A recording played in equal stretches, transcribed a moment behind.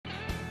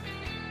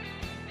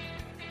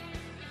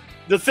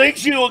The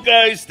things you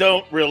guys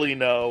don't really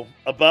know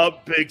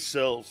about Big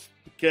Sills,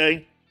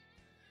 okay?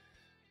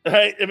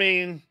 Right? I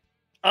mean,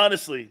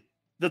 honestly,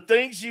 the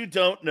things you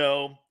don't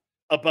know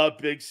about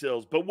Big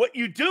Sills. But what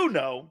you do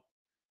know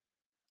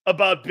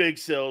about Big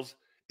Sills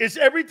is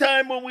every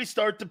time when we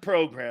start the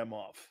program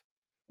off,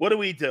 what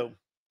do?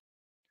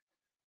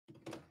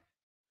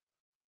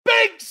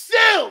 Big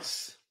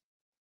Sills!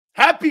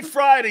 Happy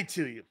Friday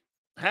to you.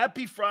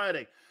 Happy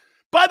Friday.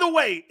 By the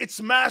way, it's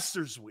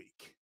Masters Week.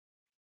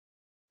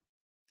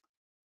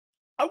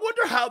 I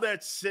wonder how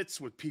that sits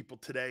with people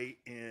today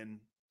in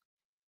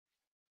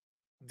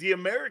the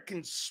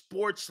American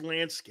sports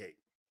landscape.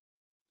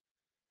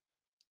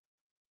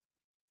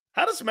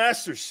 How does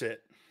Masters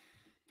sit?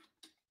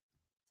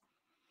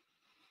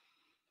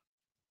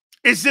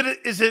 Is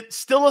it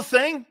still a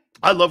thing?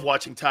 I love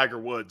watching Tiger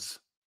Woods.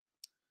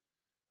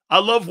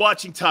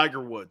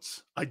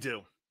 I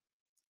do.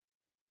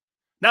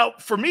 Now,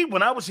 for me,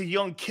 when I was a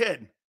young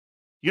kid,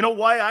 you know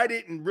why I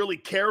didn't really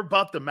care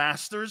about the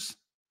Masters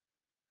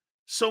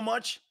so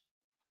much?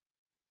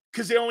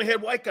 Because they only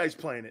had white guys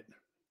playing it.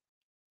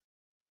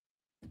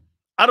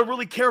 I don't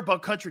really care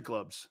about country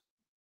clubs.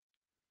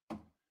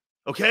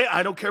 Okay?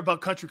 I don't care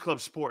about country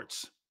club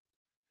sports.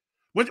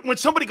 When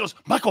somebody goes,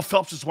 Michael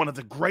Phelps is one of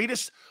the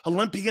greatest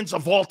Olympians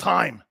of all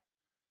time.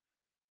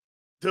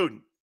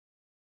 Dude,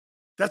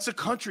 that's a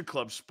country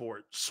club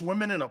sport.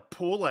 Swimming in a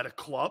pool at a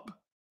club?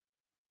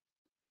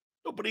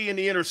 Nobody in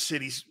the inner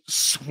cities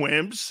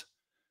swims.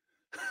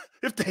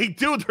 If they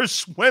do, they're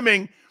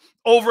swimming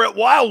over at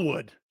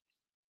Wildwood.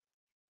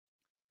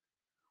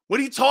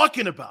 What are you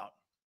talking about?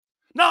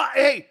 No,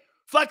 hey,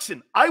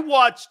 Flexin, I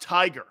watch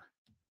Tiger.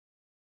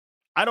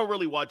 I don't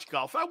really watch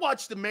golf. I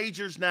watch the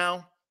majors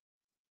now,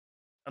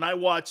 and I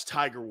watch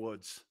Tiger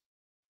Woods.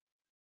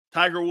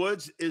 Tiger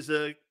Woods is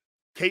a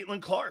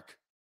Caitlin Clark.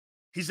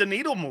 He's a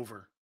needle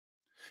mover.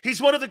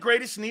 He's one of the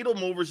greatest needle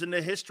movers in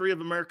the history of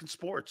American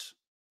sports.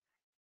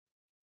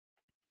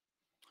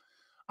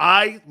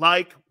 I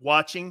like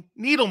watching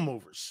needle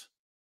movers.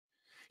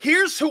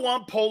 Here's who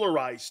I'm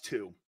polarized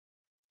to.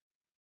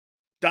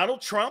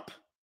 Donald Trump,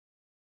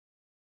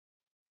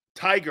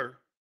 Tiger,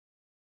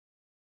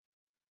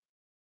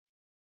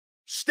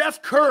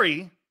 Steph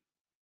Curry,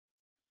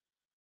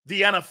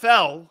 the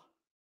NFL,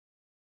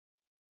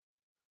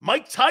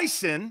 Mike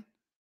Tyson.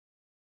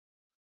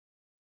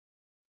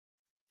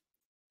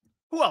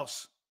 Who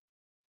else?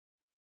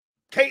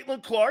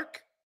 Caitlin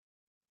Clark.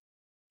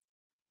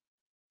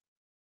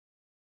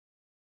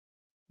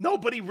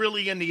 Nobody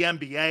really in the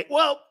NBA.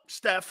 Well,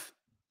 Steph.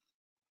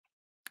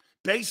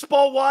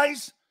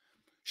 Baseball-wise,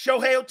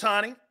 Shohei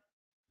Ohtani.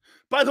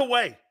 By the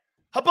way,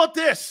 how about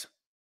this?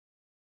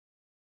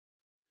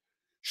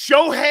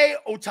 Shohei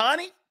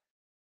Ohtani,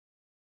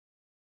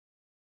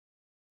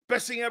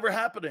 best thing ever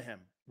happened to him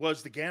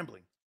was the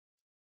gambling.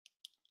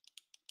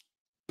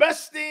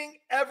 Best thing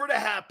ever to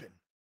happen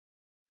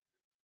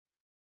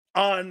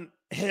on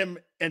him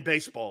and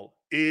baseball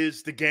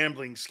is the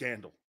gambling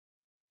scandal.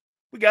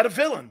 We got a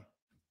villain.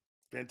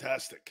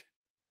 Fantastic.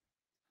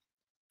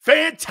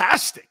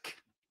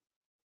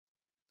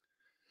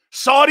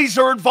 Saudis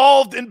are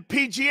involved in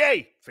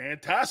PGA.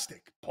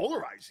 Fantastic.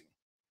 Polarizing.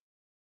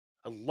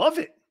 I love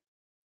it.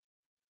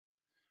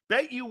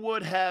 Bet you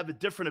would have a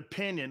different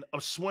opinion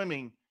of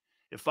swimming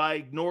if I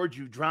ignored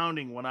you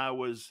drowning when I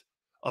was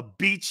a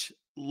beach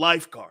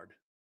lifeguard.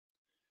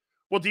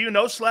 Well, do you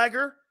know,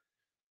 Slagger?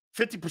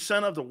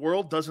 50% of the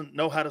world doesn't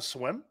know how to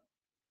swim.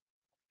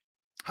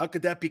 How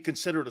could that be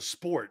considered a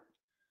sport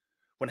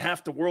when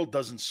half the world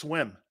doesn't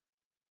swim?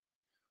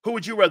 Who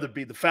would you rather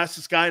be, the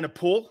fastest guy in a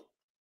pool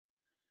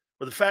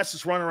or the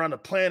fastest runner on the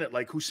planet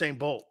like Usain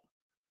Bolt?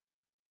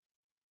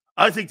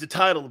 I think the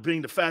title of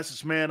being the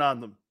fastest man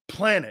on the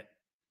planet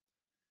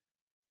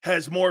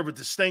has more of a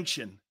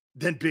distinction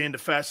than being the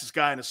fastest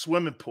guy in a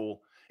swimming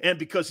pool. And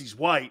because he's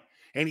white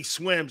and he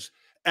swims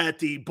at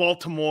the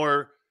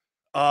Baltimore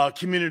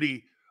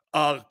Community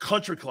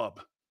Country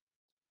Club.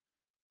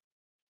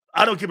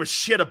 I don't give a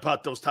shit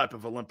about those type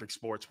of Olympic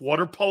sports.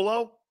 Water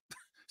polo?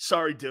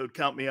 Sorry, dude,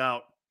 count me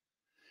out.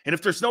 And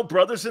if there's no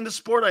brothers in the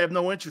sport, I have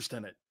no interest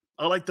in it.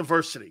 I like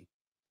diversity.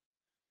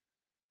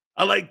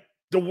 I like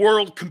the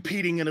world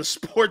competing in a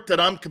sport that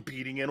I'm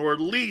competing in, or at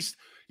least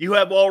you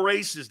have all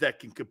races that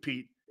can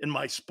compete in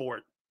my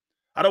sport.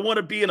 I don't want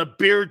to be in a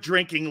beer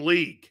drinking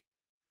league.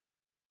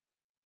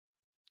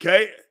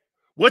 Okay?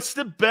 What's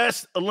the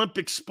best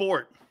Olympic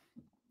sport?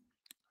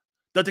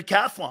 The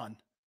decathlon.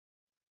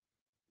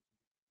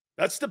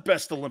 That's the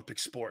best Olympic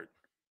sport.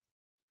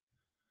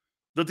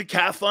 The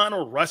decathlon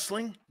or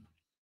wrestling.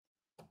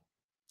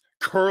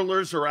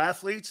 Curlers or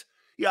athletes.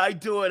 Yeah, I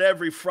do it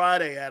every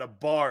Friday at a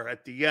bar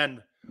at the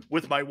end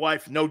with my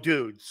wife. No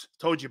dudes.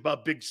 Told you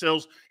about Big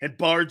Sills and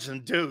bards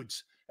and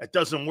dudes. That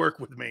doesn't work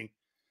with me.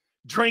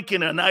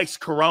 Drinking a nice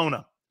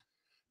Corona.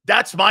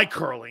 That's my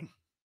curling.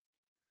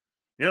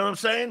 You know what I'm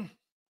saying?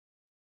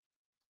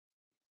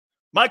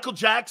 Michael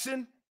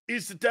Jackson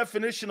is the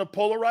definition of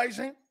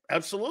polarizing?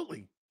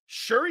 Absolutely.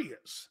 Sure he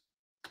is.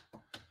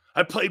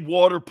 I played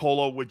water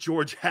polo with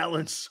George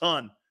Allen's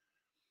son,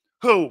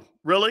 Who?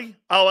 Really?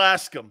 I'll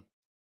ask him.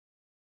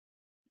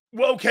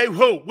 Well, okay,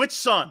 who? Which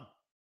son?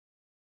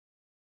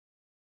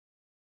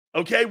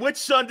 Okay, which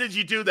son did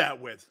you do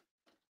that with?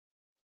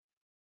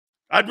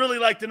 I'd really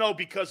like to know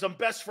because I'm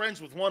best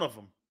friends with one of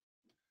them.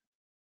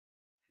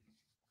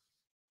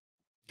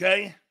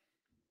 Okay?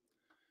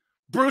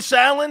 Bruce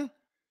Allen?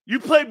 You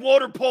played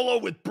water polo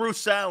with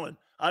Bruce Allen.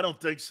 I don't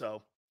think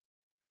so.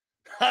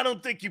 I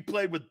don't think you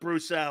played with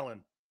Bruce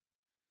Allen.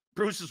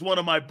 Bruce is one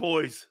of my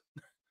boys.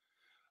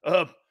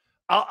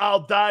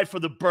 I'll die for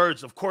the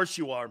birds. Of course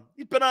you are.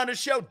 You've been on the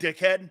show,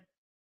 dickhead.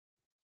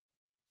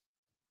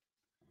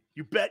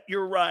 You bet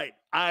you're right.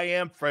 I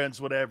am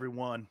friends with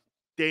everyone.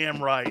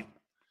 Damn right.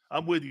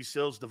 I'm with you,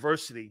 Sills.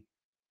 Diversity.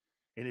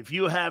 And if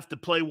you have to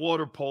play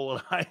water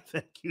polo, I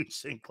think you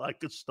sink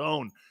like a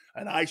stone.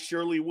 And I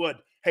surely would.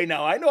 Hey,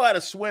 now I know how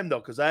to swim, though,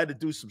 because I had to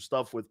do some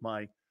stuff with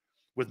my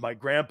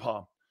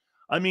grandpa.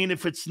 I mean,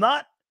 if it's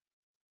not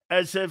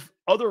as if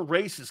other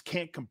races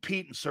can't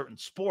compete in certain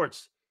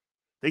sports,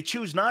 they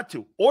choose not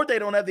to, or they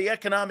don't have the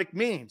economic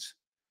means.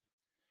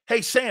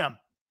 Hey, Sam,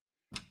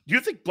 do you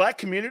think black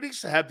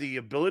communities have the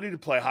ability to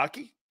play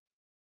hockey?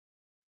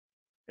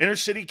 Inner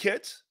city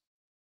kids?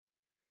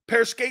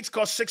 Pair of skates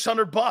cost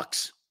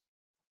 $600.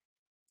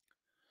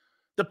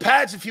 The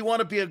pads, if you want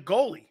to be a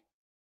goalie,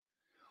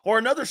 or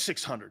another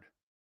 $600.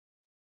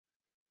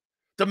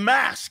 The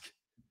mask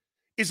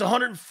is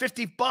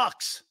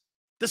 $150.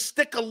 The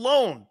stick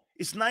alone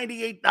is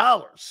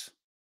 $98.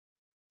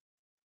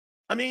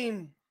 I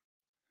mean,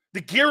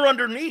 the gear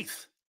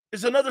underneath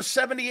is another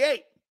 $78.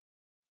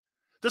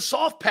 The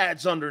soft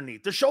pads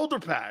underneath, the shoulder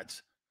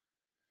pads.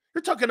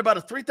 You're talking about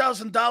a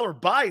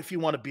 $3,000 buy if you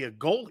want to be a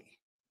goalie.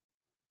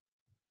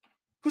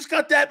 Who's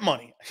got that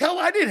money? Hell,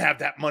 I didn't have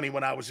that money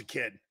when I was a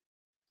kid.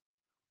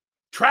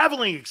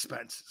 Traveling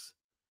expenses.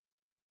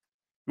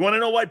 You want to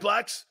know why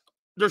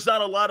there's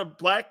not a lot of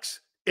blacks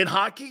in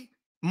hockey?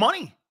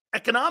 Money,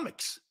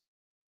 economics,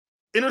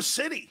 inner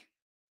city,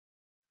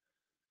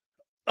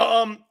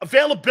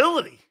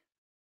 availability.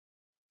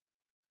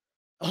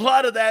 A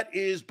lot of that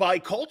is by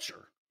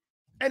culture.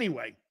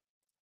 Anyway,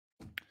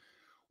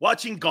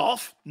 watching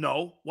golf?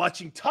 No.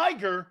 Watching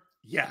Tiger?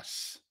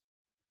 Yes.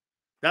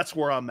 That's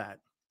where I'm at.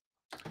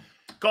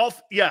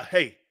 Golf? Yeah.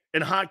 Hey,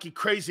 and hockey,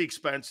 crazy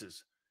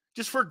expenses.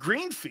 Just for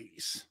green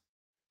fees.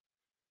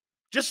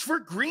 Just for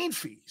green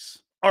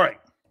fees. All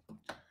right.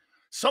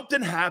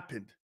 Something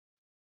happened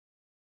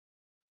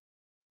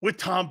with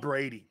Tom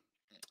Brady,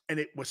 and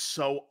it was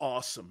so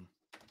awesome.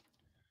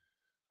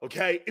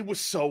 Okay? It was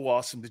so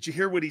awesome. Did you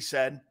hear what he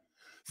said?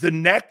 The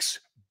next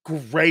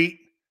great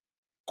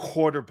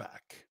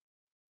quarterback.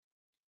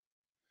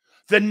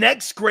 The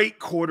next great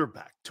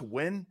quarterback to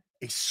win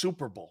a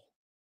Super Bowl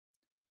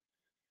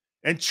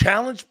and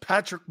challenge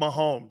Patrick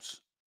Mahomes.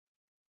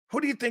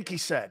 Who do you think he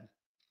said?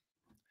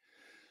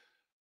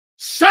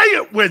 Say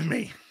it with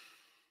me.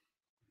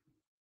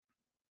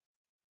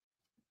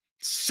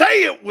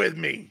 Say it with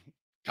me.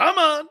 Come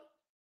on.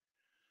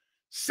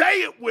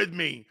 Say it with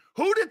me.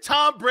 Who did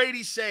Tom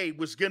Brady say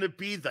was going to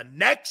be the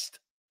next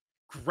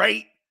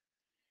great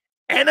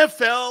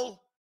NFL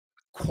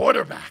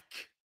quarterback?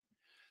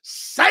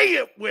 Say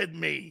it with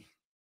me.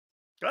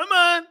 Come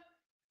on.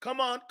 Come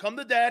on. Come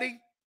to daddy.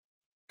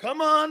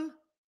 Come on.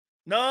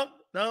 No,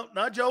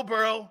 not Joe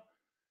Burrow.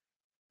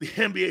 The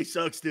NBA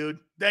sucks, dude.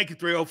 Thank you,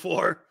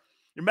 304.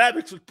 Your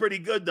Mavericks look pretty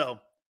good, though.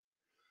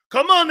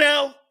 Come on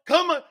now.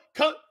 Come on.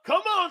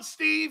 Come on,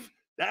 Steve.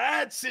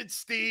 That's it,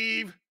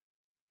 Steve.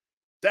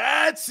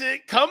 That's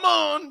it. Come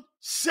on.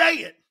 Say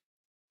it.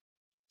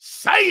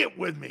 Say it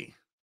with me.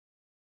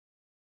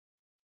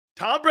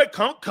 Tom Brady,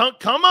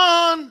 come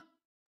on.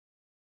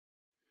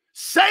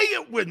 Say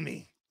it with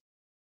me.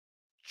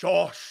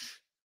 Josh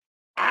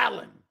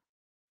Allen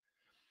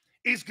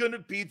is going to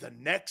be the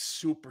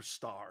next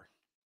superstar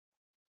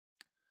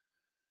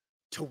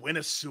to win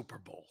a Super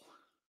Bowl.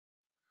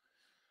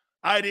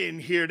 I didn't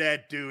hear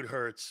that dude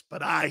Hurts,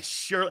 but I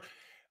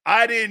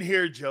didn't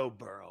hear Joe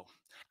Burrow.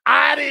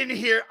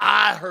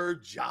 I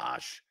heard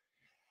Josh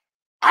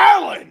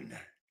Allen.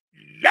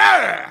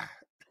 Yeah.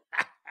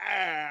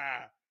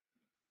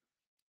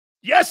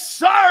 Yes,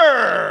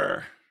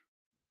 sir.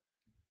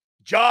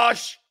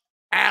 Josh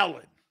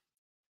Allen.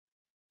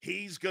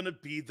 He's going to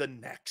be the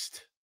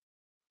next.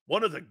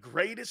 One of the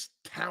greatest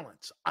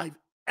talents I've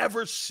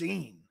ever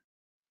seen.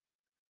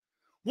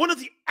 One of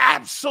the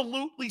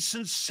absolutely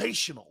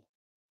sensational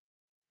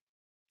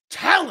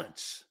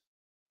talents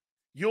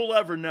you'll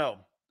ever know.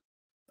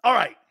 All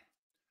right.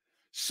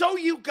 So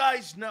you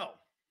guys know,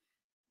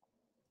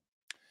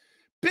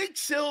 Big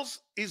Sills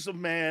is a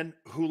man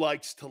who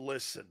likes to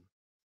listen.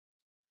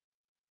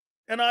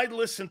 And I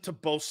listen to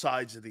both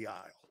sides of the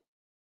aisle.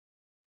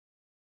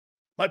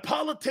 My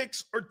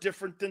politics are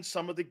different than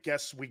some of the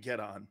guests we get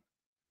on.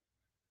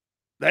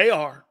 They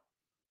are.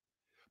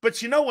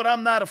 But you know what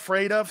I'm not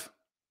afraid of?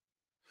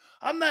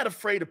 I'm not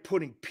afraid of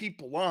putting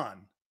people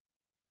on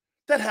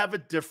that have a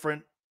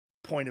different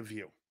point of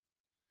view.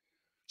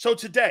 So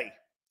today,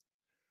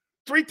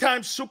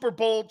 3-time Super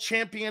Bowl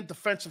champion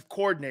defensive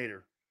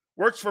coordinator,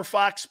 works for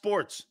Fox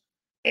Sports,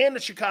 and the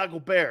Chicago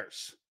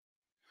Bears.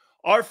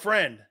 Our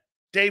friend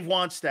Dave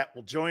Wannstedt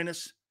will join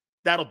us.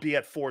 That'll be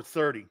at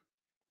 4:30.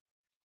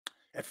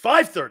 At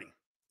 5:30,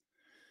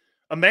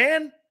 a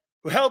man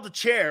who held the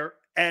chair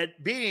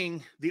at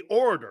being the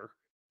orator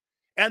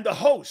and the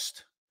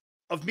host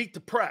of Meet the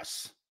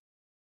Press,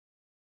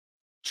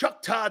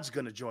 Chuck Todd's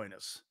going to join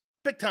us.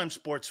 Big-time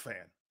sports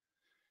fan.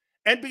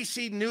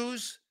 NBC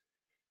News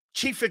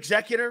chief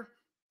executive,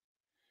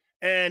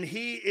 and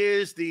he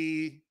is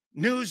the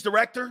news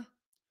director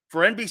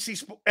for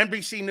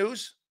NBC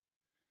News.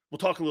 We'll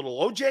talk a little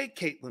OJ,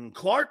 Caitlin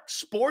Clark,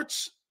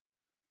 sports.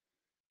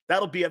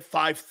 That'll be at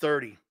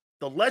 5:30.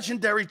 The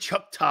legendary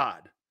Chuck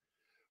Todd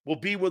will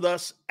be with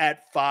us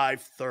at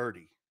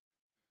 5:30.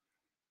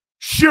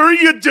 Sure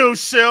you do,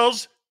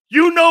 Sills.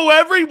 You know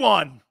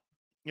everyone.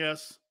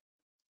 Yes,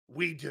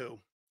 we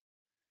do.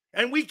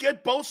 And we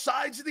get both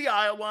sides of the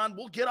aisle on.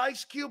 We'll get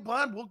Ice Cube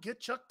on. We'll get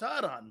Chuck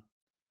Todd on.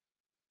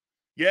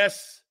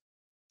 Yes,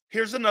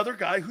 here's another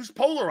guy who's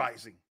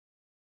polarizing.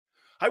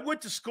 I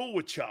went to school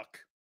with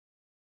Chuck.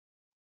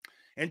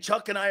 And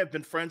Chuck and I have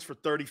been friends for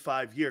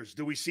 35 years.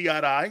 Do we see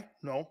eye to eye?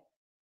 No.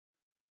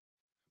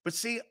 But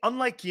see,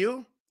 unlike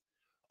you,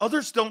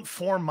 others don't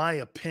form my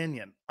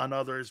opinion on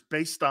others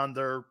based on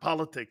their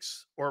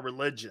politics or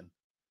religion.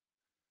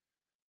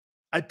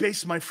 I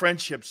base my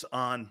friendships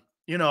on,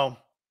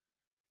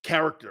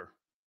 character,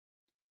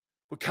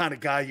 what kind of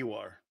guy you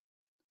are.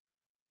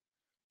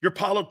 Your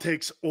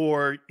politics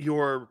or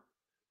your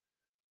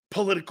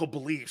political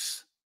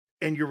beliefs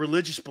and your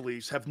religious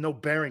beliefs have no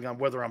bearing on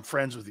whether I'm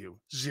friends with you.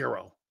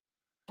 Zero.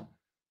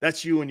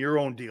 That's you and your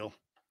own deal.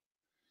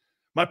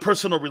 My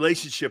personal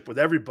relationship with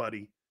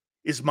everybody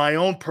is my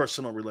own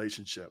personal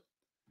relationship.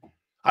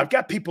 I've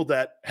got people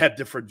that have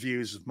different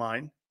views of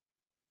mine.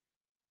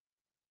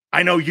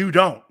 I know you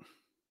don't.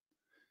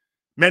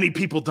 Many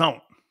people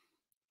don't.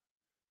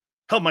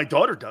 Hell, my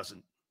daughter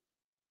doesn't.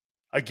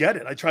 I get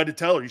it. I try to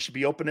tell her you should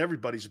be open to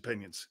everybody's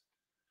opinions.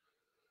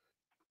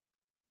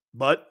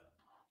 But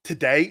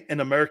today in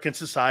American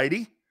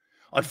society,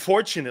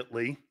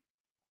 unfortunately,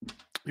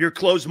 you're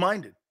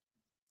closed-minded.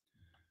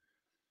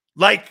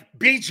 Like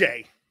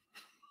BJ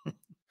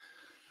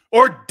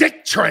or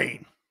Dick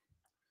Train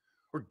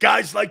or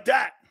guys like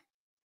that.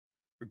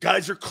 Or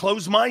guys are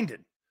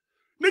closed-minded.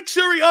 Nick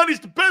Sirianni's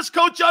the best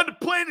coach on the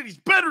planet. He's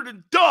better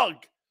than Doug.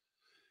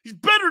 He's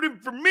better than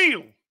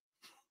Vermeil.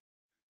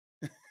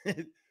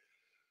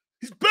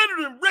 He's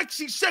better than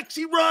Rexy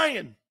Sexy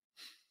Ryan.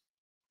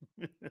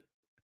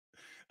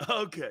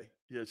 Okay.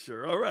 Yeah,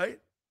 sure. All right.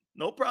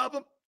 No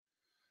problem.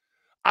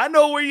 I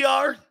know where you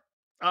are.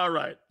 All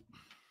right.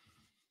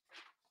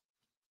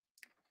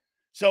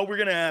 So we're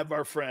going to have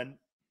our friend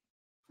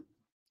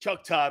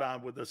Chuck Todd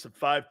on with us at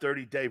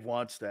 5:30. Dave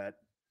Wannstedt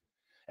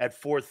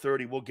at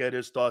 4:30. We'll get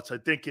his thoughts. I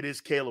think it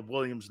is Caleb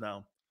Williams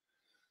now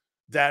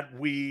that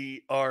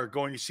we are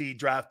going to see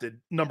drafted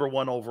number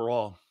 1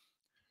 overall.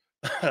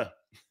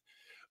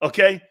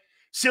 Okay?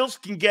 Sills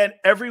can get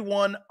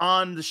everyone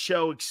on the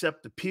show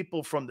except the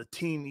people from the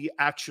team he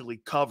actually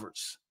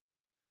covers.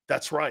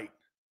 That's right.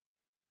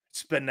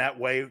 It's been that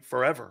way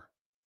forever.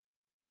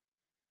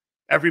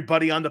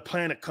 Everybody on the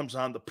planet comes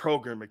on the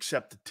program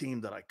except the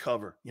team that I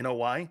cover. You know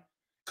why?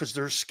 Because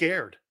they're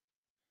scared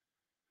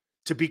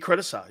to be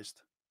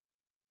criticized.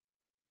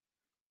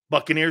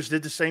 Buccaneers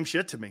did the same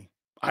shit to me.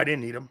 I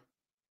didn't need them.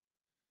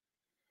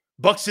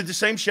 Bucs did the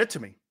same shit to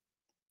me.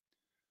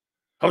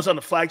 I was on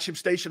the flagship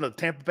station of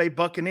the Tampa Bay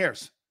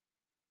Buccaneers.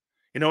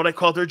 You know what I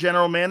called their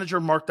general manager,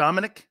 Mark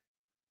Dominic?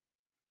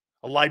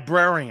 A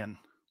librarian.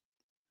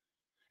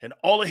 And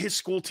all of his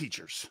school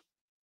teachers.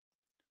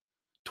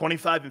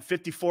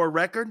 25-54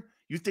 record.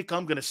 You think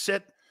I'm going to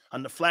sit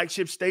on the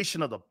flagship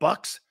station of the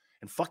Bucs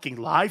and fucking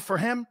lie for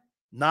him?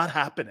 Not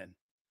happening.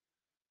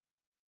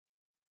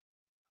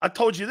 I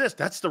told you this.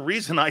 That's the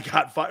reason I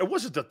got fired. It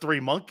wasn't the Three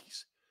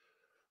Monkeys.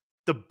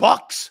 The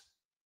Bucs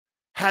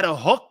had a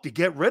hook to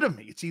get rid of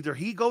me. It's either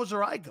he goes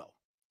or I go.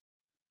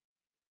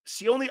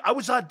 See, I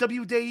was on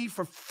WDE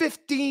for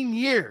 15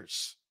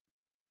 years.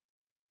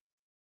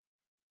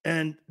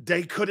 And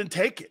they couldn't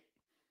take it.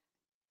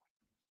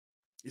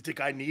 You think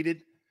I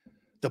needed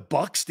the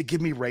Bucs to give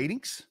me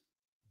ratings?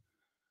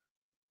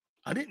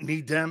 I didn't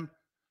need them.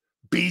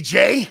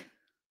 BJ?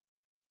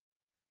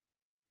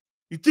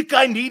 You think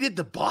I needed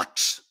the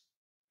Bucs?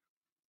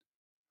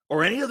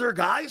 Or any other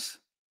guys?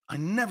 I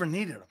never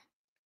needed them.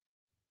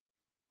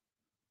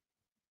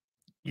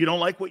 You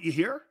don't like what you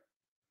hear?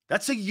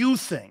 That's a you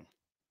thing.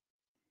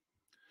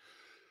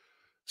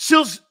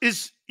 Sills,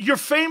 you're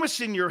famous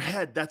in your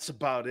head. That's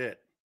about it.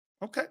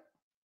 Okay.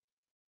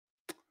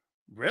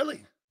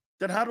 Really?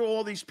 Then how do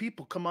all these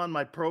people come on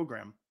my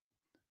program?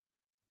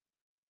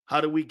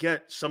 How do we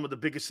get some of the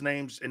biggest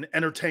names in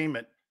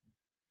entertainment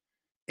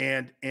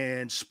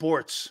and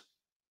sports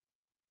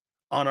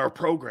on our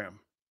program?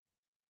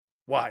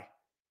 Why?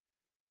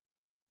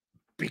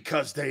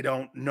 Because they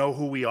don't know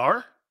who we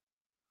are?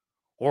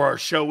 Or our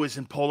show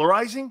isn't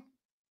polarizing?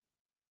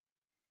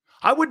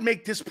 I would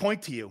make this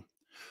point to you.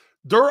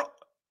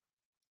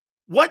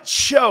 What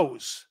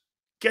shows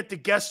get the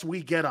guests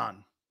we get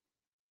on?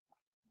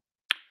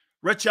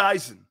 Rich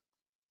Eisen.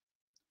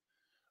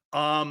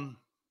 Who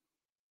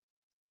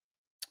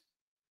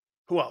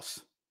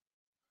else?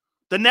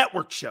 The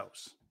network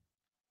shows.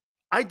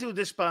 I do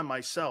this by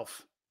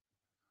myself.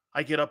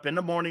 I get up in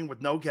the morning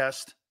with no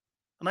guest,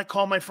 and I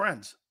call my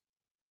friends.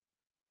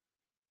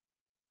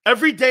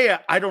 Every day,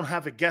 I don't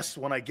have a guest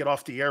when I get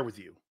off the air with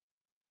you.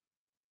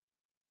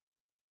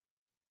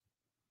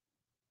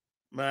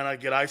 Man, I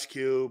get Ice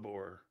Cube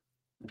or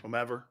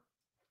whomever.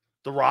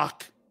 The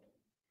Rock.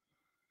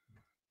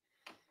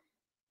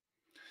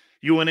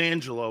 You and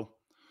Angelo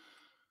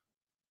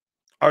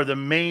are the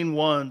main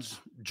ones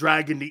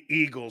dragging the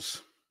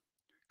Eagles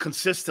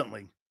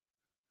consistently.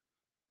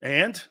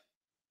 And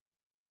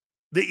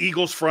the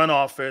Eagles front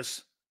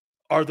office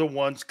are the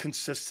ones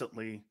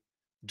consistently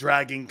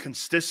dragging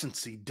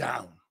consistency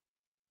down.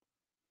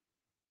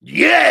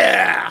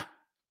 Yeah!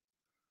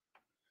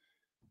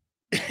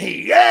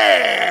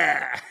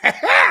 Yeah!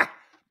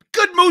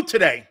 Good mood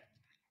today.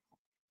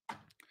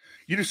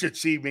 You should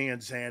see me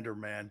and Xander,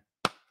 man.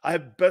 I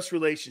have the best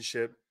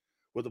relationship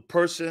with a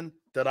person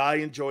that I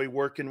enjoy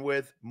working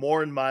with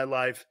more in my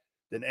life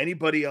than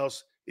anybody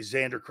else is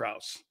Xander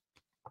Krause.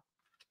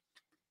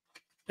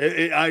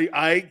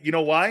 You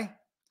know why?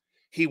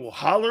 He will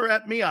holler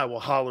at me. I will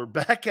holler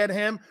back at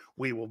him.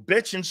 We will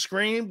bitch and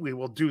scream. We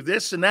will do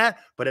this and that.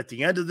 But at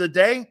the end of the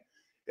day,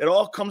 it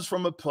all comes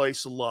from a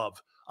place of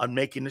love on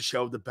making the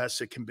show the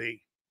best it can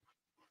be.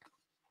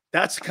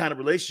 That's the kind of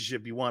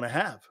relationship you want to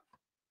have.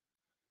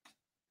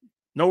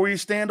 Know where you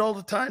stand all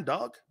the time,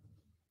 dog.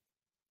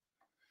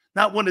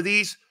 Not one of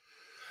these,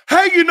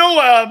 hey,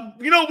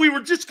 we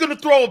were just going to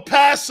throw a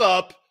pass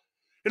up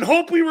and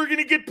hope we were going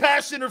to get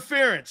pass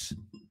interference.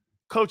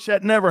 Coach,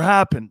 that never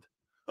happened.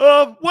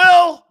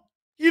 Well,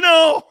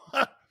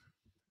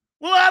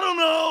 I don't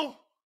know.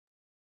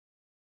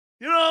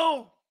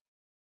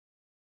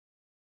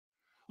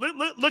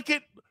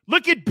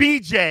 Look at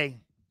BJ.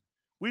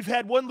 We've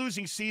had one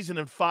losing season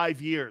in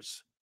 5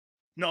 years.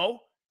 No,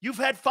 you've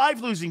had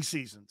 5 losing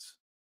seasons.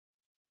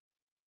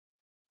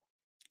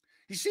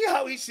 You see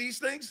how he sees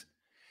things?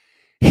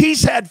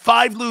 He's had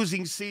 5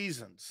 losing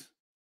seasons.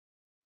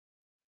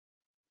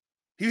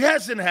 He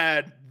hasn't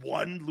had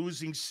 1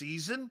 losing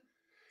season.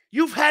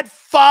 You've had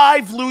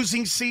 5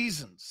 losing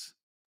seasons.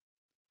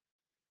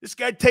 This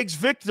guy takes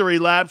victory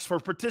laps for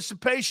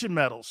participation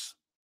medals.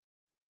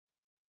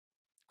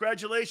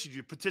 Congratulations,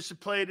 you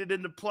participated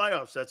in the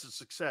playoffs. That's a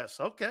success.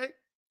 Okay.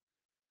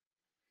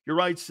 You're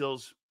right,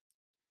 Sills.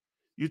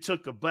 You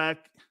took a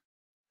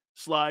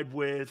backslide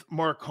with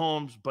Mark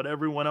Holmes, but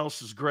everyone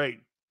else is great.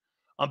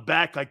 I'm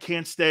back. I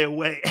can't stay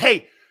away.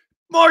 Hey,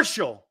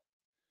 Marshall.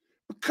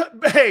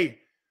 Hey,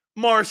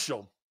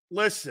 Marshall,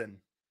 listen.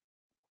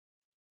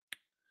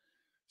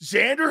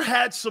 Xander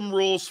had some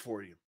rules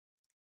for you.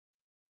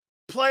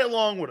 Play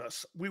along with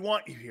us. We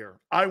want you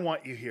here. I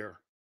want you here.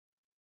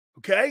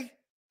 Okay?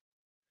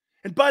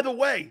 And by the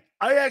way,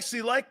 I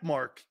actually like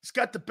Mark. He's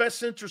got the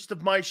best interest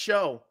of my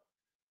show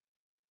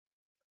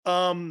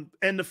and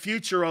the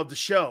future of the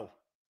show.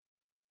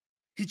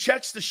 He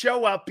checks the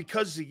show out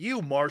because of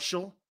you,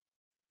 Marshall.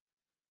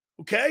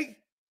 Okay?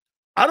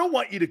 I don't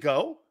want you to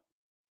go.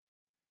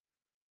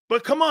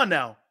 But come on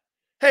now.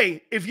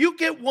 Hey, if you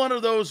get one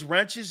of those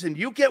wrenches and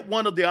you get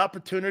one of the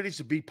opportunities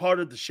to be part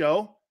of the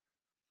show,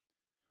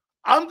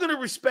 I'm going to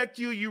respect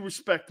you. You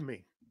respect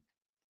me.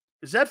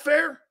 Is that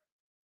fair?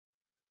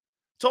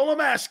 That's all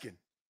I'm asking.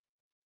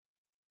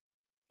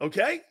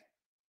 Okay?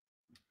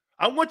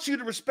 I want you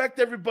to respect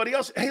everybody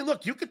else. Hey,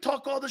 look, you could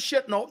talk all the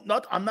shit. No,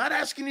 I'm not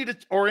asking you to,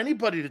 or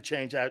anybody to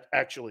change,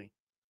 actually.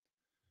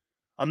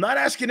 I'm not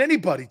asking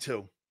anybody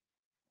to.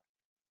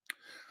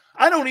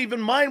 I don't even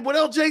mind what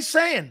LJ's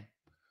saying.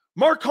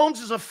 Mark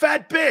Holmes is a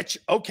fat bitch.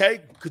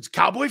 Okay, because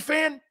Cowboy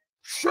fan?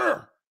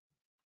 Sure.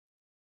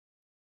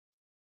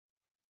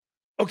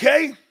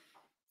 Okay?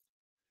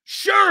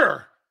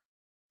 Sure.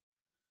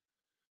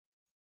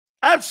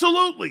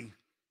 Absolutely.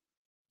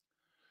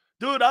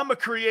 Dude, I'm a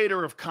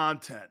creator of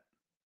content.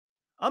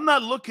 I'm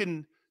not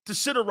looking to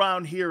sit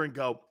around here and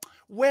go,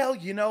 well,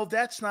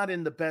 that's not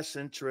in the best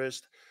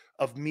interest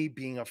of me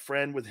being a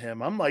friend with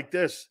him. I'm like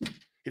this.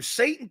 If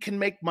Satan can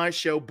make my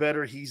show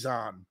better, he's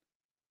on.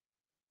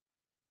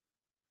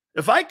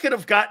 If I could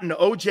have gotten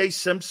O.J.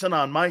 Simpson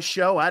on my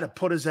show, I'd have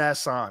put his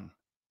ass on.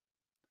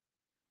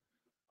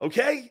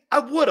 Okay? I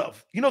would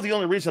have. The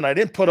only reason I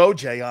didn't put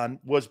O.J.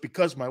 on was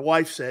because my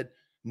wife said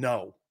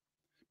no.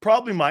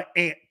 Probably my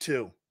aunt,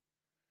 too,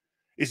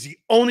 is the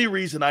only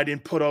reason I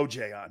didn't put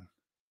O.J. on.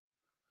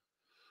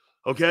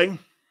 Okay?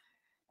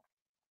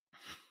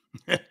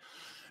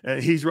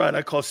 And he's right.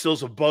 I call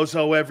Sills a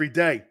bozo every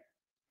day.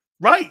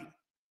 Right.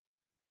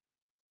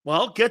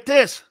 Well, get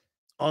this.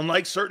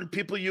 Unlike certain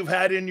people you've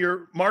had in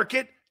your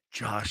market,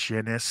 Josh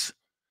Innes,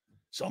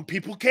 some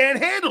people can't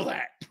handle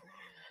that.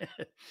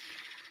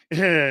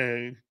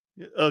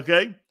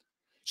 Okay?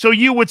 So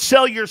you would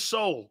sell your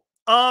soul.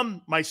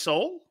 My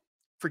soul?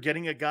 For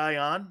getting a guy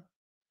on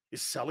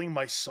is selling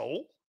my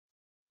soul?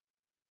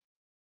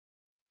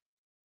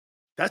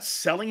 That's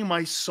selling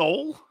my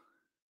soul?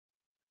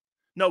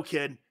 No,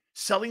 kid.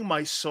 Selling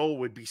my soul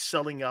would be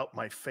selling out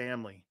my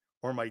family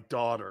or my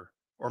daughter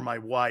or my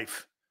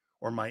wife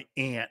or my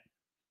aunt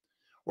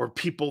or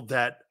people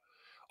that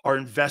are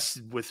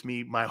invested with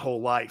me my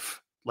whole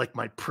life, like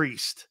my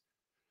priest.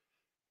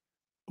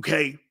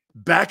 Okay,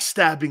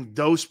 backstabbing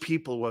those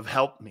people who have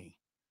helped me,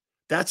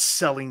 that's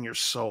selling your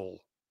soul.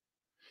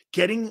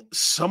 Getting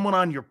someone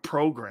on your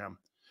program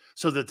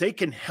so that they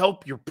can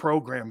help your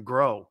program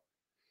grow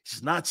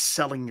is not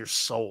selling your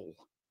soul.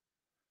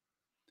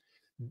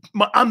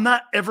 I'm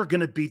not ever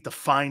going to be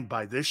defined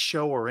by this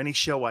show or any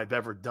show I've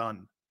ever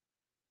done.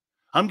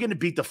 I'm going to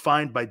be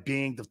defined by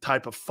being the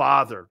type of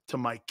father to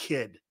my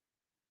kid.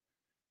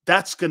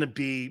 That's going to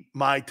be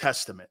my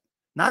testament,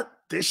 not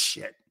this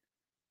shit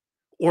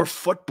or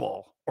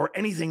football or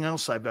anything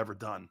else I've ever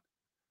done.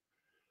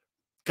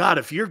 God,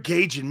 if you're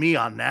gauging me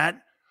on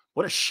that,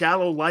 what a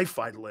shallow life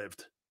I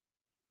lived.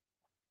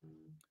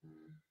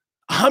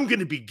 I'm going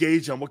to be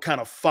gauged on what kind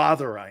of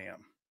father I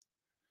am,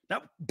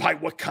 not by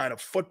what kind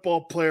of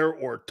football player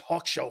or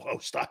talk show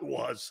host I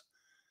was.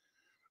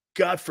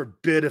 God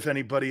forbid if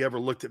anybody ever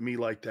looked at me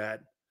like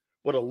that.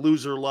 What a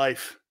loser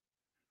life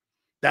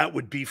that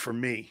would be for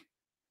me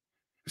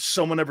if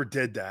someone ever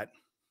did that.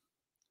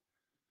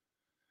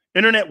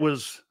 Internet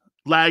was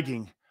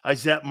lagging. I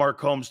zapped Mark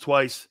Holmes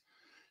twice,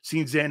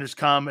 seen Xander's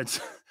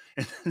comments,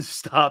 and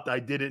stopped. I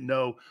didn't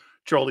know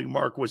trolling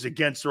Mark was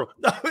against the rules.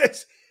 No,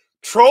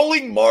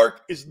 trolling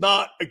Mark is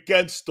not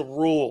against the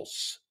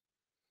rules.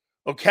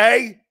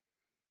 Okay?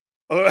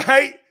 All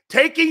right?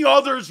 Taking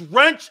others'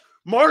 wrench.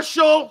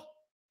 Marshall,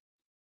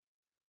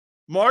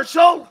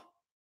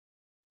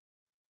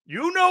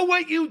 you know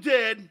what you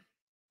did.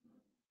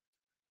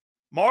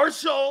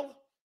 Marshall,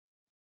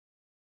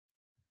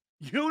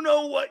 you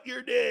know what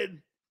you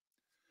did.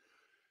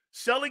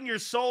 Selling your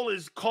soul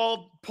is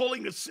called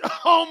pulling a...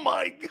 Oh,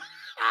 my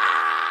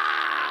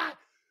God.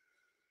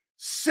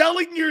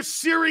 Selling your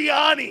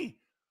Sirianni.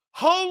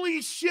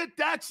 Holy shit,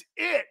 that's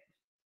it.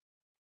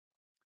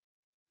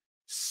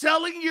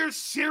 Selling your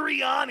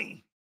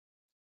Sirianni.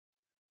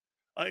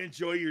 I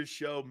enjoy your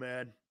show,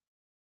 man.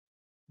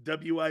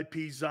 WIP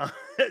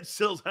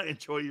Sills, I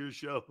enjoy your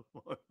show.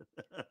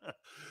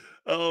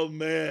 Oh,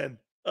 man.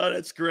 Oh,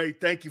 that's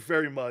great. Thank you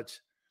very much.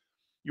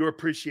 You're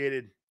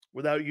appreciated.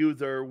 Without you,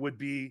 there would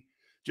be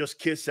just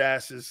kiss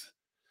asses.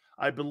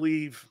 I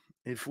believe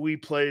if we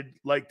played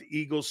like the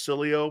Eagles,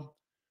 Sileo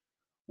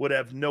would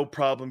have no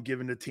problem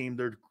giving the team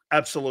their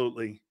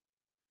absolutely.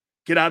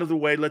 Get out of the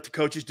way. Let the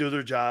coaches do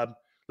their job.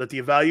 Let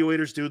the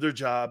evaluators do their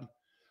job.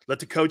 Let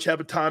the coach have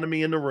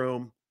autonomy in the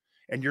room,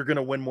 and you're going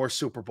to win more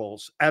Super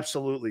Bowls.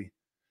 Absolutely.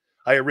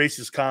 I erased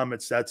his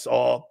comments. That's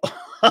all.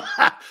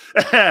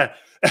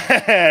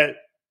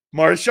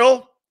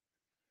 Marshall,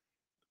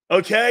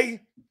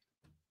 okay?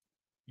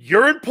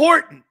 You're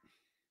important.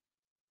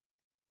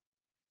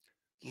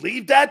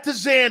 Leave that to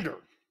Xander.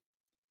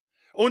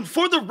 Oh, and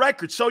for the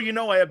record, so you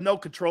know I have no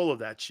control of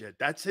that shit.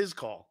 That's his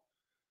call.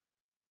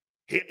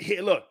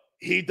 Look,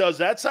 he does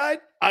that side,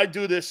 I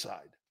do this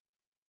side.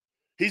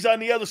 He's on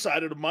the other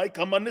side of the mic.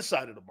 I'm on this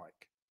side of the mic.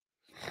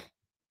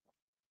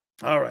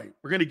 All right,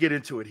 we're going to get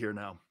into it here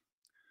now.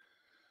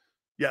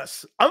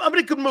 Yes, I'm in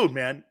a good mood,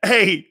 man.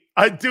 Hey,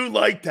 I do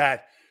like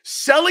that.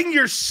 Selling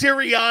your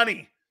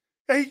Sirianni.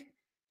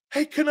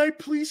 Hey, can I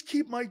please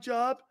keep my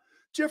job?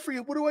 Jeffrey,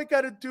 what do I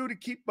got to do to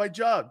keep my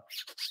job?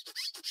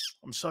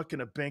 I'm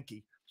sucking a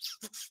binky.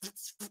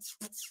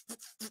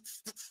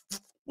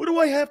 What do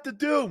I have to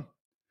do?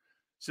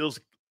 Sills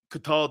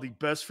Cataldi,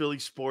 best Philly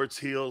sports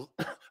heels.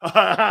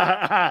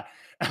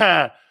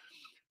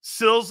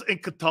 Sills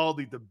and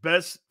Cataldi, the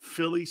best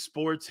Philly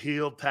sports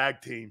heel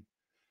tag team.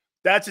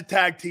 That's a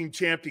tag team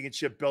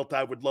championship belt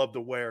I would love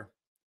to wear.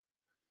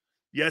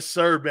 Yes,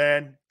 sir,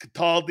 man.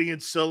 Cataldi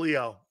and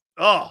Sileo.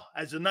 Oh,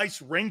 has a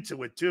nice ring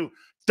to it, too.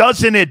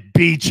 Doesn't it,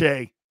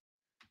 BJ?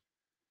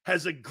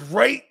 Has a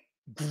great,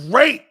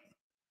 great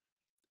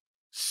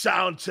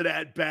sound to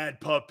that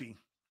bad puppy.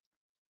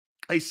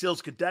 Hey,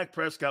 Sills, could Dak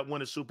Prescott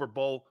win a Super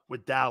Bowl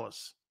with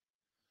Dallas?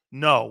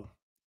 No.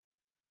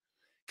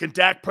 Can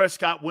Dak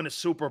Prescott win a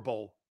Super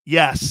Bowl?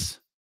 Yes.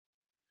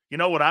 You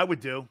know what I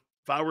would do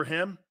if I were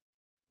him?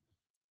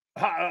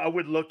 I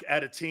would look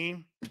at a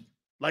team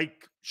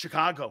like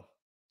Chicago.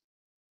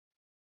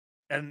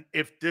 And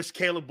if this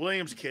Caleb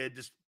Williams kid,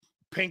 this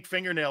pink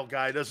fingernail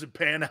guy doesn't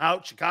pan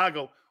out,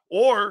 Chicago,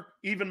 or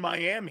even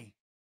Miami,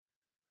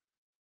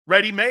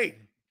 ready-made,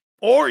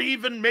 or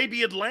even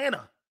maybe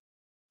Atlanta.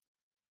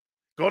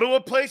 Go to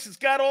a place that's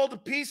got all the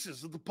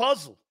pieces of the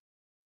puzzle.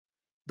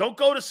 Don't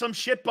go to some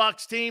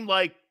shitbox team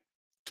like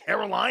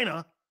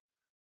Carolina.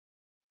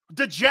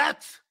 The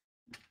Jets,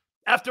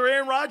 after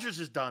Aaron Rodgers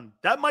is done,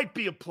 that might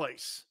be a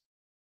place.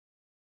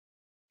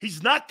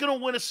 He's not going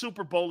to win a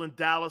Super Bowl in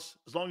Dallas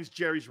as long as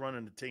Jerry's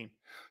running the team.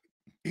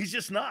 He's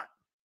just not.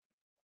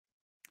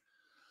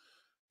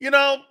 You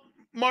know,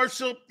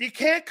 Marshall, you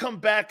can't come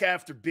back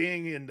after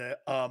being in the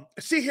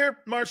see here,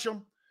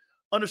 Marshall,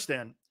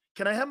 understand.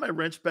 Can I have my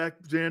wrench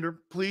back, Xander,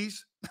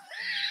 please?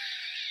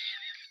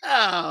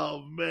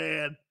 Oh,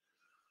 man.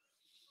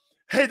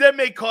 Hey, that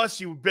may cost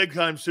you a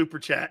big-time super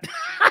chat.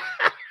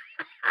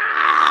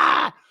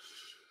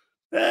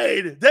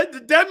 Hey,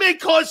 that may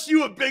cost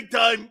you a big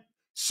time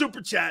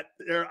super chat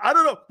there. I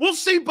don't know. We'll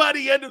see by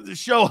the end of the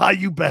show how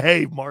you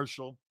behave,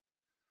 Marshall.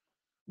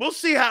 We'll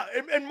see how.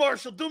 And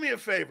Marshall, do me a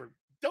favor.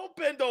 Don't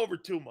bend over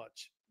too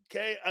much.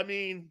 Okay? I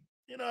mean,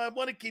 I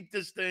want to keep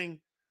this thing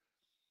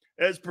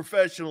as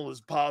professional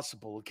as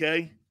possible.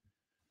 Okay?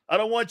 I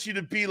don't want you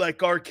to be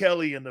like R.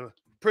 Kelly in the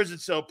prison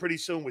cell pretty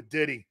soon with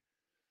Diddy.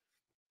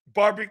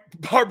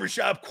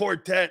 Barbershop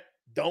quartet.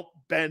 Don't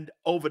bend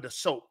over the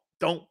soap.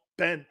 Don't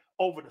bend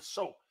over the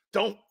soap.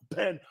 Don't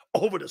bend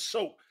over the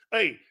soap.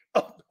 Hey,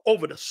 up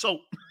over the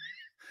soap.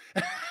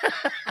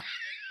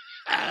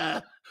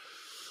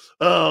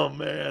 Oh,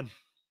 man.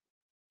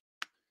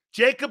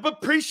 Jacob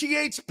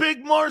appreciates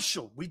Big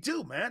Marshall. We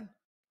do, man.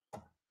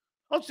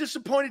 I was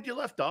disappointed you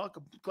left, dog.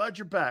 I'm glad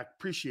you're back.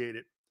 Appreciate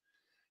it.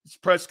 It's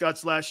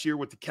Prescott's last year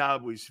with the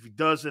Cowboys. If he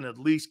doesn't at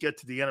least get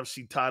to the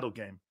NFC title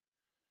game,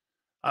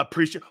 I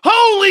appreciate.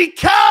 Holy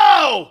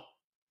cow!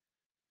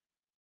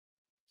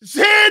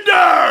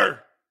 Xander!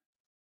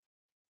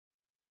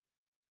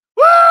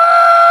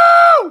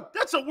 Woo!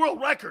 That's a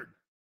world record.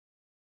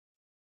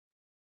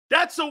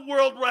 That's a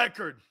world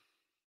record.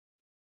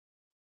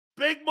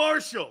 Big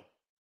Marshall.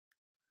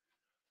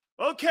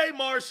 Okay,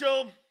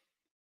 Marshall.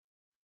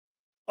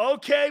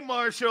 Okay,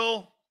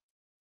 Marshall.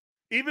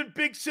 Even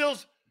Big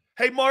Sills.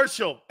 Hey,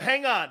 Marshall,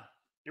 hang on.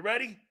 You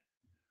ready?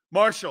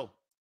 Marshall,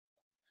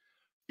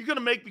 you going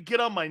to make me get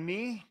on my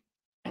knee?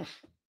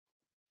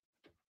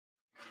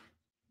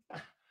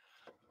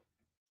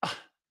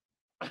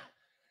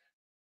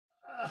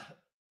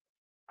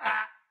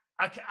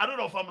 I don't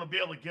know if I'm going to be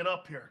able to get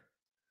up here.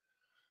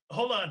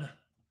 Hold on.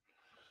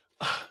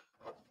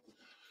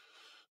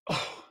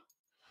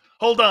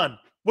 Hold on.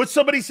 What's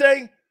somebody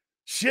saying?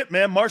 Shit,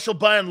 man, Marshall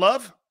buying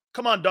love?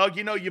 Come on, dog.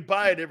 You know you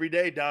buy it every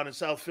day down in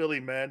South Philly,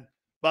 man.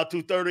 About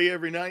 2:30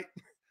 every night.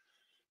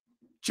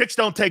 Chicks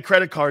don't take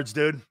credit cards,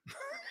 dude.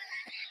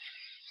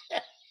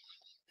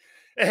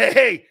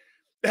 Hey,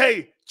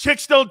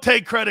 chicks don't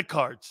take credit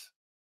cards.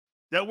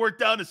 That work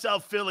down in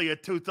South Philly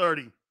at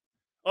 2:30.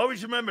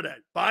 Always remember that.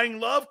 Buying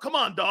love? Come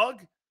on,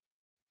 dog.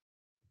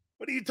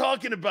 What are you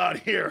talking about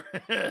here?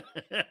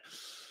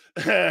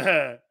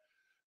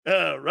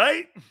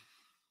 Right?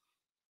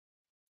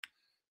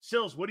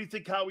 Sills, what do you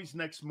think Howie's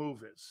next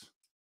move is?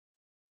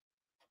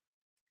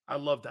 I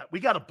love that. We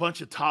got a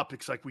bunch of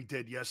topics like we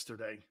did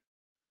yesterday.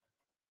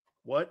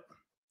 What?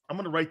 I'm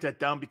going to write that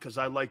down because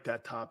I like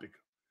that topic.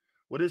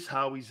 What is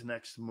Howie's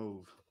next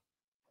move?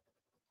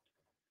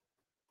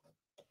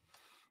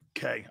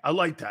 Okay, I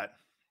like that.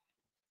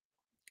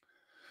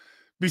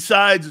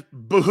 Besides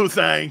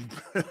Boothang,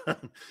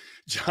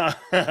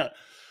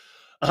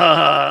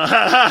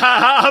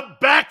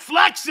 back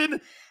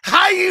flexing.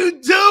 How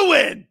you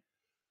doing?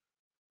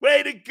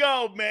 Way to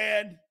go,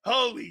 man.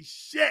 Holy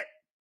shit.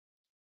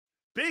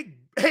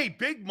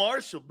 Big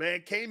Marshall,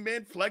 man, came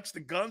in, flexed the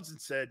guns and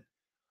said,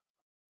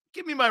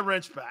 give me my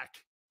wrench back.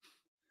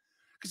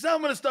 Because now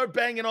I'm going to start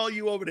banging all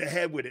you over the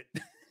head with it.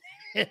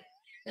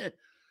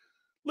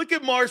 Look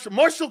at Marshall.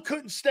 Marshall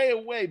couldn't stay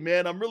away,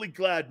 man. I'm really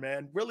glad,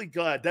 man. Really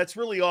glad. That's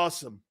really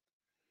awesome.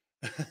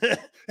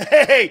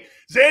 Hey,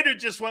 Xander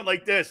just went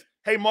like this.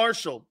 Hey,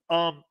 Marshall,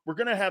 we're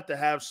going to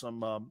have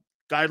some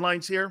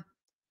guidelines here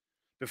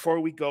before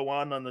we go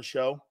on the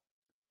show.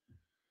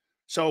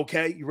 So,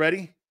 okay, you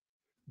ready?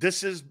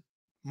 This is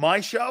my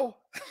show.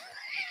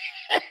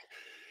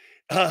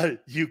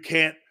 You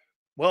can't.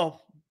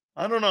 Well,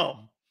 I don't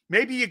know.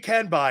 Maybe you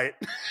can buy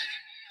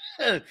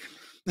it.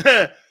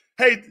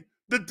 Hey,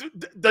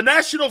 the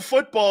National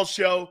Football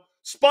Show,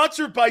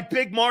 sponsored by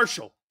Big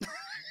Marshall.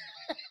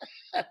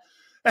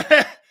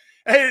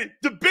 Hey,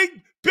 the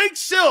big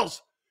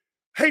Sills.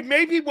 Hey,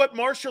 maybe what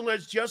Marshall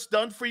has just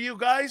done for you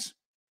guys.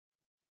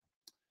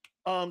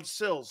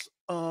 Sills.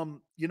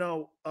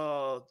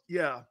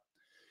 Yeah.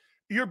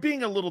 You're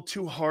being a little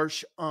too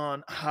harsh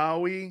on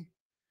Howie.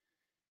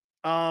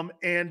 And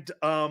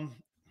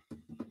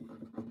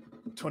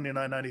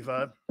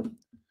 $29.95.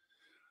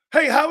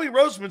 Hey, Howie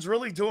Roseman's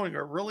really doing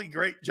a really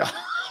great job.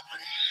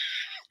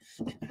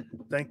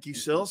 Thank you,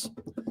 Sills.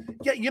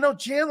 Yeah,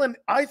 Jalen,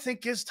 I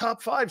think is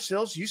top 5,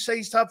 Sills. You say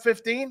he's top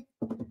 15?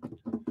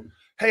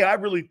 Hey, I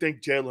really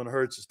think Jalen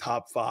Hurts is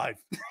top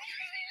 5.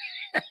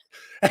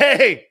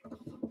 Hey,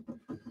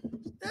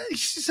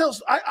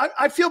 Sills,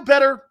 I feel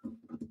better.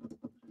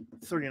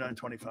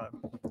 $39.25.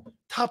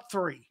 Top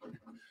 3.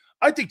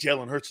 I think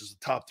Jalen Hurts is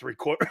the top 3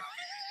 quarter.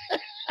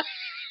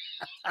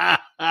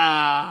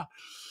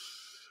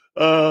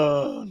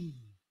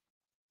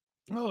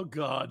 Oh,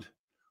 God.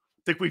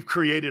 I think we've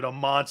created a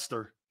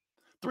monster.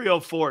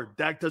 304.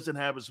 Dak doesn't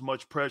have as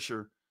much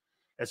pressure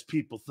as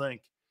people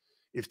think.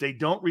 If they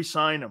don't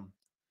re-sign him,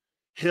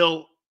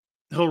 he'll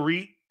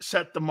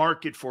reset the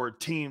market for a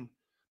team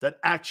that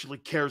actually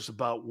cares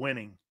about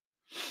winning.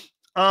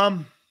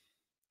 I'll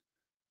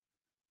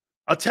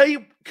tell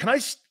you,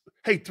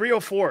 hey,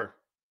 304.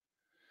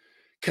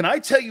 Can I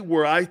tell you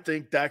where I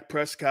think Dak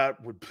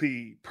Prescott would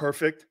be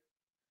perfect?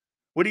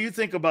 What do you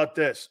think about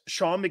this?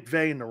 Sean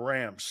McVay and the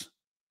Rams.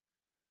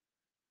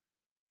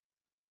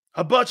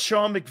 How about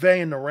Sean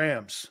McVay and the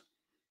Rams?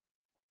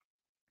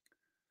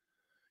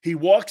 He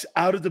walks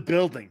out of the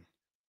building.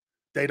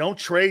 They don't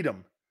trade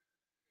him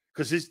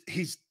because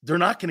they're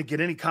not going to get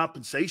any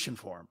compensation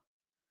for him.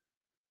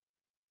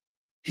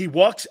 He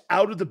walks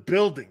out of the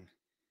building.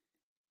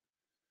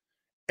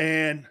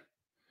 And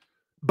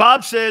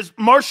Bob says,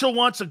 Marshall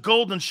wants a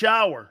golden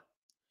shower.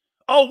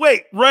 Oh,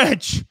 wait,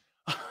 wrench.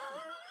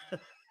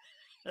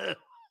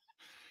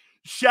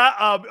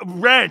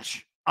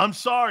 Wrench. I'm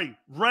sorry.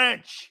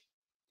 Wrench.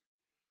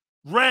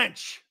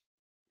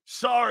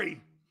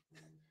 Sorry.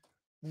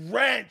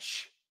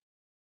 Wrench.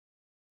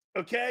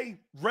 Okay?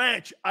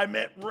 Wrench. I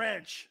meant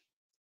wrench.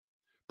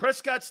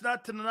 Prescott's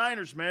not to the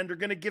Niners, man. They're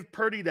going to give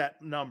Purdy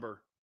that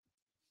number.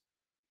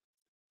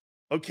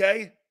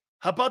 Okay?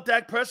 How about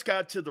Dak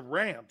Prescott to the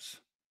Rams?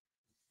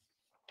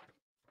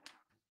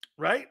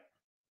 Right?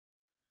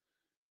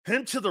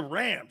 Him to the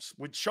Rams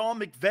with Sean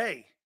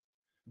McVay,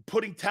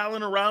 putting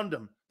talent around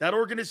him. That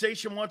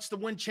organization wants to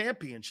win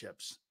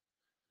championships.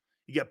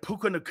 You got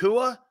Puka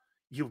Nacua.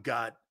 You've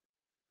got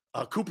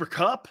Cooper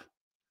Kupp.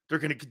 They're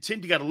going to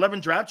continue. You got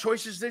 11 draft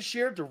choices this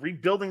year. They're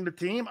rebuilding the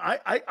team.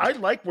 I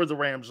like where the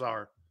Rams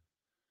are.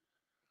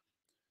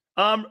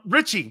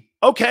 Richie,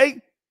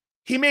 okay.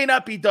 He may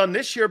not be done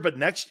this year, but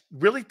next,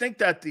 really think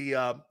that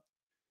the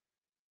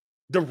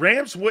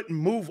Rams wouldn't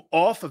move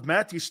off of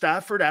Matthew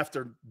Stafford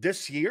after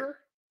this year?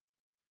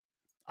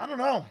 I don't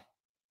know.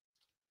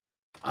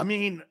 I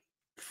mean,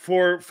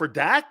 for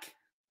Dak,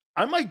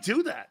 I might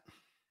do that.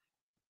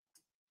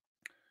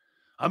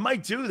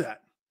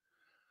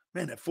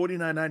 Man, that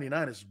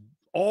 $49.99 is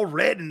all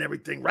red and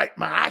everything, right in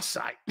my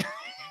eyesight.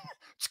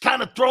 It's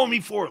kind of throwing me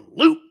for a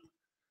loop.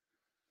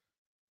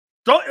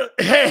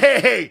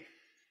 Hey.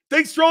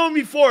 Thing's throwing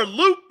me for a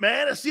loop,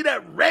 man. I see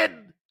that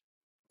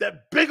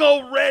big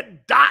old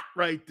red dot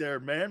right there,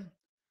 man.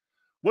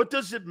 What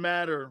does it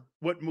matter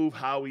what move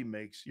Howie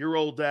makes? Your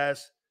old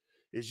ass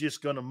is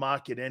just going to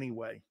mock it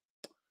anyway.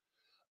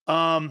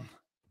 Damn,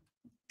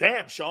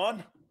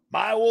 Sean.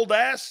 My old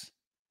ass?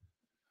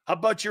 How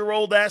about your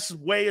old ass's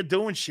way of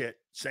doing shit?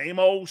 Same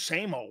old.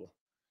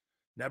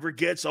 Never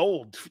gets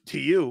old to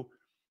you.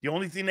 The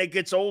only thing that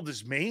gets old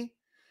is me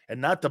and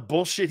not the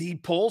bullshit he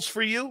pulls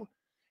for you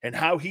and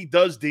how he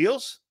does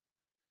deals.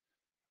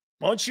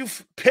 Why don't you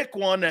pick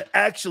one that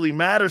actually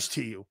matters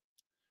to you?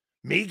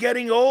 Me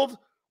getting old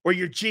or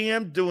your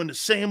GM doing the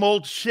same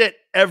old shit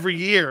every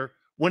year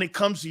when it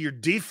comes to your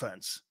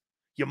defense?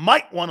 You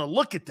might want to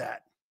look at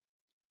that.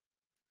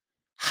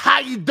 How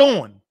you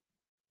doing?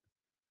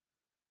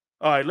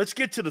 All right, let's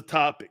get to the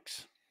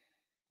topics.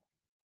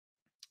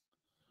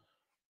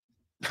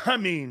 I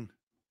mean,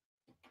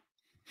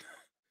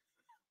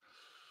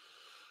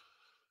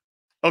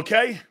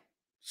 okay,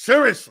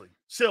 seriously,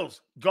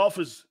 Sills, golf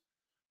is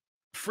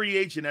free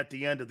agent at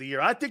the end of the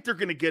year. I think they're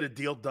going to get a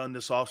deal done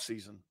this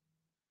offseason.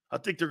 I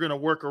think they're going to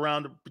work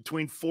around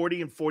between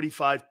 $40 and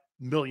 $45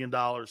 million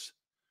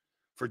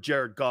for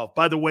Jared Goff.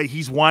 By the way,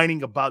 he's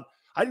whining about,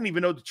 I didn't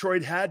even know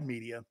Detroit had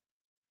media.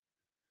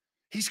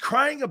 He's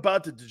crying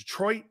about the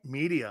Detroit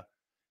media.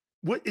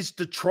 What is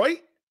Detroit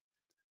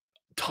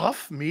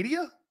tough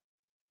media?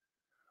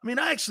 I mean,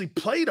 I actually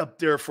played up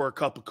there for a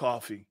cup of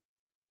coffee.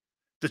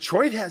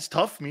 Detroit has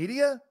tough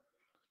media?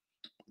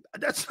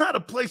 That's not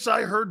a place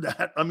I heard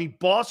that. I mean,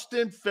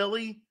 Boston,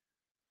 Philly,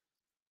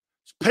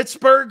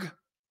 Pittsburgh,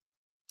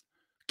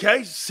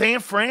 okay, San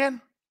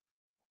Fran.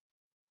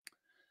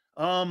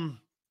 Right?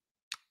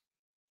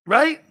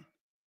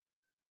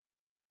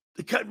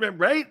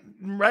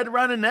 Right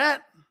around in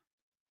that.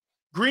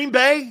 Green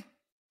Bay,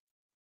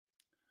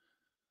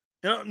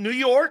 New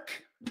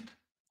York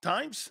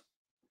Times.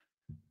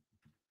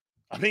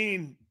 I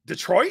mean,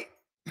 Detroit.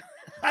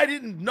 I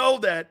didn't know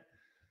that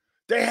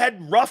they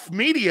had rough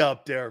media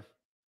up there.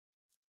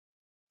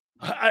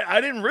 I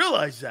didn't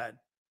realize that.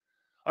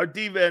 Our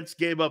defense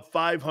gave up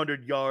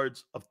 500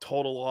 yards of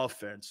total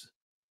offense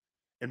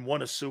and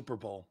won a Super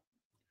Bowl.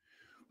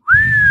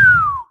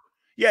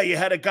 Yeah, you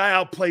had a guy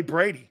outplay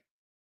Brady.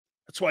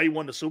 That's why he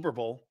won the Super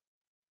Bowl.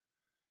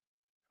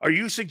 Are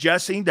you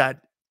suggesting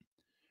that?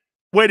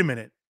 Wait a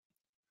minute.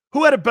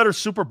 Who had a better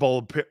Super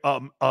Bowl?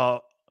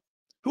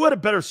 Who had a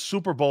better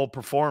Super Bowl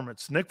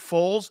performance? Nick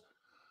Foles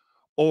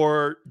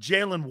or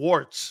Jalen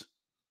Hurts?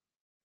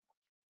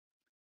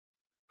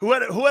 Who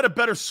had a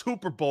better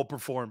Super Bowl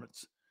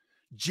performance?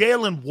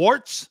 Jalen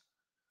Hurts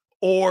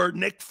or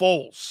Nick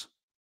Foles?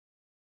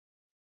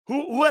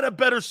 Who had a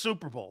better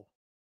Super Bowl?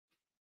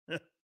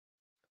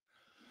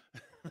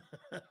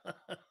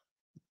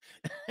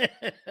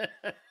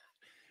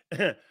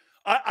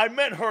 I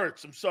meant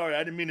Hurts. I'm sorry. I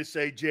didn't mean to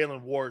say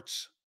Jalen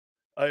Hurts.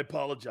 I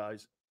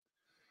apologize.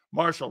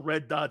 Marshall,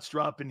 red dots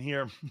dropping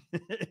here.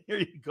 Here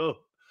you go.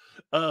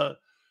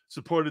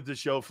 Supported the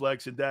show,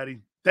 Flex and Daddy.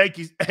 Thank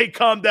you. Hey,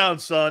 calm down,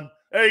 son.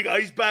 There you go.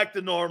 He's back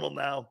to normal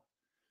now.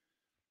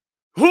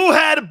 Who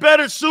had a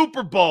better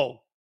Super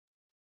Bowl?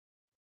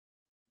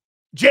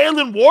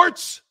 Jalen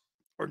Hurts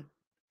or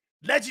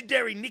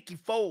legendary Nicky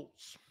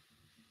Foles?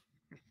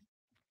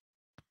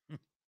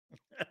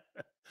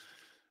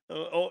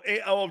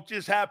 It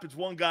just happens.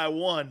 One guy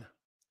won.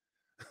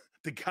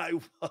 The guy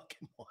who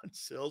fucking won,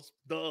 Sills.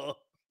 Duh.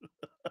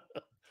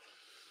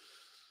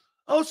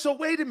 Oh, so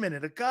wait a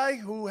minute. A guy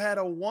who had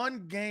a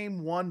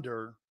one-game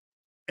wonder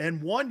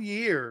and 1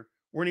 year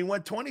when he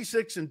went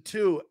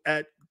 26-2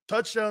 at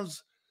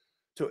touchdowns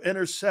to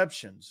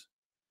interceptions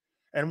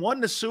and won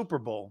the Super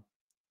Bowl.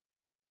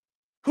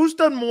 Who's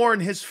done more in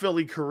his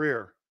Philly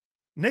career?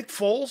 Nick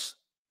Foles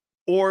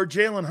or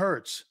Jalen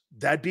Hurts?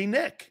 That'd be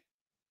Nick.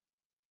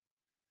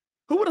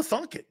 Who would have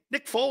thunk it?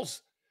 Nick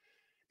Foles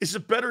is a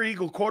better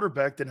Eagle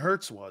quarterback than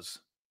Hurts was.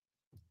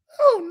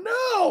 Oh,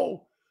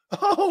 no.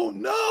 Oh,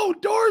 no,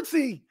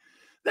 Dorothy.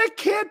 That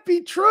can't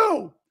be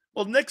true.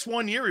 Well, Nick's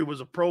 1 year, he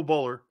was a Pro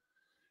Bowler,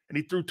 and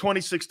he threw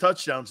 26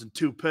 touchdowns and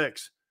 2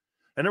 picks.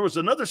 And there was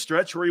another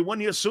stretch where he won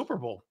you a Super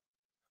Bowl.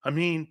 I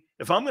mean,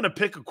 if I'm going to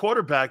pick a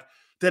quarterback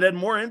that had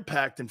more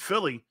impact in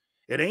Philly,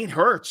 it ain't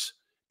Hurts.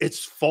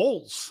 It's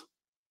Foles.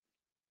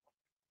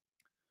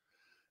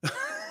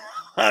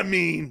 I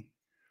mean,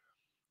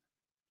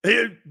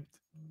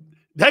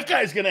 that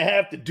guy's going to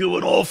have to do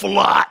an awful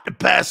lot to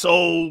pass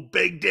old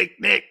Big Dick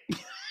Nick.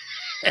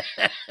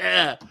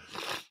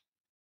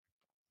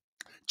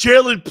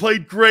 Jalen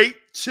played great,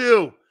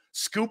 too.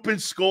 Scoop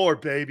and score,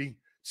 baby.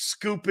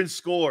 Scoop and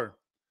score.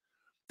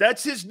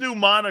 That's his new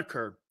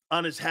moniker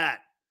on his hat.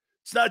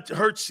 It's not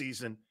Hurts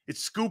season.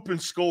 It's scoop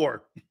and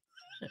score.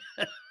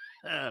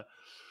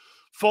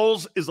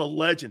 Foles is a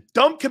legend.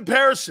 Dumb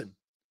comparison.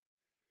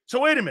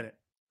 So wait a minute.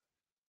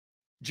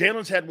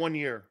 Jalen's had 1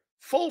 year.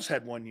 Foles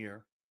had 1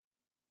 year.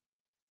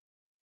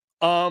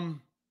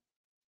 Foles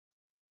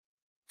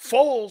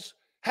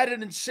had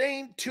an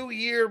insane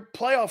 2-year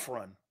playoff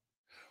run.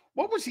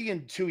 What was he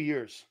in 2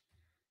 years?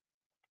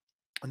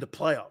 In the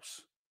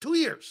playoffs. 2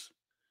 years.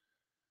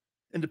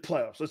 In the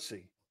playoffs. Let's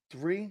see.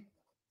 3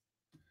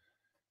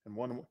 and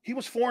 1. He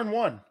was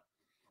 4-1.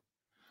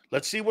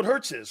 Let's see what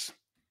Hurts is.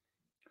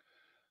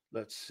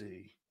 Let's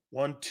see.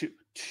 1, 2,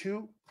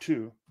 2,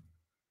 2,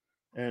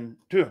 and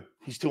 2.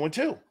 He's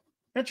 2-2.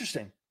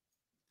 Interesting.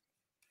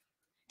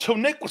 So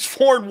Nick was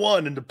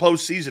 4-1 in the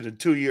postseason in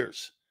 2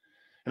 years.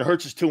 And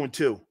Hurts is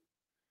 2-2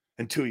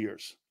 in 2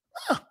 years.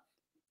 Huh.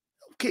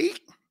 Okay.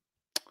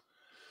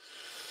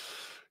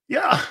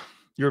 Yeah.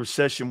 Your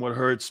obsession with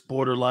Hurts,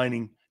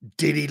 borderlining,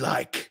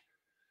 Diddy-like.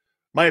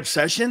 My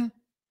obsession?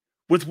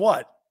 With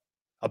what?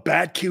 A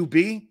bad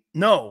QB?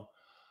 No.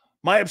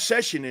 My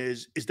obsession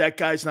is that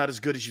guy's not as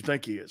good as you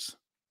think he is.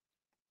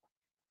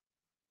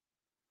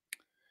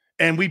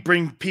 And we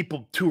bring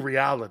people to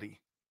reality.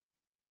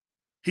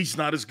 He's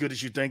not as good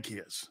as you think he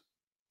is.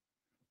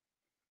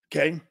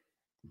 Okay?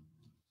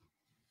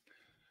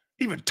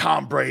 Even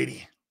Tom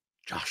Brady,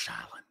 Josh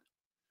Allen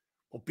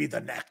will be the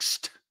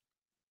next.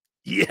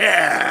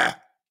 Yeah.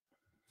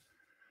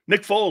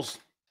 Nick Foles.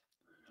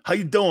 How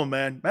you doing,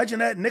 man? Imagine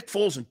that. Nicky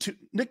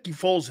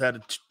Foles had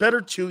a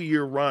better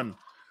 2-year run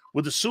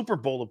with a Super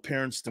Bowl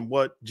appearance than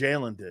what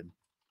Jalen did.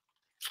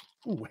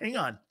 Ooh, hang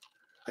on.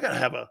 I got to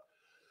have a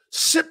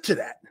sip to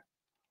that.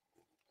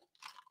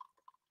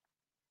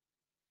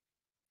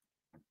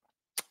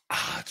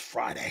 It's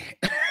Friday.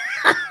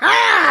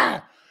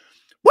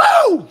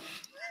 Woo!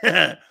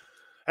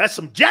 That's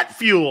some jet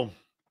fuel.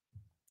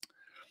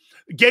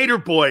 Gator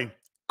Boy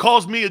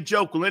calls me a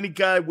joke. Well, any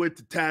guy with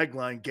the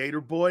tagline,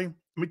 Gator Boy, let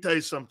me tell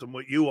you something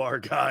what you are,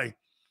 guy.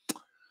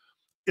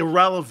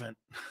 Irrelevant.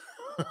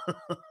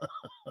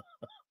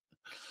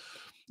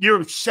 You're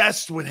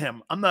obsessed with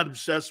him. I'm not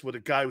obsessed with a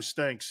guy who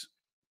stinks.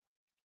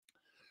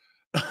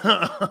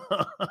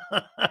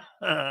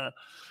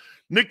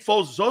 Nick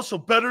Foles is also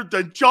better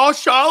than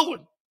Josh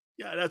Allen.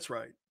 Yeah, that's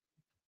right.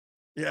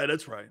 Yeah,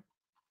 that's right.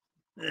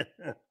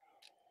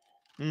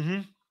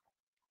 Mm-hmm.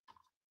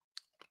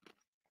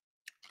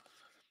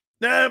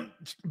 Nah,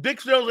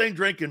 Big Sills ain't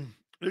drinking.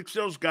 Big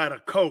Sills got a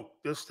Coke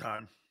this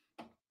time.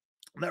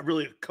 I'm not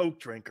really a Coke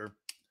drinker.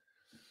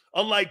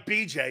 Unlike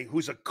BJ,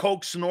 who's a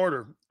Coke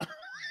snorter.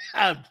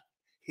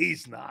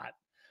 He's not.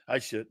 I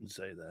shouldn't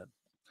say that.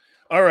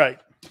 All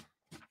right.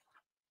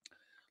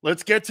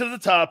 Let's get to the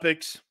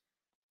topics.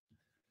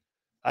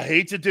 I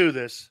hate to do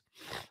this.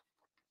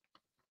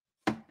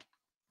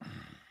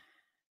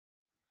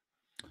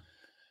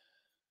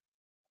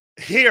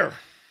 Here.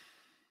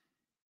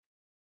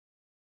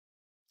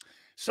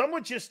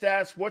 Someone just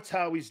asked, what's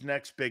Howie's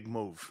next big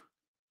move?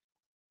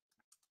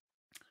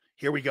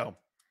 Here we go.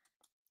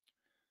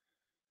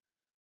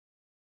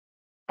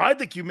 I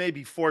think you may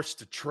be forced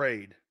to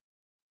trade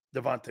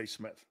Devontae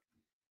Smith.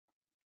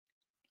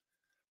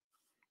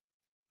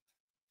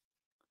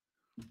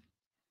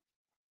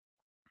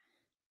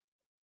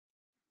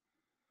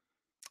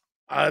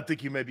 I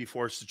think you may be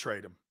forced to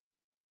trade him.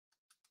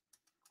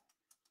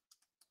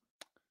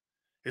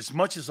 As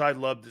much as I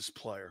love this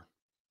player,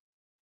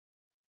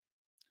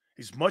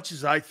 as much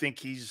as I think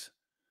he's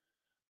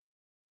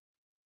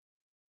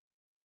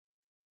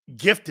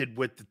gifted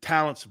with the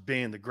talents of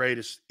being the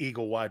greatest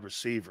Eagle wide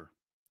receiver,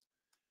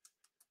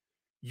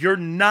 you're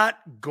not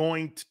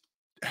going to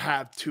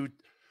have two.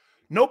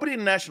 Nobody in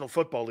the National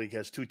Football League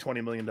has two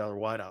 $20 million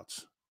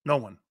wideouts. No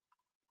one.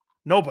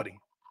 Nobody.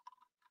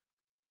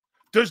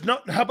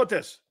 How about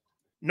this?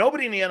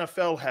 Nobody in the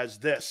NFL has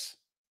this.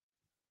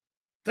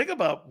 Think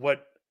about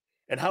what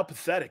and how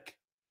pathetic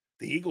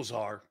the Eagles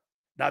are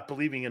not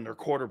believing in their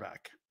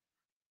quarterback.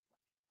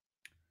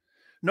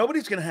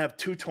 Nobody's going to have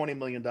two $20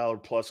 million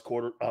plus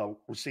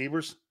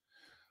receivers,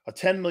 a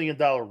 $10 million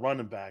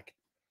running back,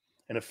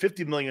 and a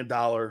 $50 million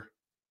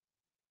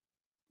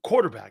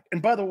quarterback.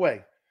 And by the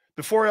way,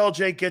 before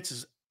LJ gets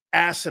his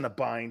ass in a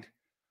bind,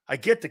 I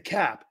get the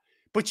cap,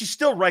 but you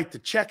still write the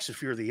checks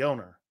if you're the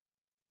owner.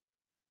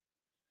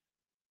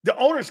 The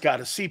owner's got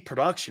to see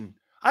production.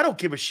 I don't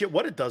give a shit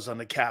what it does on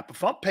the cap.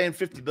 If I'm paying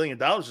 $50 million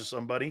to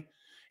somebody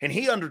and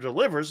he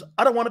underdelivers,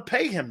 I don't want to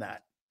pay him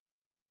that.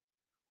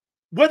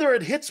 Whether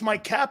it hits my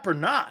cap or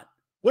not,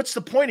 what's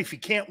the point if you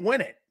can't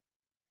win it?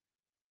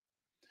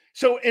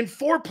 So in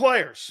 4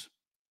 players,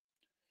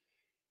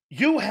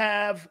 you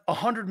have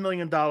 $100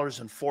 million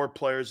in 4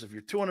 players of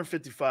your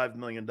 $255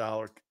 million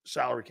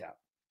salary cap.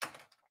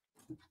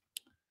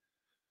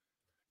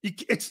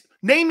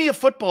 Name me a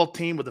football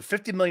team with a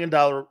 $50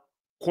 million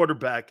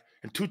quarterback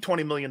and two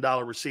 $20 million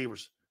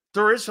receivers.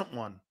 There isn't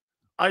one.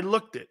 I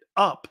looked it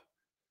up.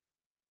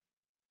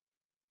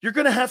 You're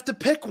going to have to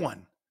pick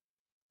one.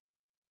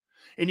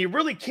 And you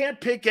really can't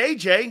pick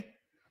AJ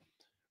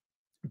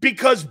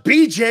because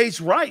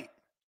BJ's right.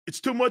 It's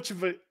too much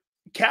of a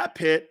cap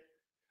hit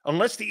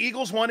unless the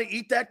Eagles want to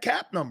eat that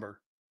cap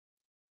number.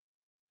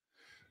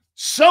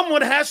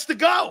 Someone has to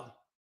go.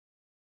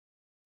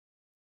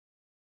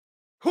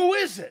 Who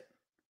is it?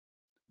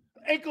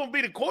 Ain't going to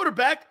be the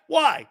quarterback.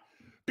 Why?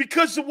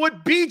 Because of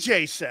what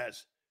BJ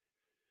says.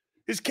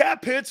 His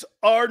cap hits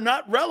are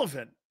not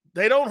relevant.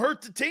 They don't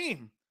hurt the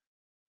team.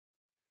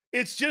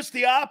 It's just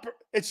the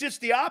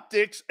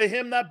optics of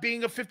him not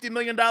being a $50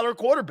 million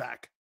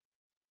quarterback.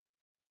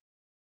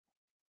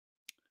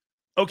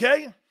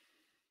 Okay?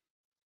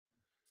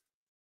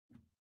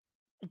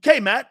 Okay,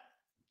 Matt.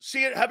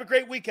 See you. Have a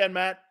great weekend,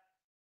 Matt.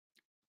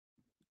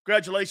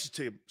 Congratulations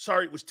to you.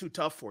 Sorry it was too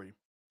tough for you.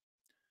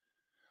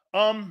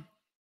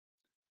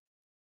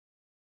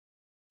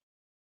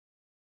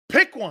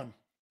 Pick one.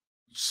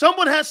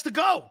 Someone has to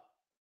go.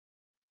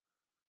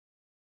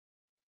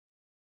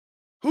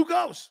 Who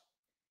goes?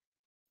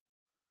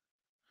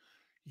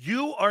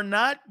 You are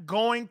not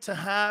going to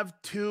have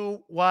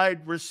 2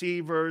 wide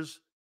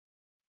receivers,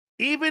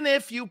 even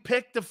if you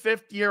pick the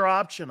 5th-year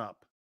option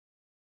up.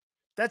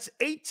 That's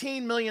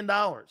 $18 million.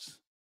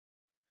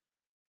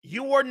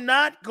 You are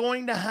not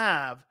going to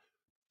have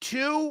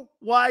 2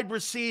 wide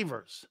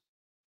receivers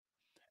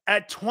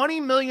at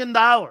 $20 million.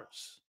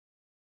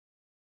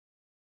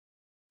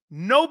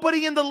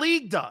 Nobody in the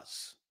league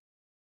does.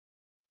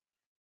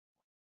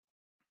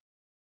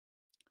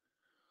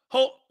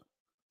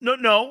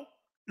 No.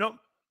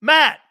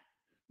 Matt,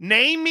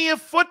 name me a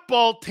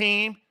football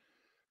team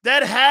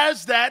that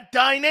has that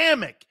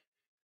dynamic.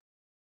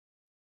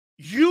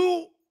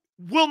 You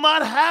will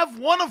not have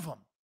one of them.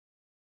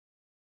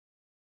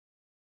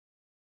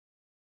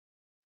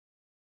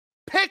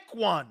 Pick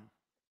one.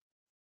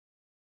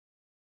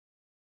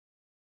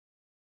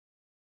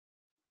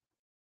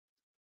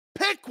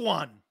 Pick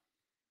one.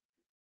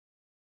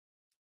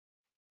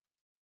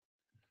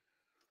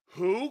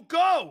 Who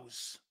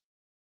goes?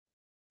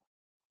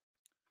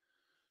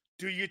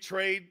 Do you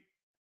trade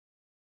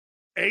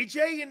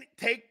AJ and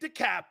take the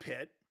cap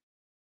hit,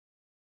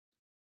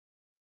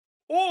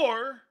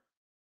 or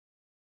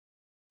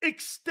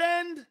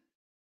extend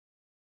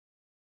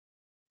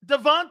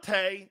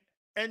Devontae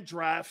and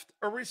draft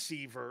a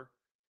receiver,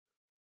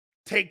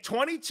 take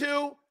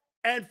 22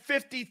 and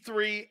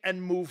 53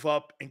 and move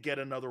up and get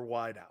another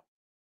wideout?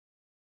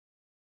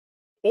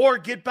 Or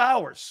get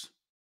Bowers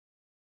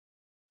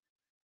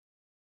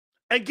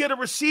and get a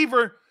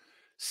receiver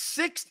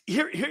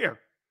here.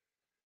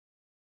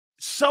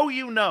 So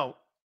you know,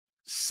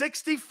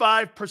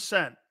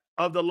 65%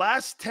 of the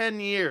last 10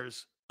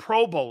 years,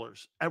 Pro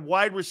Bowlers and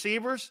wide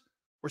receivers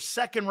were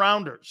second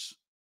rounders.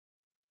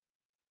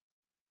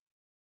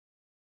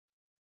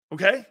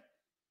 Okay?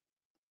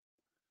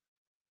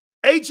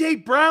 A.J.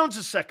 Brown's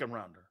a second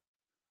rounder.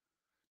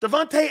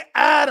 Devontae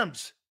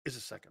Adams is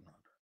a second rounder.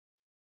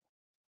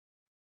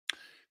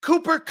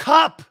 Cooper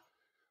Kupp,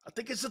 I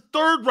think, is a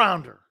third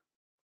rounder.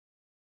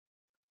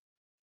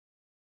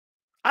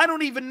 I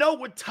don't even know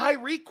what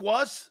Tyreek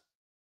was.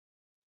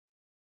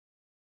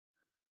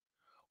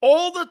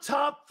 All the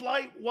top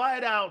flight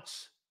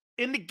wideouts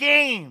in the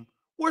game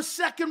were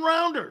second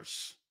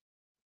rounders.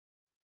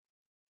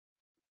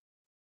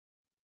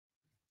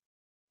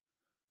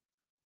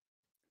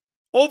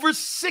 Over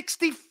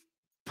 60%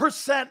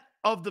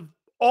 of the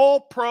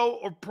all-pro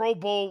or Pro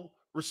Bowl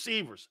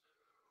receivers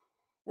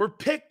were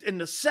picked in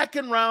the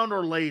second round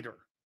or later.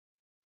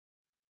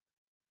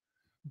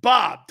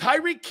 Bob,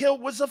 Tyreek Hill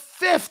was a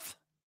 5th.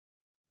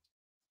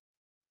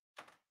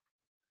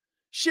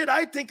 Shit,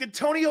 I think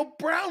Antonio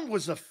Brown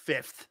was a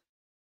 5th.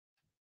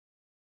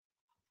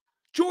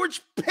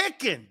 George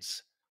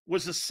Pickens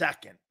was a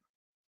 2nd.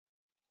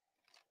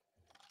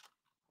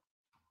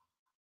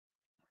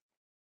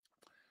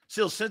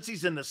 Still, since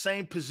he's in the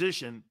same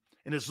position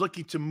and is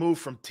looking to move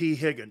from T.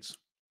 Higgins,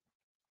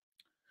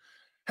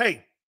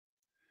 Hey,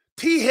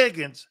 T.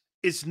 Higgins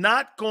is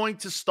not going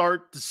to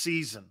start the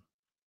season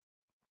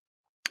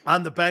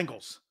on the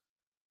Bengals.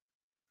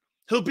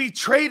 He'll be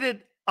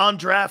traded on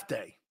draft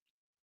day.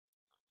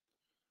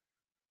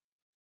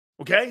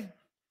 Okay?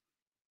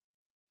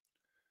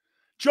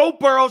 Joe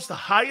Burrow's the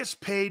highest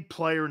paid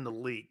player in the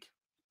league.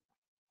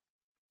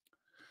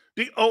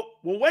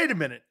 Wait a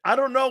minute. I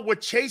don't know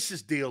what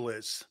Chase's deal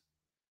is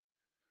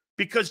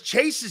because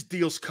Chase's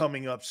deal's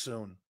coming up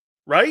soon,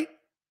 right?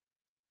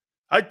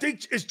 I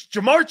think is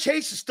Jamar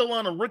Chase is still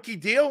on a rookie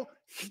deal.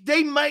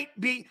 He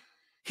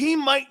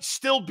might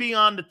still be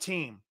on the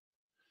team.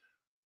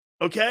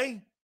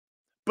 Okay?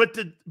 But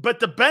the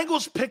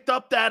Bengals picked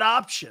up that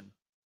option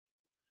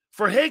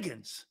for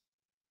Higgins.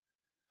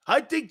 I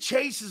think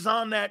Chase is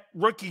on that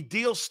rookie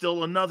deal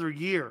still another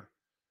year.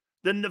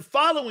 Then the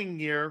following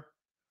year,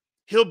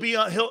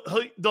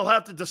 they'll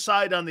have to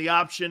decide on the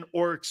option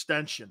or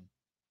extension.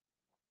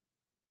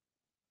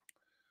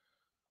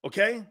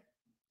 Okay?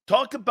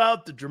 Talk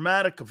about the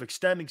dramatic of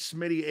extending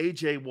Smitty.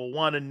 AJ will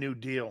want a new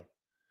deal.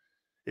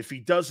 If he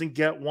doesn't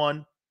get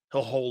one,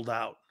 he'll hold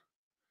out.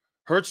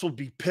 Hurts will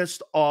be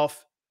pissed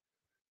off.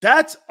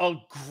 That's a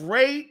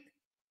great.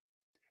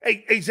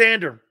 Hey,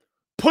 Xander,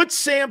 put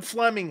Sam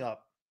Fleming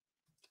up.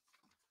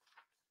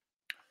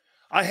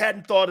 I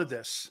hadn't thought of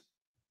this.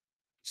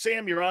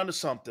 Sam, you're onto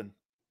something.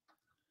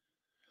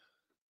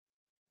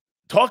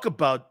 Talk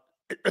about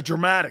a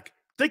dramatic.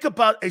 Think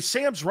about, hey,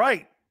 Sam's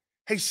right.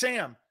 Hey,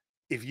 Sam,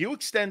 if you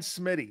extend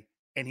Smitty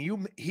and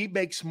he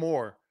makes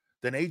more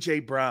than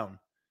A.J. Brown,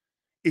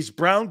 is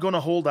Brown going to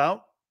hold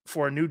out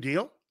for a new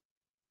deal?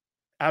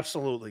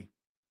 Absolutely.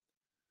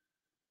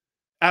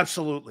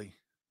 Absolutely.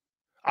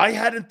 I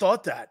hadn't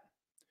thought that.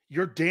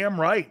 You're damn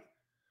right.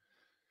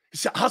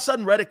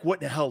 Hassan Reddick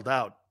wouldn't have held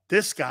out.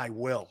 This guy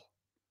will.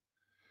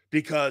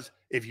 Because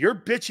if you're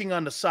bitching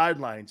on the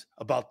sidelines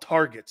about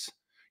targets,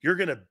 you're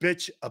going to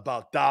bitch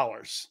about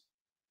dollars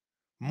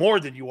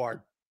more than you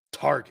are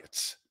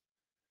targets.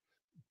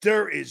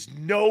 There is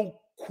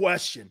no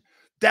question.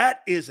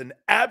 That is an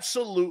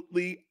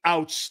absolutely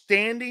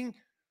outstanding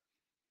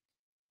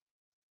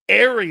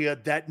area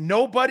that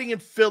nobody in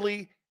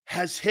Philly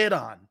has hit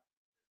on.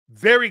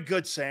 Very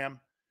good,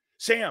 Sam.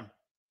 Sam,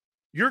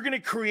 you're going to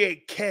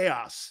create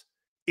chaos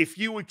if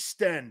you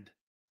extend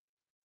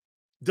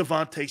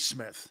Devontae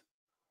Smith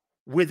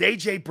with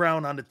A.J.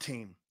 Brown on the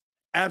team.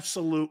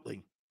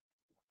 Absolutely.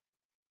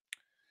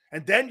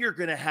 And then you're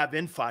going to have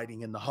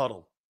infighting in the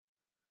huddle.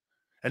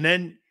 And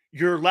then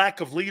your lack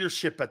of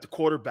leadership at the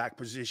quarterback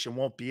position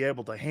won't be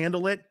able to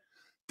handle it.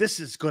 This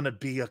is going to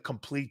be a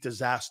complete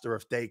disaster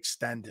if they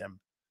extend him.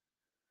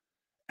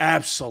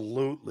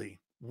 Absolutely.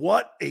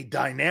 What a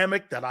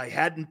dynamic that I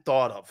hadn't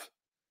thought of.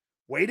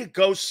 Way to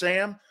go,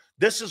 Sam.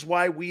 This is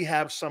why we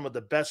have some of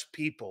the best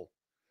people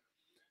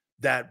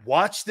that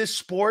watch this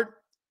sport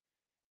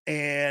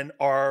and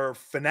are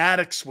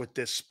fanatics with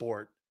this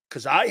sport,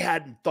 because I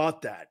hadn't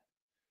thought that.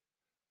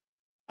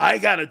 I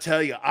got to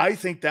tell you, I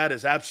think that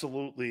is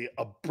absolutely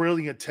a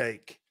brilliant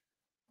take.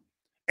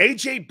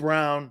 A.J.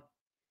 Brown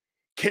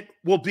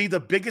will be the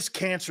biggest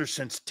cancer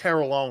since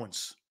Terrell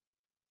Owens.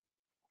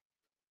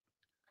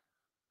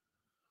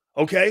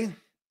 Okay?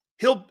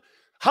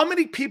 How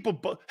many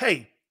people,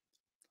 hey,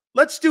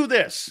 let's do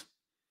this.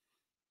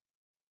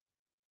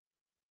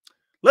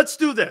 Let's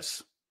do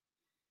this.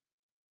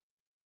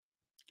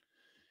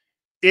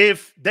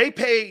 If they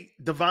pay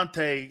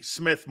Devontae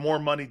Smith more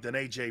money than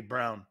A.J.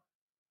 Brown,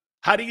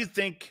 how do you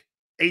think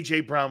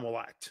A.J. Brown will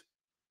act?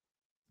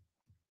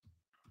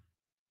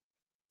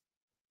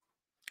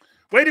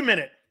 Wait a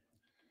minute.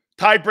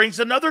 Ty brings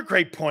another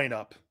great point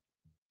up.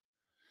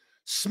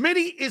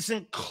 Smitty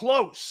isn't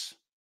close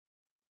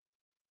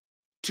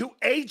to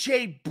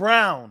A.J.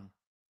 Brown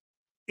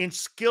in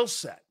skill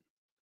set.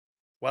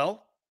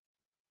 Well,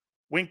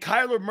 when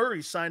Kyler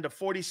Murray signed a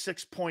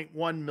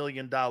 $46.1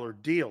 million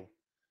deal,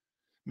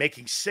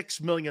 making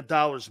 $6 million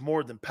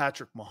more than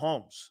Patrick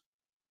Mahomes,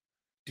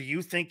 do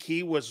you think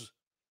he was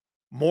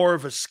more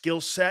of a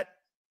skill set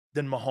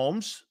than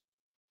Mahomes?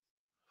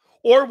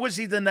 Or was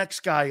he the next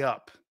guy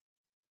up,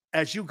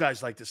 as you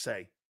guys like to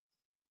say?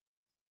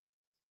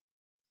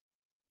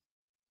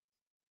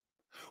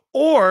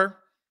 Or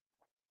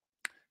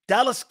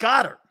Dallas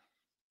Goedert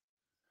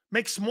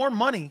makes more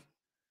money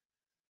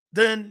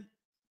than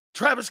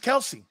Travis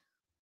Kelce.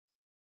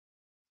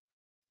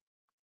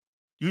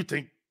 You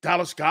think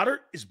Dallas Goedert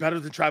is better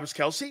than Travis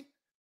Kelce?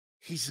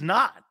 He's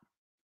not.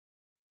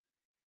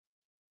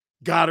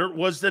 Goddard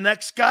was the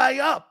next guy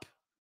up.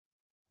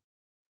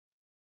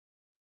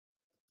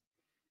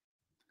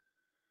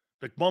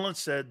 McMullen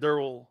said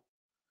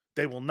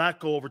they will not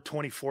go over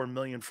 $24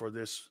 million for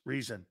this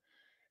reason.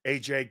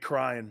 AJ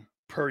crying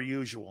per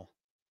usual.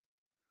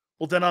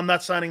 Well, then I'm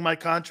not signing my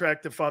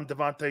contract if I'm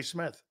Devontae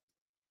Smith.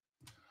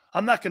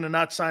 I'm not going to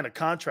not sign a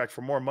contract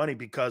for more money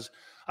because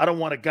I don't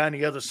want a guy on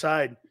the other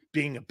side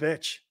being a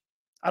bitch.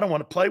 I don't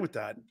want to play with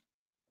that.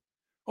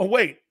 Oh,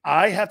 wait,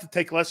 I have to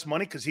take less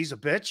money because he's a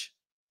bitch?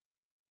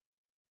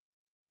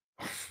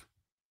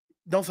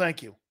 No,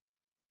 thank you.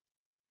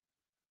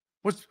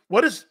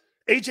 What is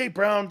A.J.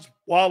 Brown's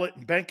wallet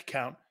and bank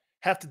account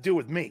have to do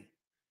with me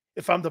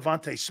if I'm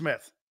Devontae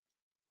Smith?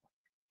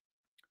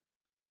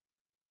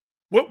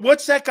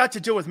 What's that got to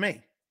do with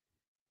me?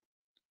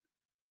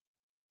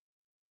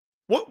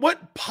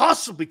 What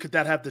possibly could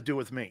that have to do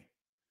with me?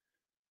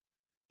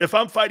 If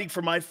I'm fighting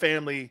for my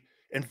family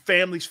and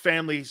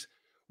families'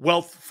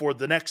 wealth for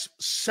the next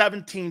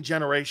 17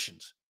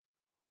 generations,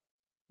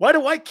 why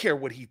do I care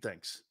what he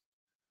thinks?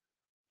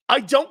 I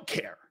don't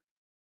care.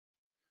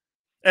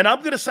 And I'm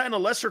going to sign a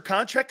lesser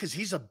contract because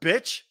he's a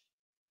bitch?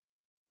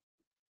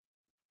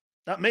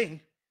 Not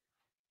me.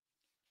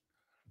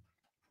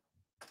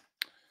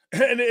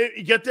 And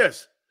get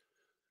this.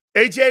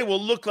 AJ will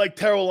look like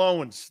Terrell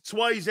Owens. That's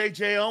why he's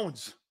AJ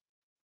Owens.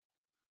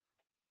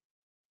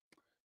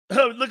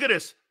 Look at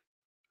this.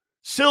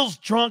 Sil's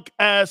drunk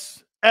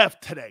ass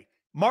F today.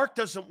 Mark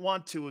doesn't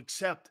want to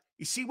accept.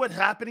 You see what's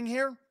happening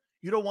here?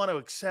 You don't want to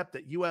accept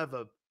that you have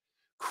a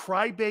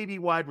crybaby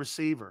wide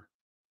receiver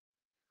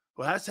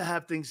who has to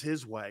have things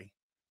his way,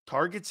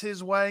 targets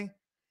his way,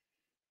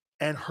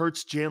 and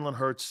hurts Jalen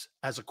Hurts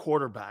as a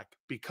quarterback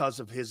because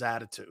of his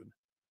attitude.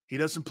 He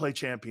doesn't play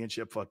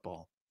championship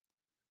football.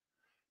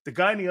 The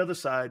guy on the other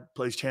side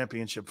plays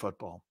championship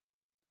football.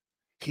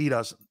 He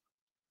doesn't.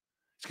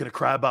 He's going to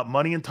cry about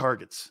money and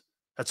targets.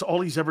 That's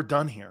all he's ever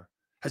done here.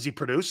 Has he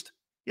produced?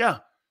 Yeah.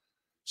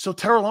 So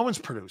Terrell Owens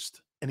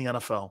produced in the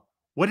NFL.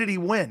 What did he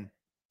win?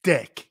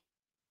 Dick.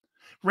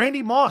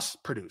 Randy Moss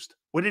produced.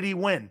 What did he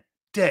win?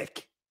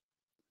 Dick.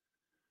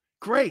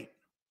 Great.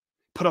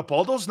 Put up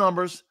all those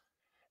numbers,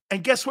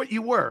 and guess what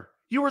you were?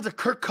 You were the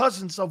Kirk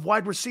Cousins of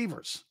wide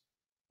receivers.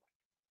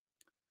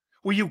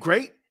 Were you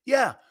great?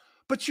 Yeah.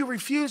 But you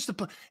refused to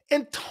play.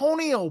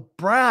 Antonio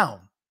Brown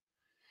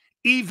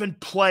even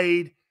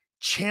played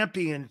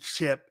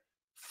championship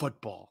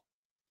football.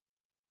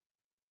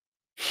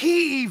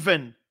 He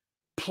even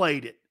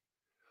played it.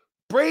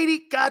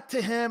 Brady got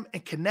to him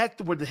and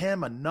connected with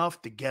him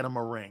enough to get him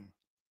a ring.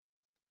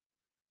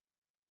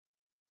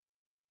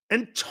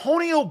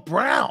 Antonio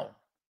Brown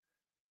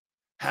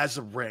has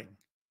a ring.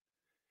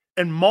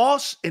 And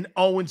Moss and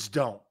Owens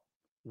don't.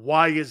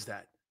 Why is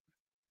that?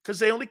 Because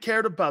they only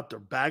cared about their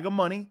bag of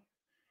money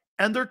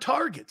and their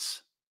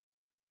targets.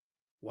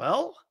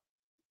 Well,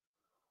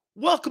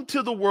 welcome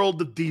to the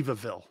world of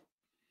Divaville.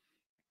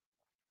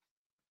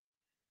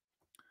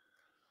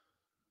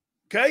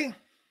 Okay?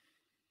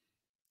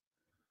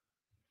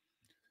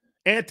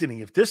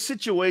 Anthony, if this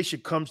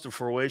situation comes to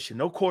fruition,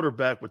 no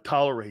quarterback would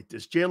tolerate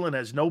this. Jalen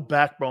has no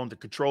backbone to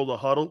control the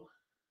huddle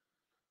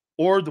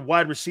or the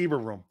wide receiver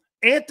room.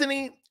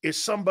 Anthony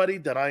is somebody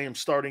that I am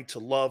starting to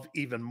love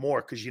even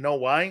more because you know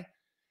why?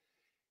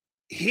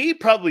 He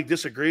probably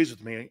disagrees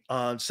with me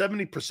on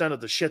 70% of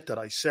the shit that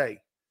I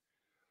say.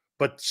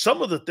 But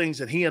some of the things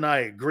that he and I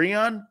agree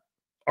on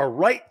are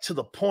right to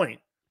the point.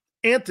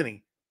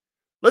 Anthony,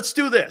 let's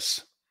do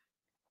this.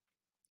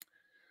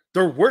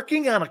 They're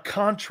working on a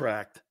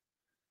contract.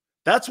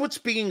 That's what's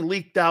being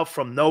leaked out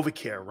from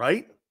NovaCare,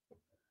 right?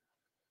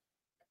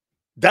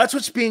 That's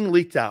what's being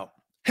leaked out.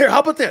 Here, how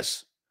about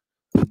this?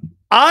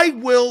 I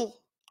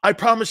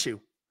promise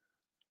you,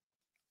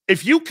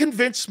 if you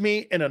convince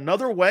me in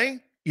another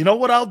way, you know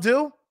what I'll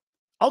do?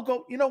 I'll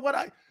go, you know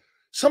what?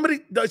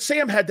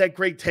 Sam had that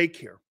great take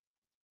here.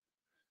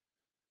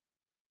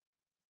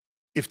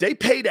 If they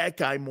pay that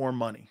guy more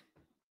money,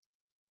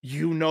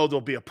 you know there'll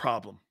be a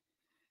problem.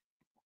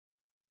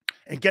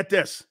 And get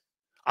this,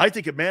 I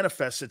think it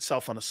manifests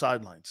itself on the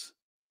sidelines.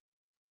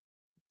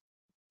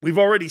 We've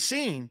already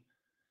seen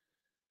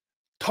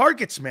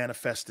targets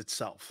manifest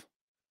itself.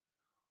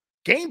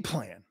 Game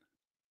plan,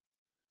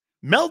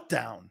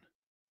 meltdown,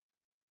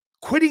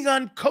 quitting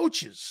on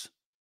coaches,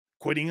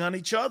 quitting on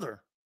each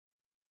other.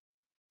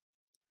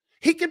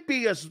 He could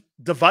be as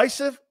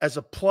divisive as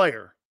a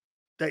player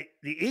that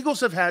the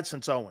Eagles have had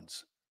since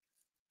Owens.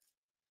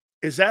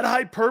 Is that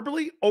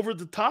hyperbole, over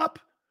the top?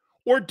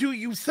 Or do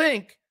you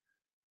think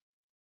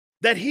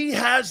that he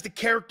has the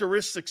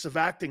characteristics of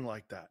acting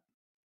like that?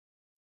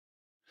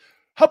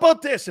 How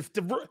about this?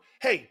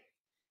 Hey,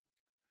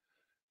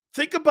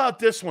 think about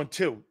this one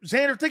too.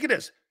 Xander, think of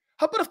this.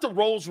 How about if the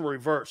roles were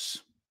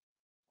reversed?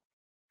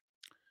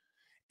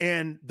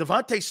 And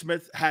Devontae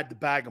Smith had the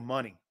bag of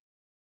money.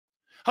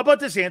 How about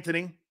this,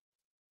 Anthony?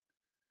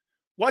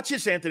 Watch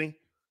this, Anthony.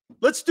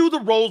 Let's do the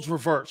roles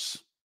reverse.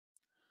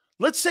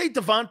 Let's say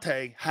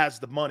Devontae has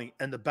the money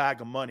and the bag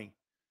of money,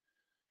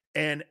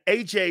 and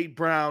A.J.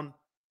 Brown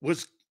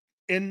was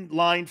in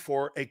line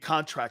for a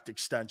contract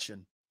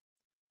extension,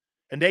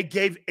 and they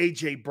gave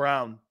A.J.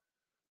 Brown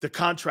the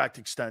contract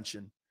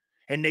extension,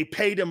 and they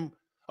paid him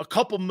a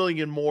couple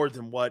million more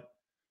than what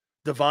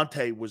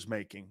Devontae was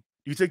making.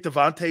 Do you think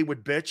Devontae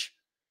would bitch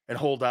and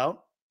hold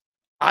out?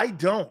 I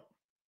don't.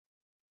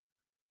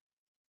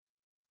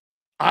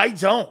 I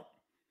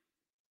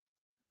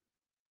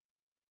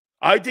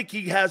think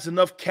he has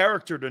enough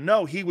character to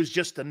know he was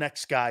just the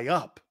next guy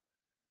up.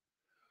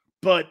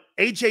 But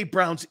A.J.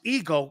 Brown's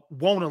ego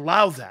won't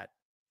allow that.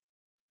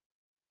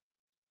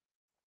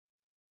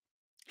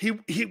 He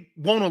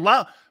won't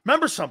allow.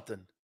 Remember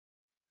something.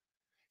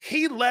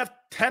 He left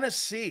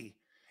Tennessee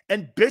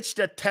and bitched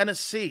at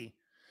Tennessee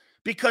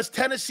because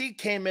Tennessee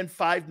came in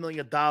 $5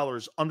 million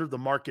under the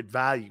market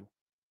value.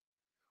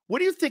 What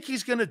do you think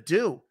he's going to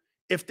do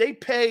if they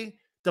pay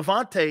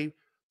Devontae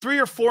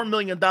 $3 or $4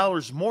 million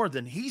more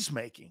than he's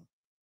making?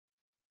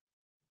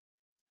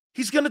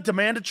 He's going to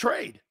demand a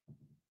trade.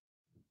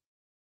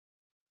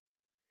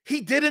 He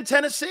did in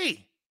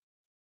Tennessee.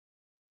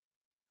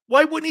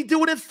 Why wouldn't he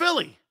do it in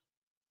Philly?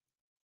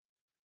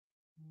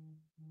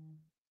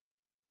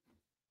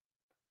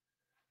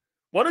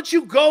 Why don't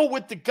you go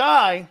with the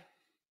guy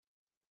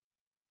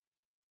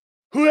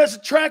who has a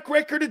track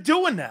record of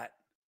doing that?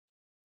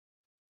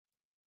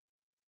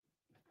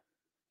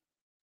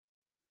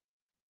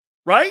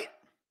 Right?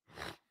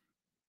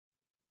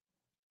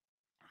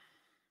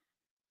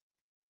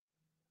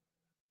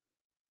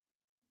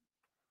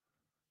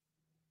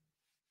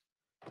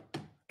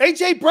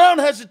 A.J. Brown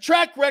has a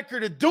track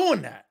record of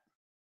doing that.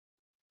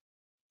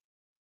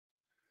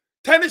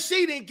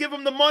 Tennessee didn't give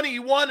him the money he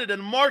wanted in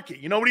the market.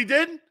 You know what he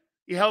did?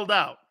 He held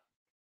out.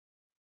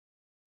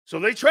 So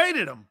they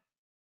traded him.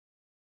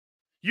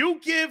 You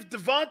give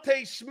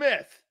Devontae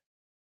Smith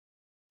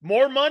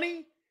more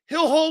money,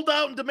 he'll hold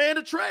out and demand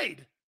a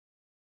trade.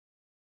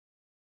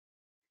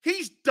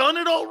 He's done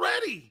it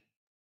already.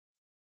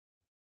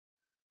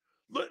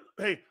 Look,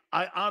 hey,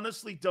 I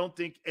honestly don't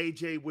think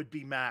AJ would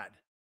be mad.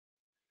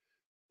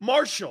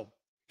 Marshall,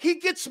 he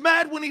gets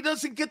mad when he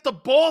doesn't get the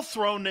ball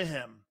thrown to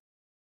him.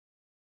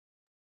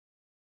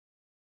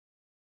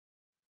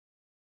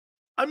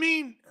 I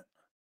mean,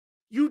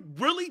 you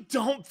really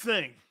don't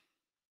think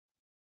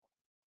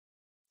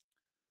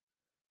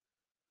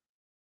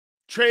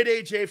trade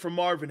AJ for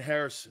Marvin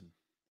Harrison.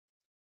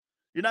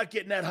 You're not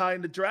getting that high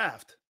in the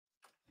draft.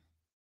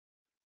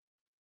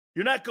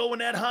 You're not going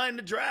that high in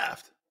the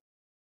draft.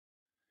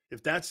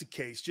 If that's the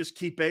case, just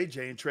keep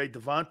AJ and trade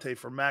Devontae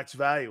for max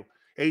value.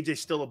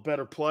 AJ's still a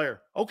better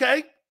player.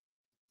 Okay.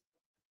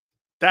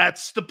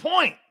 That's the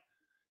point.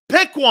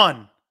 Pick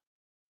one.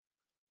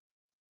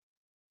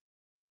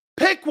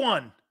 Pick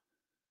one.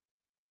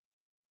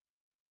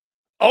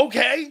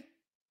 Okay.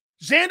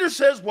 Xander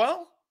says,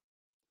 well,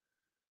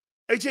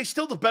 AJ's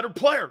still the better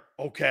player.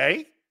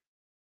 Okay.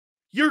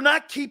 You're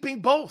not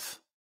keeping both.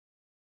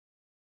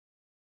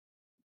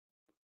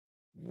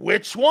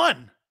 Which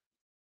one?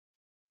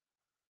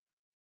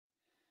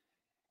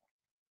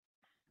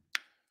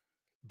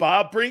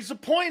 Bob brings a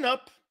point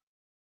up,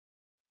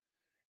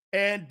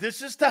 and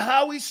this is to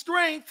Howie's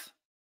strength.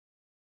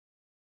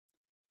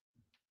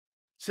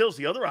 Sills,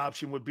 the other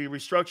option would be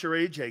restructure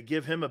AJ,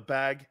 give him a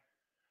bag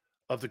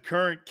of the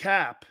current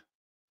cap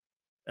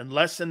and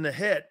lessen the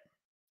hit.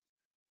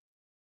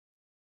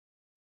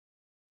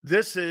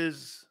 This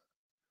is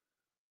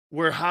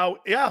where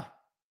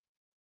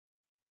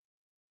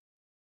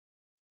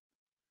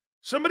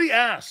Somebody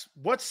asked,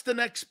 what's the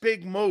next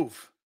big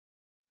move?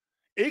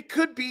 It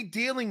could be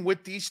dealing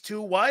with these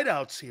two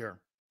wideouts here.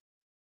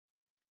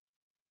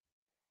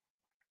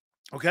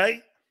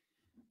 Okay?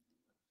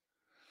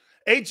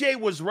 AJ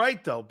was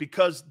right, though,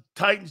 because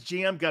Titans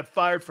GM got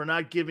fired for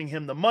not giving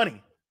him the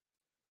money.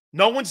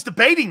 No one's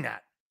debating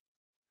that.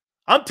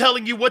 I'm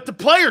telling you what the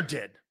player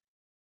did.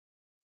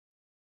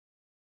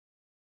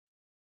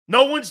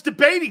 No one's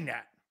debating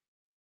that.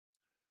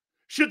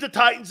 Should the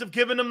Titans have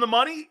given him the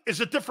money?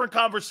 Is a different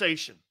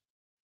conversation.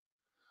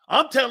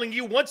 I'm telling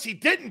you, once he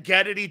didn't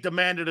get it, he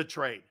demanded a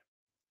trade.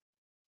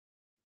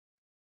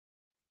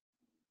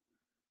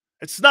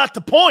 It's not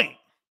the point.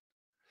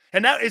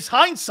 And that is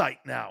hindsight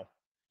now.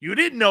 You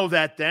didn't know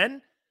that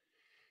then.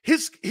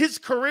 His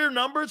career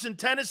numbers in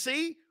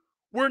Tennessee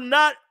were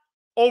not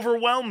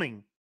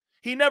overwhelming.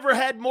 He never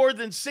had more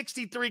than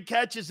 63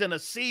 catches in a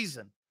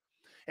season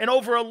and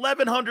over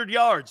 1,100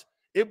 yards.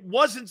 It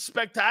wasn't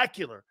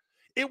spectacular.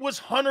 It was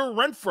Hunter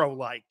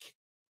Renfrow-like.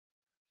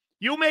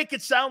 You make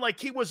it sound like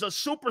he was a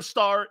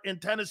superstar in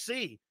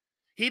Tennessee.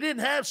 He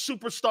didn't have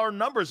superstar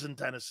numbers in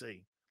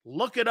Tennessee.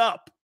 Look it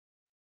up.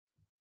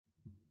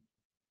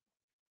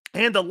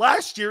 And the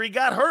last year he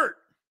got hurt.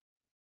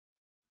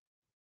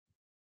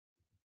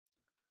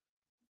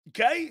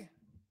 Okay?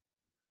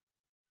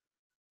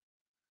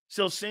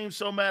 Still seems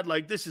so mad,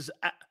 like this is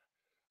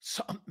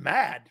so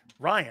mad.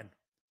 Ryan.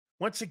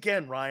 Once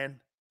again, Ryan.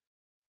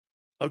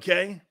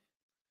 Okay?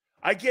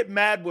 I get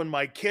mad when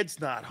my kid's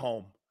not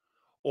home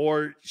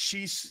or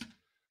she's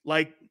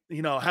like,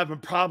 having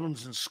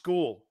problems in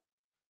school.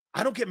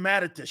 I don't get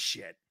mad at this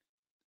shit.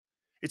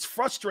 It's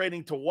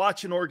frustrating to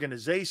watch an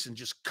organization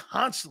just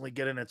constantly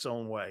get in its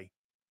own way.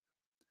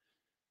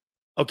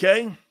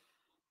 Okay?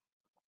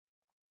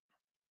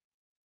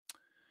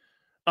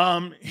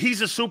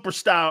 He's a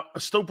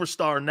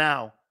superstar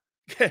now.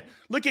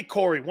 Look at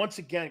Corey. Once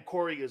again,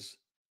 Corey is,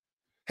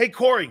 hey,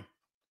 Corey,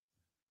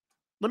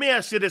 let me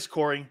ask you this,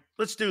 Corey.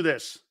 Let's do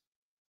this.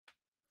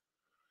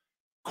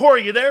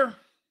 Corey, you there?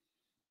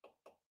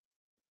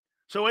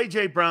 So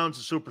A.J. Brown's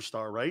a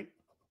superstar, right?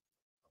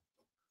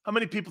 How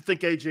many people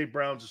think A.J.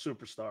 Brown's a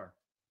superstar?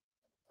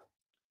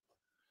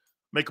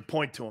 Make a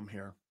point to him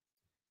here.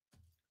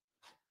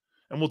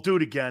 And we'll do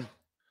it again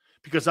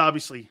because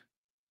obviously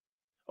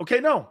Okay,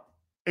 no.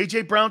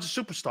 A.J. Brown's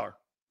a superstar.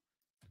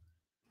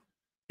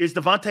 Is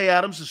Devontae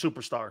Adams a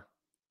superstar?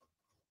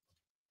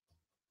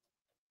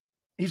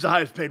 He's the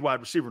highest paid wide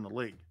receiver in the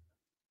league.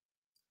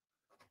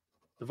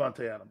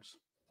 Devontae Adams.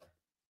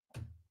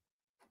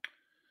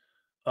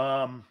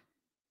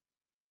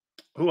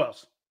 Who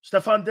else?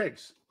 Stephon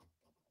Diggs.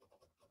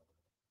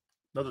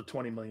 Another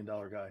 $20 million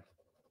guy.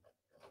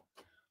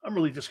 I'm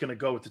really just going to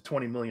go with the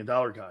 $20 million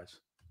guys.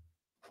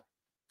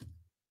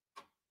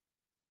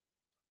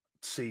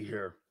 Let's see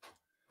here.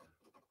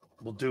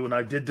 We'll do, and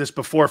I did this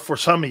before for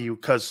some of you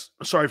because,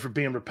 sorry for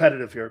being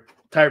repetitive here,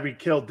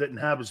 Tyreek Hill didn't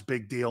have his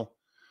big deal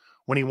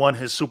when he won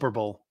his Super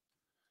Bowl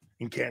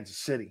in Kansas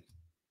City.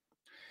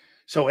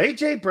 So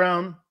A.J.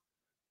 Brown,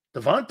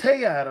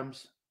 Devontae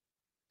Adams,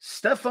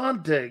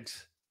 Stephon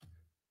Diggs.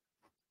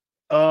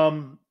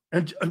 And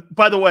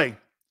by the way,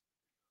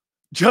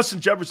 Justin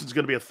Jefferson's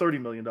going to be a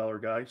 $30 million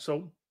guy,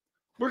 so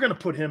we're going to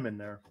put him in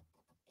there.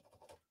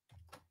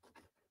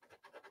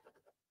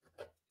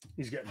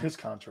 He's getting his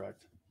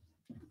contract.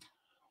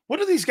 What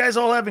do these guys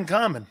all have in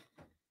common?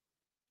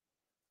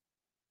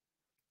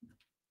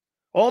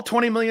 All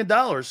 $20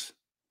 million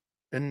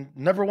and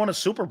never won a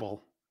Super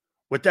Bowl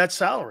with that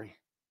salary.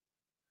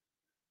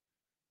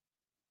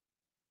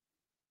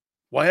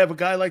 Why have a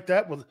guy like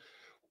that with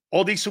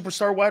all these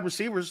superstar wide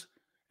receivers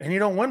and you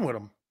don't win with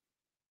them?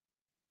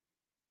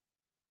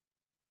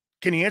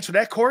 Can you answer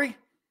that, Corey?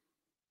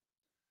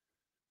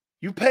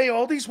 You pay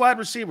all these wide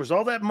receivers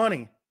all that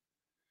money,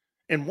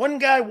 and one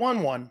guy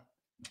won one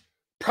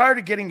prior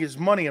to getting his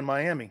money in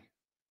Miami.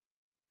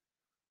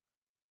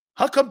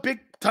 How come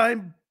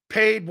big-time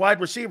paid wide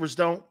receivers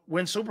don't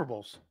win Super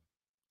Bowls?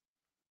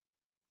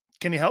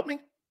 Can you help me?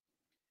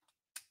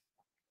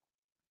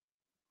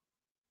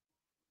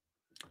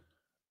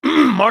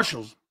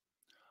 Marshalls,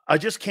 I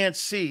just can't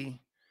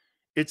see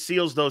it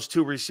seals those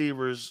two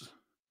receivers.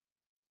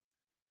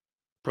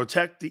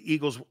 Protect the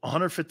Eagles'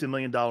 $150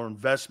 million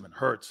investment.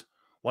 Hurts.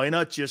 Why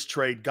not just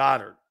trade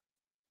Goddard?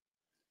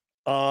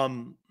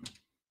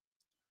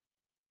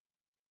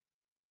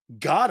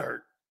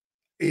 Goddard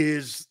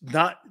is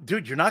not,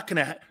 dude, you're not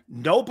going to,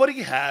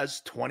 nobody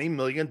has $20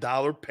 million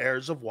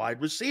pairs of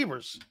wide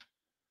receivers.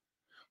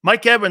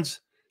 Mike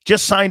Evans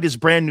just signed his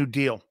brand new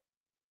deal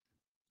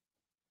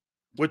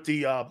with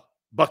the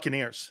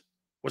Buccaneers.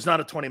 Was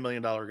not a $20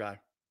 million guy.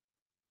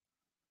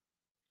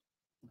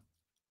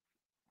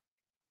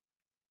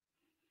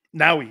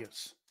 Now he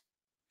is.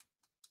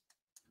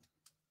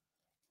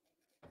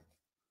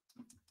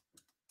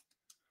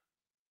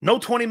 No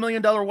 $20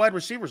 million wide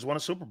receivers won a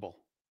Super Bowl.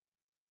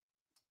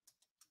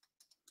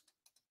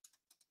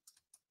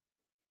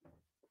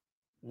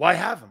 Why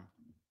have him?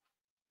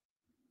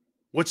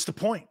 What's the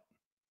point?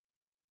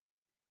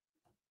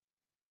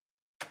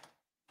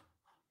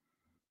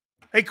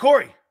 Hey,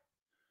 Corey,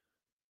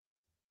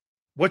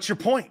 what's your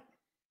point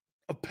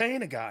of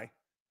paying a guy?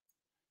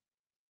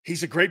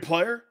 He's a great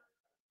player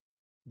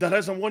that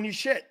hasn't won you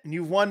shit. And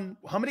you've won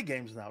how many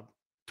games now?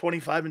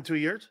 25 in 2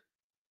 years?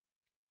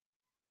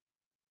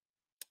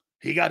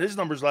 He got his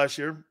numbers last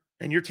year,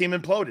 and your team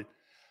imploded.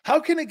 How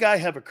can a guy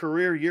have a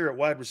career year at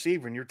wide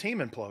receiver and your team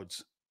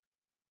implodes?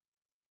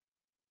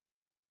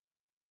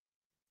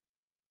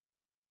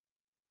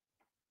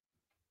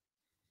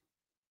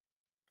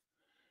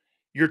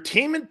 Your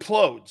team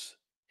implodes.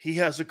 He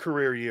has a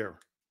career year.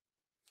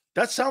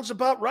 That sounds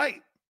about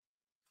right.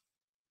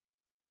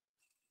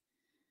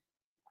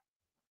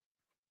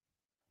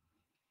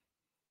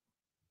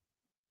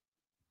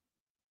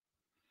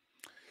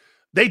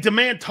 They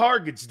demand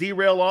targets,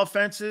 derail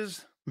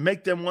offenses,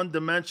 make them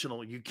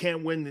one-dimensional. You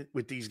can't win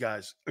with these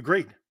guys.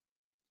 Agreed.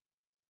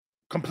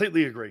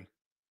 Completely agree.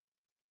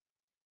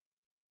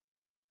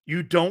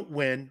 You don't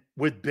win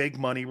with big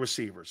money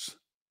receivers.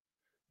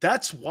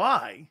 That's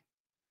why,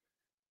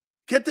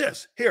 get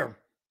this, here.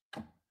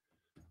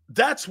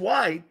 That's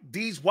why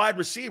these wide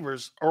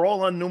receivers are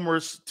all on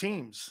numerous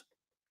teams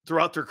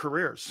throughout their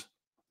careers.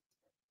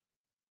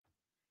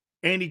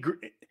 Andy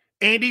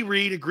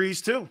Reid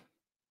agrees too.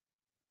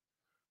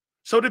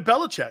 So did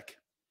Belichick.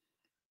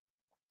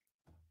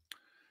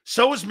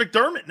 So is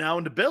McDermott now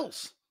in the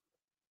Bills.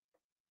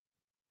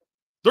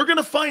 They're going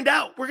to find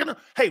out. We're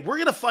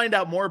going to find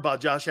out more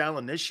about Josh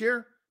Allen this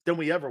year than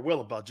we ever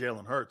will about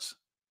Jalen Hurts.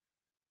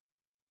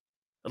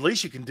 At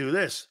least you can do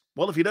this.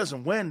 Well, if he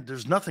doesn't win,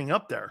 there's nothing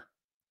up there.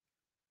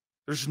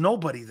 There's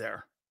nobody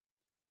there.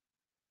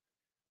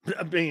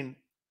 I mean,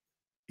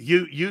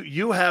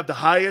 you have the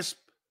highest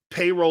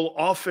payroll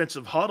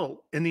offensive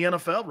huddle in the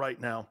NFL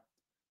right now.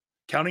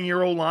 Counting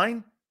your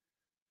O-line,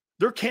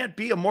 there can't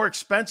be a more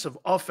expensive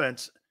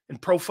offense in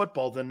pro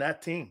football than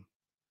that team.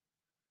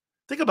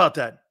 Think about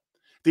that.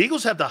 The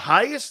Eagles have the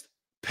highest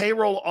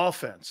payroll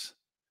offense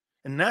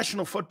in the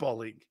National Football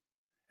League,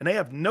 and they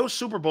have no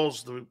Super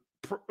Bowls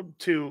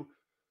to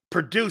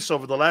produce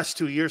over the last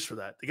 2 years for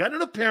that. They got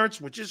an appearance,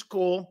 which is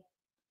cool.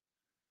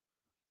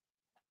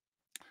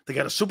 They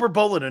got a Super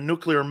Bowl and a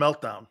nuclear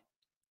meltdown.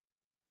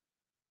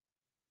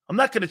 I'm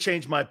not going to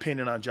change my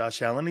opinion on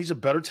Josh Allen. He's a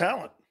better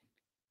talent.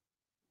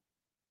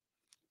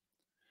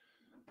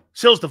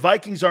 Sills, the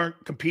Vikings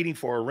aren't competing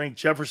for a ring.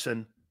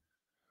 Jefferson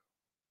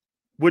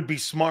would be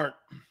smart.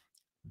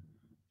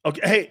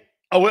 Okay, hey,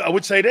 I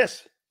would say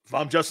this. If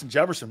I'm Justin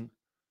Jefferson,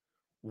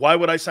 why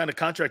would I sign a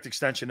contract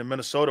extension in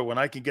Minnesota when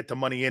I can get the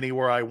money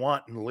anywhere I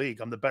want in the league?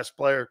 I'm the best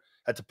player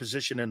at the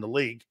position in the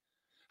league.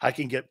 I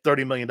can get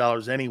 $30 million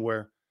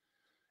anywhere,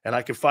 and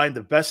I can find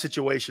the best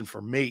situation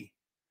for me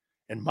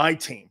and my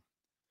team.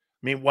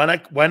 I mean,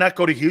 why not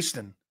go to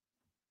Houston?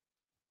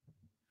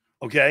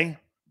 Okay?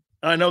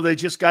 I know they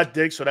just got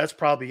Diggs, so that's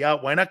probably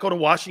out. Why not go to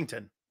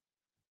Washington?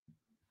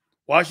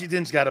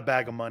 Washington's got a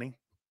bag of money.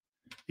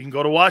 You can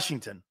go to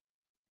Washington.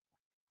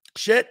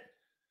 Shit.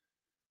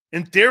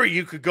 In theory,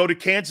 you could go to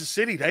Kansas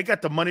City. They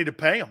got the money to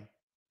pay him.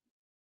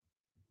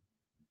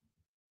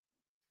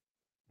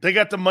 They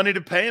got the money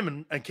to pay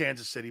him in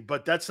Kansas City,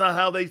 but that's not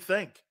how they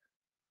think.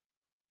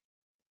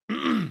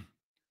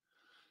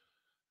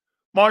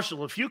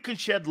 Marshall, if you can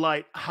shed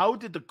light, how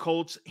did the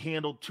Colts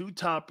handle two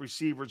top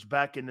receivers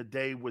back in the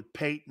day with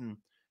Peyton?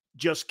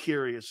 Just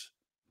curious.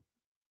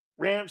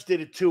 Rams did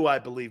it too, I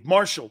believe.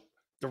 Marshall,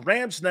 the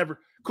Rams never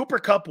 – Cooper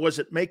Kupp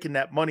wasn't making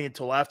that money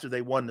until after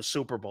they won the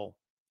Super Bowl.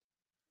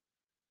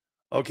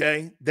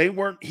 Okay?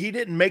 He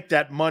didn't make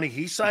that money.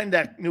 He signed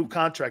that new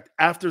contract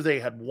after they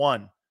had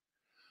won.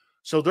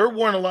 So there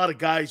weren't a lot of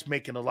guys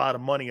making a lot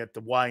of money at the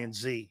Y and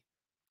Z.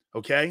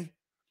 Okay?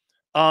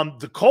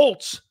 The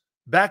Colts –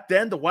 back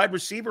then, the wide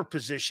receiver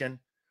position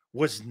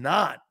was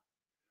not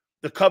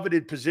the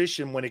coveted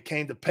position when it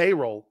came to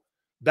payroll.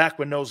 Back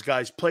when those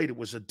guys played, it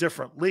was a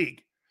different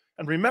league.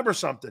 And remember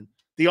something,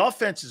 the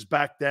offenses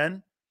back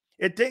then,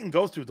 it didn't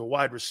go through the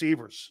wide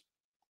receivers.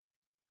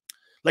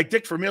 Like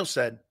Dick Vermeil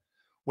said,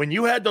 when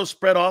you had those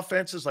spread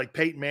offenses like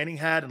Peyton Manning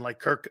had and like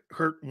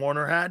Kurt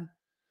Warner had,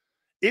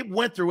 it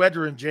went through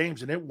Edgerrin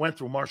James and it went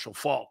through Marshall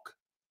Faulk.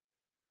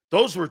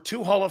 Those were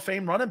two Hall of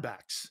Fame running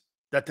backs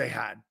that they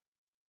had.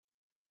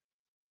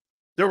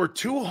 There were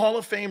two Hall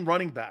of Fame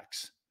running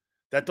backs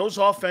that those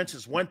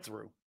offenses went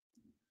through.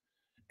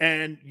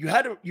 And you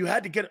had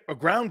to get a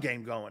ground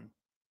game going.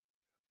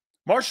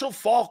 Marshall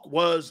Faulk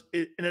was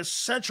an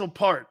essential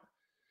part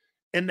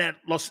in that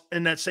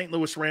St.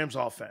 Louis Rams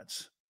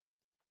offense.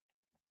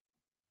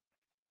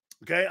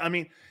 Okay? I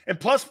mean, and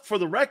plus, for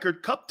the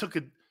record, Kupp took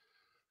a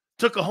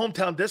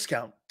hometown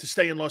discount to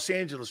stay in Los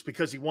Angeles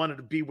because he wanted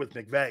to be with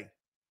McVay.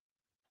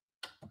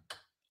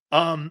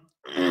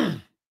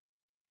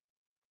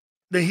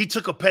 He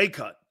took a pay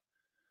cut.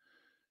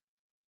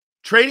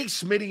 Trading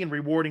Smitty and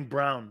rewarding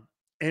Brown,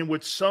 and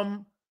with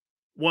someone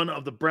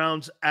of the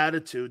Browns'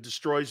 attitude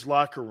destroys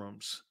locker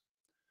rooms.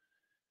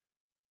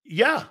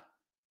 Yeah,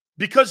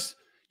 because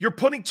you're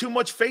putting too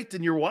much faith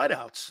in your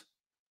wideouts.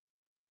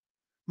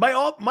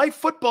 My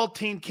football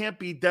team can't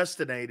be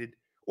designated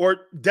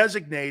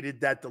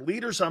that the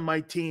leaders on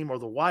my team are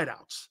the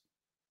wideouts.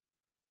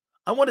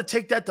 I want to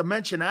take that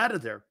dimension out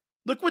of there.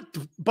 Look what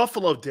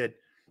Buffalo did.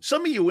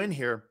 Some of you in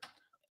here,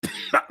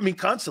 I mean,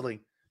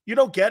 constantly, you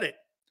don't get it.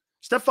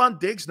 Stephon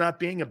Diggs not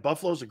being in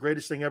Buffalo is the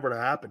greatest thing ever to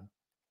happen.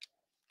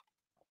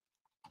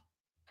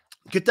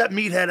 Get that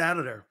meathead out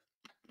of there.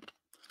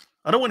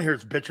 I don't want to hear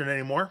his bitching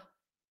anymore.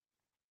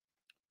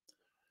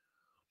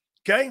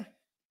 Okay?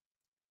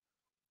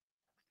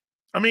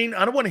 I mean,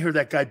 I don't want to hear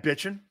that guy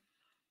bitching.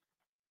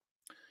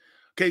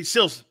 Okay,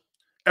 Sills,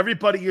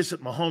 everybody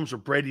isn't Mahomes or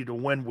Brady to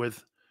win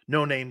with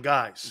no-name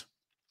guys.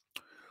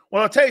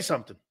 Well, I'll tell you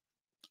something.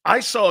 I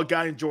saw a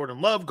guy in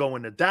Jordan Love go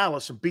into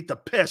Dallas and beat the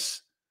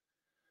piss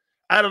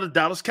out of the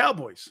Dallas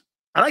Cowboys.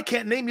 And I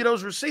can't name you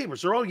those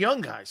receivers. They're all young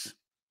guys.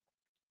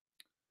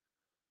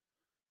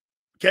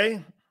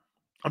 Okay?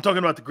 I'm talking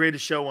about the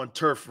greatest show on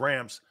turf,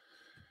 Rams.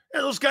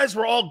 And those guys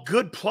were all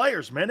good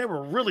players, man. They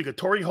were really good.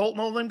 Torrey Holt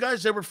and all them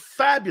guys, they were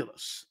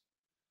fabulous.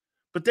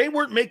 But they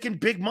weren't making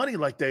big money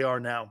like they are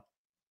now.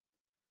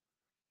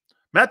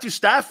 Matthew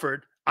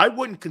Stafford, I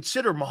wouldn't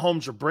consider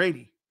Mahomes or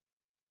Brady.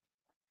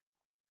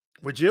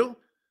 Would you?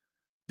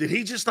 Did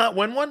he just not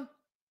win one?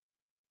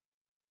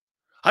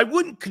 I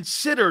wouldn't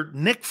consider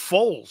Nick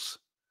Foles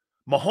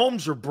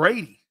Mahomes or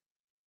Brady.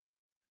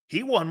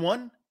 He won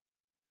one.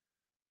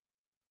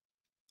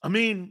 I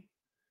mean,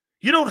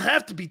 you don't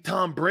have to be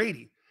Tom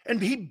Brady.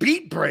 And he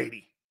beat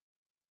Brady.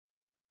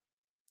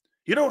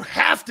 You don't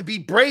have to be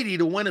Brady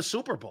to win a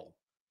Super Bowl.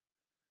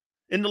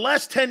 In the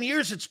last 10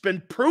 years, it's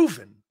been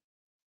proven.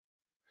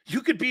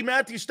 You could be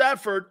Matthew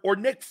Stafford or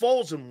Nick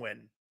Foles and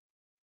win.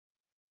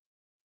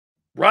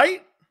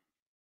 Right?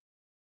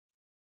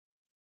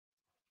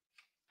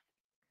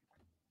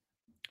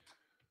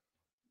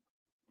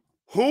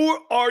 Who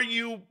are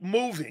you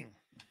moving?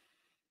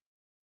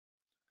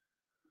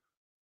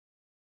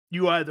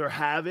 You either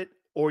have it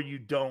or you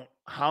don't.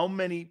 How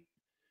many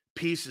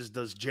pieces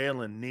does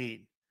Jalen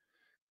need?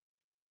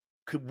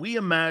 Could we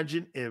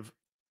imagine if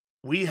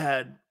we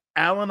had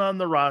Allen on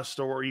the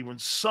roster or even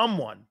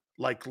someone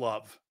like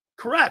Love?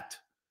 Correct.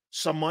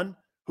 Someone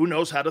who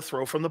knows how to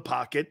throw from the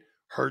pocket.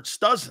 Hurts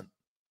doesn't.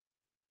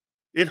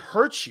 It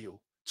hurts you.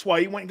 That's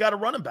why he went and got a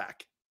running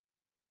back.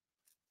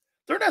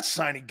 They're not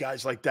signing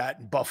guys like that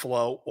in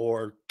Buffalo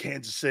or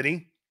Kansas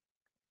City.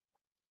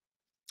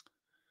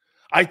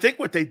 I think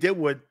what they did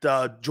with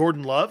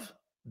Jordan Love,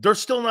 they're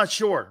still not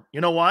sure.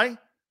 You know why?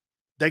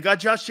 They got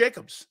Josh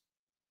Jacobs.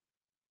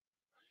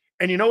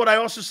 And you know what I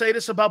also say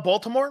this about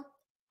Baltimore?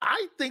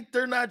 I think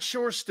they're not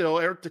sure still.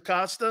 Eric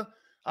DeCosta,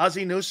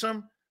 Ozzie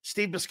Newsome,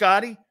 Steve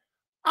Biscotti.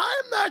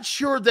 I'm not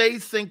sure they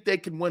think they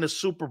can win a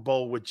Super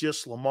Bowl with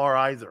just Lamar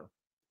either.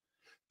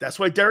 That's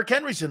why Derrick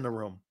Henry's in the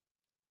room.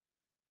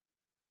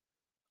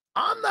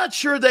 I'm not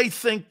sure they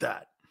think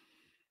that.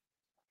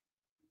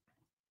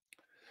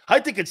 I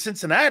think in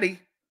Cincinnati,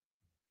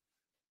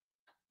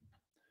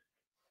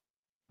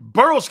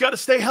 Burrow's got to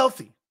stay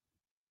healthy.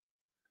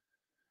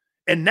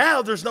 And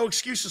now there's no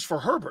excuses for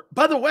Herbert.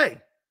 By the way,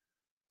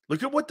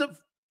 look at what the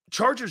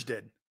Chargers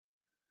did.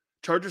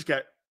 Chargers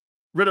got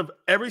rid of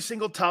every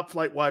single top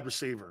flight wide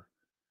receiver.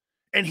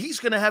 And he's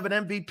going to have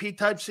an MVP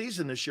type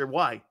season this year.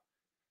 Why?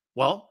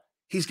 Well,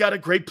 he's got a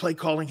great play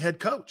calling head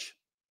coach.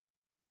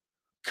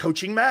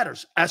 Coaching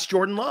matters. Ask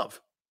Jordan Love.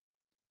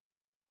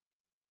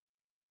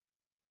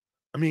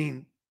 I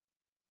mean,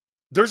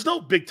 there's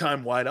no big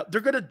time wideout. They're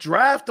going to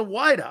draft a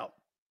wideout.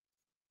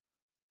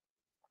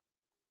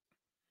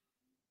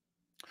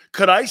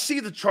 Could I see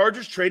the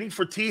Chargers trading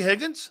for T.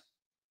 Higgins?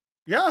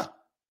 Yeah.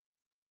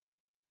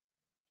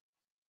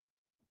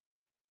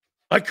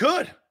 I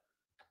could.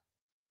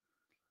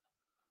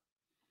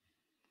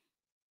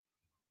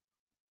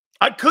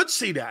 I could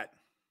see that.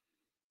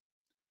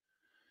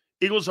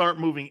 Eagles aren't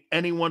moving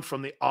anyone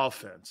from the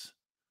offense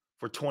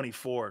for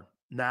 24.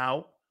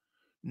 Now,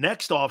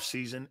 next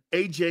offseason,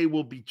 AJ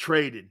will be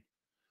traded,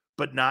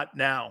 but not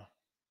now.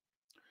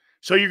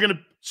 So you're going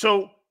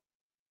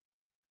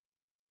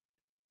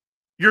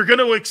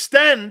to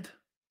extend.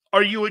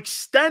 Are you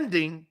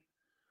extending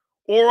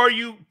or are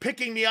you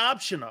picking the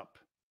option up?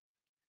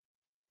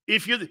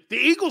 If the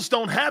Eagles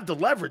don't have the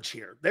leverage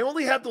here. They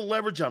only have the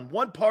leverage on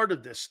one part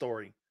of this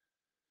story.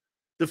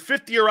 The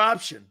fifth-year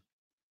option.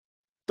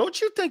 Don't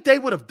you think they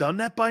would have done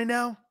that by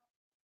now?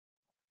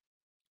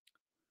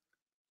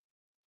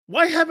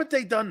 Why haven't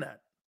they done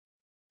that?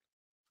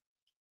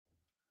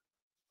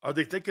 Are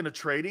they thinking of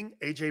trading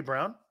A.J.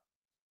 Brown?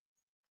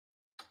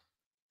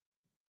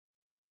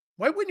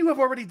 Why wouldn't you have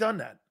already done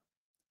that?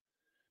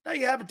 Now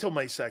you have until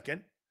May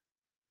 2nd.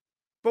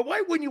 But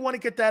why wouldn't you want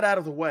to get that out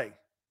of the way?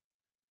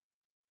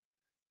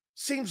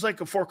 Seems like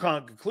a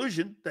foregone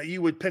conclusion that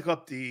you would pick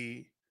up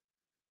the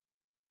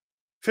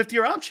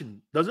fifth-year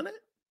option, doesn't it?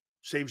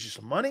 Saves you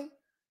some money,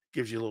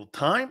 gives you a little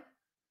time.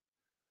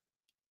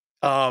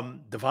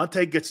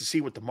 Devontae gets to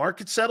see what the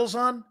market settles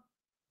on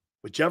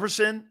with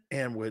Jefferson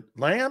and with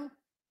Lamb.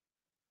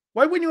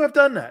 Why wouldn't you have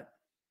done that?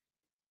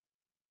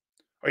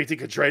 Or you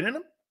think of trading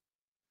him?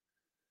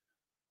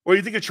 Or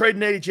you think of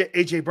trading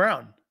A.J.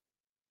 Brown?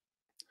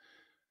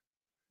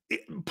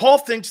 Paul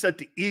thinks that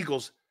the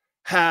Eagles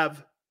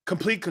have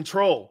complete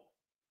control.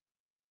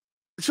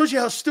 It shows you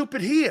how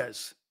stupid he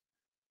is.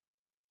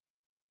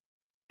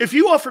 If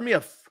you offer me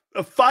a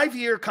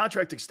 5-year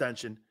contract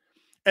extension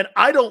and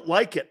I don't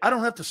like it, I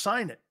don't have to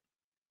sign it.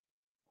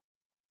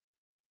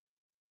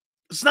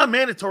 It's not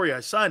mandatory I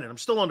sign it. I'm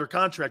still under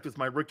contract with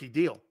my rookie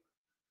deal.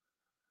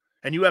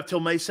 And you have till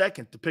May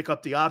 2nd to pick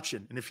up the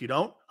option. And if you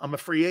don't, I'm a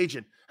free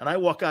agent. And I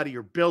walk out of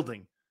your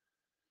building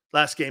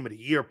last game of the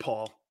year,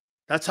 Paul.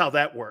 That's how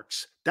that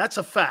works. That's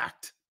a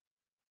fact.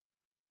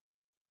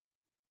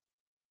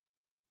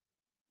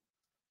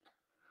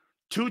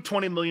 Two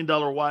 $20 million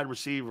wide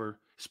receiver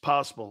is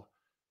possible.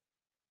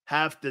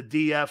 Half the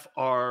DF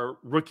are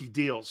rookie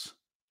deals.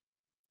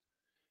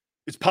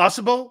 It's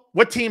possible.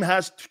 What team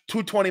has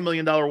two $20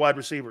 million wide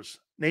receivers?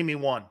 Name me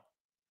one.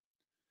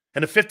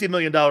 And a $50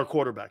 million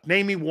quarterback.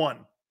 Name me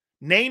one.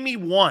 Name me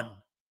one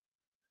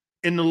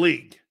in the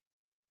league.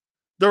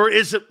 There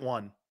isn't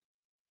one.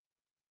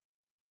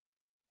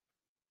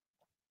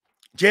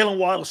 Jalen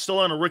Waddle is still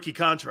on a rookie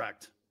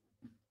contract.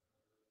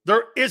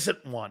 There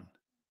isn't one.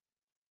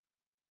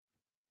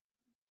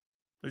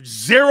 There's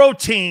 0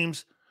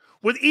 teams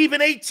with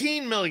even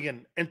 18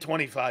 million and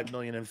 25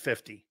 million and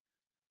 50.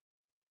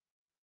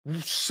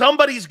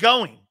 Somebody's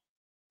going.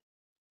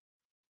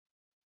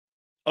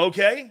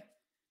 Okay?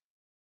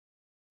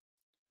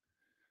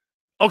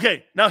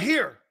 Okay, now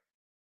here.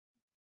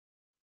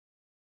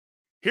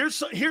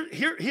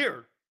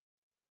 Here.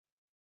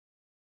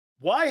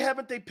 Why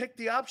haven't they picked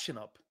the option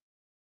up?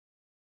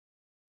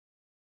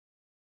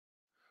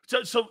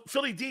 So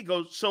Philly D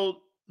goes, so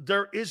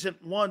there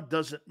isn't one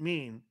doesn't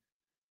mean,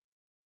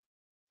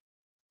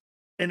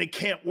 and it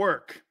can't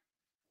work.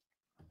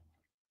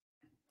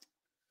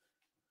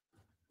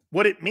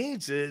 What it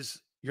means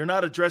is you're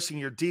not addressing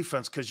your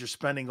defense because you're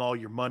spending all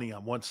your money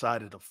on one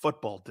side of the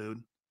football,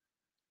 dude.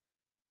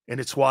 And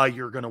it's why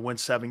you're going to win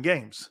 7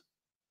 games,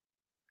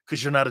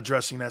 because you're not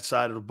addressing that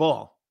side of the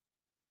ball.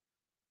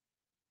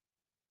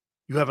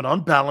 You have an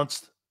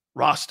unbalanced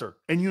roster,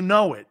 and you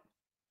know it.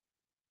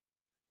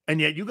 And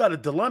yet you got a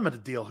dilemma to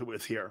deal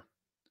with here.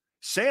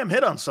 Sam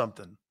hit on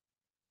something.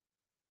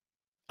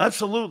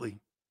 Absolutely.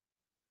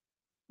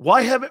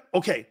 Why haven't –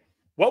 okay,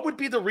 what would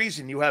be the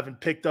reason you haven't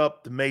picked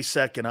up the May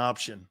 2nd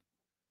option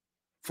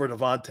for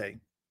Devontae?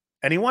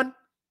 Anyone?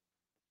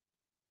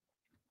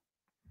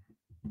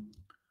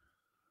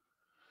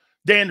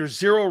 Dan, there's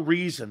zero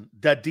reason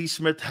that D.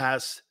 Smith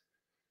has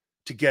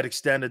to get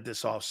extended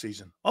this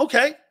offseason.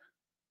 Okay.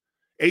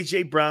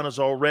 A.J. Brown is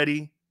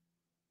already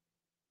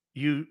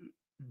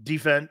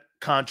defense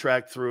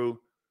contract through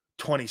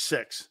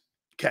 26.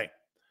 Okay.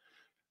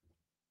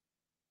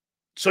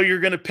 So you're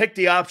going to pick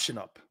the option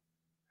up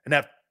and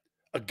have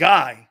a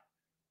guy.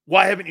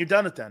 Why haven't you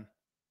done it then?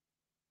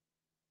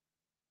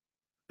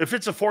 If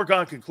it's a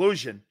foregone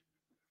conclusion,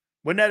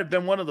 wouldn't that have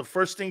been one of the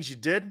first things you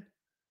did?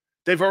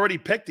 They've already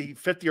picked the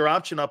fifth-year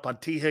option up on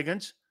T.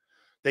 Higgins.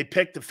 They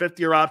picked the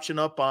fifth-year option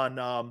up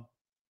on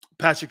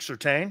Patrick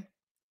Surtain,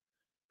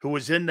 who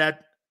was in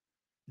that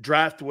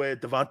draft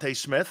with Devontae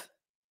Smith.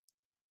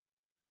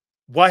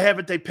 Why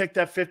haven't they picked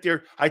that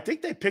fifth-year? I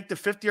think they picked the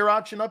fifth-year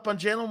option up on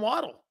Jalen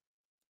Waddle.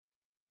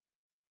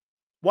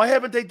 Why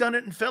haven't they done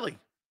it in Philly?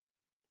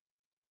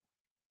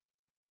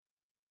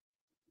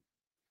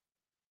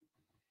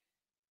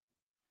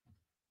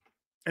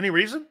 Any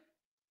reason?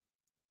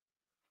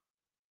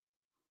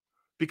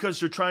 Because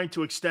they're trying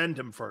to extend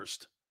him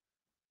first.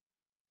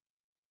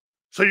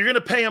 So you're going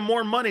to pay him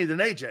more money than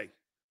AJ.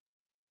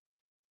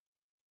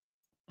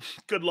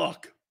 Good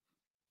luck.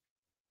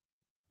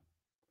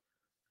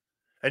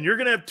 And you're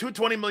going to have two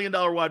 $20 million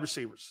wide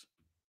receivers.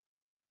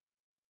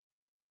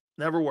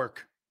 Never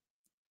work.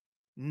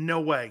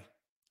 No way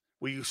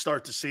will you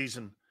start the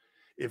season.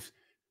 If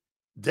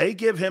they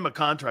give him a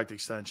contract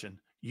extension,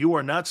 you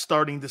are not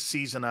starting the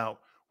season out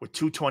with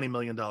two $20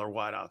 million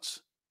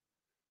wideouts.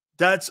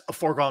 That's a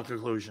foregone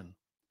conclusion.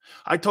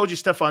 I told you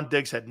Stephon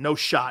Diggs had no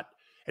shot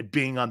at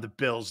being on the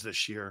Bills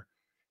this year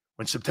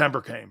when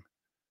September came.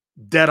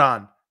 Dead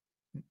on.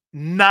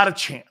 Not a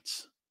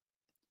chance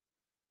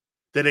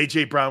that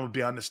A.J. Brown would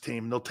be on this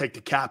team and they'll take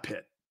the cap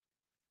hit.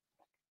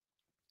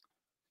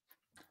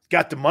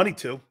 Got the money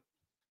to.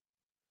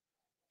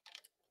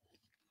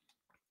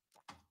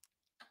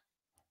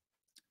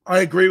 I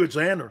agree with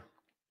Xander.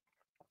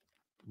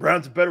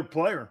 Brown's a better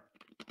player.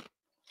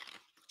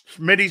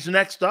 Smitty's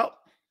next up.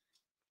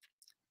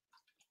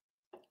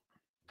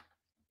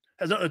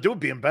 Has nothing to do with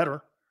being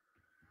better.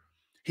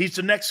 He's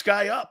the next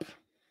guy up.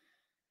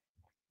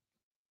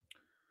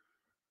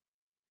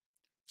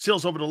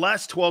 Seals, over the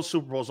last 12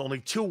 Super Bowls, only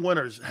 2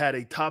 winners had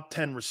a top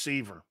 10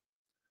 receiver.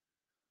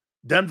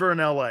 Denver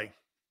and L.A.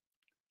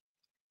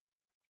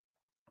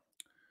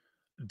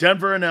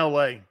 Denver and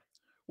L.A.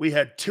 We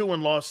had 2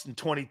 and lost in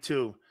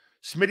 22.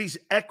 Smitty's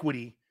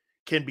equity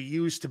can be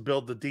used to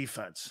build the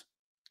defense.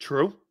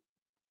 True?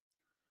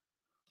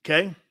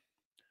 Okay.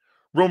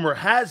 Rumor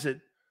has it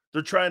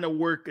they're trying to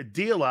work a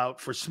deal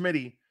out for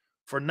Smitty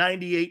for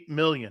 $98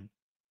 million.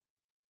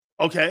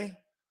 Okay.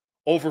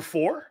 Over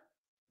 4?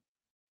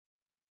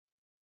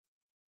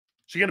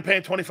 So you're going to pay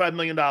him $25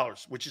 million,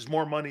 which is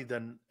more money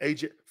than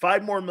AJ.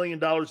 $5 more million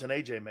than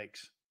AJ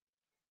makes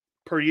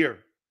per year.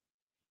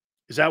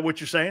 Is that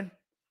what you're saying,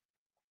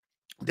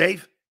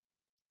 Dave?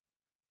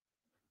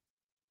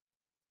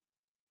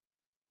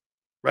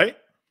 Right?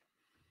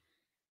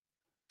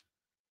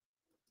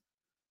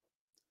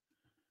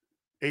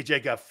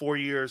 AJ got 4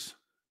 years,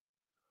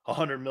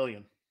 $100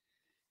 million.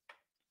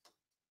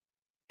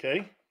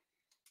 Okay.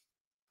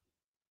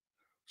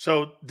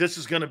 So this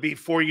is going to be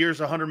 4 years,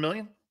 $100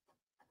 million?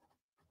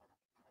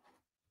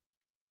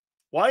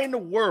 Why in the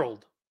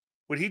world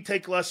would he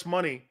take less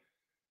money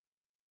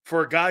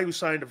for a guy who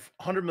signed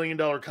a $100 million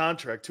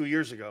contract 2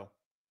 years ago?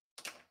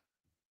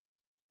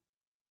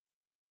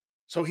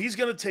 So he's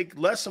going to take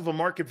less of a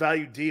market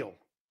value deal.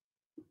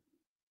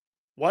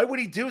 Why would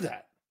he do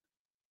that?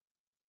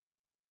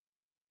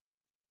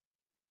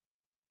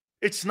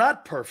 It's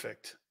not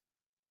perfect.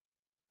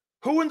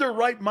 Who in their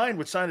right mind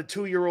would sign a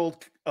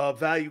 2-year-old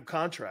value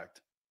contract?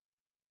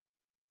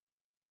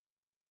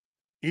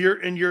 You're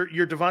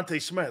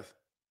Devontae Smith,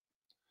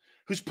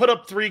 who's put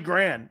up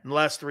 $3,000 in the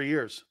last 3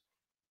 years.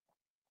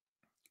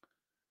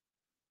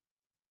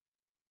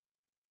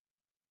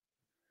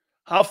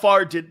 How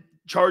far did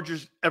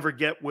Chargers ever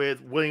get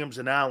with Williams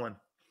and Allen?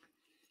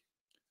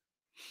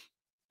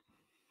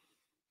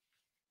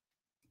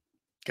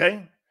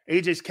 Okay.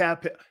 AJ's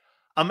cap.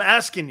 I'm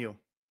asking you.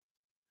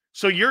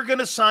 So you're going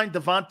to sign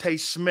Devontae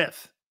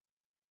Smith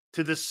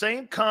to the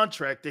same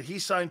contract that he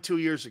signed 2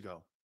 years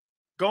ago,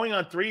 going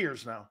on 3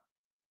 years now.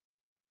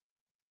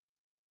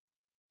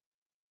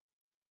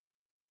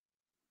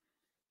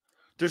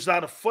 There's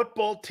not a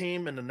football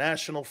team in the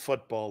National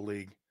Football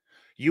League.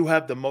 You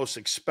have the most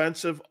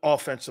expensive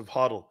offensive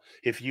huddle.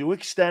 If you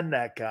extend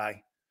that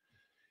guy,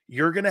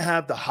 you're going to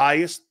have the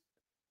highest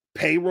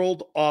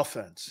payrolled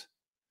offense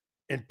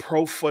in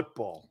pro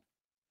football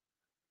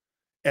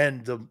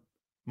and the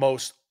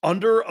most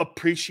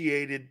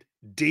underappreciated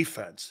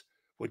defense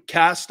with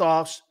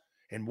cast-offs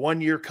and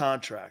one-year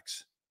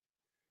contracts.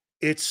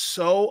 It's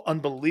so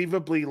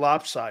unbelievably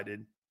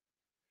lopsided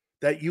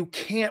that you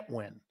can't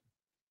win.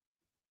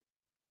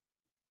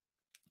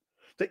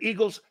 The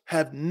Eagles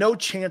have no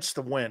chance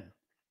to win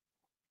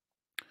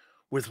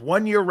with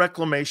one-year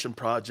reclamation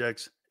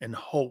projects and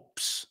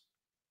hopes.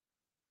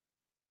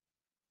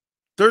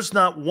 There's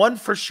not one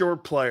for sure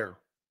player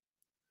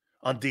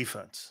on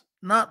defense.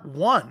 Not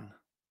one.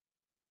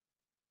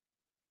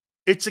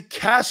 It's a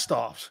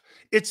cast-offs.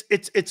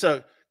 It's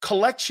a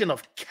collection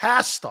of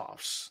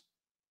cast-offs.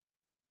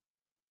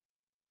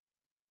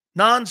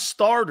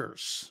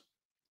 Non-starters.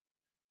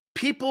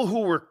 People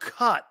who were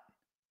cut.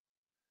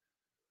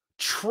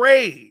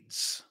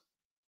 Trades.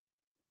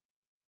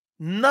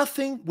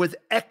 Nothing with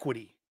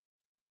equity.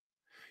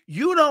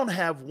 You don't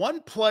have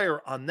one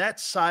player on that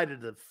side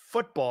of the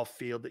football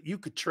field that you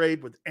could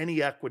trade with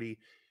any equity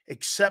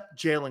except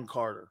Jalen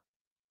Carter.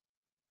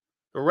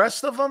 The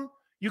rest of them,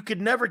 you could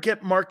never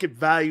get market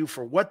value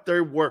for what they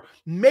were.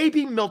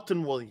 Maybe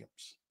Milton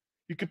Williams.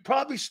 You could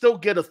probably still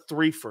get a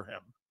 3 for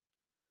him.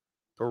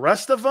 The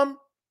rest of them,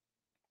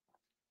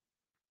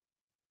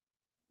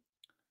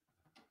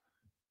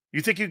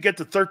 you think you get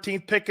the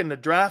 13th pick in the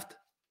draft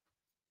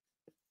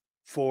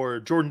for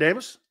Jordan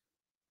Davis?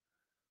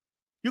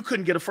 You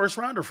couldn't get a first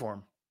rounder for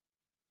him.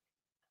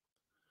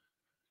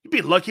 You'd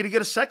be lucky to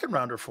get a second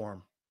rounder for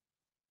him.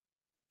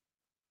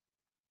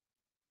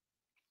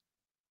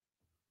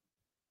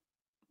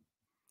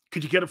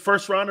 Could you get a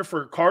first rounder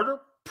for Carter?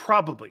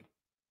 Probably.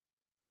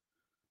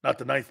 Not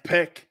the 9th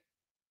pick.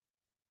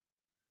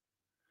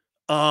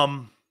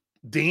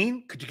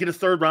 Dean, could you get a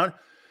third round?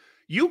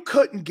 You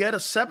couldn't get a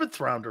 7th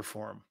rounder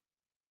for him.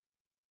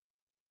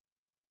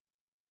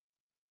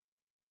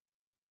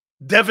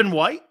 Devin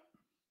White,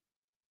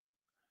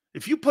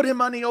 if you put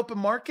him on the open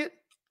market,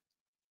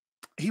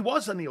 he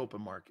was on the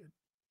open market.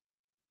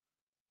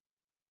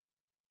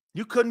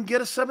 You couldn't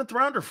get a 7th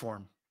rounder for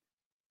him.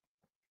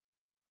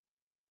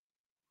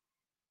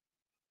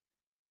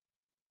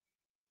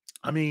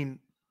 I mean,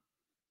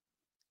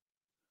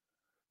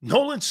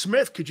 Nolan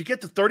Smith, could you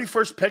get the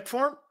 31st pick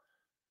for him?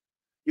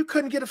 You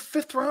couldn't get a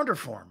 5th rounder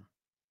for him.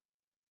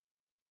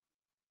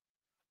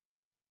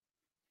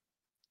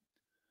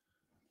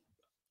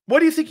 What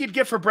do you think you'd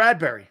get for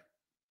Bradbury?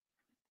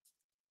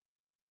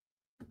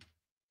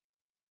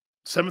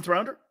 7th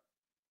rounder?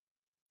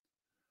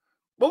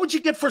 What would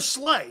you get for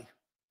Slay?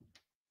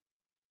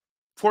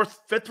 4th,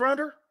 5th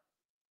rounder?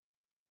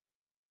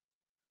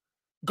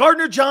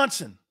 Gardner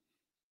Johnson?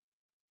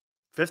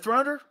 5th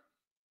rounder?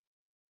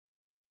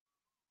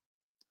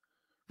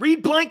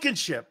 Reed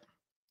Blankenship.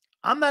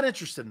 I'm not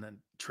interested in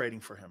trading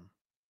for him.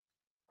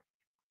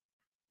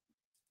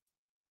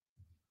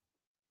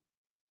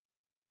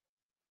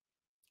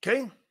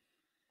 Okay?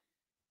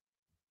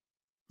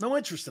 No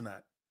interest in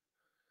that.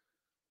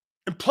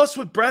 And plus,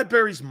 with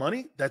Bradbury's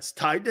money that's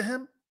tied to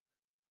him,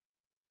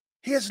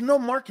 he has no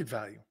market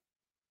value.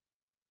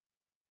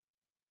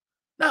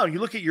 Now, you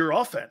look at your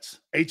offense.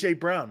 A.J.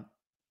 Brown,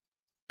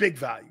 big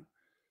value.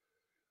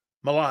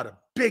 Mulata,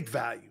 big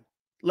value.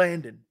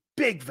 Landon,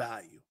 big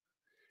value.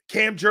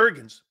 Cam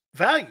Jurgens,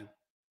 value.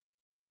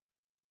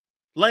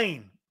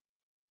 Lane,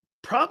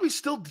 probably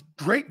still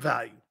great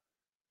value.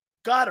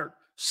 Goddard,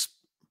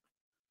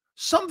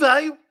 some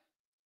value.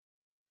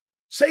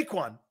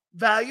 Saquon,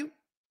 value.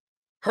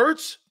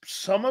 Hurts,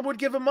 someone would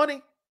give him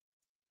money.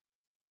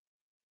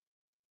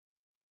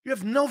 You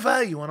have no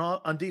value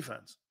on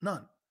defense.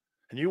 None.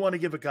 And you want to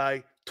give a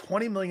guy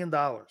 $20 million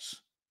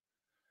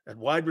at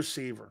wide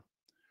receiver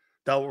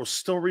that will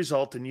still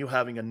result in you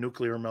having a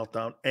nuclear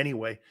meltdown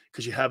anyway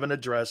because you haven't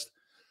addressed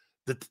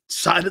the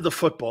side of the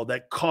football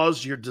that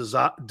caused your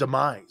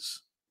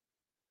demise.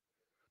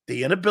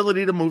 The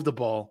inability to move the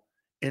ball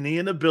and the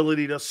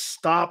inability to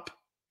stop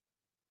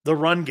the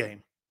run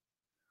game.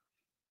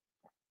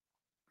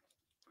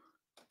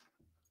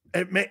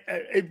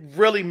 It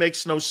really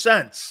makes no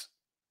sense.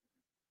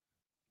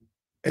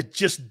 It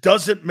just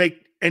doesn't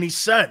make any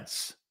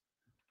sense.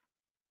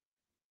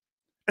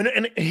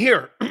 And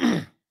here,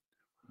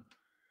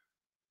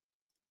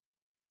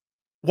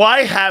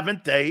 why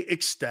haven't they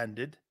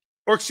extended,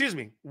 or excuse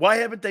me, why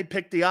haven't they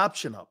picked the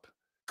option up?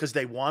 Because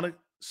they want to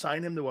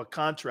sign him to a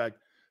contract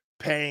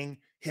paying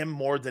him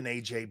more than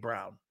A.J.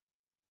 Brown.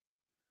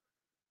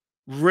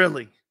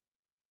 Really?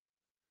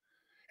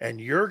 And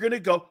you're going to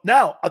go.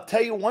 Now, I'll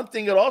tell you one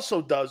thing it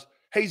also does.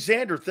 Hey,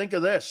 Xander, think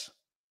of this.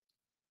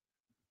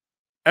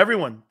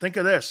 Everyone, think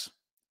of this.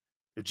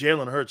 If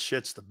Jalen Hurts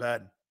shits the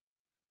bed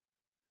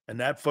and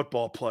that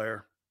football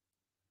player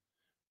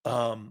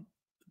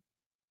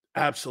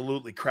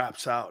absolutely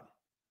craps out,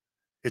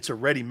 it's a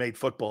ready-made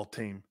football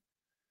team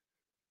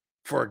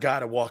for a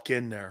guy to walk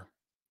in there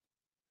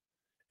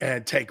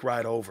and take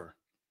right over.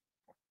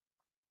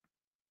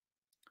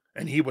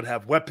 And he would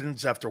have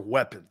weapons after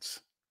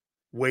weapons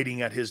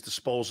waiting at his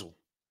disposal.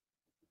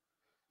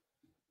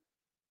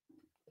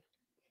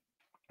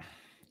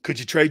 Could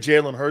you trade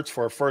Jalen Hurts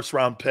for a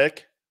first-round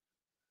pick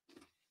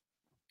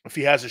if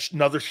he has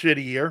another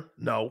shitty year?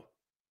 No.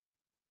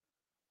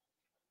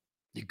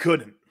 You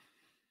couldn't.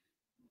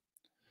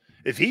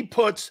 If he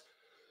puts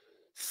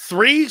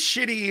 3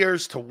 shitty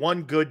years to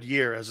 1 good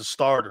year as a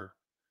starter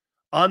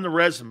on the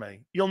resume,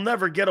 you'll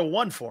never get a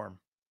 1 for him.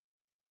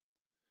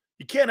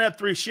 You can't have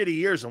 3 shitty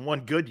years and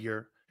 1 good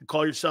year and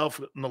call yourself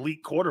an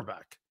elite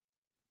quarterback.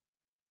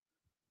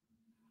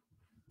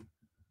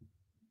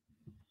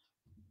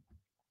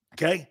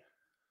 Okay?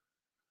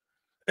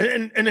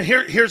 And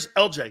here's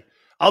LJ.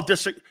 I'll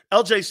disagree.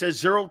 LJ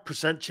says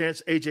 0%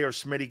 chance AJ or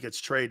Smitty gets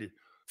traded.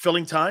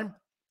 Filling time?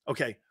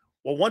 Okay.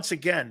 Well, once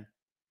again,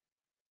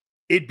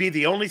 it'd be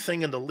the only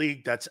thing in the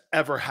league that's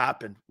ever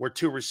happened where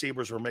two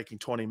receivers were making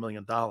 $20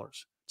 million.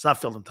 It's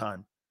not filling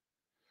time.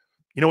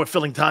 You know what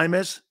filling time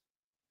is?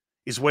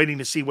 Is waiting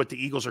to see what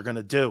the Eagles are going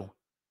to do,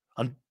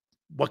 on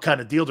what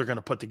kind of deal they're going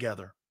to put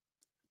together.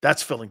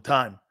 That's filling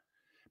time,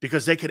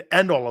 because they could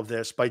end all of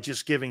this by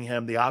just giving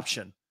him the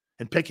option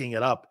and picking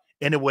it up,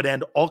 and it would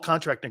end all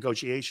contract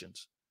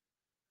negotiations.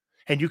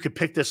 And you could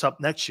pick this up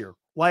next year.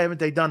 Why haven't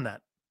they done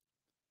that?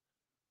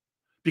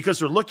 Because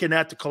they're looking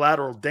at the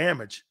collateral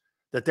damage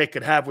that they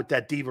could have with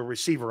that diva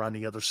receiver on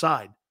the other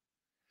side.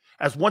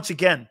 As once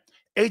again,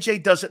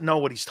 AJ doesn't know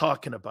what he's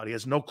talking about. He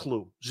has no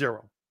clue,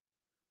 zero.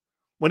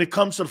 When it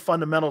comes to the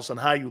fundamentals and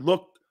how you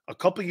look a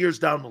couple years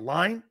down the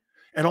line,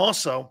 and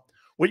also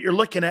what you're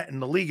looking at in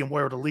the league and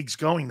where the league's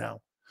going now.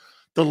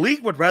 The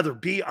league would rather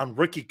be on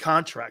rookie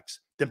contracts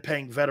than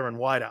paying veteran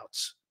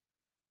wideouts.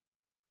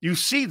 You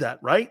see that,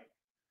 right?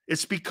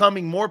 It's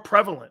becoming more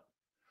prevalent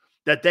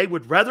that they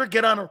would rather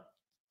get on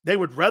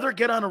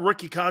a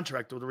rookie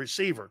contract with a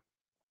receiver,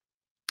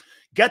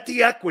 get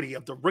the equity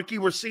of the rookie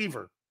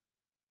receiver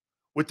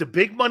with the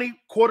big money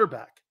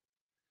quarterback,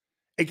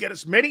 and get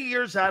as many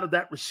years out of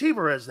that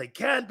receiver as they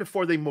can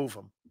before they move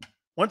him.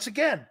 Once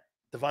again,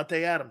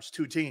 Devontae Adams,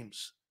 2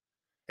 teams.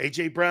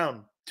 A.J.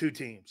 Brown, 2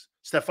 teams.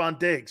 Stephon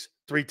Diggs,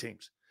 3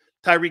 teams.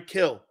 Tyreek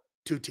Hill,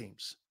 2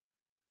 teams.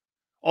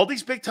 All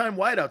these big-time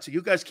wideouts that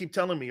you guys keep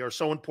telling me are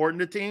so important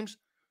to teams,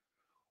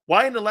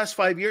 why in the last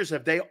 5 years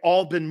have they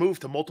all been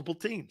moved to multiple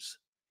teams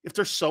if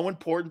they're so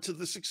important to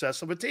the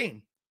success of a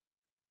team?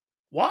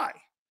 Why?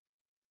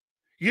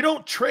 You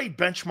don't trade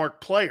benchmark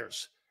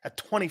players at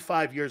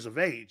 25 years of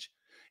age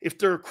if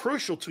they're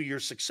crucial to your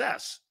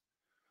success.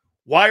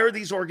 Why are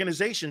these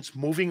organizations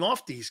moving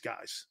off these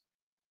guys?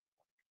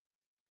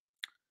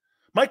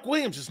 Mike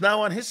Williams is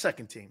now on his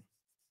second team.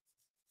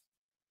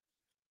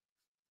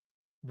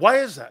 Why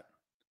is that?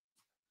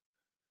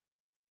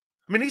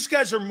 I mean, these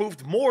guys are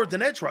moved more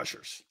than edge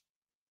rushers.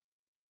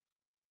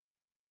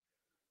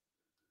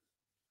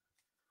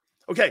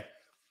 Okay.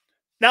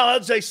 Now,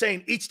 as they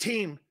saying, each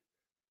team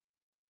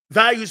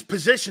values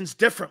positions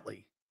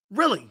differently.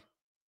 Really?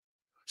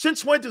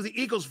 Since when do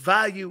the Eagles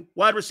value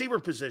wide receiver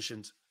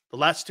positions? The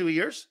last 2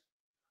 years?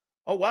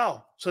 Oh,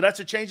 wow. So that's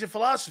a change in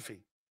philosophy.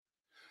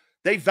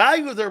 They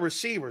value their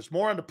receivers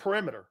more on the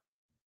perimeter.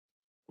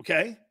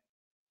 Okay?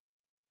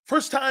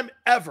 First time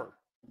ever.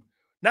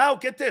 Now,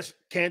 get this.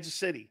 Kansas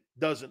City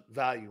doesn't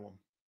value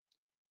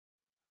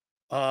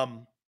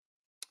them.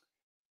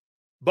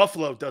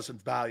 Buffalo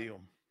doesn't value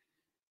them.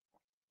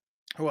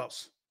 Who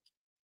else?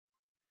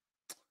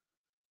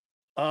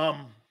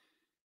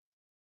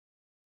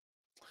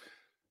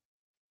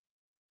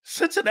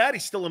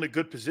 Cincinnati's still in a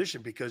good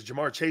position because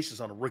Jamar Chase is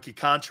on a rookie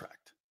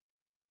contract.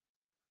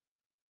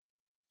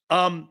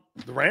 The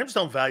Rams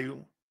don't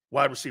value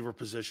wide receiver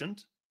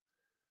positions.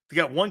 They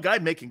got one guy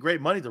making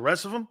great money. The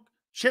rest of them,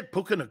 shit,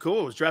 Puka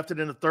Nacua was drafted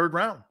in the 3rd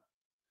round.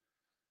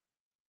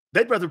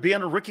 They'd rather be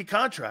on a rookie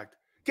contract.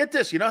 Get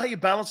this. You know how you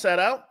balance that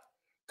out?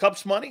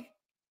 Cubs money,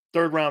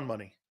 3rd round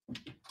money.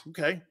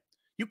 Okay.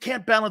 You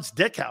can't balance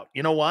Dick out.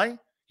 You know why?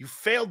 You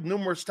failed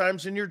numerous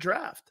times in your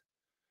draft.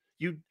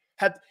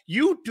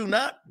 You do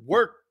not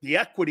work the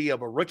equity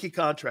of a rookie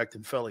contract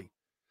in Philly.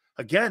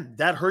 Again,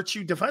 that hurts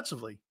you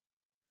defensively.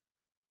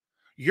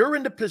 You're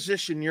in the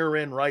position you're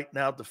in right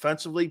now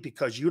defensively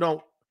because you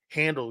don't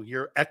handle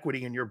your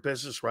equity in your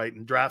business right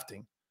in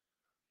drafting.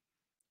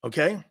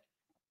 Okay?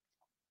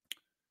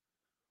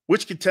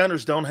 Which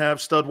contenders don't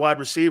have stud wide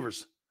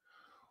receivers?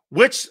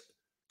 Which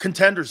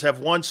contenders have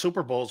won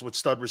Super Bowls with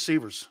stud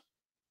receivers?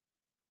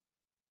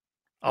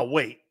 I'll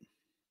wait.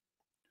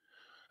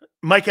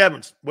 Mike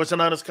Evans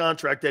wasn't on his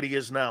contract that he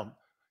is now.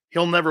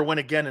 He'll never win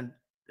again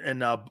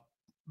in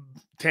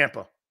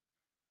Tampa.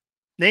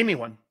 Name me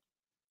one.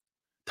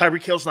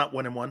 Tyreek Hill's not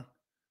winning one.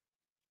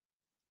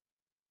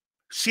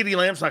 CeeDee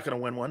Lamb's not going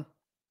to win one.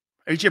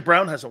 A.J.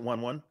 Brown hasn't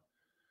won one.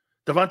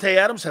 Devontae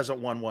Adams hasn't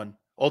won one.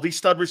 All these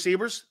stud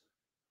receivers,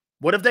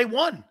 what have they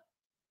won?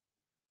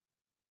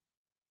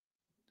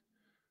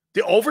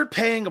 The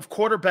overpaying of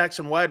quarterbacks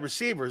and wide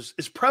receivers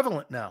is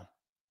prevalent now.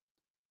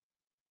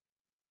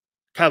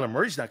 Kyler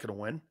Murray's not going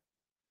to win.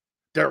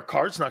 Derek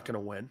Carr's not going to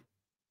win.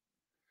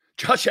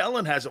 Josh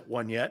Allen hasn't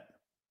won yet.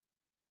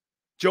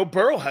 Joe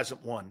Burrow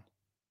hasn't won.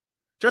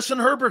 Justin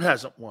Herbert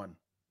hasn't won.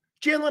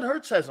 Jalen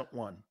Hurts hasn't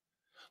won.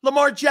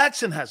 Lamar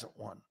Jackson hasn't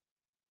won.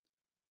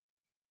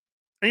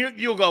 And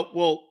you'll go,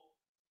 well,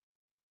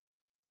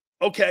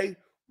 okay,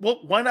 well,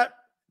 why not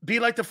be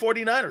like the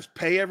 49ers?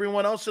 Pay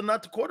everyone else and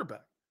not the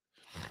quarterback.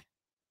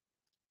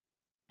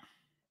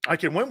 I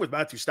can win with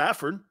Matthew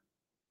Stafford.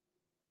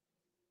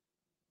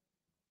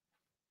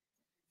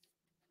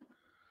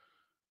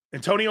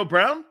 Antonio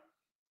Brown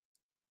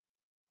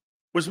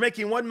was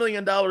making $1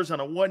 million on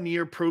a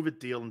 1-year prove-it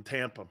deal in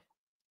Tampa.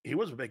 He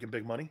wasn't making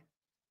big money.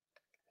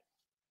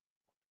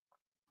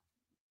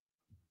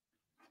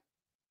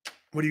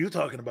 What are you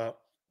talking about?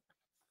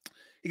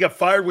 He got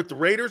fired with the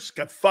Raiders,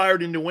 got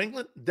fired in New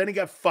England. Then he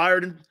got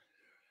fired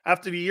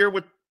after the year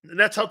with, and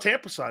that's how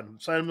Tampa signed him.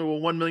 Signed him to a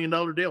 $1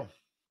 million deal.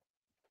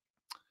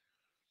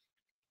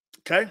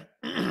 Okay?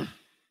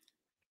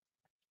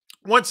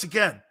 Once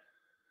again,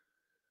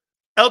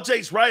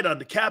 LJ's right on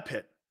the cap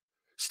hit.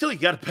 Still, you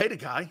got to pay the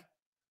guy.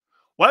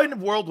 Why in the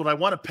world would I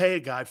want to pay a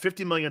guy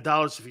 $50 million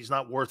if he's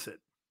not worth it?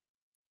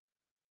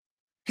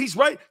 He's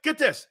right. Get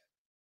this.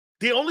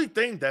 The only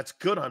thing that's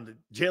good on the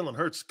Jalen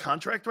Hurts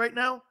contract right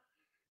now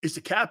is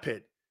the cap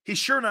hit. He's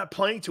sure not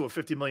playing to a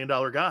 $50 million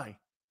guy.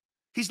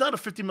 He's not a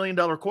 $50 million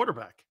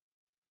quarterback.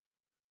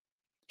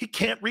 He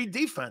can't read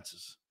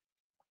defenses.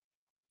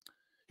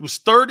 He was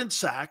third in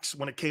sacks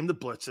when it came to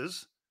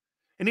blitzes,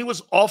 and he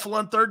was awful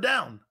on third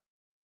down.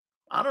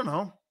 I don't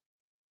know,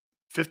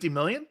 50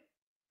 million?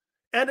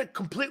 And a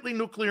completely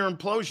nuclear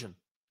implosion.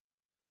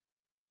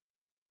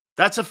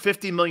 That's a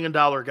 $50 million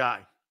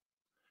guy.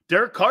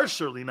 Derek Carr's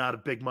certainly not a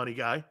big money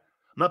guy. I'm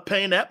not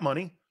paying that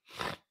money.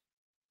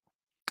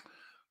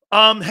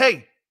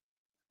 Hey,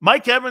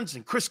 Mike Evans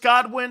and Chris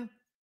Godwin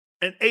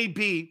and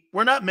AB,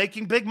 we're not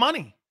making big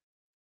money.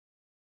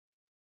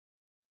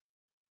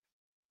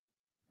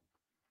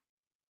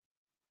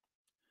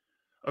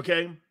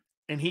 Okay?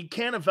 And he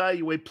can't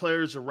evaluate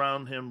players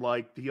around him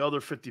like the other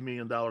 $50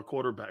 million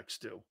quarterbacks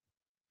do.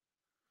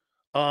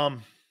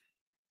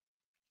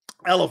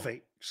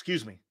 Elevate,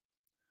 excuse me.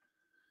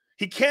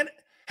 He can't,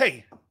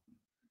 hey,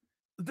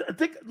 I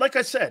think, like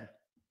I said,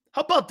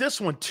 how about this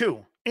one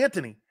too?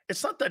 Anthony,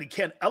 it's not that he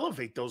can't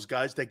elevate those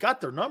guys. They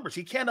got their numbers.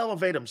 He can't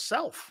elevate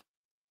himself.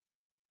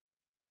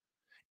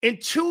 In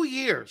 2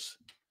 years,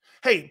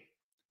 hey,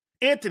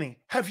 Anthony,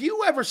 have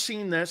you ever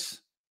seen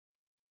this?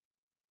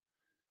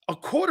 A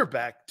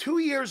quarterback 2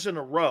 years in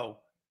a row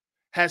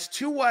has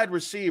two wide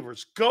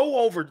receivers go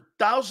over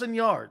 1,000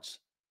 yards,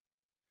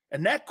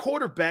 and that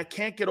quarterback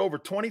can't get over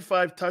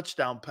 25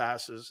 touchdown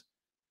passes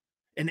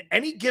in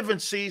any given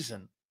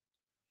season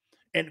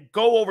and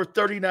go over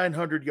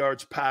 3,900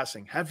 yards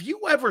passing. Have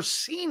you ever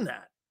seen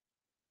that?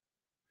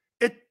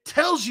 It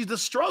tells you the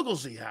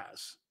struggles he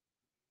has.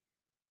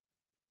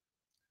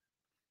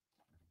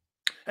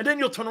 And then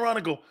you'll turn around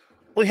and go,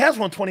 well, he has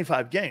won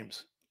 25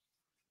 games.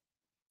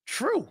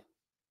 True.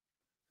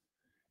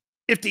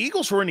 If the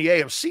Eagles were in the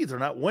AFC, they're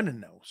not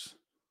winning those.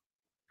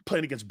 They're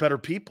playing against better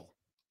people.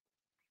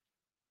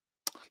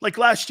 Like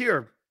last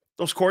year,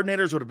 those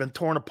coordinators would have been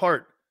torn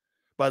apart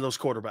by those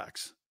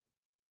quarterbacks.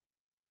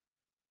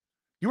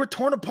 You were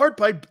torn apart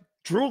by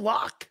Drew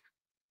Lock.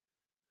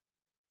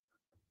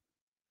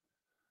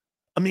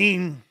 I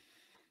mean,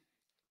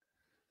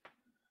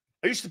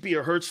 I used to be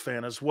a Hurts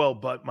fan as well,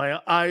 but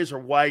my eyes are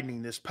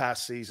widening this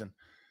past season.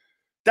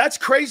 That's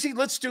crazy.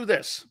 Let's do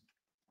this.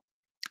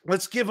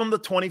 Let's give him the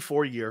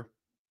 24 year.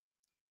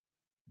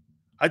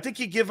 I think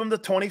you give him the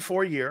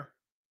 24 year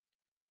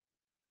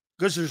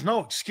because there's no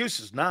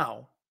excuses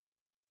now.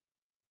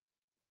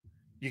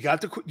 You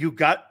got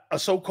a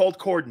so-called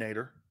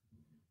coordinator.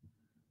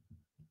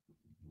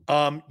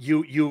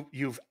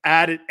 You've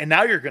added, and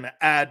now you're going to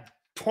add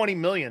 $20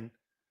 million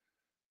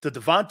to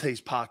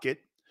Devontae's pocket.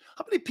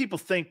 How many people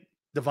think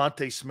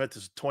Devontae Smith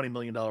is a $20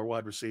 million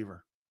wide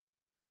receiver?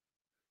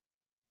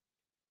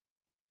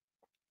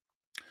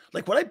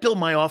 Like, would I build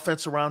my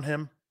offense around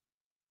him?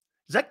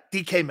 Is that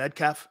DK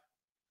Metcalf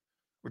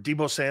or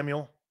Deebo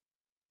Samuel?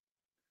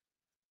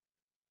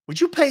 Would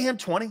you pay him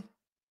 20?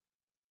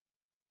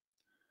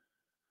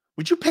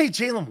 Would you pay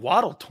Jalen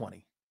Waddle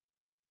 20?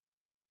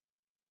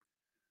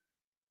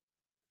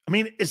 I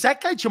mean, is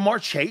that guy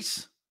Jamar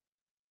Chase?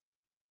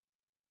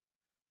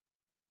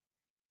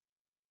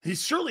 He's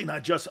certainly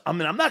not just, I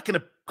mean, I'm not going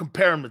to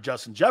compare him to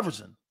Justin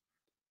Jefferson.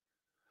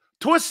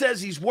 Tua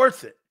says he's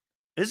worth it.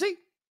 Is he?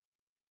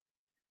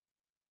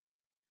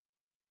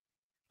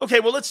 Okay,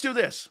 well, let's do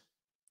this.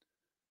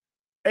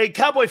 Hey,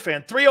 Cowboy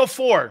fan,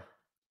 304.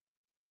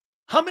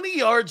 How many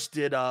yards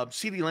did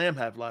CeeDee Lamb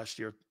have last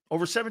year?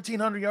 Over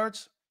 1,700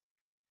 yards?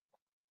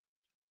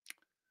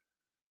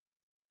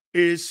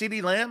 Is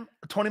CeeDee Lamb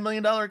a $20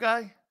 million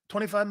guy?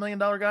 $25 million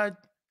guy?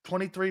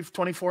 23,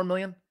 24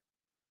 million?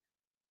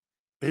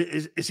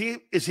 Is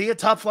he a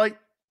top flight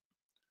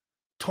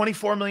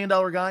 $24 million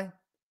guy?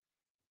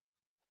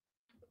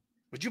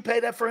 Would you pay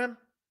that for him?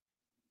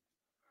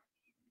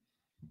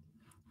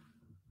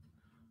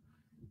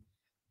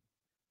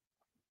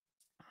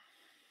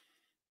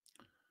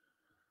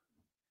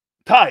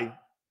 Ty,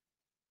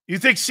 you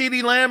think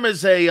CeeDee Lamb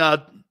is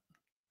a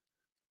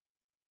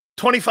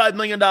 $25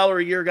 million a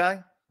year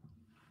guy?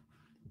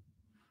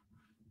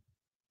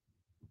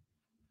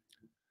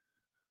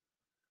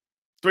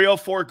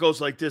 .304 goes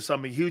like this.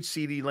 I'm a huge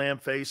CeeDee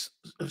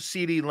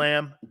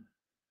Lamb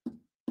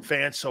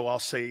fan, so I'll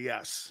say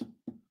yes.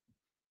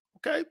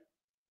 Okay.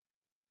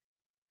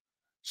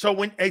 So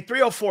when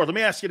 304, let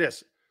me ask you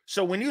this.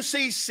 So when you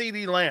see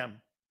CeeDee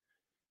Lamb,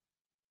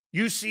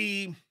 you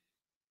see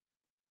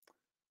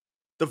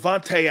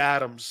Devontae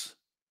Adams,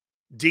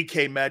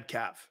 DK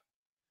Metcalf,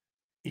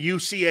 you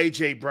see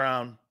AJ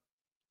Brown,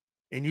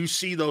 and you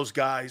see those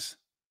guys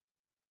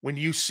when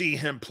you see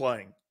him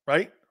playing,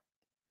 right?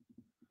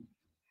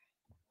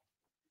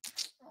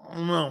 I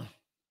don't know.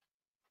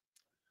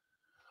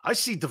 I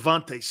see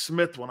Devontae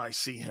Smith when I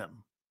see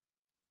him.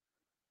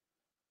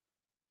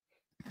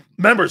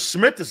 Remember,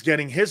 Smith is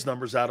getting his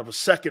numbers out of a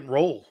second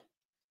role.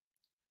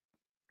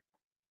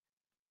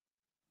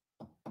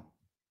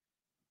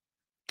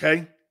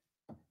 Okay?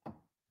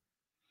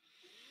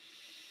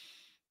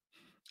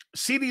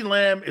 CeeDee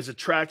Lamb is a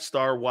track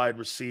star wide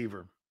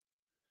receiver.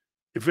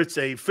 If it's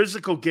a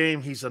physical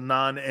game, he's a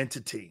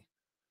non-entity.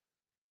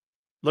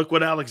 Look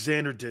what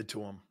Alexander did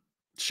to him.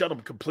 Shut him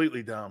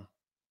completely down.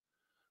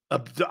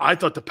 I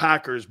thought the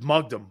Packers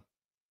mugged him.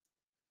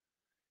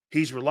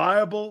 He's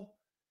reliable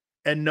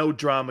and no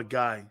drama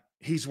guy.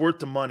 He's worth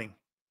the money.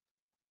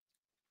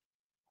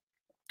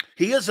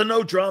 He is a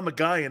no drama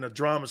guy in a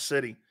drama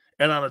city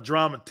and on a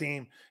drama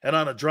team and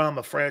on a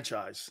drama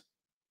franchise.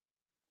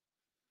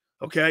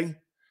 Okay?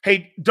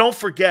 Hey, don't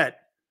forget,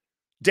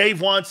 Dave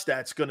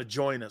Wanstadt's going to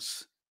join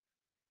us.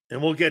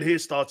 And we'll get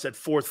his thoughts at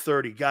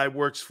 4:30. Guy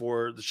works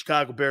for the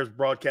Chicago Bears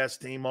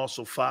broadcast team,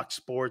 also Fox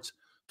Sports,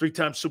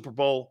 3-time Super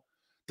Bowl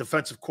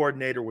defensive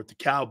coordinator with the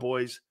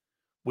Cowboys.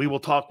 We will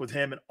talk with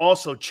him. And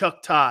also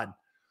Chuck Todd.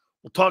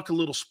 We'll talk a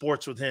little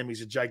sports with him.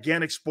 He's a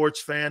gigantic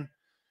sports fan,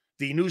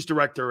 the news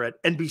director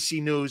at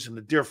NBC News and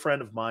a dear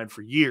friend of mine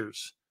for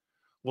years.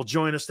 Will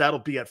join us. That'll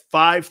be at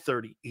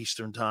 5:30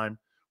 Eastern time.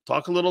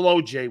 Talk a little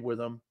OJ with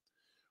him.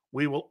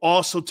 We will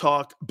also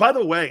talk, by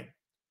the way,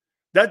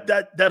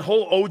 that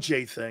whole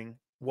OJ thing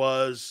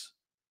was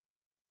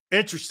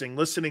interesting,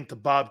 listening to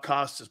Bob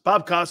Costas.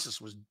 Bob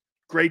Costas was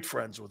great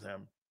friends with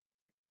him.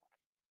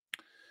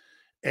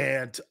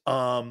 And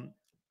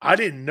I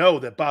didn't know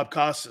that Bob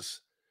Costas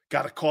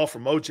got a call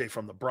from OJ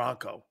from the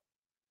Bronco.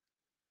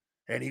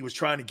 And he was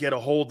trying to get a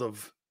hold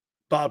of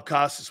Bob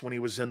Costas when he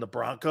was in the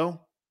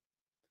Bronco.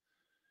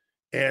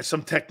 And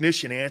some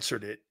technician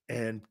answered it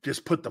and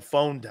just put the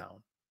phone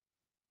down.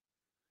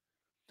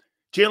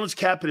 Jalen's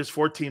cap is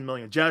 $14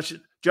 million. Josh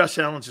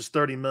Allen's is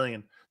 $30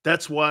 million.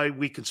 That's why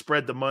we can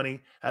spread the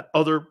money at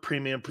other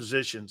premium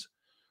positions.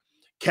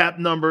 Cap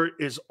number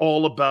is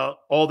all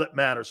that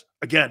matters.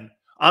 Again,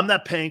 I'm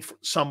not paying for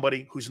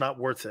somebody who's not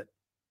worth it.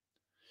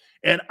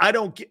 And I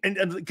don't get,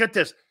 and get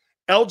this,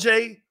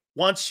 LJ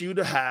wants you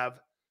to have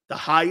the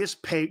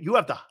highest pay. You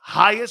have the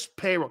highest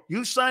payroll.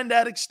 You signed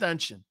that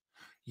extension.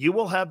 You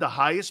will have the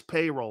highest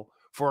payroll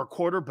for a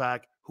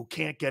quarterback who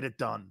can't get it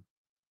done.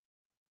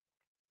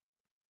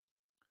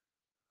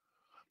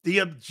 The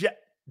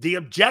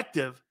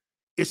objective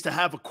is to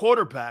have a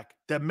quarterback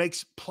that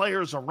makes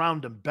players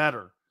around him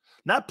better,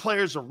 not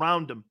players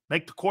around him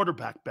make the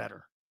quarterback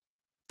better.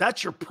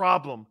 That's your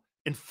problem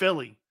in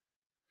Philly.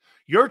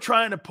 You're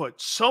trying to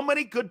put so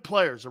many good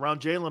players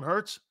around Jalen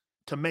Hurts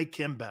to make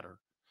him better.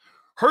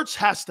 Hurts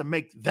has to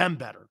make them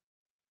better.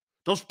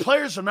 Those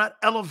players are not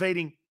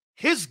elevating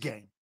his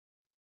game.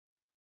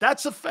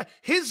 That's a fact.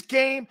 His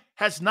game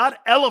has not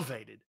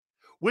elevated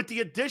with the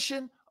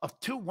addition of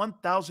 2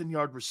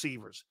 1,000-yard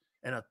receivers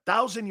and a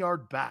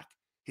 1,000-yard back.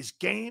 His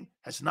game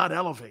has not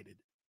elevated.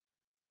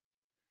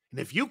 And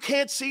if you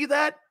can't see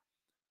that,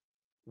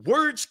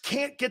 words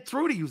can't get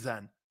through to you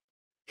then.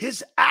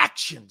 His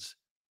actions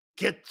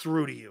get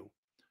through to you.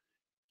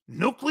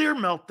 Nuclear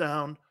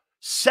meltdown,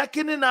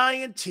 second in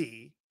INT,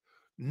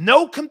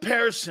 no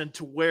comparison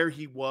to where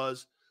he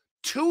was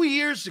 2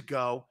 years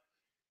ago.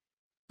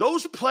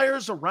 Those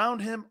players around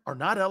him are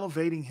not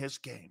elevating his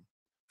game.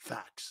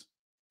 Facts.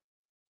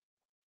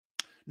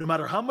 No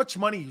matter how much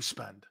money you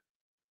spend,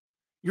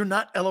 you're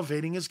not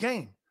elevating his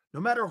game. No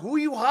matter who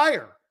you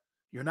hire,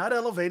 you're not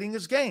elevating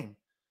his game.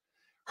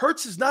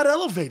 Hurts has not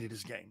elevated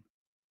his game.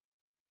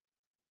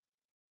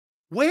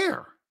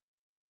 Where?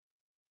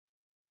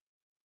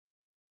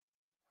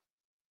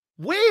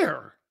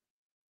 Where?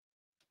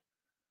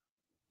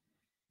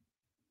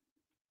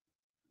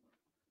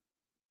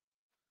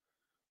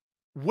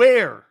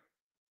 Where?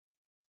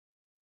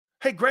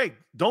 Hey, Greg,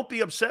 don't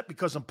be upset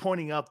because I'm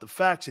pointing out the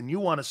facts and you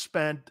want to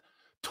spend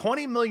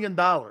 $20 million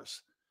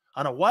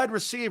on a wide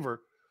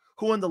receiver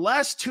who in the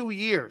last 2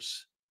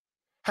 years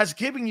has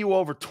given you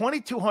over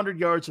 2,200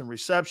 yards in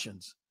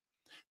receptions.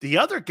 The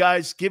other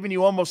guy's giving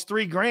you almost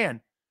 $3,000,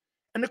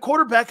 and the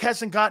quarterback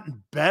hasn't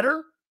gotten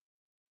better.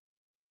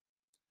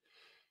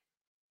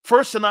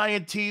 First in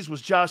INTs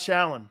was Josh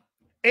Allen,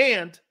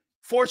 and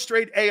 4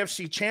 straight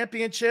AFC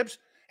championships,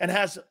 and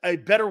has a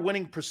better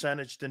winning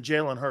percentage than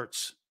Jalen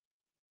Hurts.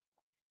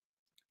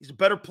 He's a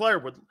better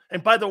player.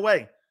 And by the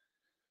way,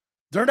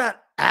 they're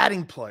not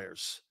adding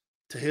players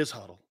to his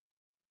huddle.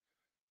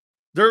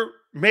 They're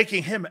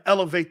making him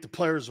elevate the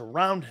players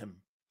around him,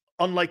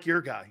 unlike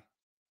your guy.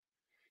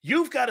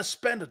 You've got to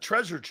spend a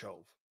treasure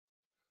trove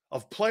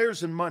of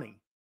players and money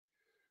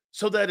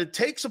so that it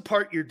takes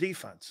apart your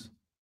defense.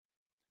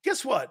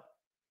 Guess what?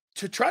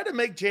 To try to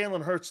make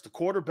Jalen Hurts the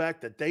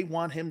quarterback that they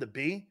want him to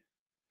be,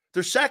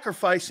 they're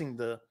sacrificing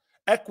the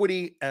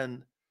equity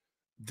and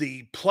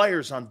the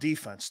players on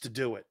defense to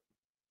do it.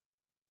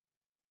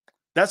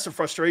 That's the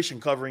frustration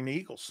covering the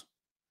Eagles.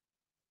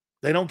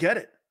 They don't get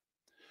it.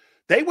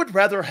 They would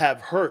rather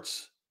have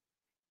Hurts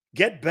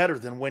get better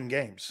than win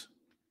games.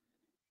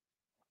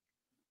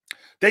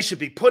 They should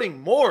be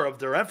putting more of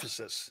their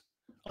emphasis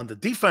on the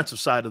defensive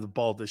side of the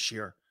ball this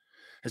year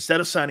instead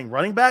of signing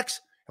running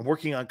backs and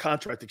working on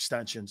contract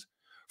extensions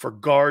for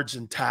guards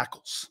and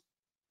tackles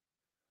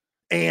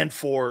and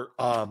for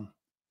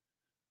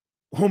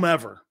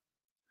whomever.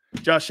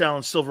 Josh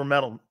Allen, silver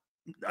medal.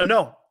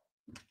 No,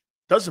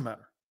 doesn't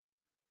matter.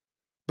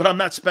 But I'm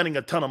not spending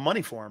a ton of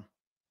money for him.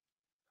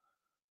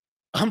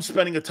 I'm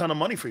spending a ton of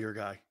money for your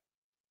guy.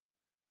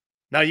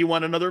 Now you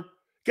want another?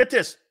 Get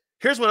this.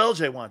 Here's what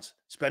LJ wants.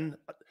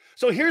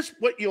 So here's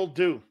what you'll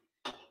do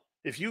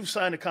if you've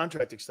signed a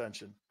contract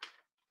extension.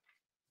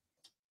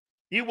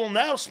 You will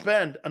now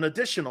spend an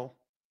additional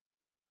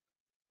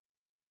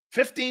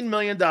 $15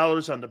 million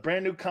on the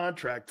brand new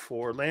contract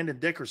for Landon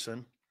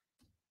Dickerson,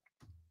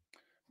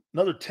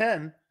 another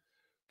 10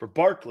 for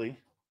Barkley,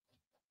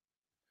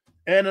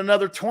 and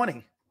another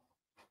 20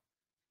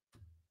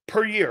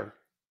 per year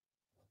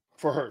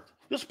for Hurts.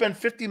 You'll spend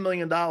 $50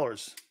 million on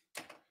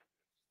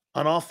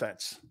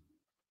offense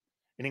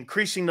and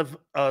increasing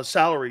the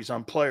salaries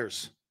on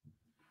players,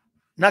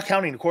 not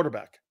counting the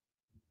quarterback.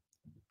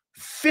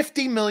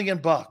 $50 million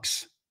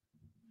bucks.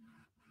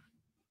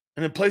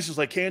 And in places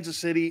like Kansas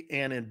City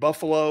and in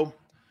Buffalo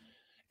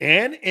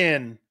and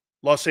in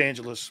Los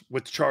Angeles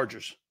with the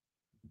Chargers,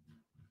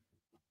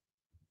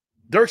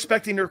 they're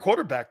expecting their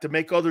quarterback to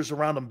make others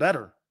around them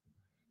better,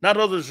 not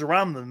others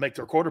around them to make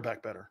their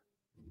quarterback better.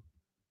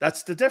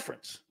 That's the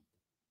difference.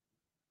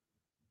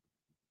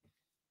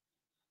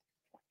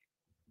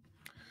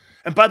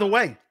 And by the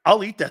way,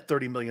 I'll eat that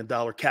 $30 million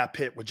cap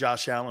hit with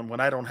Josh Allen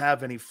when I don't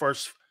have any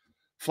first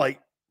flight.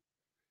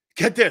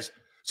 Get this.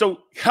 So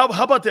how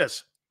about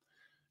this?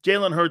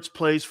 Jalen Hurts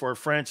plays for a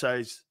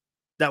franchise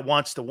that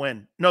wants to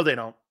win. No, they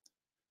don't.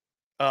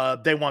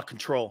 They want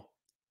control.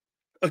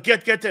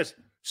 Get this.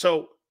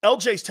 So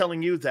LJ's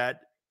telling you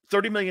that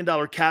 $30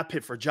 million cap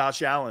hit for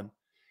Josh Allen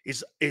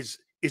is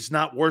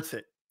not worth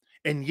it.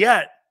 And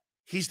yet,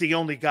 he's the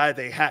only guy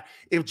they have.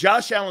 If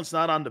Josh Allen's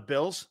not on the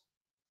Bills,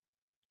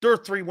 they're a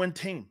 3-win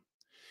team.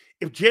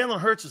 If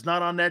Jalen Hurts is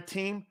not on that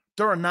team,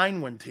 they're a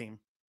 9-win team.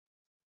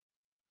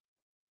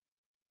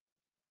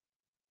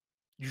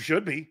 You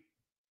should be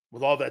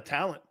with all that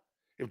talent.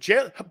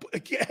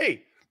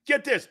 Hey,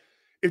 get this.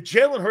 If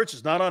Jalen Hurts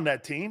is not on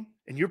that team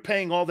and you're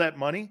paying all that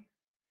money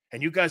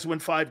and you guys win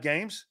 5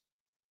 games,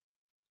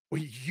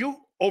 well, you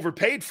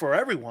overpaid for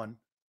everyone.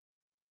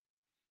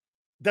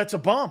 That's a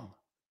bum.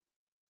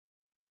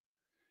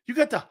 You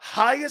got the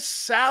highest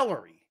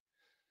salary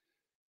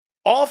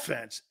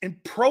offense in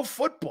pro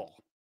football.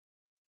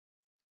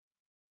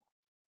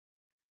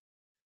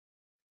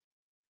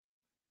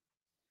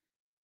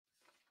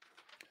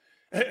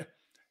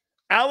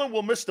 Allen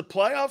will miss the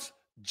playoffs.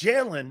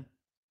 Jalen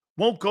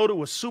won't go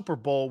to a Super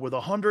Bowl with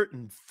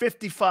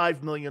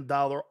 $155 million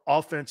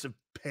offensive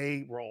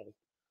payroll.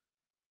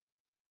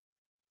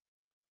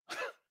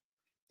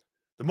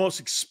 The most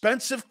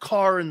expensive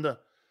car in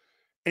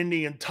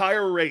the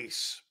entire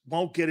race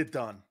won't get it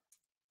done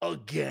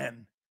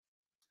again.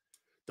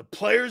 The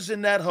players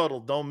in that huddle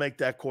don't make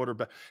that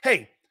quarterback.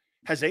 Hey,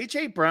 has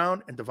A.J.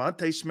 Brown and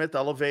Devontae Smith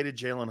elevated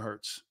Jalen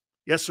Hurts?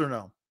 Yes or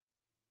no?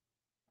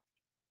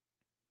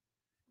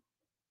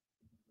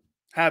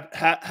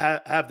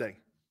 Have they?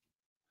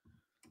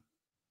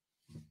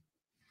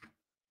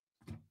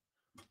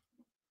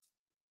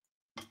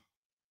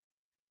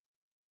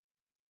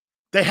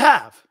 They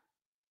have.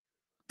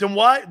 Then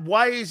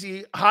why is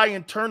he high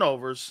in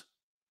turnovers?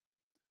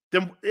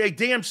 Then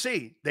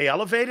DMC, they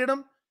elevated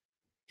him.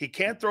 He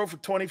can't throw for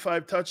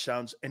 25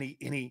 touchdowns, and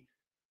he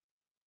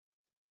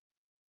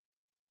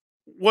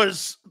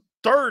was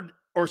third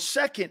or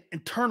second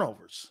in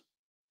turnovers.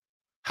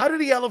 How did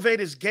he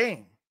elevate his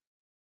game?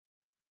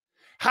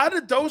 How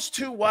did those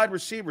 2 wide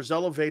receivers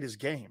elevate his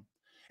game?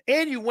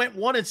 And you went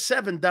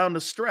 1-7 down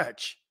the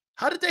stretch.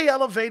 How did they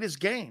elevate his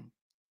game?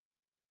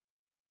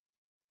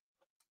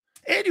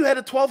 And you had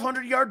a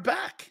 1,200-yard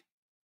back.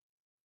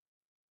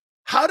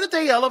 How did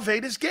they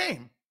elevate his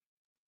game?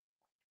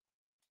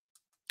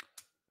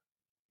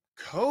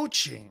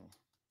 Coaching.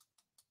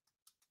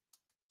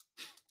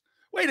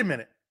 Wait a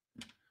minute.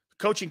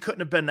 Coaching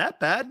couldn't have been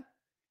that bad.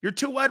 Your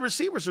 2 wide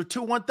receivers are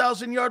 2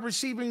 1,000-yard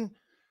receiving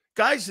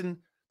guys, and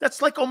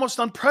that's like almost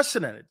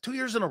unprecedented. 2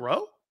 years in a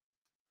row?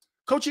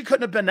 Coaching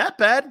couldn't have been that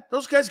bad.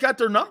 Those guys got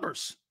their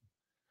numbers.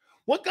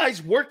 What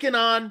guy's working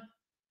on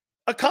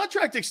a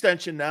contract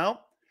extension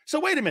now? So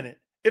wait a minute.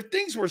 If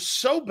things were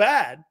so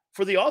bad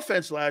for the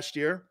offense last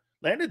year,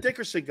 Landon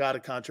Dickerson got a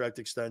contract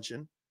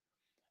extension.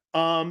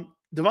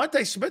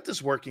 Devontae Smith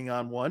is working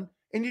on one,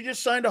 and you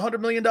just signed a $100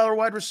 million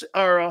wide receiver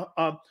or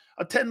a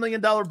 $10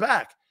 million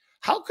back.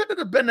 How could it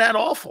have been that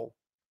awful?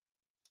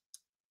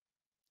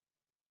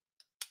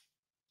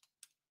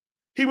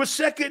 He was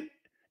second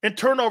in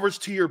turnovers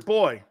to your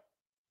boy.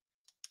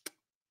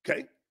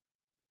 Okay.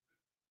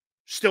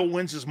 Still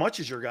wins as much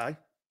as your guy.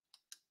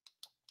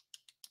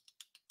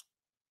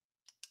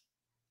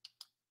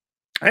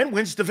 And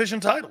wins division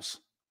titles.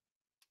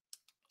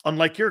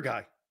 Unlike your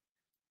guy.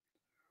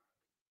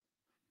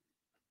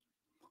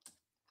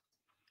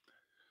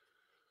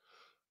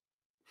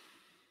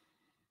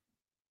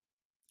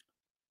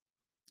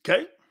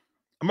 Okay?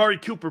 Amari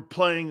Cooper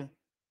playing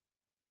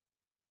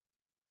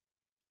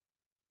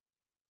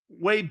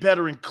way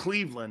better in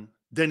Cleveland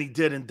than he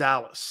did in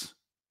Dallas.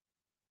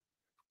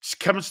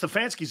 Kevin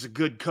Stefanski's a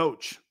good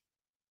coach.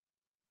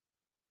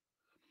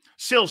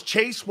 Sills,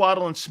 Chase,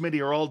 Waddle, and Smitty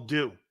are all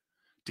due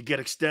to get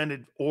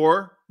extended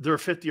or their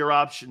fifth-year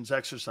options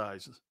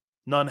exercises.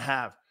 None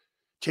have.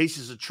 Chase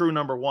is a true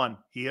number one.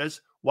 He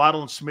is.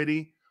 Waddle and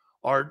Smitty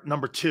are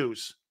number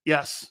twos.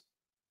 Yes.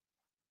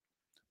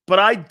 But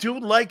I do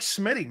like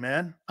Smitty,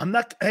 man. I'm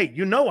not, hey,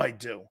 you know I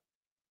do.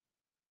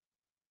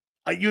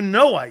 You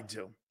know I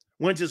do.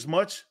 Wins as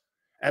much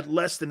at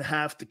less than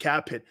half the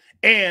cap hit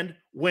and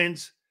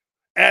wins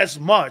as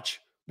much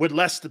with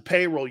less the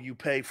payroll you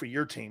pay for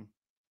your team.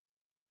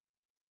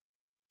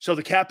 So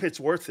the cap hit's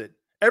worth it.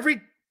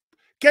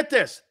 Get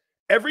this,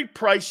 every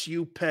price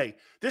you pay.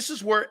 This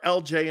is where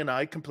LJ and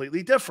I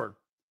completely differ.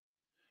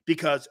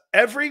 Because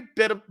every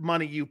bit of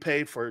money you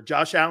pay for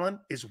Josh Allen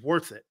is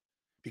worth it.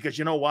 Because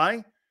you know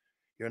why?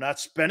 You're not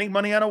spending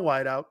money on a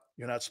wideout.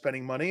 You're not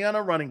spending money on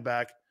a running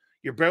back.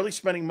 You're barely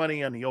spending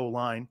money on the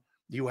O-line.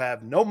 You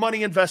have no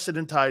money invested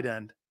in tight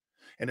end.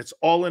 And it's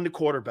all in the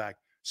quarterback.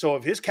 So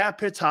if his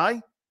cap hit's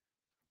high,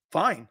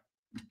 fine.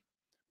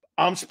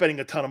 I'm spending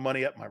a ton of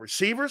money at my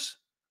receivers,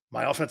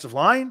 my offensive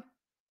line,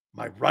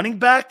 my running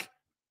back,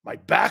 my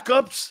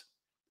backups.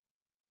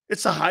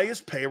 It's the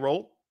highest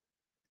payroll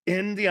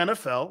in the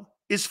NFL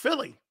is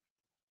Philly.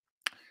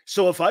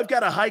 So if I've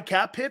got a high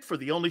cap hit for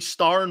the only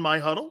star in my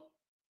huddle,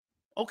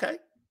 okay,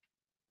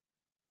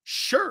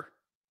 sure.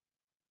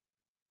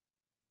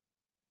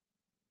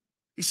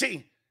 You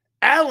see,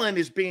 Allen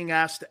is being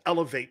asked to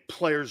elevate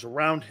players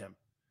around him.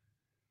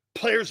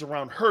 Players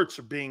around Hurts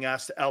are being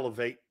asked to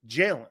elevate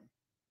Jalen,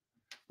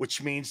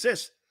 which means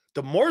this.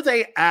 The more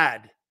they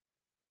add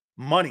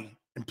money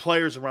and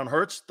players around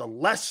Hurts, the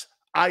less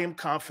I am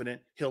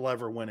confident he'll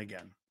ever win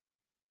again.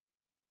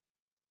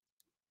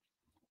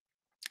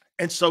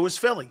 And so is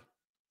Philly.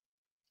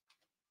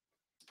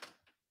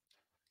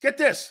 Get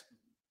this.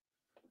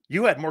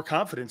 You had more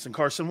confidence in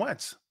Carson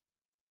Wentz.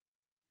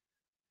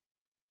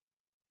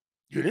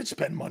 You didn't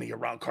spend money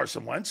around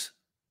Carson Wentz.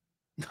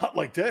 Not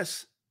like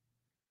this.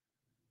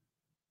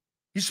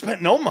 You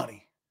spent no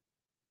money.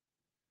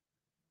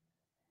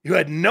 You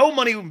had no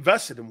money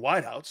invested in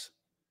wideouts.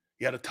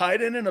 You had a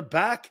tight end and a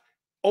back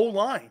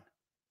O-line.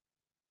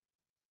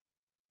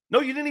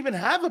 No, you didn't even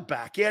have a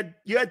back. You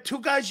had two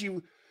guys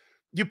you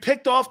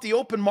picked off the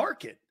open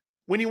market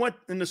when you went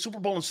in the Super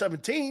Bowl in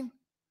 2017.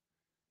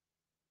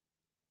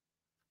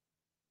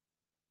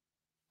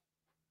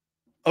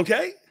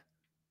 Okay?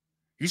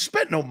 You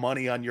spent no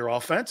money on your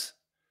offense.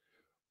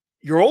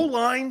 Your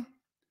O-line,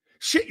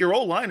 your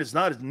O-line is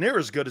not near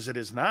as good as it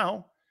is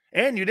now.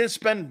 And you didn't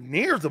spend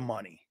near the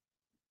money.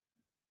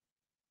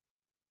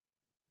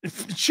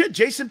 Shit,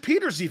 Jason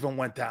Peters even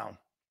went down.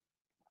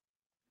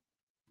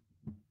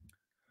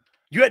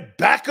 You had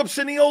backups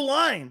in the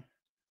O-line.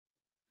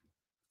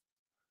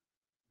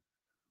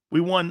 We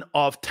won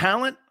off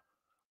talent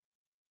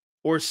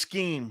or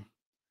scheme.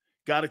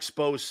 Got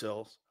exposed,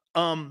 Sills.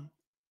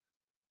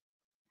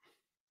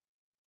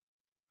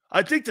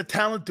 I think the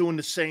talent doing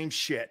the same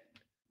shit,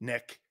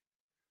 Nick.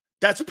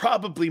 That's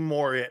probably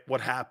more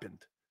what happened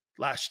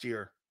last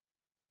year.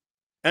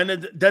 And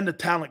then the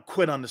talent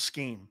quit on the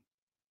scheme.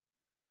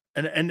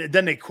 And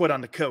then they quit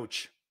on the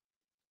coach.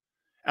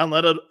 And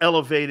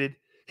elevated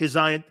his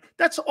iron.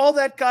 That's all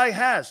that guy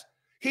has.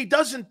 He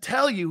doesn't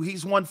tell you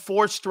he's won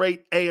 4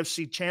 straight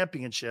AFC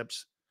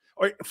championships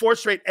or 4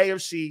 straight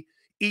AFC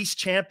East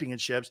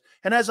championships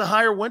and has a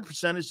higher win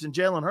percentage than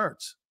Jalen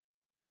Hurts.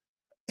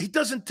 He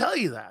doesn't tell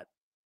you that.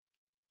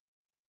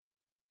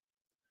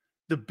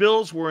 The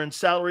Bills were in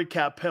salary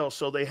cap hell,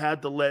 so they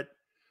had to let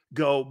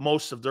go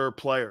most of their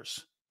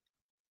players.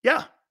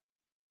 Yeah.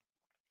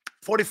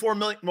 $44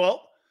 million.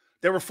 Well,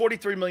 they were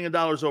 $43 million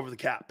over the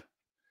cap.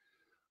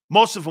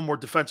 Most of them were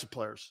defensive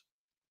players.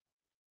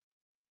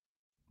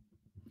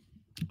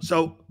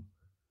 So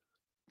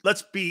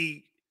let's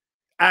be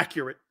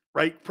accurate,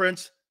 right,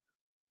 Prince?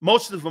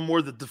 Most of them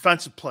were the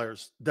defensive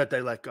players that they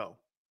let go.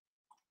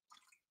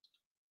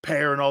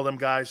 Pear and all them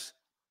guys.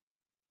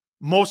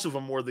 Most of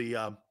them were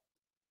the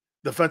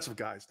defensive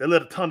guys. They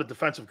let a ton of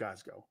defensive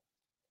guys go.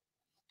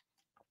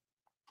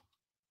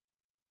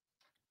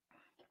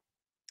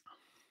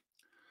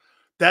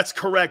 That's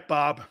correct,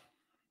 Bob.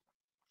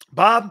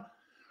 Bob,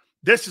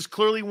 this is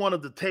clearly one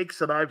of the takes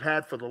that I've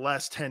had for the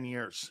last 10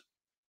 years.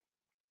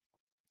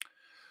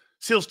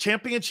 Seals,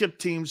 championship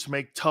teams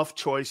make tough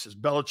choices.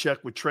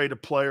 Belichick would trade a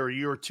player a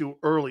year or two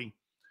early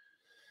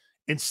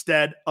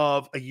instead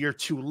of a year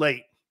too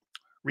late.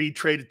 Reed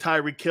traded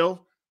Tyreek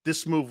Hill.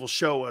 This move will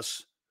show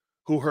us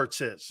who Hurts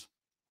is.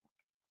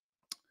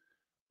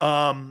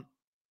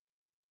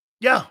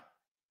 Yeah.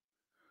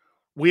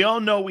 We all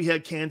know we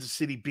had Kansas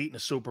City beat in the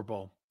Super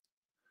Bowl.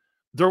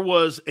 There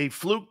was a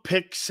fluke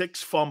pick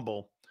 6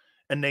 fumble,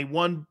 and they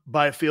won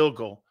by a field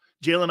goal.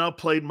 Jalen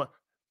outplayed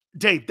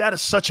Dave, that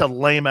is such a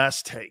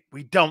lame-ass take.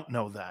 We don't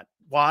know that.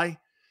 Why?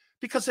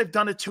 Because they've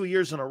done it 2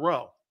 years in a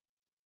row.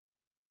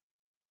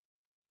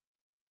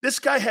 This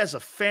guy has a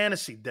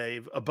fantasy,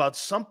 Dave, about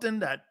something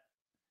that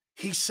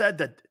he said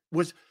that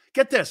was,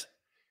 get this,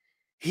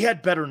 he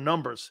had better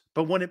numbers,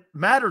 but when it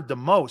mattered the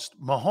most,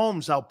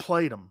 Mahomes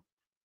outplayed him.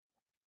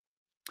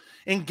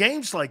 In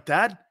games like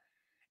that,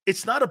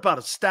 it's not about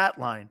a stat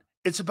line.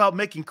 It's about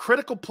making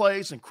critical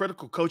plays and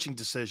critical coaching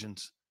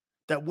decisions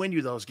that win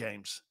you those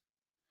games.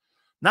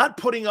 Not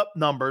putting up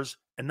numbers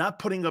and not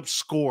putting up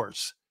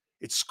scores.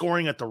 It's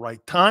scoring at the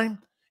right time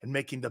and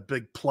making the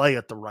big play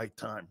at the right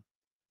time.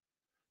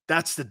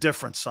 That's the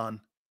difference,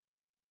 son.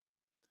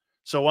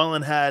 So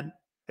Ellen had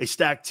a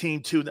stacked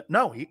team too.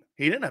 No, he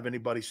didn't have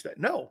anybody stacked.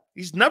 No,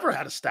 he's never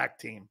had a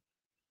stacked team.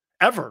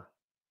 Ever.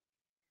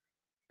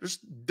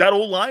 That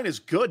old line is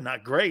good,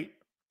 not great.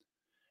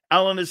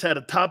 Allen has had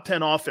a top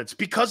 10 offense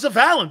because of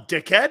Allen,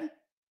 dickhead.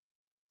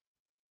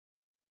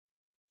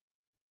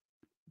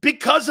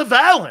 Because of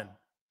Allen.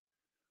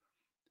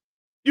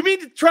 You mean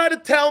to try to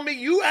tell me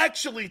you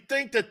actually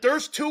think that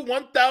there's 2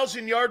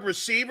 1,000-yard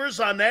receivers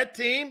on that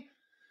team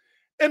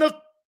and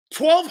a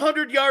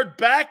 1,200-yard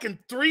back and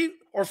 3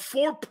 or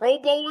 4 Pro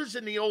Bowlers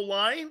in the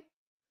O-line?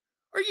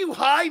 Are you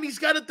high? And he's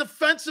got a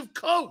defensive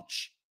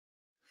coach.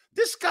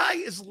 This guy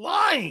is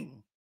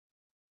lying.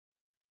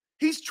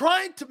 He's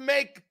trying to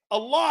make a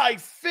lie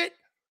fit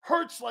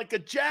Hurts like a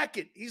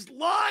jacket. He's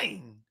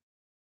lying.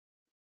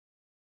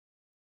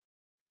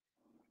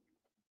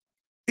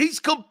 He's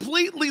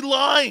completely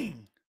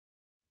lying.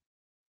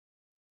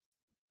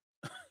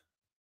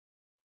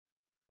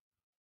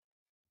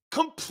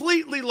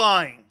 Completely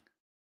lying.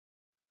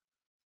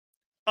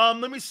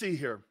 Let me see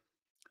here.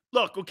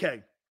 Look,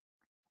 okay.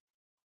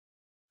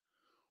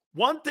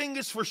 One thing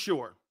is for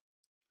sure.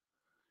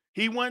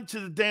 He went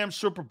to the damn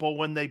Super Bowl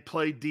when they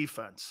played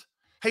defense.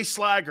 Hey,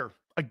 Slagger,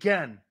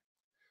 again,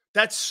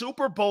 that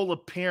Super Bowl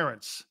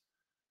appearance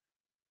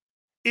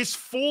is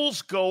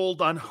fool's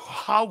gold on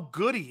how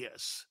good he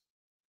is.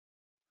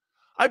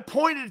 I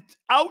pointed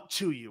out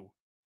to you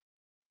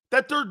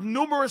that there are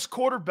numerous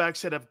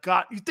quarterbacks that have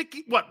got, you think,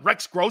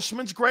 Rex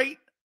Grossman's great?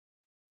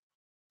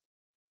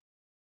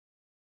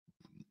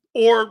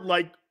 Or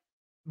like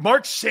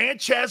Mark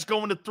Sanchez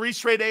going to 3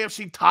 straight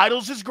AFC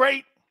titles is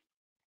great?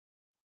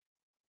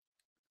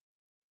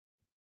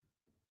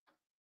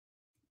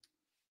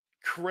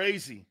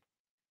 Crazy.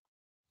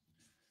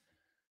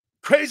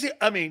 Crazy.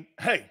 I mean,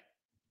 hey.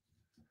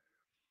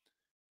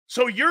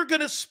 So you're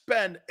going to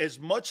spend as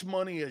much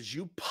money as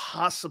you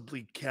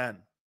possibly can.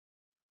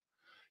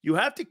 You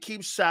have to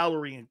keep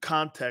salary in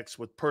context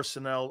with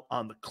personnel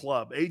on the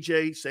club.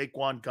 AJ,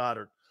 Saquon,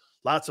 Goddard.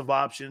 Lots of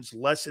options,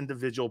 less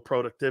individual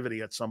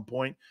productivity at some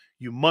point.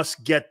 You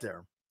must get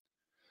there.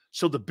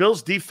 So the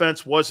Bills'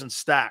 defense wasn't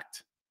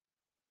stacked.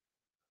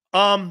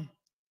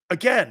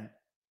 Again,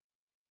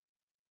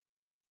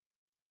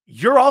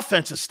 your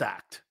offense is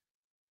stacked.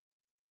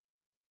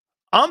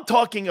 I'm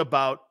talking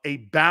about a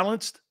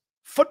balanced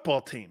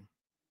football team.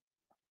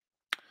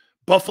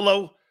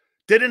 Buffalo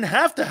didn't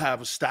have to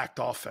have a stacked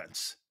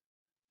offense.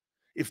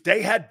 If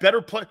they had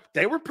better play,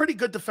 they were pretty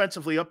good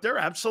defensively up there,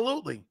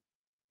 absolutely.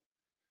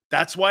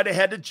 That's why they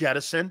had to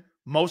jettison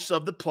most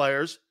of the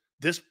players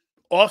this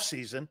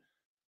offseason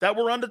that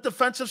were on the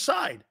defensive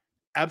side.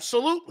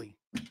 Absolutely.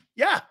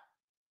 Yeah.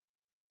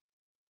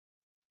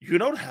 You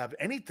don't have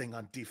anything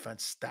on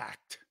defense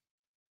stacked.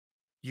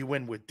 You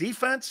win with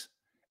defense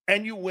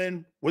and you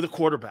win with a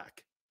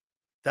quarterback.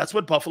 That's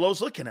what Buffalo's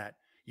looking at.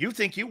 You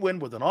think you win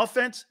with an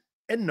offense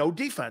and no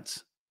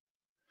defense.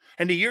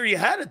 And the year you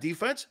had a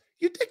defense,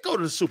 you did go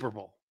to the Super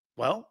Bowl.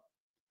 Well,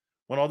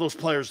 when all those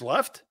players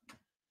left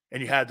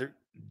and you had to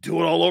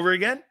do it all over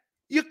again,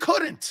 you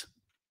couldn't.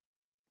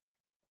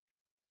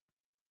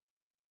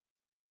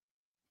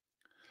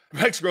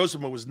 Rex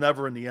Grossman was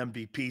never in the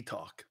MVP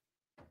talk.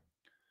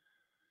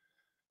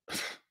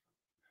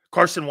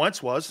 Carson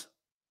Wentz was.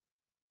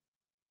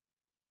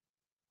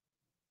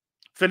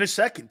 Finished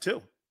second,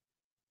 too.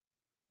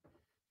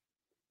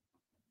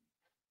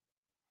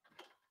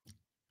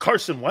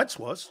 Carson Wentz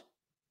was.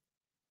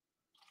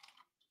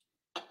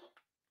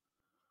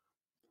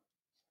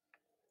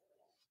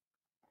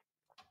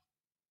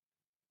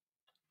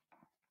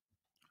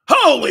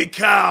 Holy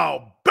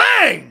cow!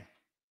 Bang!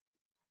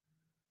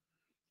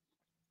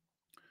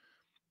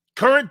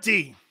 Current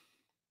D.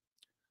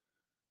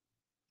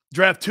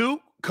 Draft 2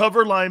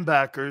 cover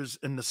linebackers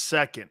in the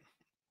second.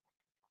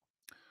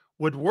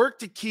 Would work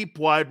to keep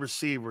wide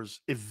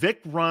receivers if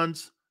Vic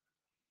runs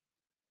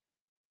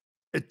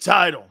a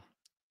title.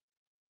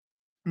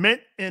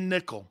 Mint and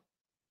nickel.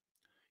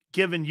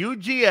 Given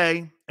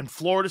UGA and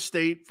Florida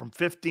State from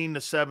 15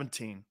 to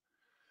 17.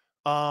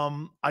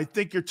 I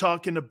think you're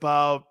talking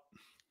about.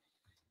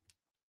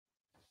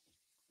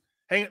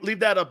 Leave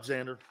that up,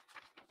 Xander.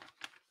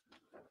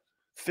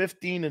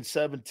 15 and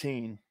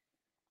 17.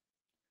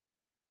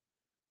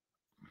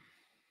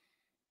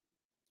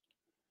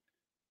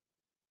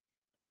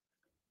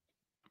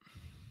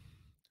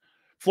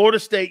 Florida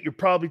State, you're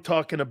probably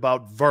talking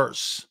about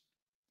Verse.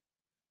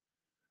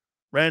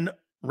 Ran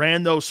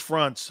those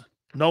fronts.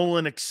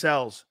 Nolan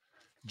excels.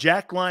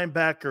 Jack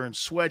linebacker and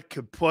Sweat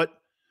could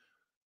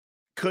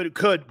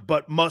Could,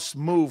 but must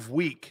move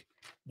weak.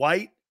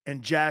 White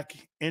and Jack,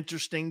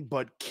 interesting,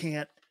 but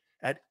can't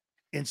at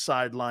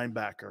inside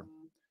linebacker.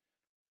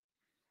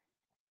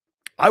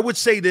 I would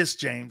say this,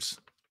 James.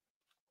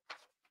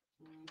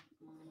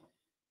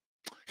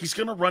 He's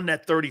going to run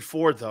that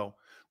 34, though.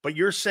 But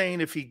you're saying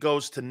if he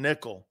goes to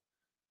nickel,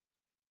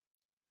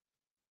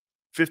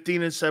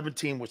 15 and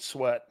 17 with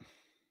Sweat.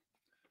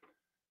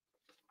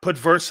 Put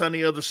Verse on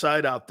the other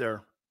side out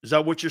there. Is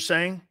that what you're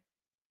saying?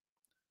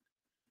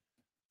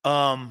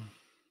 I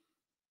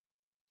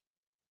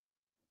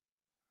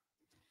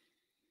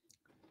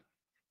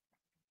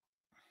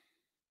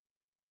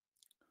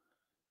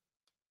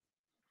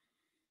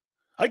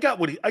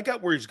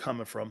got where he's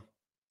coming from.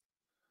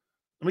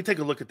 Let me take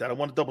a look at that. I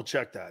want to double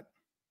check that.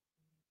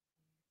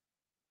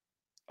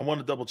 I want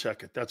to double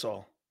check it. That's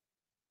all.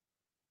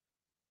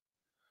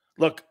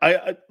 Look,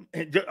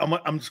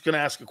 I'm just going to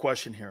ask a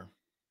question here.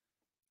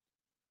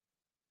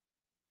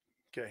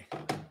 Okay.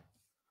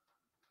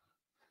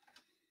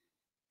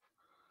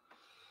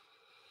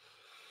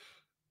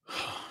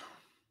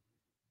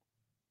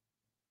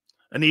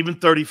 And even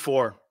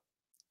 34.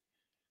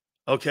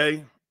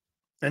 Okay.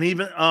 And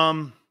even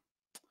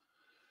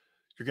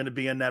you're going to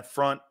be in that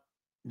front.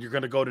 You're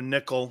going to go to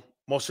nickel.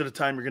 Most of the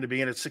time, you're going to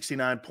be in at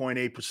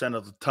 69.8%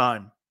 of the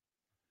time.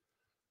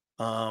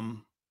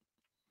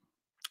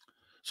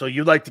 So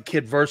you like the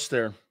kid Verse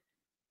there.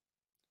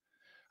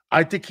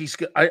 I think he's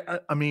 –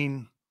 I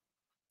mean,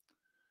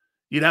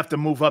 you'd have to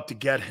move up to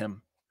get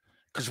him.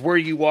 Because where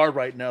you are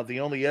right now,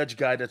 the only edge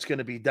guy that's going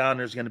to be down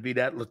there is going to be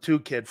that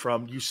Latu kid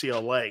from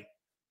UCLA.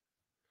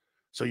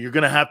 So you're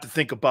going to have to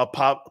think about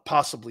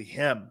possibly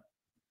him.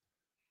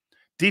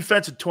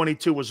 Defense at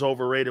 22 was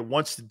overrated.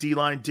 Once the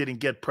D-line didn't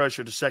get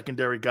pressure, the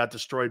secondary got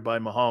destroyed by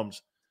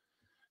Mahomes.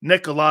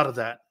 Nick, a lot of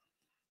that.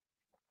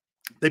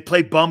 They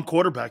played bum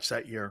quarterbacks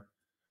that year.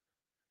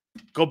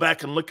 Go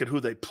back and look at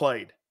who they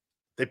played.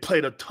 They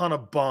played a ton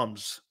of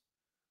bums.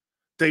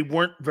 They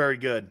weren't very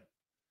good.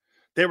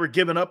 They were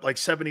giving up like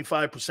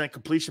 75%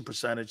 completion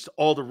percentage to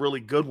all the really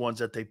good ones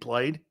that they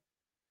played.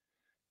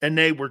 And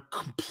they were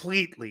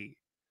completely,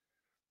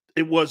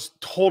 it was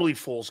totally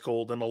fool's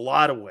gold in a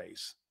lot of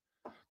ways.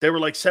 They were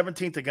like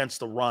 17th against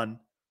the run.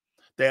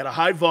 They had a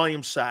high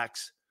volume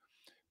sacks.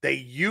 They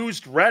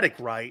used Reddick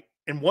right.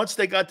 And once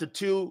they got to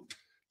two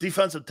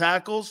defensive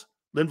tackles,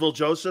 Linval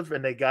Joseph,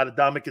 and they got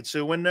Adama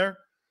Sue in there,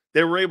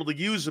 they were able to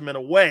use him in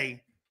a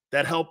way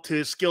that helped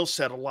his skill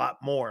set a lot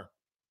more.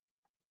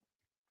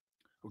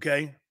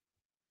 Okay?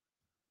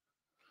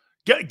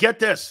 Get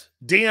this.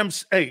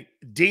 DMAC,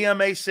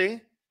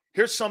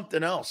 here's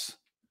something else.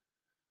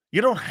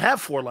 You don't have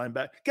four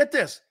linebackers. Get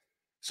this.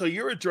 So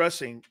you're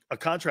addressing a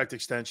contract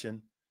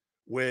extension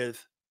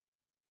with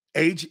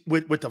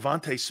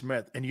Devontae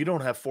Smith, and you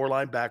don't have four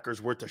linebackers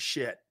worth of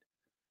shit.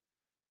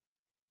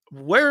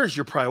 Where is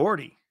your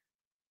priority?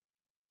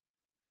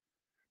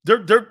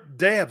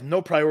 They have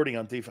no priority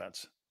on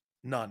defense.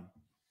 None.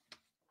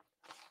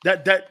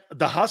 That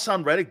the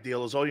Hassan Reddick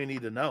deal is all you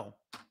need to know.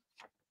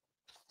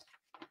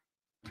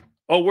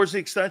 Oh, where's the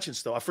extension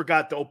still? I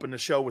forgot to open the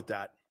show with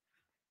that.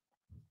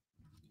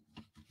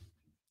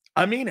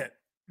 I mean it.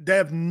 They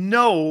have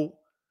no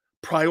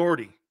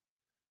priority.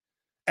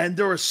 And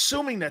they're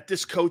assuming that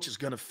this coach is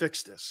going to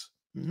fix this.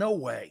 No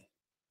way.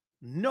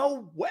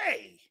 No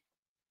way.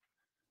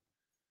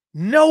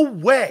 No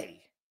way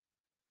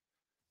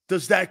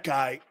does that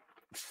guy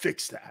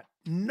fix that.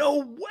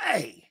 No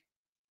way.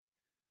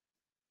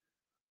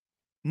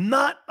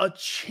 Not a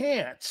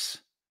chance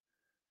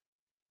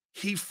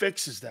he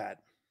fixes that.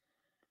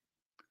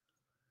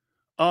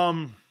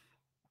 Bob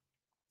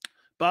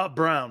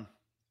Brown.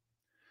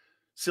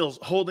 Sills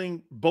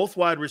holding both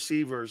wide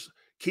receivers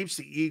keeps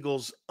the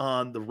Eagles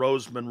on the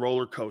Roseman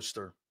roller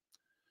coaster.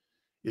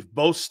 If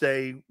both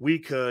stay, we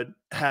could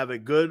have a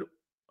good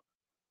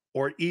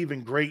or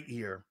even great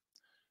year.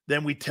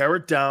 Then we tear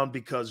it down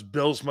because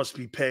bills must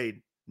be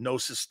paid. No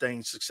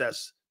sustained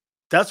success.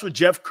 That's what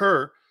Jeff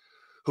Kerr,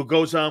 who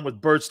goes on with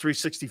Birds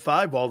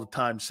 365 all the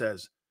time,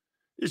 says.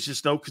 There's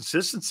just no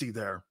consistency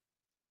there.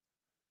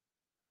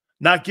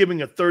 Not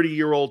giving a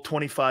 30-year-old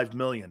 $25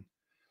 million.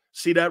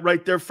 See that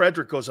right there?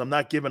 Frederick goes, I'm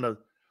not giving a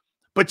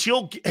 – but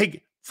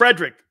hey,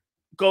 Frederick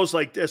goes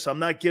like this. I'm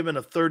not giving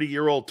a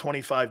 30-year-old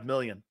 $25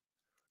 million.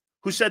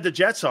 Who said the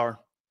Jets are?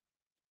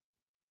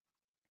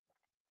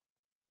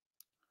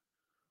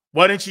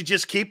 Why didn't you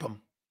just keep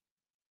him?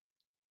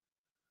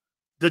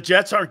 The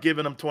Jets aren't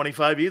giving him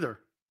 25 either.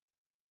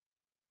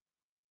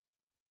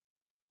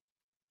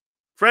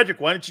 Frederick,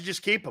 why didn't you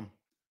just keep him?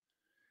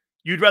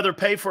 You'd rather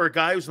pay for a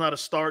guy who's not a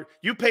starter.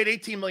 You paid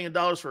 $18 million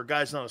for a guy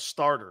who's not a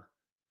starter.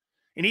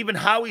 And even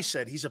Howie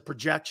said he's a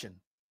projection.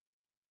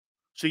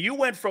 So you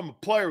went from a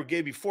player who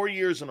gave you 4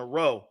 years in a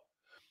row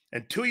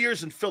and 2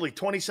 years in Philly,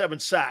 27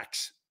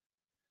 sacks,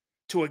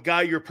 to a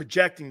guy you're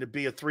projecting to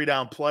be a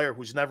three-down player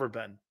who's never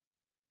been.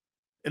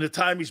 In the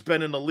time he's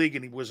been in the league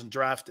and he wasn't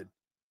drafted.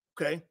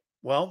 Okay,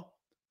 well,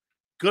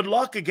 good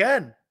luck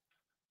again.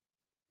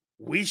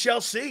 We shall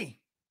see.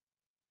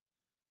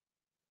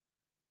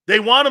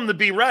 They want him to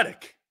be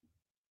Reddick,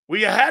 Well,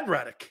 you had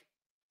Reddick.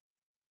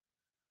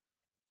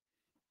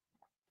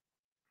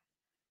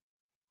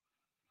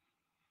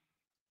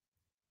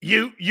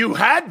 You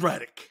had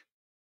Reddick.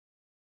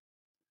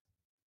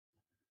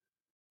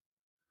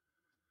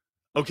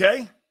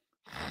 Okay?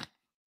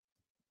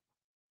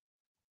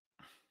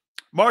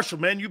 Marshall,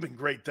 man, you've been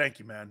great. Thank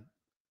you, man.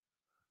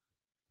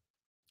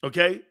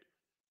 Okay?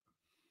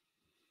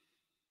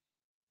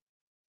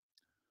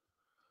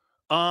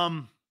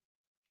 I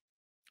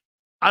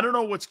don't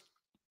know what's.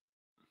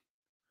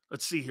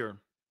 Let's see here.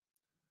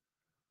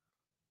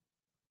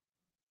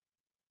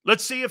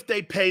 Let's see if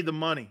they pay the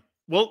money.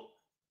 Well,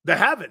 they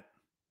haven't.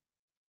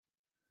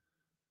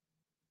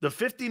 The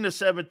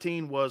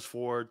 15-17 was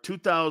for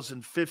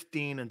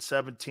 2015 and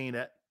 17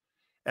 at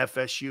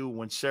FSU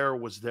when Sarah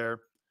was there.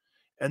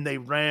 And they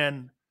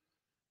ran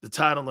the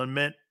title and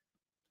mint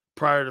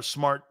prior to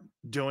Smart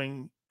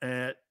doing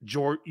at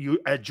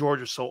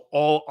Georgia. So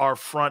all our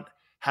front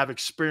have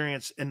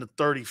experience in the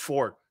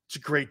 34. It's a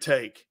great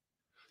take.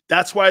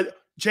 That's why,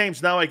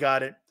 James, now I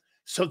got it.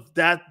 So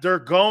that they're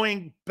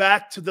going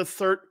back to the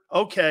third.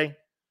 Okay,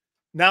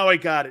 now I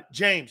got it.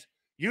 James,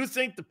 you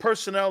think the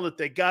personnel that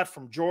they got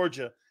from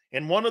Georgia,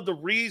 and one of the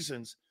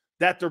reasons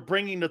that they're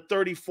bringing the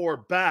 34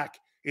 back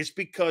is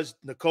because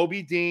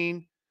Nakobe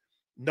Dean,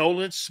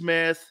 Nolan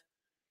Smith,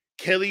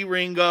 Kelly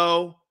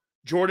Ringo,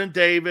 Jordan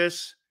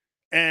Davis,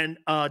 and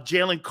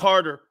Jalen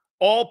Carter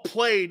all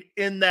played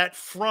in that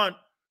front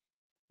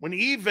when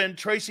even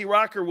Tracy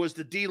Rocker was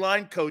the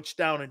D-line coach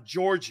down in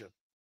Georgia.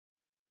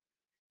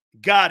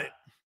 Got it.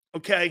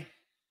 Okay.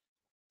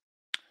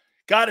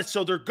 Got it.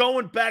 So they're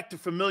going back to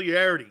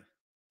familiarity.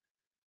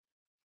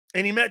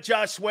 And he met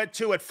Josh Sweat,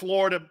 too, at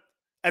Florida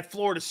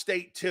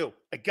State, too.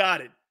 I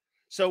got it.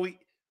 So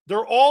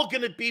they're all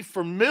going to be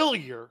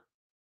familiar.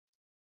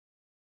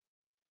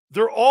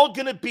 They're all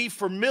going to be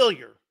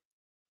familiar,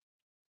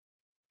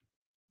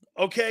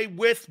 okay,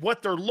 with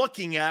what they're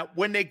looking at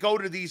when they go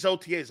to these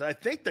OTAs. I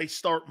think they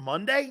start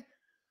Monday,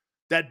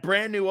 that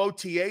brand new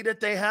OTA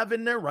that they have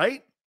in there,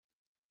 right?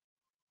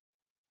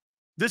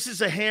 This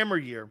is a hammer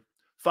year.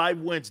 5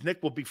 wins.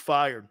 Nick will be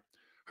fired.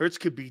 Hurts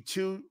could be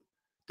 2,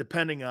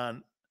 depending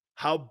on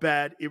how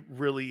bad it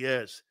really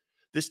is.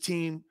 This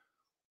team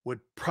would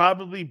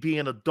probably be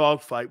in a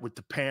dogfight with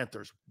the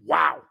Panthers.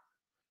 Wow.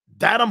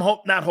 That I'm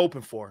not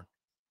hoping for.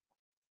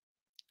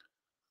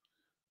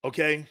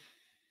 Okay?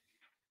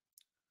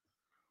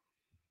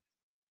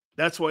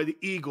 That's why the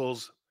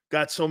Eagles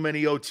got so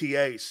many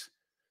OTAs.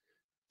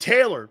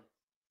 Taylor.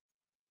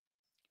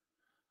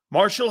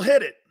 Marshall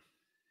hit it.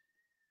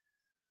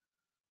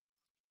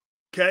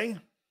 Okay?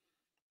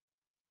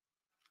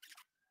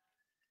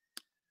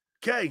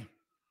 Okay.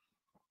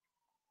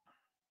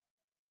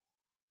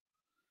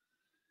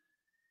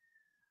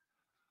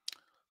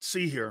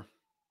 See here.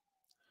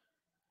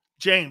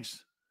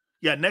 James.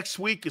 Yeah, next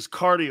week is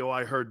cardio,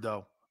 I heard,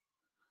 though.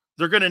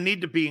 They're going to need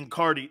to be in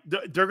cardio.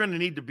 They're going to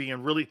need to be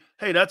in really,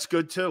 hey, that's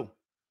good, too.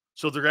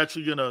 So they're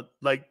actually going to,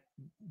 like,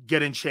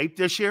 get in shape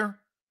this year.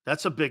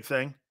 That's a big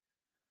thing.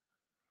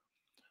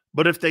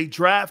 But if they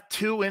draft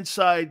 2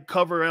 inside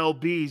cover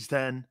LBs,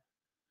 then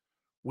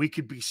we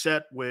could be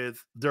set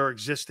with their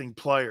existing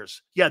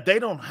players. Yeah, they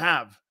don't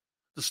have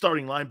the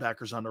starting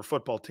linebackers on their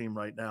football team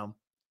right now.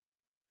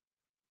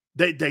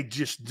 They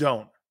just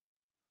don't.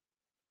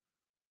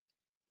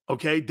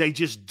 Okay? They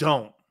just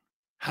don't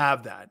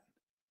have that.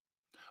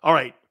 All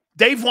right.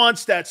 Dave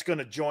Wannstedt's going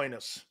to join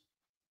us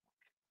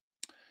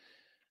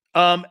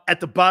at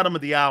the bottom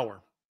of the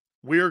hour.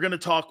 We're going to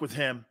talk with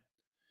him,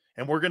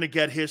 and we're going to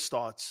get his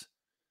thoughts.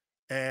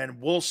 And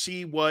we'll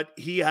see what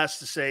he has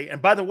to say.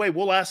 And by the way,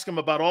 we'll ask him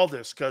about all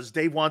this because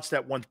Dave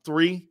Wannstedt won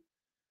 3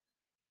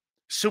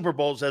 Super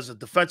Bowls as a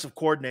defensive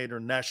coordinator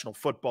in the National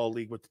Football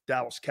League with the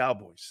Dallas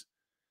Cowboys.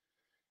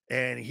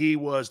 And he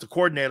was the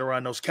coordinator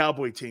on those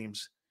Cowboy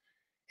teams.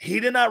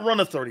 He did not run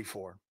a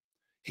 34.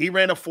 He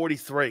ran a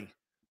 43.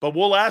 But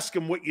we'll ask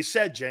him what you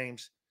said,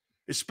 James,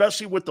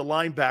 especially with the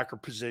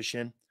linebacker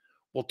position.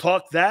 We'll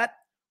talk that.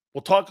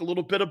 We'll talk a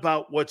little bit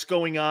about what's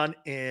going on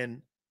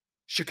in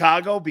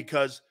Chicago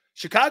because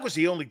Chicago's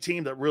the only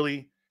team that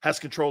really has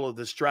control of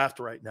this draft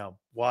right now.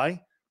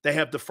 Why? They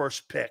have the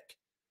first pick.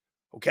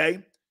 Okay?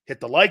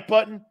 Hit the like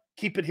button.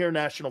 Keep it here,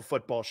 National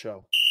Football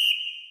Show.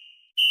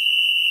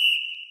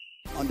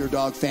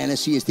 Underdog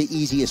Fantasy is the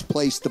easiest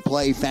place to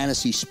play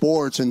fantasy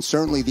sports and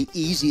certainly the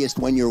easiest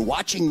when you're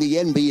watching the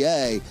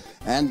NBA.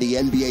 And the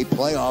NBA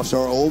playoffs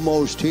are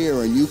almost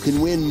here and you can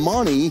win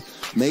money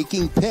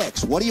making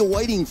picks. What are you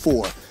waiting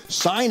for?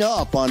 Sign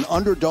up on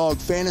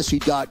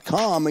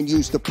UnderdogFantasy.com and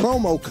use the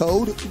promo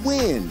code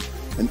WIN.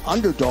 An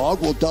Underdog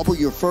will double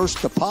your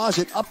first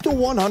deposit up to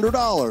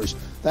 $100.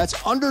 That's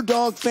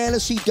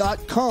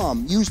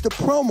UnderdogFantasy.com. Use the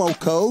promo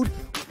code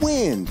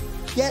WIN.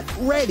 Get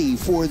ready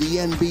for the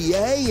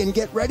NBA and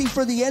get ready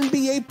for the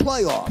NBA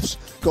playoffs.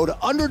 Go to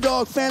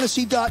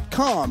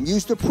UnderdogFantasy.com.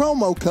 Use the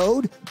promo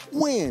code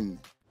WIN.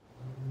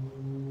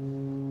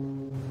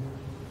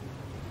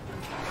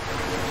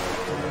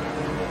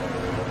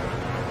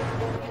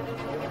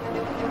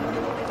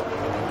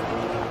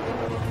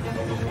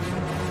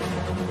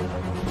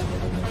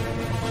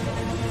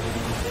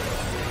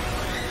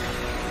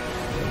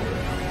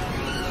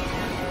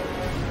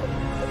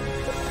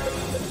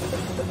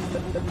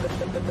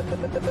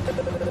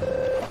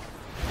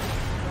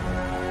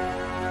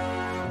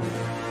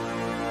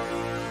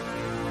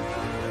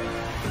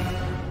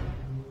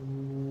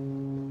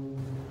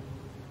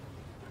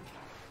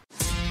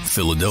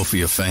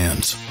 Philadelphia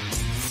fans.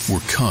 We're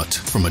cut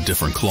from a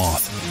different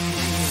cloth.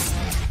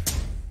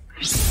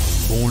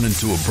 Born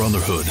into a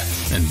brotherhood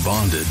and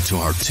bonded to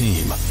our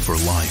team for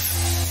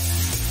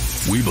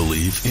life. We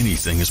believe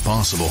anything is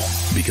possible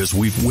because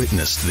we've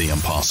witnessed the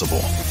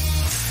impossible.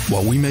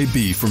 While we may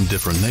be from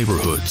different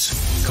neighborhoods,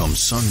 come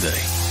Sunday,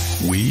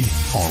 we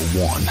are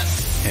one,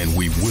 and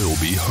we will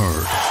be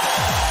heard.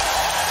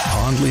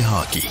 Pondley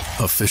Hockey,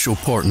 official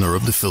partner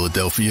of the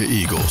Philadelphia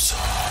Eagles.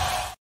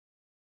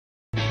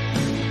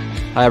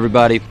 Hi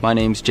everybody, my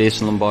name's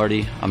Jason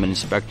Lombardi. I'm an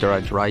inspector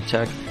at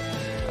DryTech.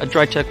 At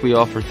DryTech we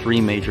offer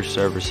 3 major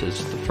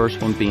services, the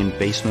first one being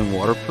basement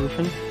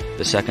waterproofing.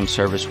 The second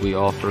service we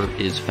offer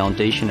is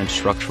foundation and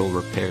structural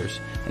repairs.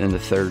 And then the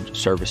third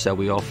service that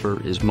we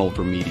offer is mold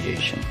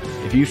remediation.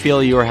 If you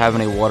feel you are having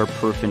a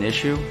waterproofing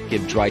issue,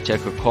 give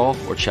DryTech a call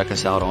or check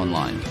us out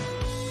online.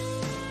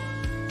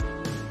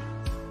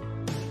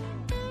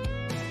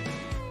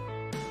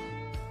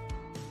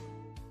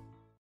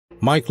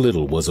 Mike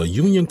Little was a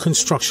union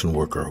construction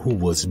worker who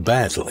was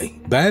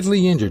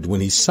badly injured when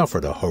he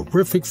suffered a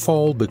horrific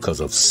fall because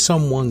of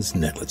someone's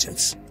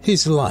negligence.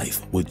 His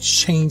life would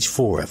change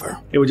forever.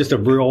 It was just a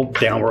real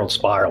downward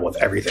spiral with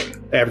everything.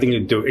 Everything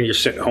you do, and you're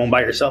sitting home by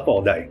yourself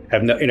all day.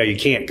 You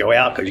can't go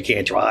out because you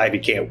can't drive,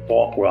 you can't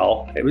walk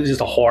well. It was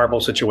just a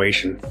horrible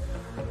situation.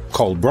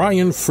 Call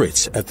Brian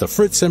Fritz at the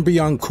Fritz &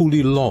 Beyond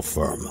Cooley Law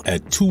Firm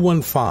at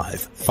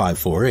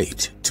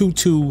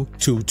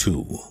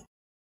 215-548-2222.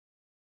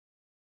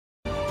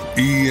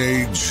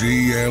 EAGLES,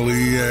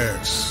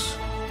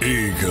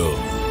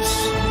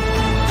 Eagles.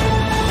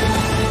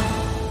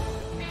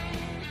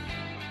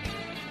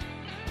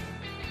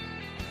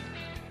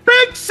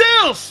 Big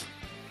Sales!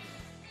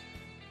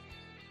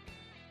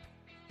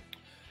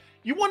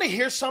 You want to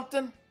hear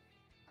something?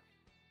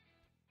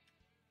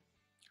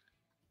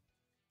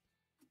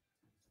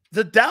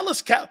 The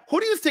Dallas Cowboys, who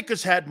do you think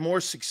has had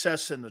more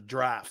success in the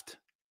draft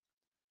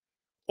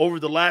over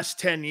the last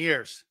 10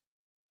 years?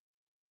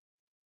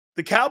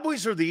 The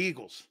Cowboys or the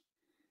Eagles?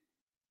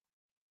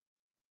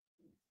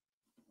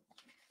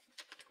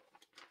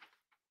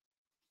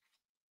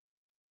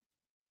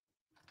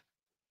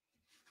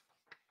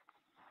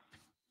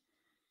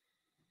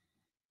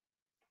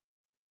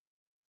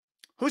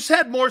 Who's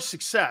had more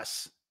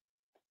success?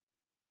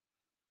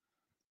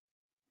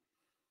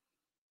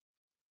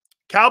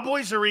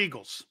 Cowboys or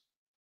Eagles?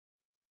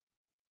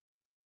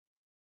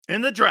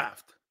 In the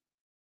draft.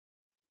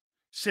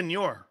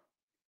 Senor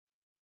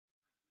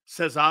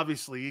says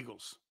obviously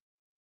Eagles.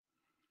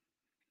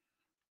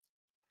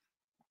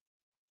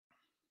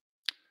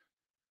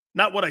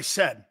 Not what I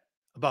said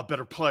about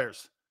better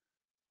players.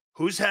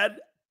 Who's had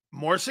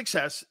more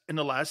success in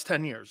the last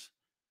 10 years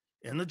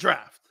in the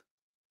draft?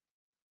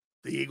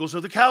 The Eagles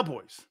or the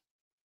Cowboys?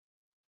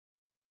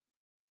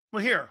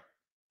 Well, here.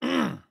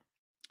 In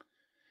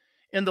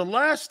the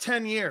last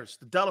 10 years,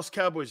 the Dallas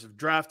Cowboys have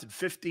drafted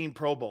 15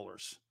 Pro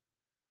Bowlers.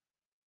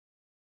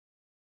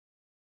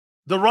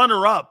 The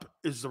runner-up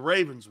is the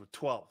Ravens with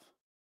 12.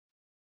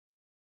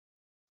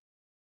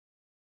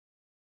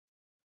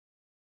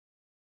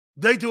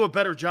 They do a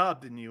better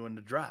job than you in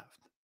the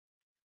draft.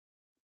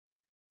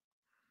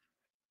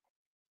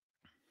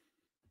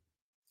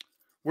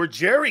 Where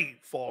Jerry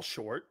falls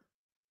short,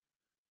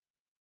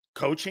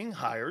 coaching,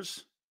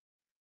 hires,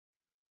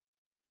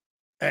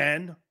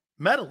 and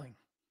meddling.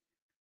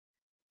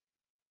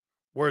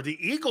 Where the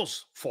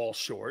Eagles fall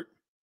short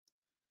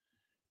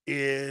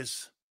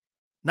is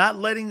not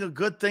letting a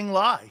good thing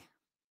lie.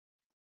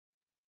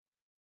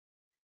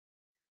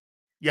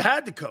 You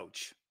had to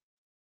coach.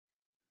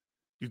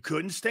 You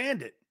couldn't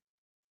stand it.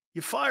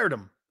 You fired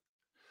him.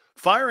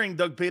 Firing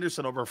Doug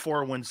Peterson over a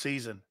 4-win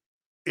season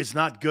is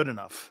not good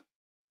enough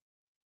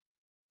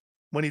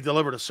when he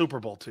delivered a Super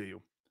Bowl to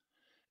you.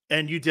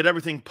 And you did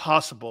everything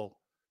possible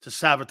to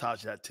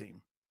sabotage that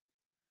team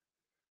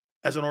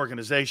as an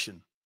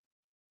organization.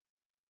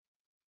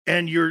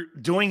 And you're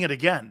doing it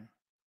again.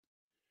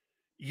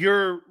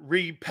 Your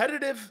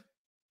repetitive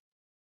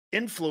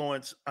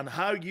influence on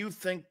how you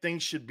think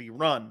things should be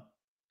run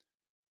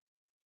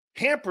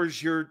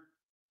hampers your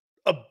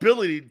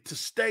ability to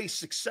stay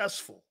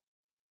successful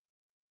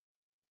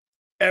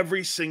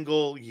every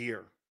single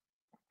year.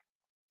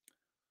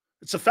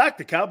 It's a fact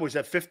the Cowboys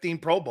have 15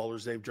 Pro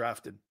Bowlers they've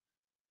drafted.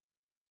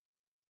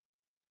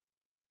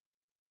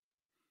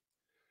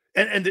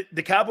 And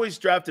the Cowboys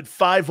drafted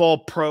 5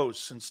 All-Pros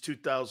since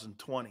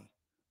 2020.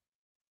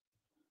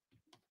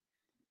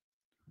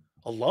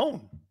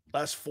 Alone,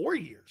 last 4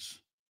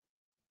 years.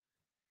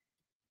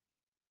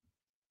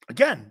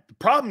 Again, the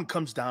problem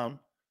comes down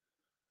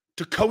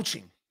to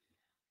coaching,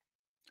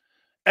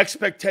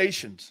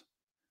 expectations.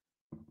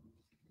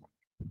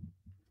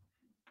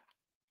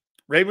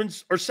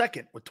 Ravens are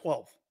second with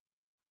 12.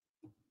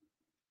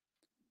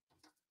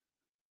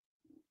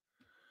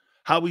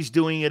 Howie's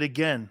doing it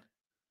again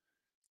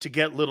to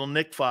get little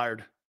Nick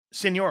fired.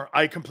 Senor,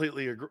 I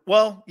completely agree.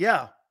 Well,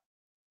 yeah.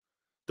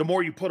 The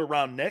more you put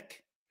around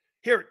Nick.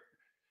 Here,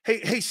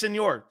 hey,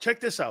 Senor, check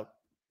this out.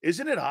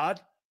 Isn't it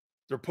odd?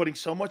 They're putting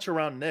so much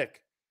around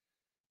Nick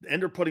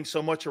and they're putting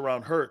so much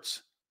around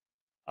Hurts.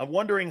 I'm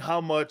wondering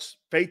how much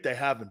faith they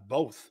have in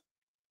both.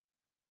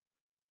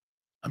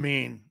 I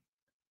mean,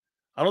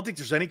 I don't think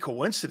there's any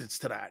coincidence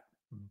to that.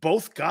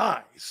 Both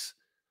guys,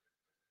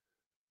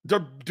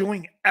 they're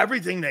doing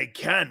everything they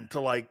can to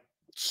like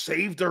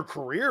save their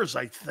careers,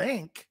 I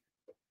think.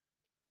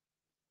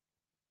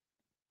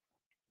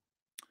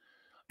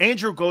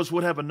 Andrew goes,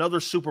 would have another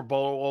Super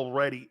Bowl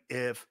already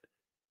if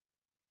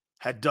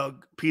had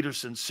Doug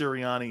Peterson,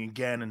 Sirianni, and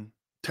Gannon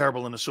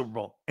terrible in the Super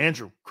Bowl.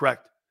 Andrew,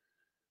 correct.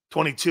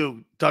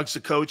 22, Doug's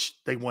the coach,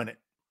 they win it.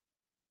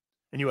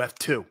 And you have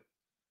 2.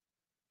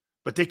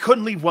 But they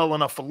couldn't leave well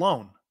enough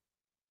alone.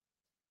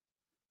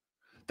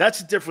 That's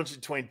the difference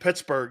between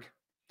Pittsburgh.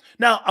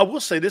 Now, I will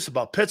say this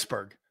about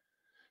Pittsburgh.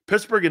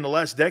 Pittsburgh in the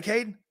last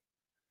decade,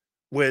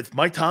 with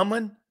Mike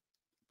Tomlin,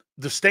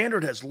 the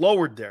standard has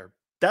lowered there.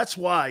 That's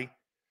why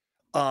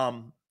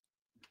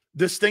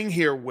this thing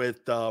here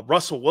with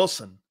Russell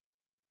Wilson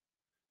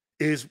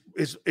is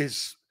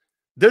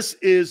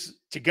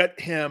to get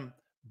him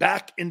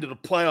back into the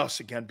playoffs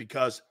again,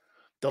 because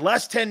the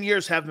last 10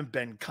 years haven't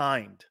been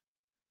kind,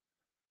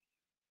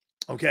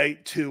 okay,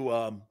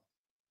 to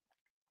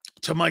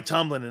Mike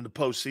Tomlin in the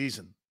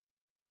postseason.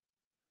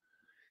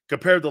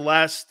 Compared to the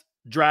last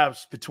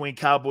drafts between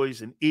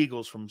Cowboys and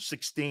Eagles from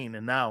 16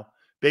 and now,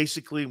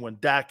 basically when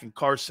Dak and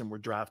Carson were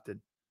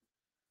drafted.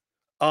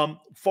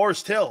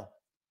 Forest Hill,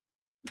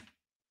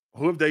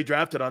 who have they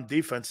drafted on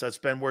defense that's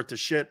been worth the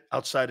shit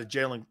outside of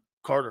Jalen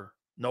Carter?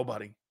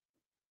 Nobody.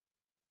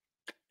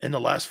 In the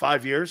last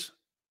 5 years,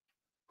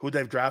 who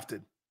they've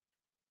drafted?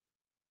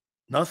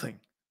 Nothing.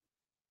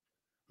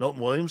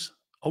 Milton Williams?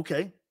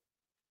 Okay.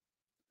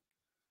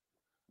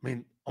 I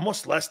mean,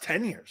 almost the last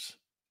 10 years.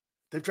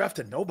 They've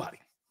drafted nobody.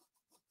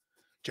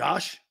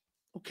 Josh?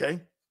 Okay.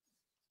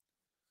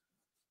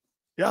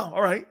 Yeah,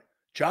 all right.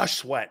 Josh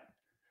Sweat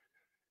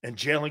and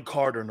Jalen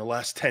Carter in the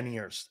last 10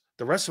 years.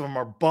 The rest of them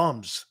are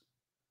bums.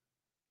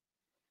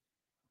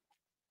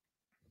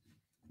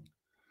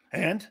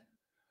 And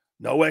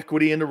no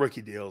equity in the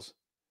rookie deals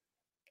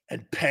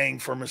and paying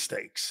for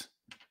mistakes.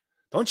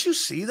 Don't you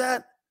see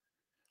that?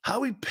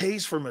 How he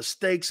pays for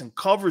mistakes and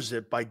covers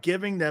it by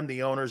giving them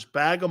the owner's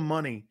bag of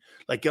money,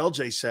 like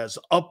LJ says,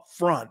 up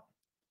front.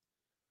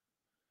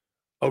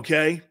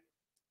 Okay?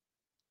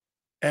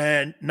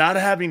 And not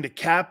having the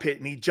cap hit,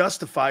 and he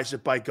justifies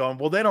it by going,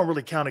 well, they don't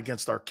really count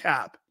against our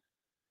cap.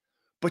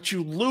 But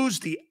you lose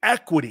the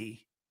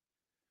equity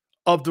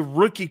of the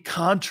rookie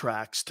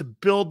contracts to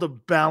build a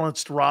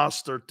balanced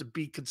roster to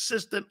be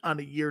consistent on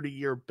a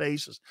year-to-year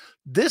basis.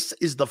 This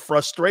is the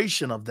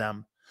frustration of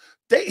them.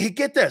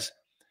 Get this.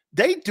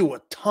 They do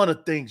a ton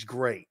of things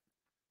great.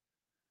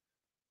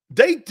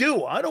 They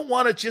do. I don't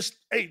want to just,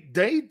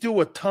 they do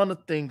a ton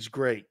of things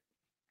great.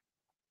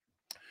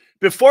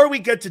 Before we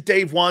get to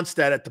Dave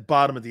Wanstead at the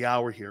bottom of the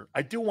hour here,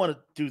 I do want to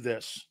do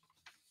this.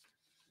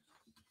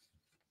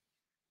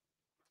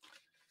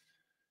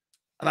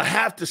 And I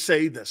have to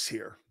say this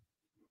here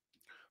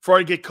before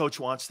I get Coach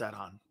Wanstead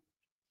on.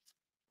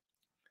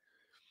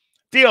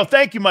 Theo,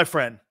 thank you, my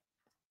friend.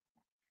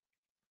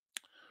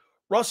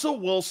 Russell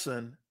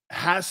Wilson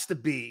has to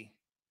be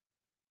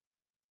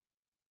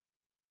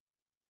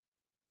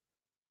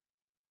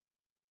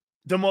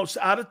the most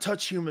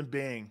out-of-touch human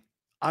being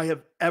I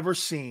have ever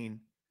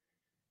seen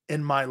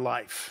in my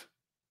life.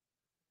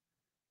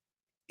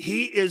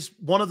 He is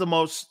one of the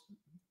most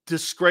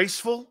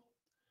disgraceful.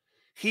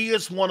 He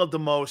is one of the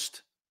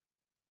most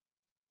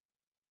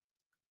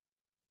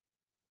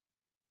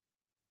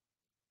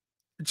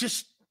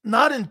just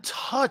not in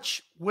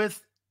touch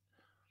with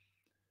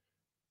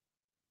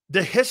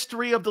the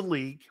history of the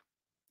league.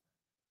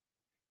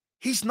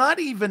 He's not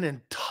even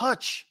in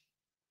touch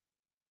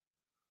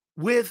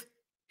with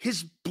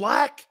his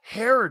black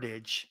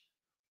heritage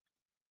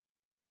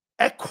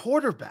at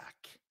quarterback.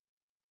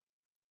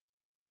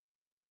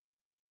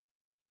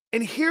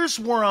 And here's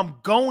where I'm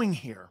going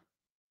here.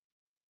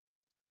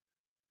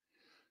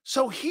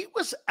 So he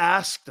was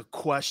asked a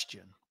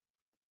question.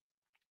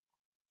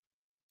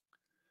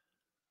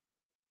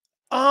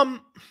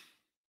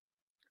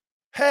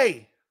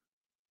 Hey,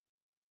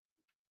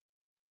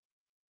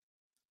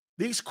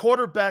 these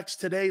quarterbacks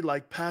today,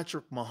 like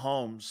Patrick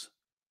Mahomes,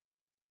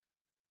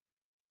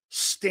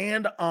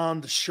 stand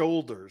on the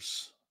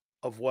shoulders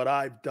of what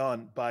I've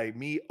done by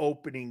me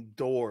opening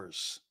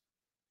doors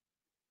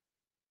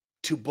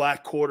to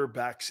black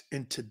quarterbacks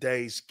in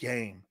today's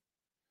game,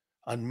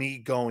 on me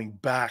going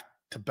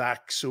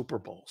back-to-back Super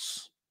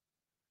Bowls.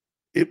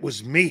 It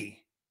was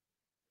me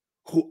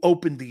who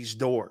opened these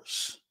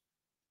doors.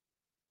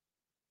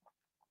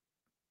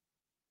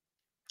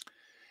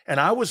 And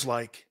I was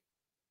like,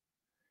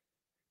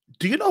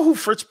 do you know who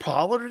Fritz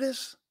Pollard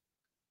is?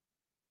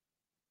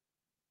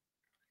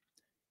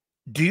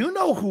 Do you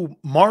know who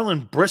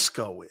Marlon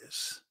Briscoe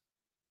is?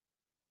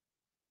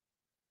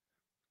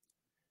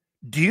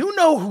 Do you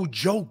know who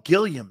Joe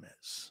Gilliam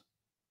is?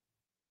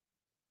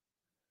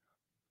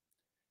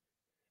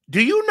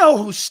 Do you know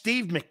who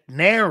Steve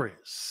McNair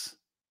is?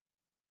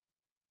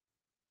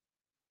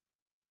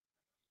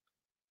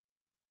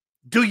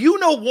 Do you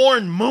know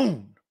Warren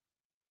Moon?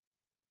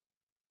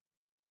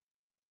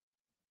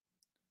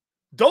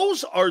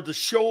 Those are the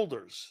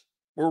shoulders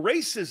where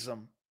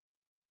racism,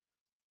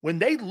 when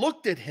they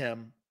looked at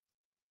him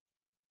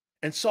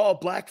and saw a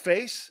black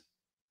face,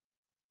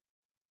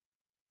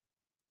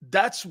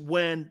 that's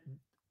when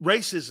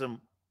racism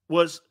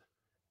was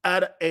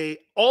at an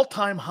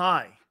all-time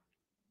high.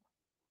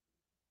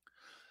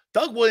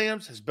 Doug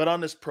Williams has been on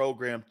this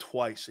program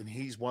twice, and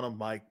he's one of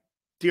my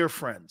dear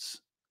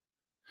friends.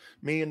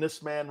 Me and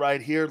this man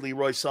right here,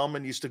 Leroy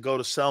Selman, used to go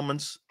to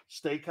Selman's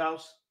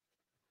Steakhouse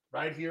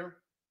right here.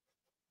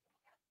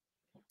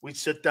 We'd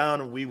sit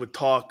down and we would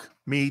talk,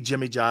 me,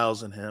 Jimmy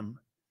Giles, and him.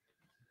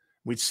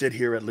 We'd sit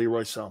here at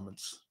Leroy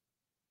Selman's.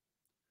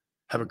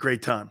 Have a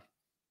great time.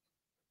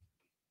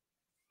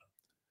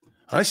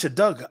 And I said,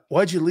 Doug,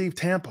 why'd you leave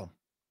Tampa?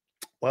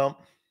 Well,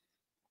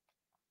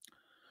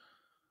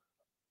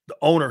 the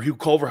owner, Hugh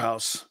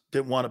Culverhouse,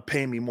 didn't want to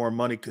pay me more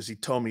money because he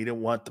told me he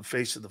didn't want the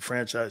face of the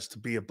franchise to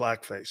be a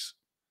blackface.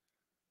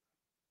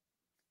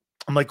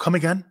 I'm like, come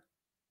again?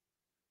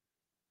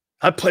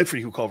 I played for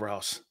Hugh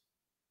Culverhouse.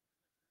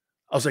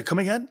 I was like, come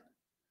again?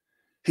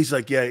 He's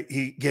like, yeah,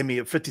 he gave me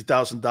a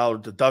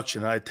 $50,000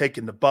 deduction. And I had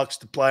taken the Bucs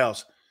to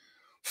playoffs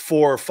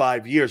 4 or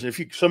 5 years. And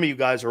if some of you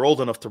guys are old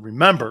enough to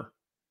remember,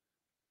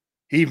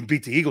 he even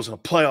beat the Eagles in a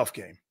playoff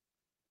game.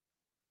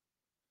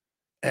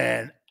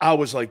 And I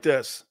was like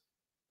this.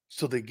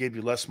 So they gave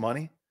you less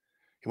money.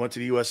 He went to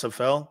the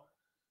USFL.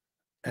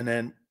 And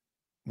then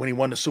when he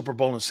won the Super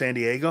Bowl in San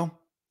Diego,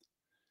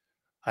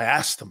 I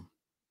asked him,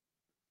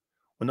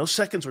 when those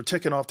seconds were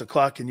ticking off the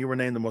clock and you were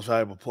named the most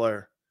valuable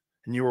player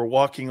and you were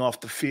walking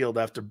off the field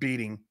after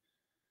beating,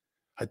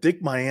 I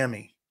think,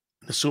 Miami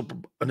in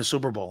the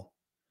Super Bowl,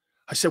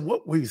 I said,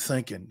 what were you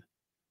thinking?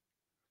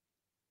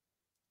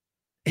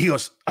 He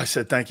goes, I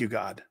said, thank you,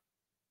 God.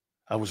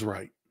 I was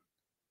right.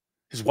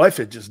 His wife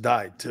had just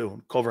died, too.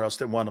 And Culverhouse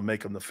didn't want to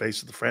make him the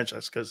face of the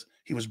franchise because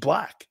he was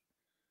black.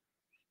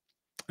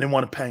 They didn't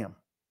want to pay him.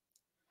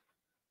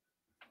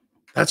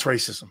 That's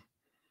racism.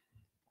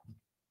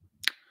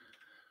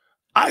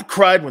 I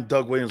cried when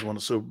Doug Williams won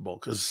the Super Bowl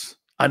because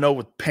I know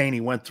what pain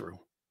he went through.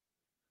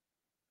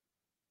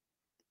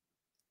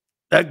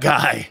 That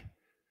guy,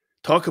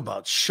 talk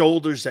about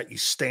shoulders that you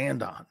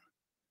stand on.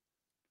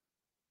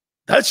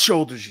 That's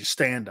shoulders you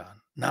stand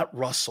on, not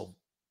Russell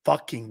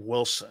fucking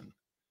Wilson.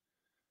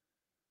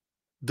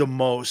 The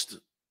most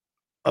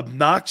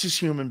obnoxious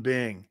human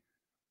being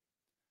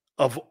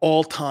of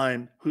all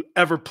time who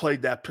ever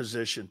played that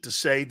position, to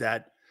say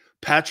that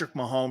Patrick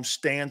Mahomes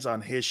stands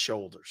on his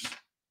shoulders.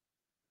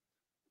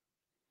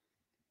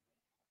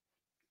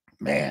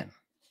 Man,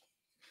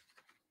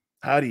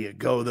 how do you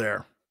go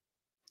there?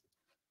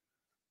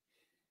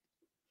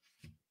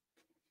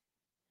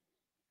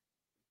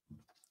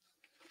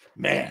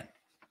 Man,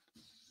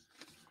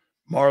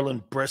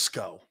 Marlon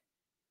Briscoe,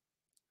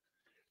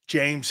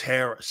 James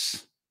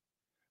Harris,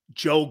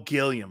 Joe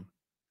Gilliam.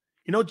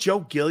 You know, Joe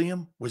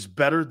Gilliam was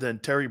better than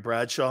Terry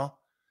Bradshaw,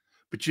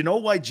 but you know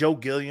why Joe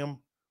Gilliam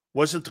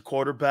wasn't the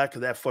quarterback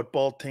of that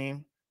football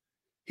team?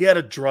 He had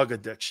a drug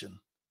addiction.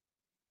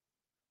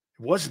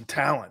 It wasn't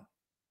talent.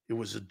 It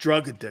was a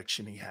drug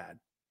addiction he had.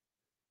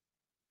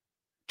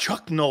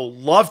 Chuck Noll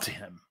loved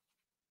him,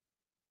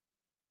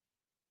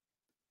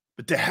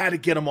 but they had to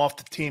get him off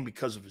the team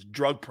because of his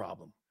drug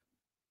problem.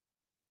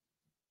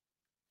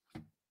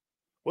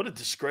 What a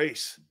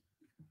disgrace.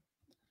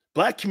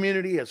 Black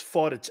community has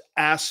fought its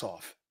ass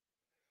off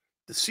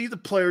to see the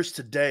players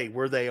today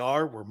where they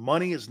are, where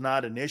money is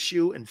not an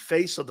issue and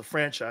face of the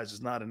franchise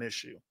is not an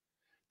issue.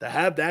 To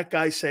have that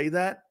guy say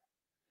that,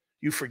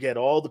 you forget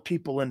all the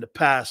people in the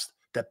past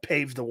that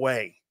paved the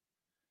way.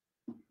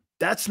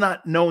 That's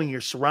not knowing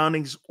your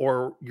surroundings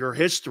or your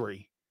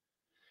history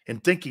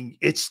and thinking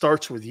it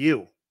starts with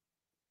you.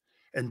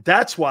 And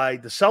that's why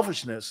the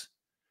selfishness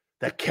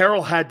that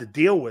Carroll had to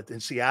deal with in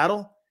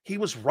Seattle, he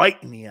was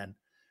right in the end.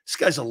 This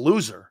guy's a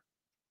loser.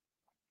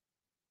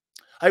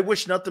 I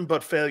wish nothing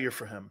but failure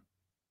for him.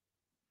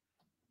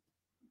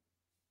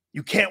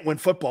 You can't win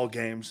football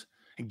games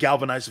and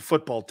galvanize a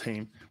football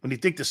team when you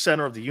think the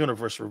center of the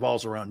universe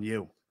revolves around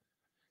you.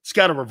 It's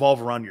got to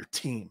revolve around your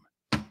team.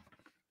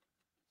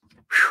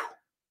 Whew.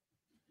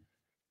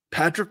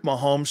 Patrick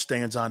Mahomes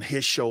stands on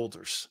his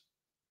shoulders.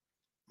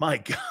 My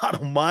God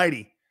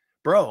almighty.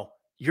 Bro,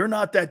 you're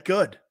not that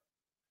good.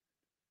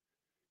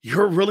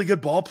 You're a really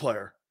good ball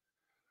player.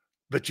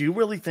 But do you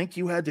really think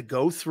you had to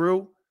go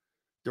through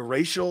the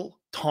racial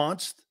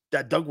taunts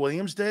that Doug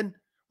Williams did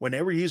when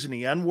they were using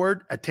the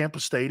N-word at Tampa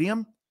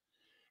Stadium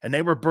and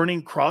they were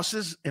burning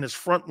crosses in his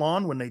front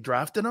lawn when they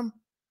drafted him?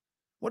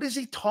 What is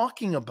he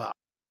talking about?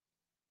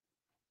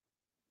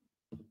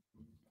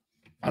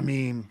 I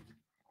mean,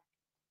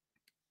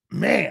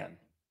 man,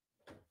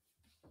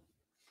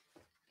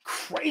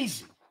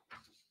 crazy.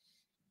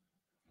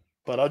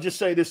 But I'll just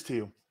say this to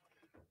you.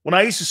 When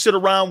I used to sit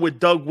around with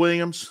Doug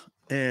Williams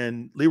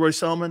and Leroy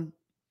Selman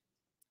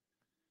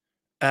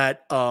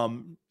at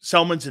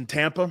Selman's in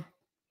Tampa,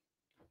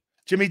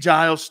 Jimmy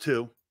Giles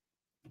too,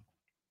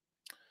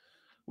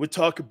 we'd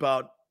talk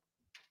about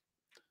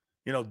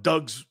You know,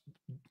 Doug's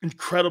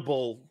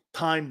incredible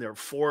time there,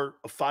 4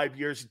 or 5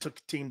 years. He took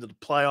the team to the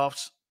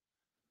playoffs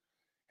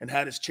and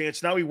had his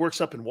chance. Now he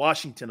works up in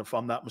Washington, if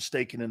I'm not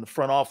mistaken, in the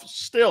front office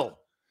still,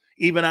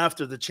 even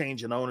after the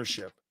change in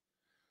ownership.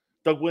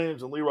 Doug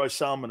Williams and Leroy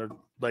Salmon are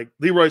like,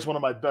 Leroy's one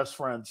of my best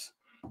friends.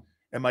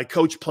 And my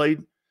coach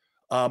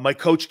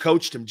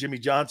coached him, Jimmy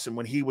Johnson,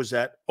 when he was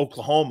at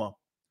Oklahoma.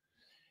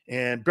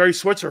 And Barry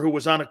Switzer, who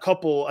was on a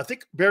couple, I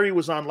think Barry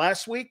was on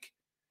last week,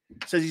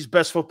 says he's the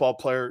best football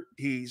player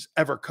he's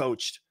ever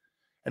coached.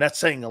 And that's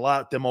saying a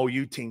lot, them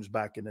OU teams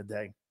back in the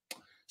day.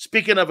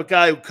 Speaking of a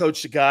guy who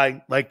coached a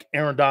guy like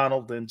Aaron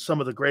Donald and some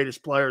of the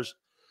greatest players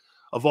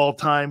of all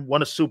time,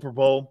 won a Super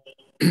Bowl,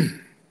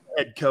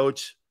 head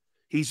coach.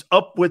 He's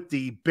up with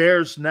the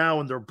Bears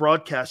now in their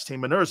broadcast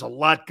team, and there's a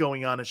lot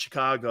going on in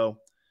Chicago.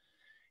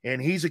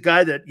 And he's a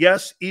guy that,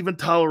 yes, even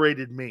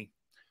tolerated me.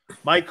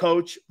 My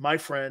coach, my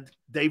friend,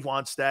 Dave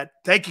Wannstedt.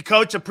 Thank you,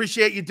 Coach.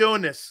 Appreciate you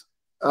doing this.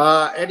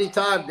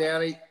 Anytime,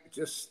 Danny.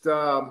 Just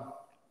down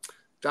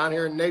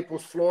here in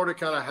Naples, Florida,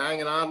 kind of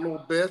hanging on a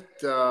little bit.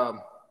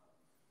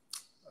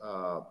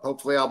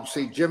 Hopefully I'll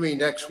see Jimmy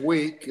next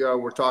week.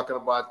 We're talking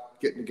about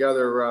getting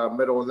together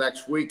middle of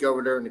next week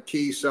over there in the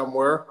Keys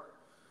somewhere,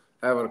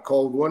 having a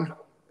cold one.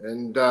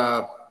 And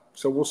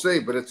so we'll see.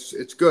 But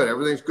it's good.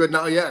 Everything's good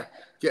now. Yeah,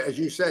 as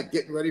you said,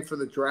 getting ready for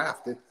the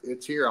draft.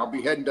 It's here. I'll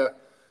be heading to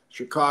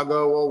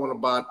Chicago in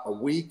about a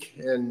week.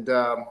 And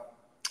a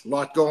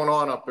lot going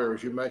on up there,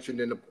 as you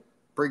mentioned in the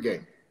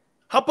pregame.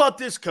 How about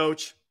this,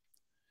 Coach?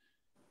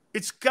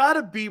 It's got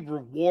to be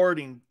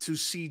rewarding to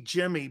see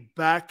Jimmy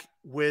back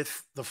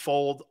with the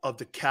fold of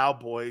the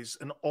Cowboys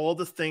and all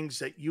the things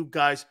that you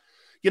guys,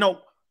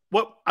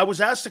 what I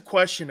was asked a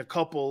question a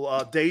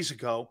couple days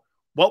ago.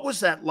 What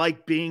was that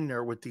like being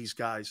there with these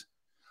guys?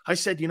 I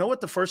said, you know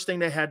what? The first thing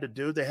they had to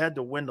do, they had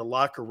to win the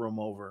locker room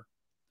over,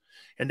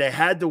 and they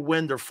had to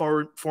win their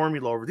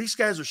formula over. These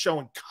guys are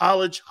showing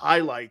college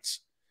highlights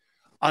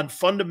on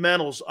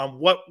fundamentals on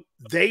what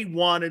they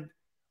wanted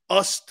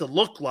us to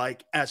look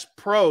like as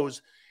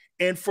pros.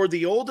 And for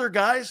the older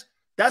guys,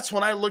 that's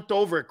when I looked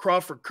over at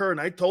Crawford Kerr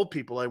and I told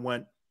people, I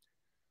went,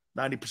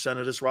 90%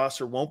 of this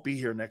roster won't be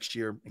here next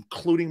year,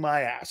 including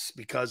my ass,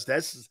 because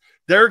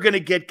they're going to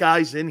get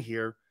guys in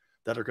here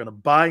that are going to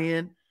buy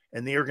in,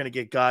 and they're going to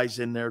get guys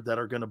in there that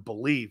are going to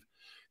believe.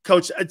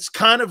 Coach, it's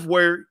kind of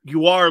where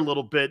you are a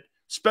little bit,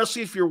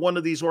 especially if you're one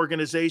of these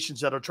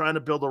organizations that are trying to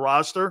build a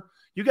roster.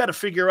 You got to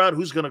figure out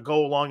who's going to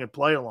go along and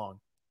play along.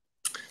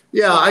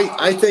 Yeah,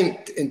 I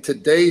think in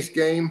today's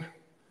game,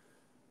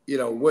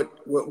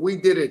 what we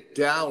did at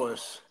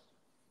Dallas,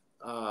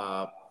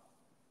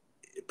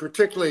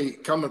 particularly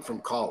coming from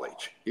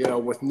college,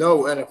 with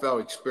no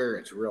NFL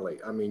experience, really.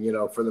 I mean,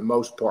 for the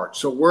most part.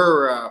 So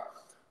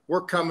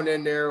we're coming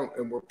in there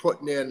and we're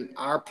putting in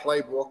our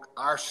playbook,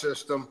 our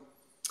system.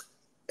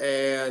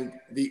 And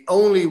the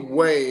only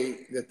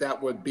way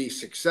that would be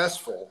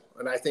successful,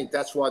 and I think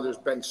that's why there's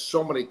been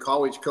so many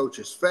college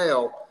coaches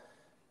fail,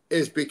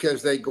 is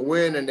because they go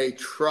in and they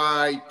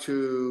try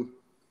to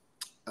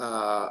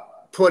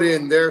put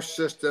in their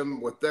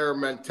system with their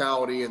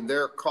mentality and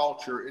their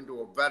culture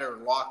into a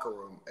veteran locker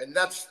room. And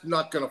that's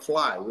not going to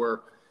fly. Where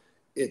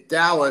at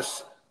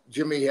Dallas,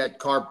 Jimmy had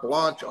carte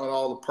blanche on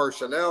all the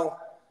personnel,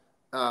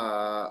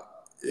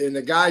 and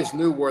the guys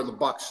knew where the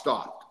buck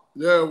stopped.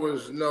 There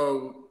was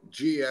no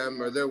GM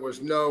or there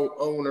was no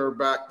owner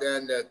back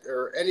then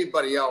or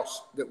anybody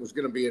else that was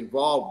going to be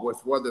involved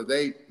with whether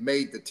they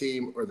made the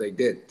team or they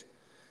didn't.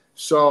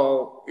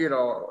 So, I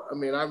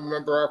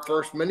remember our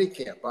first mini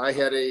camp. I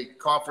had a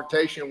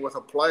confrontation with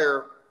a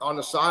player on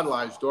the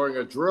sidelines during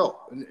a drill.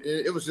 And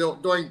it was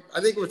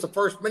I think it was the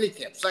first mini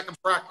camp, second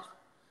practice.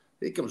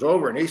 He comes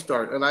over and he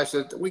started, and I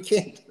said, we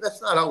can't,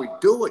 that's not how we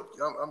do it.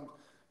 I'm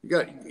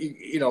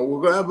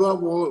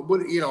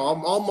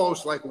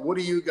almost like, what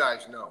do you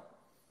guys know?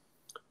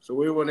 So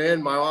we went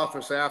in my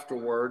office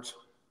afterwards,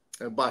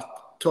 and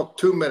about took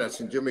 2 minutes,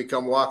 and Jimmy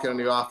come walking in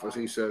the office.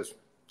 He says,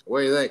 what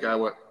do you think? I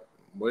went,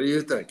 what do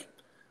you think?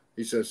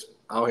 He says,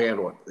 I'll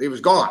handle it. He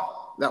was gone.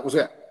 That was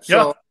it.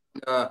 So,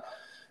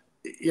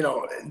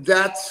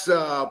 that's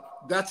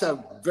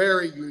a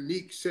very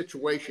unique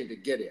situation to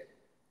get in.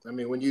 I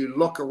mean, when you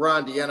look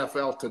around the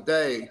NFL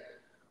today,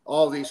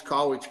 all these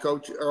college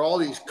coaches or all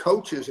these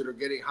coaches that are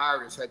getting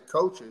hired as head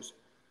coaches,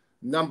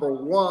 number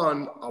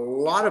one, a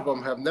lot of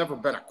them have never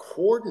been a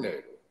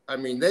coordinator. I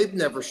mean, they've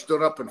never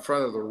stood up in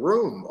front of the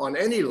room on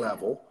any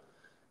level.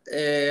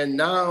 And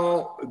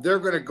now they're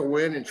going to go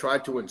in and try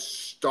to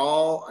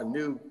install a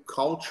new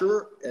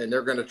culture, and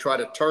they're going to try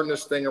to turn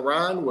this thing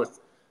around with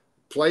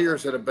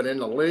players that have been in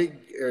the league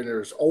and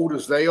are as old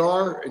as they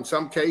are in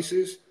some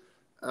cases.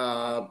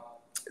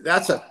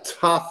 That's a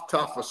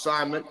tough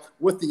assignment,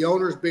 with the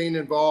owners being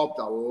involved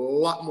a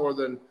lot more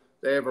than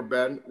they ever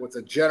been, with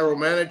the general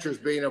managers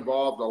being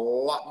involved a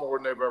lot more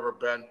than they've ever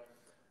been.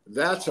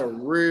 That's a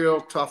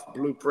real tough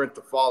blueprint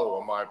to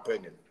follow, in my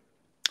opinion.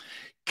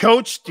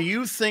 Coach, do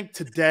you think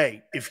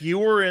today, if you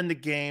were in the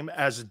game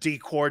as a D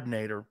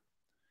coordinator,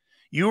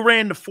 you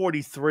ran the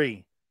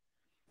 43,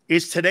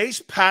 Is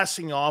today's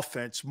passing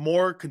offense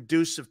more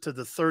conducive to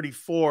the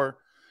 34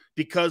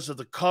 because of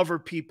the cover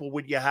people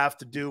would you have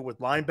to do with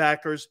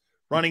linebackers,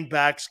 running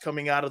backs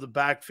coming out of the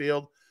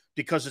backfield,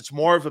 because it's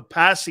more of a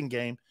passing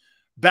game?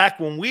 Back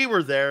when we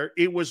were there,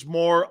 it was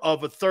more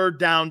of a third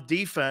down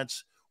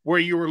defense where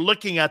you were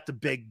looking at the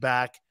big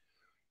back.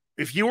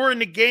 If you were in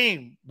the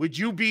game, would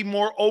you be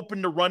more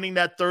open to running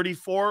that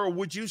 34, or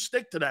would you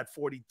stick to that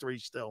 43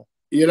 still?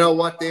 You know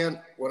what, Dan?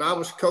 When I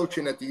was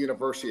coaching at the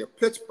University of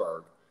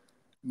Pittsburgh,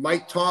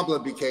 Mike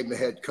Tomlin became the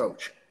head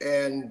coach,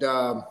 and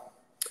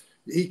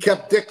he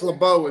kept Dick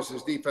LeBeau as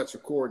his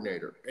defensive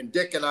coordinator. And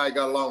Dick and I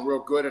got along real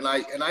good, and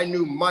I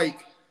knew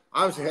Mike.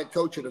 I was the head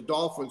coach of the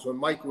Dolphins when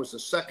Mike was the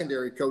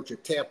secondary coach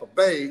at Tampa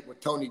Bay with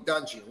Tony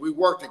Dungy. We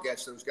worked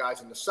against those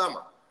guys in the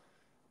summer.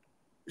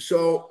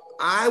 So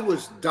I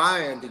was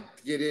dying to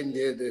get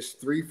into this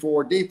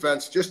 3-4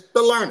 defense just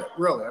to learn it,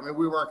 really. I mean,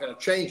 we weren't going to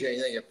change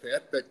anything at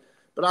Pitt,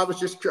 but I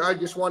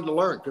just wanted to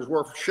learn because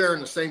we're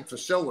sharing the same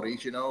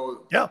facilities, you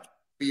know,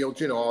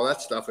 fields, you know, all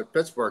that stuff at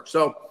Pittsburgh.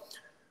 So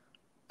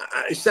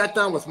I sat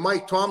down with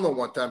Mike Tomlin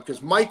one time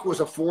because Mike was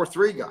a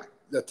 4-3 guy.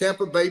 The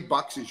Tampa Bay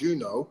Bucks, as you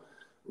know,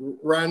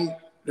 ran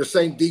the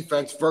same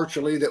defense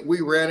virtually that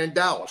we ran in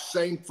Dallas.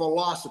 Same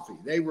philosophy.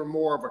 They were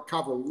more of a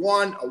cover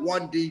one, a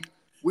one deep.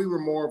 We were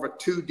more of a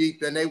two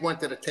deep. Then they went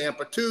to the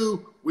Tampa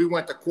 2. We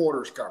went to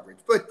quarters coverage.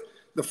 But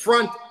the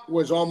front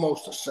was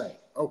almost the same.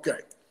 Okay.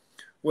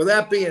 With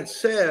that being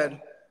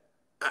said,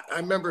 I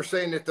remember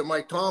saying it to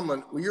Mike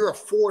Tomlin, well, you're a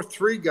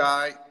 4-3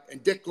 guy,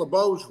 and Dick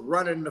LeBeau's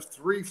running the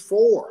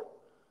 3-4.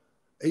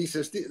 He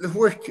says,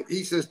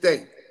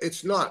 Dave,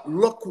 it's not.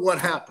 Look what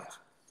happens.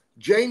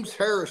 James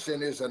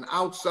Harrison is an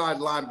outside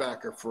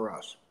linebacker for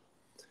us.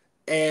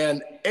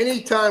 And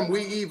anytime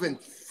we even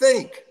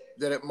think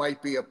that it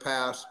might be a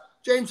pass,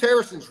 James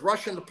Harrison's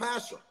rushing the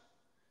passer.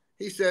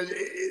 He said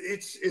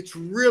it's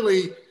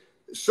really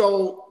 –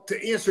 so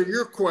to answer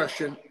your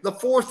question, the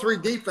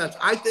 4-3 defense,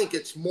 I think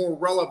it's more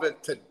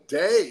relevant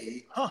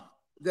today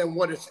than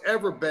what it's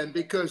ever been,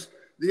 because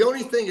the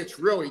only thing that's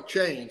really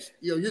changed,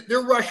 you know, they're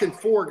rushing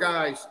 4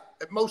 guys.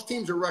 Most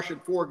teams are rushing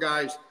 4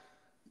 guys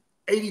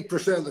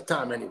 80% of the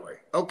time anyway,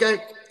 okay?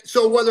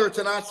 So whether it's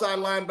an outside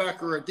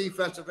linebacker or a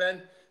defensive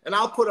end, and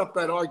I'll put up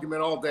that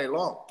argument all day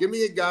long. Give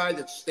me a guy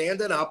that's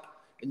standing up,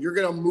 and you're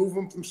going to move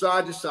him from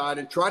side to side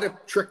and try to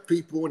trick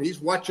people, and he's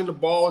watching the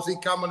ball. Is he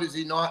coming? Is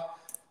he not?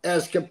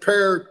 As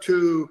compared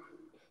to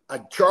a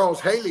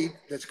Charles Haley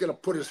that's going to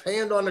put his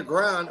hand on the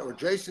ground, or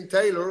Jason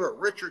Taylor or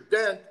Richard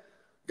Dent,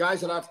 guys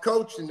that I've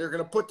coached, and they're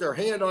going to put their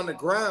hand on the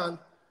ground,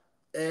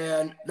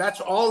 and that's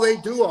all they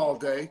do all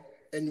day.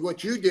 And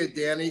what you did,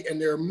 Danny, and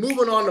they're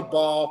moving on the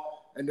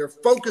ball, and they're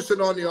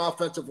focusing on the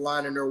offensive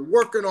line, and they're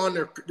working on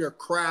their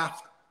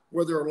craft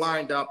where they're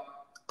lined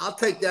up. I'll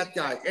take that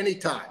guy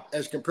anytime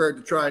as compared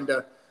to trying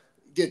to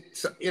get,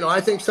 you know, I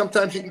think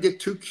sometimes you can get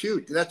too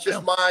cute. That's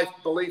just my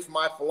belief,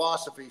 my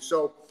philosophy.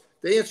 So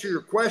to answer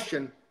your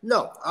question,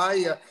 no,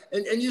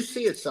 and you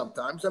see it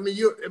sometimes. I mean,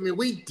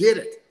 we did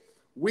it.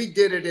 We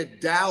did it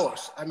at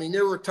Dallas. I mean,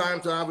 there were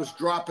times that I was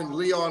dropping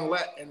Leon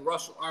Lett and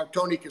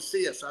Tony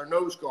Casillas, our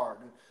nose guard,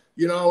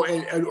 you know,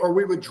 or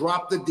we would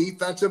drop the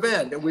defensive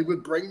end and we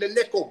would bring the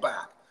nickel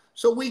back.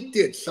 So we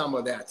did some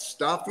of that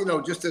stuff, you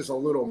know, just as a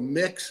little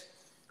mix.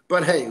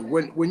 But hey,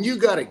 when you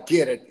got to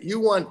get it, you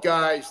want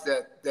guys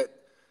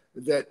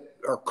that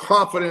are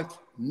confident,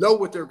 know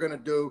what they're going to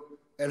do,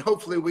 and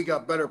hopefully we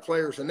got better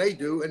players than they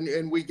do,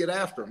 and we get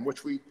after them,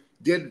 which we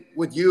did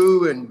with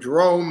you and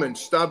Jerome and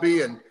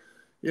Stubby, and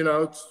you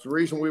know, it's the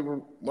reason we were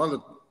one of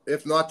the,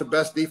 if not the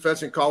best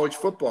defense in college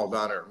football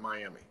down there in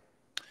Miami.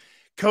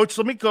 Coach,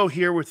 let me go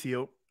here with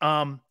you.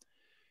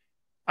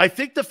 I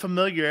think the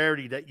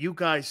familiarity that you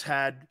guys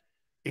had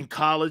in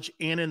college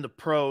and in the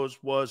pros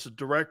was a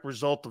direct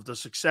result of the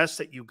success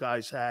that you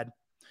guys had.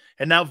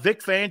 And now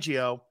Vic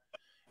Fangio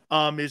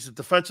is the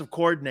defensive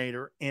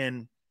coordinator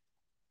in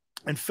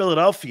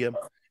Philadelphia.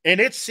 And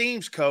it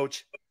seems,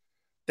 Coach,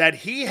 that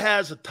he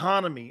has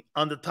autonomy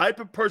on the type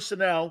of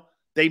personnel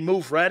they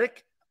move.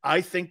 Reddick,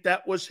 I think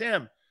that was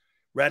him.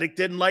 Reddick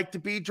didn't like to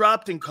be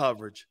dropped in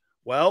coverage.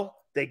 Well,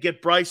 they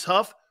get Bryce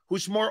Huff,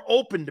 who's more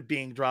open to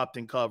being dropped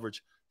in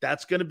coverage.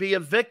 That's going to be a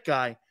Vic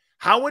guy.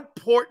 How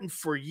important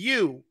for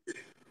you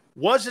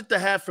was it to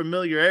have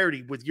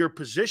familiarity with your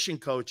position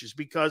coaches?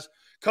 Because,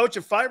 Coach,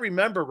 if I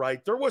remember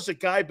right, there was a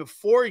guy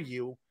before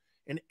you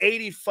in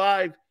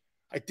 '85.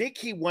 I think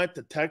he went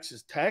to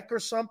Texas Tech or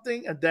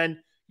something, and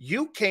then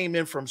you came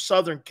in from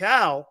Southern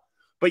Cal,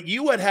 but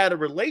you had a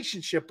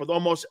relationship with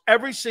almost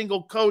every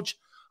single coach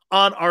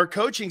on our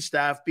coaching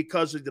staff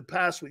because of the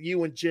past with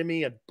you and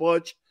Jimmy and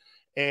Butch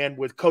and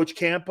with Coach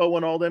Campo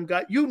and all them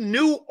guys. You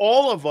knew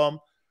all of them.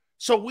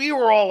 So we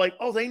were all like,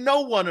 oh, they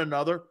know one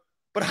another.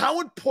 But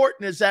how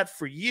important is that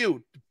for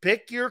you to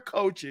pick your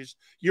coaches,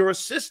 your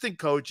assistant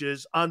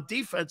coaches on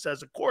defense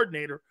as a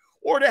coordinator,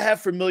 or to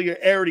have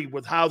familiarity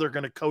with how they're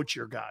going to coach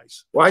your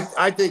guys? Well,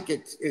 I think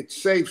it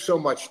saves so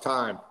much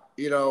time.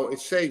 You know, it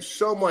saves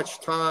so much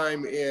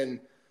time in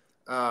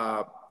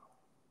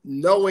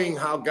knowing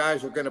how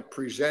guys are going to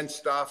present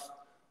stuff.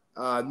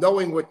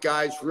 knowing what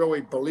guys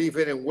really believe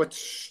in and what's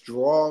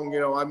strong.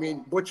 I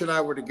mean, Butch and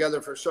I were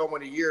together for so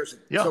many years,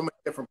 so many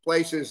different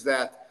places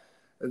that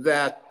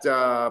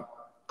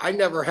I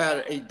never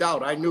had a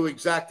doubt. I knew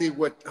exactly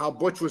how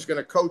Butch was going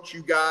to coach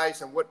you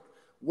guys and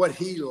what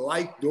he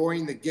liked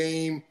during the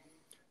game.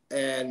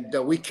 And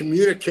we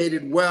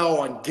communicated well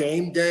on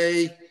game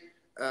day.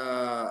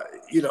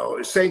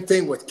 Same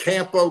thing with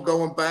Campo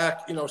going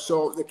back,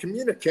 so the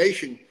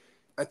communication,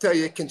 I tell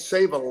you, it can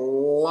save a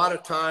lot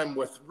of time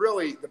with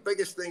really the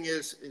biggest thing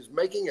is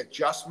making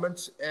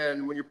adjustments.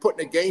 And when you're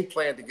putting a game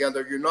plan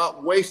together, you're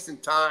not wasting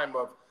time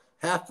of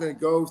having to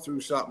go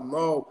through something.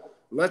 Oh,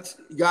 let's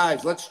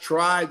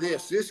try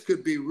this. This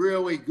could be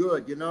really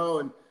good,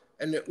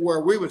 and where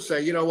we would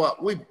say, you know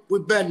what,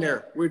 we've been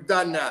there. We've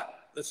done that.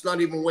 Let's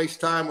not even waste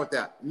time with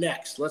that.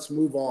 Next, let's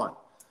move on.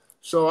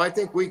 So I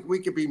think we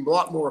could be a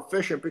lot more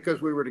efficient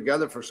because we were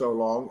together for so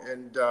long.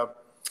 And,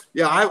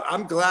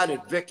 I'm glad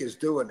that Vic is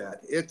doing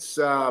that. It's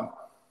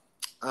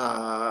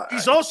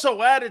he's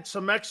also added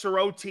some extra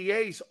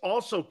OTAs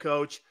also,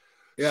 Coach,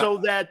 so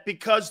that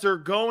because they're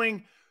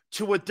going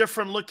to a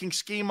different looking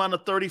scheme on the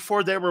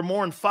 34, they were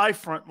more in 5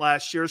 front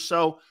last year.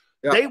 So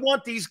they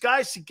want these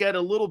guys to get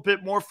a little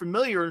bit more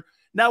familiar.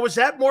 Now, is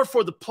that more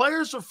for the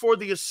players or for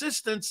the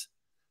assistants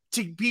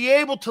to be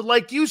able to,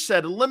 like you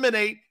said,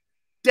 eliminate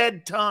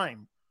dead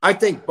time? I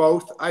think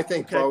both.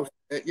 Both.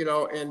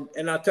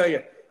 And I'll tell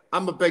you,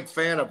 I'm a big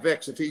fan of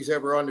Vic's. If he's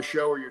ever on the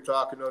show or you're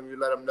talking to him, you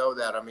let him know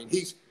that. I mean,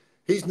 he's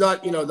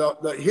not,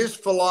 his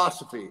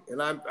philosophy,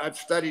 and I've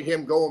studied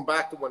him going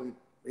back to when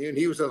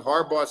he was at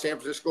Harbaugh, San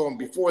Francisco, and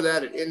before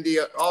that at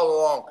India, all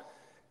along.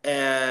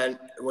 And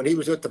when he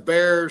was with the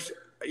Bears,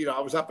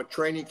 I was up at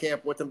training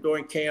camp with him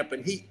during camp,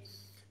 and he's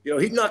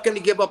not going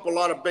to give up a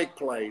lot of big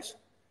plays.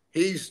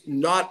 He's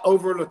not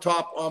over the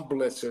top on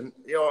blitzing.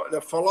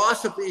 The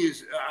philosophy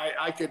is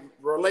I could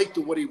relate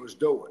to what he was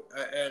doing.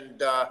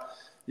 And,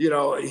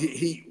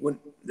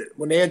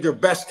 when they had their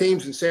best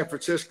teams in San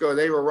Francisco,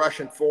 they were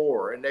rushing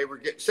 4, and they were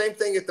getting same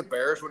thing at the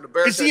Bears. When the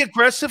Bears is he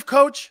aggressive,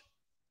 Coach?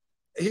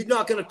 He's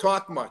not going to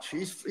talk much.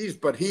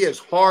 But he is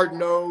hard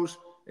nosed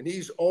and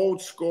he's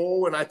old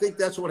school. And I think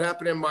that's what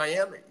happened in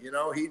Miami. It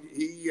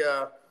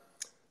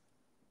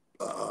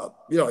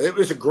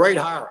was a great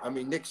hire. I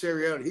mean, Nick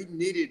Sirianni, he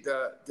needed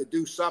to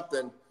do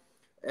something.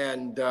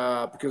 And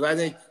because I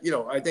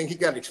think he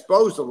got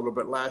exposed a little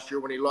bit last year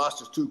when he lost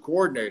his 2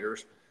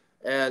 coordinators,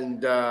 and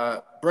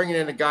bringing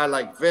in a guy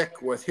like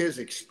Vic with his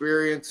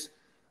experience,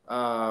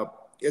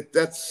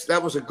 that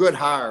was a good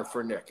hire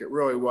for Nick. It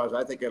really was.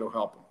 I think it'll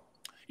help him.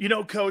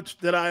 Coach,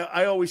 that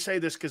I always say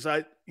this because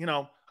I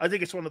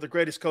think it's one of the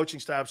greatest coaching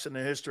staffs in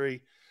the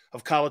history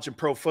of college and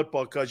pro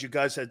football because you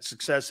guys had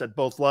success at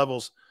both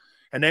levels.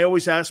 And they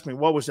always ask me,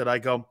 what was it? I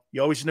go,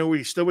 you always knew where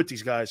you stood with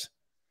these guys.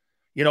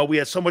 We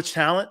had so much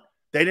talent.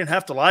 They didn't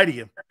have to lie to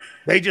you.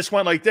 They just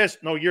went like this.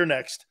 No, you're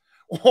next.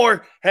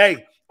 Or,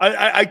 hey,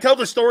 I tell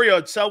the story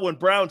on Selwyn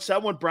Brown.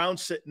 Selwyn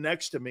Brown's sitting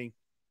next to me.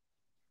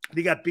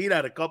 He got beat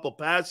at a couple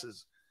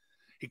passes.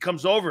 He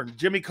comes over, and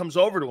Jimmy comes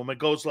over to him and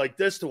goes like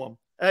this to him.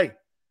 Hey,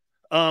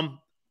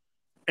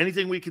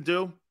 anything we can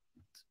do?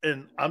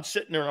 And I'm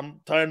sitting there,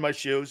 I'm tying my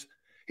shoes.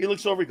 He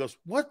looks over, he goes,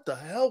 what the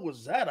hell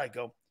was that? I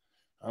go,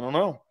 I don't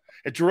know.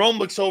 And Jerome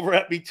looks over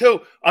at me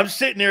too. I'm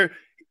sitting there.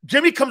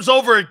 Jimmy comes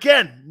over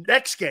again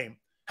next game.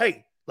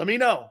 Hey, let me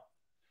know.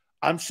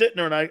 I'm sitting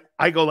there, and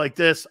I go like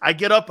this. I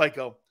get up, I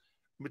go,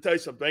 let me tell you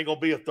something. Ain't going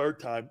to be a third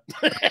time.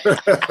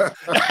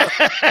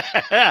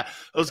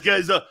 Those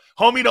guys,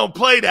 homie, don't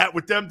play that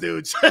with them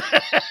dudes.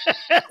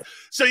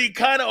 So you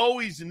kind of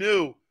always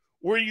knew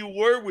where you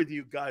were with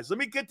you guys. Let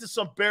me get to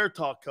some Bear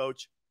talk,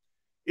 Coach.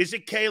 Is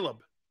it Caleb?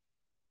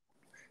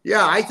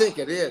 Yeah, I think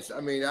it is. I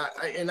mean,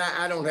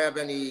 I don't have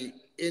any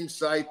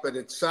insight, but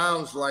it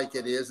sounds like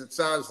it is. It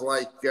sounds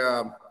like,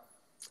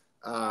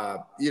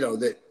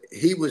 that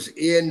he was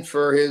in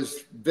for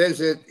his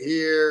visit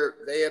here.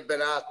 They had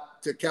been out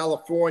to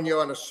California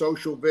on a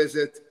social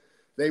visit.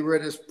 They were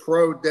at his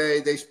pro day.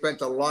 They spent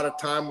a lot of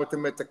time with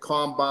him at the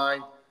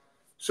combine.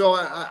 So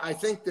I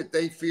think that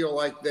they feel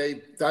like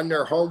they've done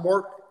their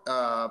homework.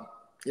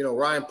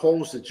 Ryan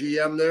Poles, the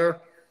GM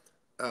there,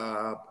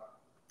 I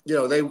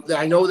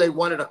know they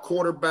wanted a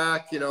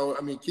quarterback. Keep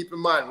in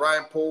mind,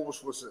 Ryan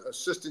Poles was an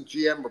assistant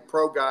GM or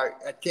pro guy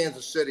at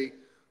Kansas City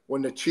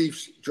when the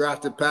Chiefs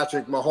drafted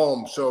Patrick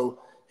Mahomes. So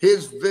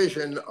his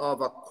vision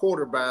of a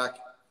quarterback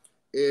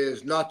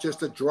is not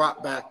just a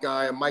drop back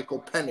guy, a Michael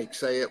Penix,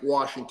 say, at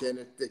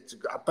Washington. It's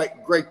a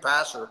great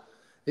passer.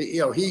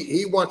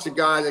 He wants a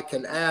guy that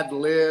can ad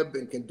lib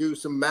and can do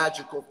some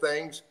magical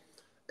things.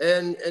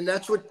 And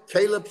that's what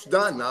Caleb's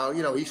done. Now,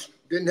 he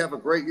didn't have a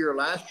great year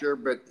last year,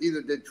 but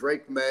either did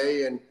Drake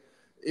May. And,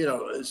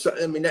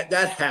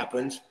 that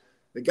happens.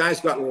 The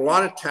guy's got a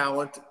lot of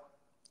talent.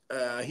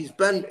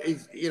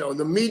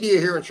 The media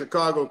here in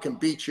Chicago can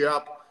beat you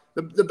up.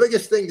 The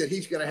biggest thing that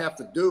he's going to have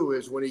to do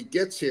is when he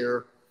gets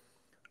here,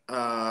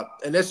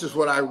 and this is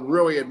what I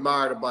really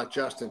admired about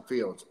Justin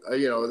Fields.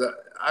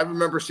 I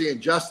remember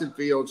seeing Justin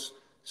Fields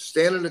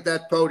standing at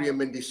that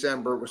podium in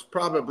December. It was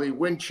probably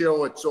wind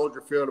chill at Soldier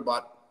Field,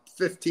 about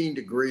 15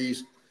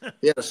 degrees.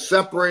 He had a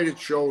separated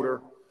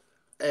shoulder.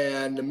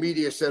 And the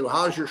media said, well,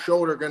 how's your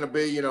shoulder going to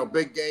be? You know,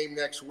 big game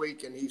next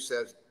week. And he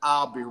says,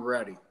 I'll be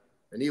ready.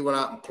 And he went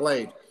out and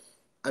played.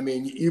 I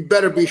mean, you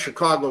better be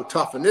Chicago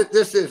tough. And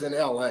this isn't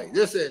L.A.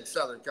 This is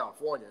Southern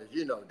California, as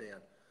you know, Dan.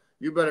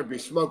 You better be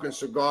smoking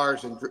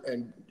cigars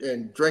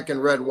and drinking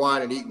red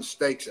wine and eating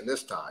steaks in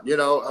this time. You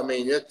know, I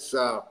mean, it's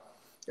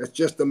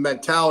just the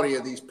mentality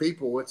of these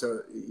people.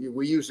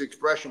 We use the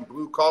expression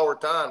blue-collar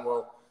town.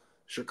 Well,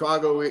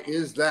 Chicago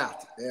is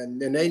that,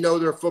 and they know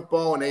their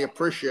football and they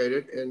appreciate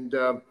it. And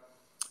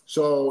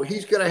so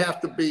he's going to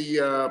have to be,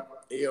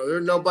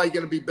 there's nobody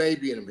going to be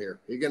babying him here.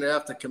 He's going to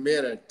have to come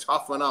in and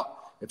toughen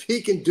up. If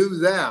he can do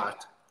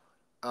that,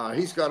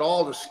 he's got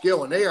all the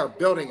skill, and they are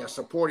building a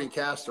supporting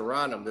cast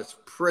around him that's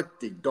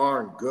pretty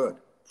darn good.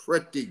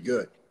 Pretty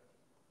good.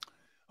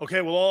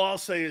 Okay, well, all I'll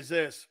say is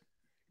this.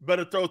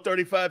 Better throw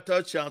 35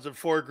 touchdowns and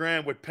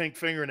 $4,000 with pink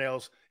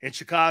fingernails in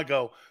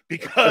Chicago,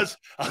 because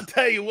I'll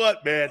tell you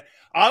what, man,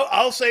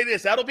 I'll say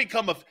this. That'll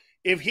become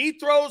if he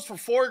throws for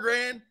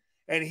 $4,000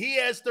 and he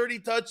has 30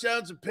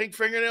 touchdowns and pink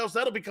fingernails,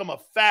 that'll become a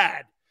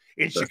fad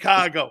in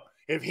Chicago.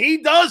 If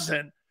he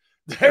doesn't,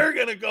 they're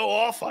going to go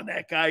off on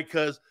that guy,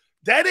 because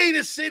that ain't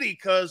a city.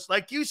 Because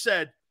like you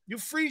said, you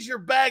freeze your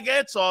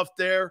baguettes off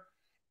there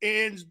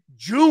in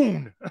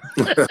June.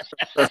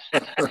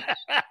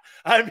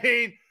 I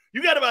mean,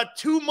 you got about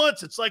 2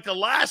 months. It's like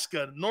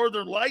Alaska,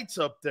 Northern Lights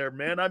up there,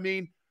 man. I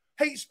mean,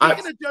 hey,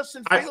 speaking of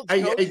Justin Fields,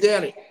 hey,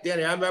 Danny,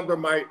 I remember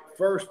when I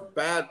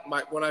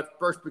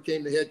first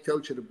became the head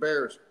coach of the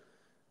Bears,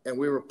 and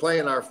we were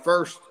playing our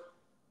first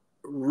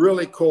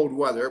really cold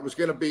weather. It was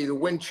going to be, the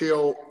wind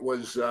chill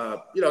was,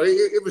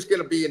 it was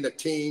going to be in the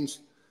teens,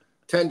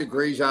 10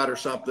 degrees out or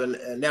something,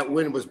 and that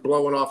wind was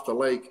blowing off the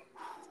lake.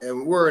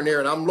 And we're in there,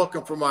 and I'm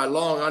looking for my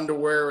long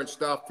underwear and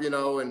stuff,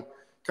 and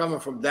coming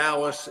from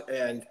Dallas,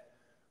 and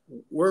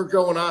we're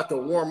going out to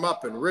warm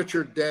up, and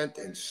Richard Dent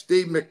and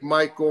Steve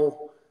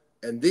McMichael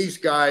and these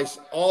guys,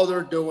 all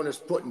they're doing is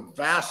putting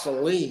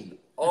Vaseline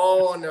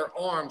all on their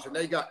arms, and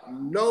they got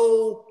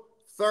no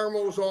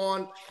thermals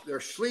on. Their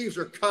sleeves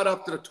are cut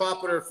up to the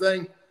top of their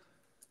thing.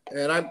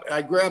 And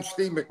I grabbed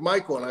Steve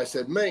McMichael, and I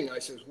said, Ming, I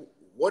says,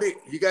 what are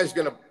you guys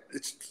going to –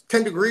 it's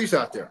 10 degrees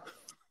out there.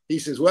 He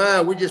says,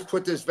 well, we just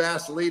put this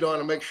Vaseline on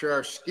to make sure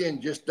our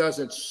skin just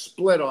doesn't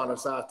split on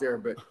us out there,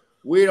 but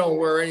we don't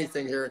wear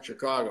anything here in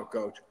Chicago,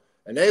 Coach.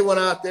 And they went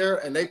out there,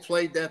 and they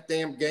played that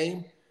damn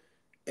game.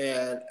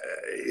 And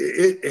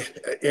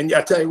and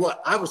I tell you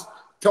what,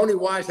 Tony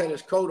Wise had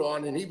his coat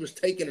on, and he was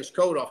taking his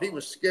coat off. He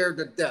was scared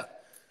to death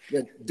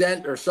that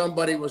Dent or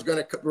somebody was going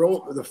to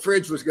roll, the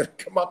fridge was going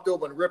to come up to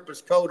him and rip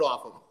his coat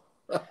off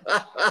him.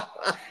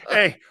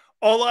 Hey,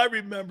 all I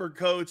remember,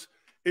 Coach,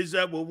 is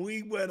that when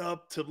we went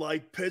up to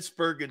like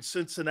Pittsburgh and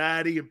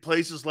Cincinnati and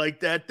places like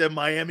that, the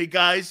Miami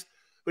guys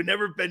who'd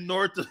never been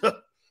north of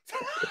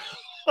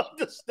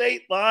the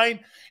state line,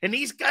 and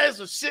these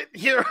guys are sitting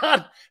here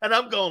on, and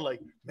I'm going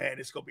like, man,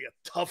 it's going to be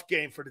a tough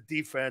game for the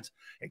defense,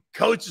 and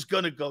Coach is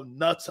going to go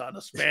nuts on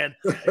us, man.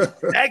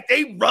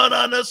 They run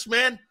on us,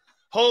 man.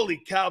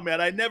 Holy cow, man.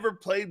 I never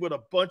played with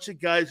a bunch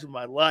of guys in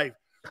my life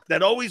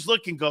that always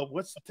look and go,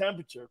 what's the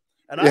temperature?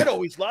 And I'd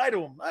always lie to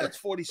them. It's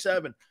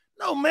 47.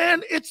 No,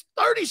 man, it's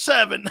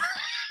 37.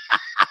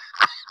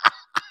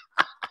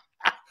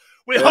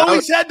 We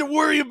always had to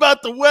worry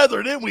about the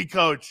weather, didn't we,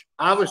 Coach?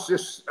 I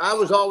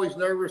was always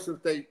nervous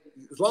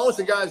as long as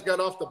the guys got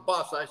off the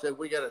bus, I said,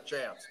 we got a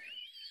chance.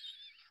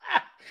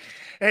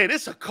 Hey,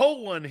 this is a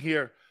cold one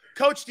here.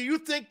 Coach, do you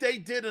think they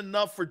did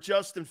enough for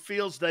Justin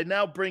Fields? They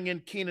now bring in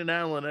Keenan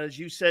Allen. As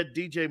you said,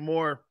 DJ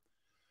Moore.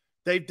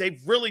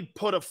 They've really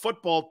put a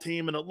football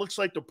team, and it looks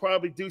like they'll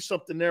probably do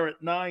something there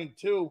at 9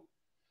 too.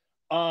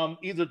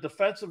 Either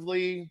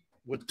defensively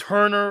with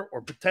Turner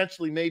or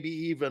potentially maybe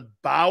even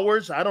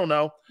Bowers. I don't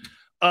know.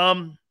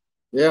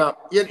 Yeah.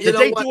 Did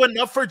they do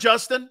enough for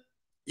Justin?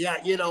 Yeah,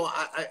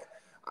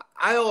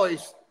 I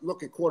always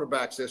look at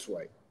quarterbacks this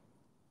way.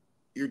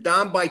 You're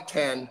down by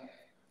 10.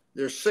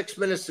 There's 6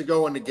 minutes to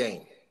go in the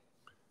game.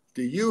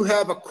 Do you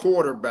have a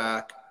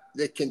quarterback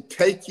that can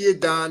take you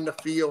down the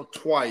field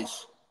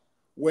twice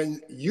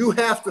when you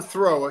have to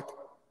throw it?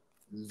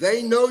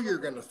 They know you're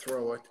going to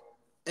throw it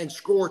and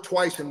score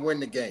twice and win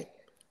the game.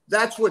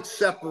 That's what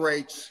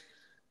separates.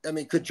 I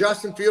mean, could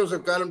Justin Fields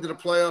have got him to the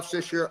playoffs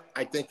this year?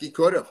 I think he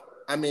could have.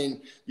 I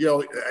mean,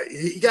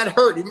 he got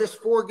hurt. He missed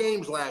 4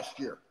 games last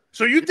year.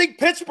 So you think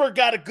Pittsburgh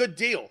got a good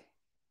deal?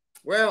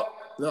 Well,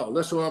 no,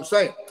 listen to what I'm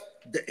saying.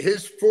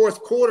 His fourth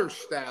quarter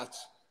stats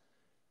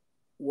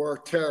were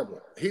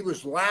terrible. He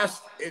was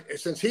last –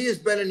 since he has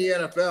been in the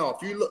NFL,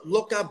 if you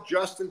look up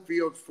Justin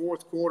Fields'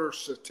 fourth quarter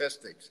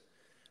statistics,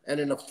 and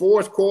in the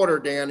fourth quarter,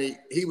 Danny,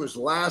 he was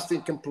last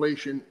in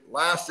completion,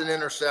 last in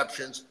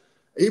interceptions.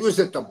 He was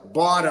at the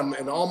bottom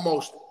in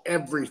almost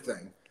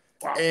everything.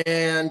 Wow.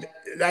 And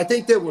I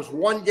think there was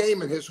one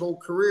game in his whole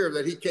career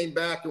that he came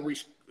back and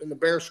the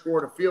Bears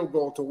scored a field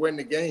goal to win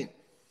the game.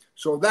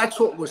 So that's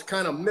what was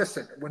kind of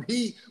missing.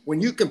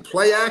 When you can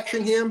play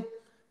action him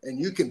and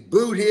you can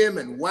boot him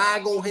and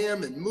waggle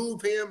him and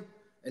move him,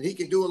 and he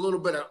can do a little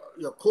bit of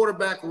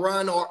quarterback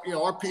run or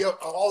RPO,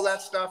 all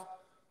that stuff,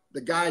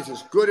 the guy's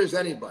as good as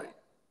anybody.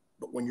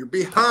 But when you're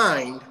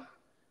behind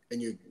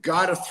and you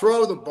got to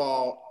throw the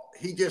ball,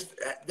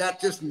 that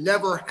just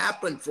never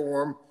happened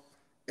for him.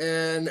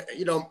 And,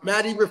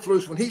 Matt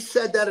Eberflus, when he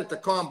said that at the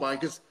Combine,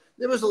 because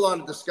there was a lot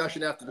of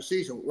discussion after the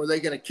season, were they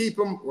going to keep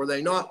him? Were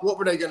they not? What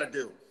were they going to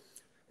do?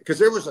 Because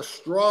there was a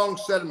strong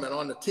sentiment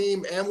on the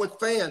team and with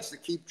fans to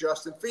keep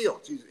Justin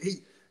Fields.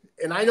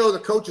 And I know the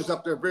coaches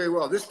up there very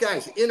well. This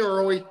guy's in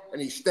early and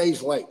he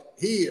stays late.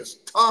 He is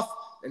tough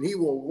and he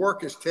will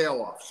work his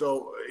tail off.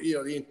 So,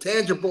 the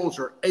intangibles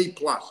are A+.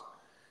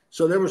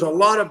 So there was a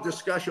lot of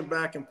discussion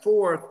back and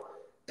forth.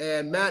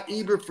 And Matt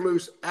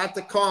Eberflus at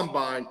the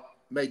Combine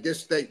made this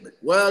statement.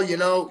 Well, you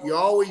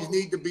always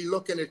need to be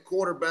looking at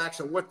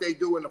quarterbacks and what they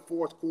do in the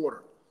fourth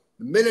quarter.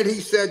 The minute he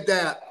said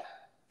that,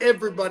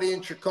 everybody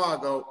in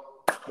Chicago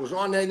was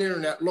on that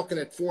internet looking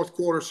at fourth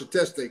quarter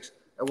statistics.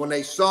 And when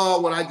they saw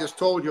what I just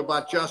told you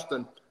about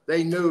Justin,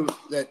 they knew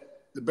that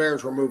the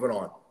Bears were moving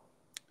on.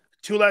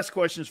 2 last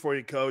questions for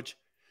you, Coach.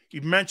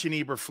 You mentioned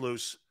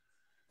Eberflus.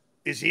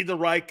 Is he the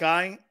right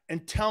guy?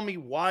 And tell me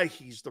why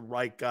he's the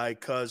right guy,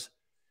 because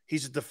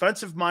he's a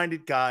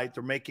defensive-minded guy.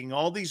 They're making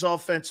all these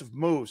offensive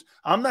moves.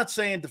 I'm not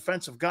saying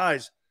defensive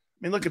guys.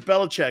 I mean, look at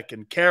Belichick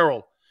and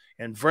Carroll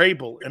and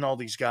Vrabel and all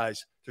these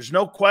guys. There's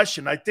no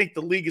question. I think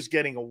the league is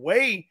getting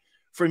away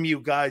from you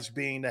guys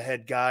being the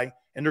head guy,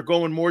 and they're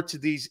going more to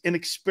these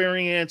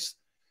inexperienced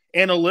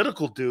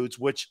analytical dudes,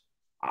 which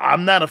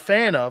I'm not a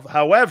fan of.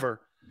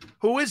 However,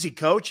 who is he,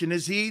 Coach, and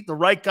is he the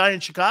right guy in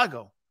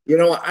Chicago?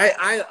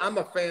 I'm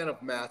a fan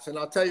of Matt's, and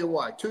I'll tell you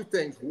why. 2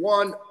 things.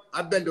 One,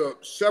 I've been to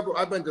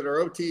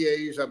their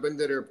OTAs, I've been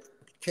to their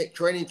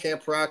training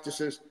camp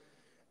practices,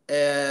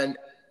 and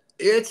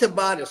it's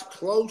about as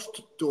close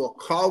to a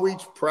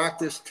college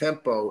practice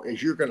tempo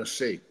as you're going to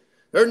see.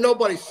 There's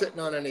nobody sitting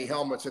on any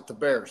helmets at the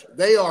Bears.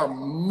 They are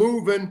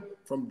moving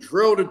from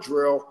drill to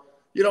drill.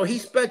 He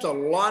spent a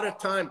lot of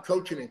time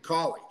coaching in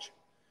college.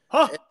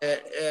 Huh.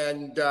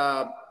 And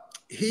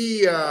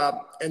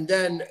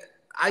then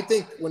I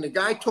think when the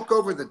guy took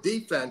over the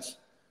defense,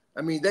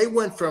 they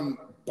went from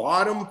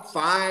bottom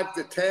 5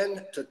 to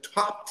 10 to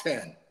top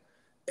 10.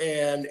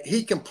 And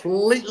he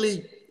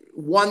completely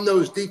won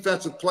those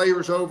defensive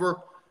players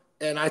over.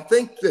 And I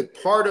think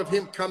that part of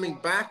him coming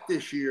back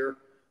this year,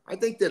 I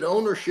think that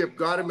ownership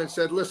got him and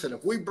said, listen,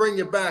 if we bring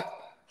you back,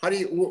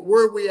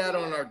 where are we at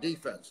on our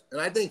defense? And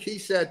I think he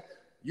said,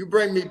 you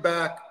bring me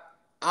back,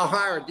 I'll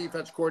hire a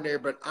defense coordinator,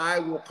 but I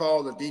will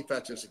call the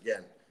defenses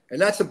again. And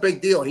that's a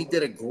big deal. He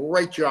did a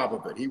great job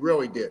of it. He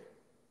really did.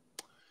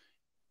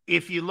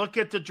 If you look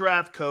at the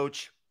draft,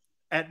 Coach,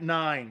 at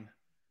 9,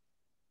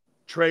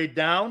 trade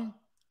down,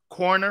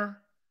 corner,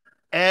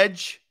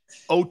 edge,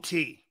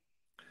 OT.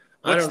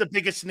 What's the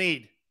biggest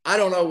need? I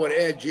don't know what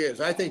edge is.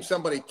 I think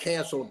somebody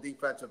canceled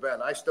defensive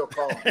end. I still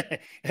call him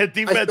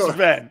defensive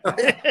end.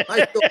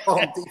 I still call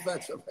him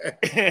defensive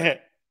end.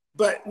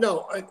 But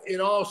no, in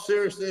all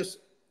seriousness,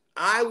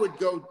 I would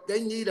go.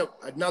 They need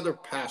another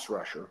pass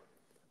rusher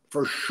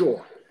for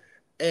sure.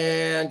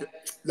 And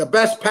the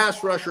best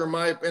pass rusher,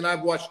 and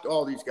I've watched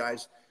all these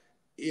guys,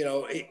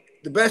 the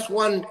best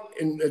one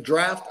in the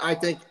draft, I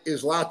think,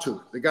 is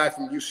Latu, the guy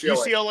from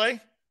UCLA.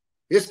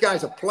 This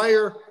guy's a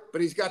player,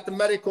 but he's got the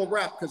medical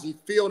rep because he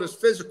failed his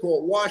physical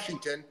at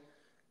Washington.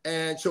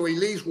 And so he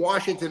leaves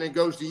Washington and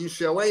goes to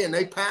UCLA, and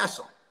they pass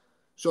him.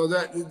 So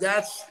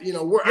that's I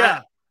don't know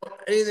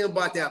anything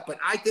about that. But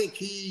I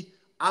think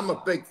I'm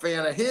a big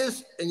fan of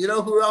his. And you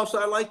know who else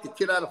I like? The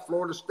kid out of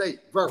Florida State,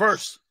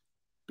 Verse.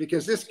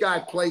 Because this guy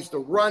plays the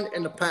run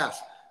and the pass.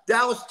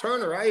 Dallas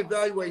Turner, I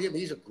evaluate him.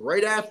 He's a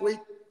great athlete.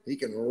 He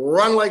can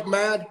run like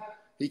mad.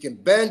 He can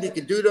bend. He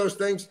can do those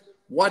things.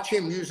 Watch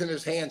him using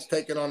his hands,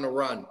 taking on the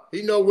run.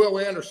 He know Will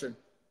Anderson.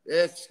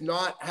 It's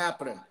not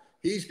happening.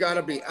 He's got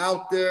to be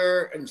out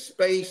there in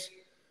space.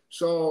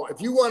 So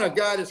if you want a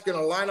guy that's going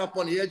to line up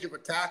on the edge of a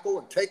tackle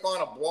and take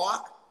on a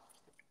block,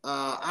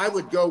 I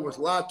would go with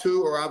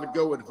Latu or I would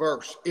go with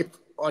Verse if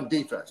on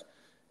defense.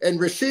 And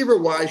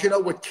receiver-wise,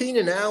 with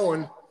Keenan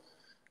Allen,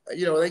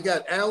 they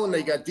got Allen,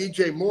 they got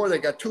DJ Moore, they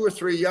got 2 or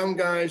 3 young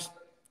guys.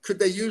 Could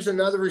they use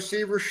another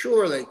receiver?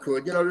 Sure, they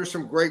could. There's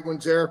some great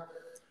ones there.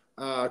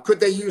 Could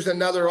they use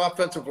another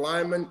offensive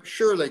lineman?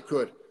 Sure, they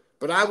could.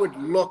 But I would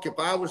look, if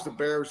I was the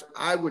Bears,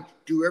 I would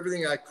do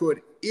everything I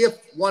could. If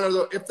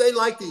they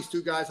like these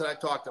 2 guys that I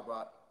talked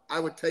about, I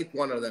would take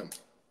one of them.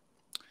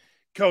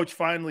 Coach,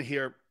 finally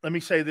here, let me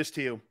say this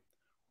to you.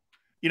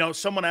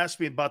 Someone asked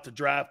me about the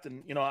draft,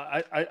 and,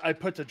 I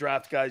put the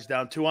draft guys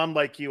down too. I'm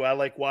like you. I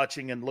like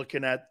watching and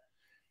looking at.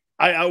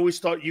 I always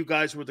thought you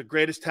guys were the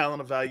greatest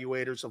talent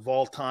evaluators of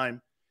all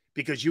time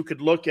because you could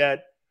look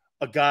at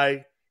a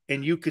guy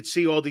and you could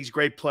see all these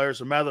great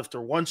players, no matter if they're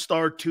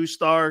 1-star,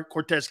 2-star,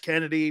 Cortez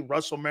Kennedy,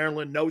 Russell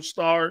Maryland, no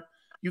star.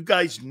 You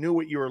guys knew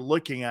what you were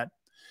looking at.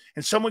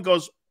 And someone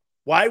goes,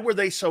 why were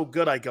they so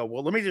good? I go,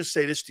 well, let me just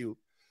say this to you.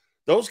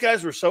 Those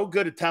guys were so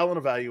good at talent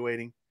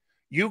evaluating.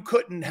 You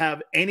couldn't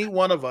have any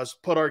one of us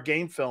put our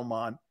game film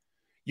on.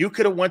 You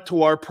could have went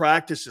to our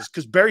practices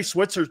because Barry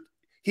Switzer,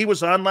 He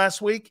was on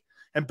last week,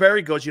 and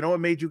Barry goes, you know what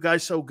made you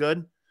guys so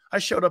good? I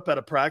showed up at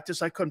a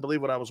practice. I couldn't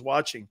believe what I was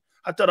watching.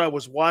 I thought I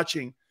was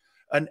watching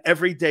an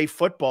everyday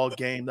football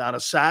game on a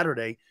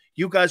Saturday.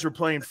 You guys were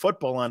playing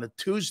football on a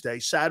Tuesday,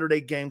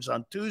 Saturday games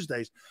on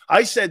Tuesdays.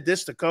 I said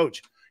this to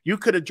Coach. You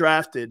could have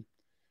drafted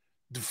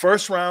the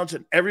first rounds,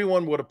 and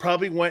everyone would have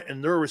probably went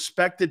in their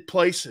respected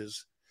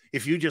places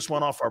if you just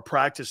went off our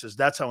practices.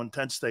 That's how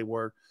intense they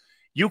were.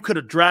 You could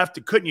have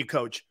drafted, couldn't you,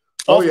 Coach?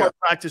 Off our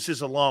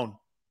practices alone.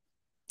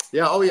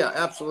 Yeah. Oh, yeah.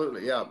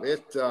 Absolutely. Yeah.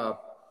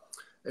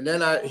 And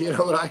then I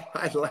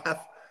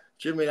laugh.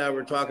 Jimmy and I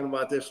were talking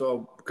about this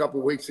a couple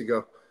of weeks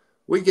ago.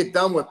 We get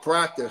done with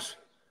practice,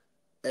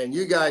 and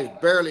you guys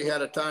barely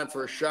had a time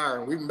for a shower.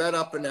 And we met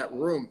up in that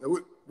room.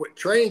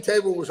 Training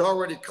table was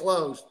already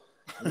closed.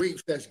 We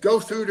says, go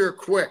through there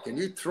quick, and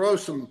you throw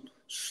some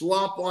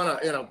slop on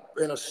in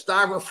a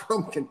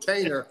styrofoam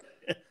container,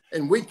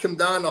 and we'd come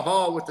down the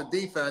hall with the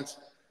defense,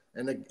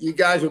 and you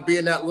guys would be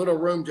in that little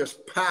room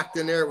just packed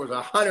in there. It was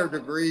 100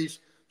 degrees,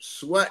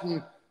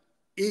 sweating,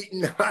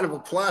 eating out of a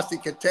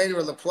plastic container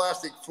with a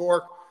plastic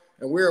fork,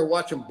 and we were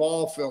watching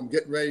ball film,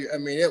 getting ready. I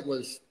mean, it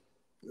was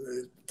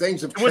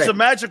things have changed. It was a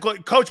magical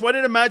 – Coach, what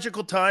a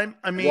magical time.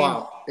 I mean –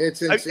 wow.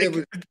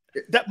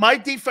 My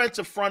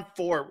defensive front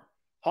four –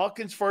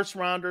 Hawkins, first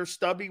rounder.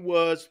 Stubby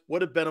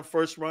would have been a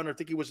first rounder. I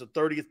think he was the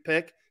 30th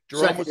pick.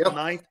 Jerome was the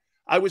 9th.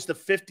 I was the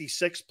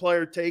 56th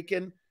player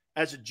taken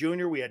as a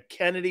junior. We had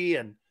Kennedy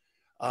and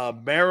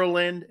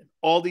Maryland,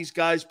 all these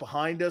guys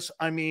behind us.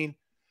 I mean,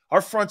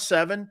 our front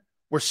seven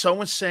were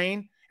so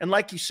insane. And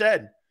like you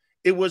said,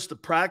 it was the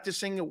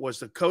practicing. It was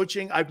the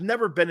coaching. I've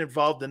never been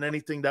involved in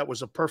anything that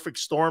was a perfect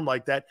storm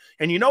like that.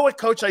 And you know what,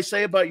 Coach, I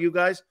say about you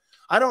guys?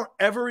 I don't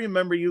ever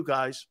remember you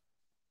guys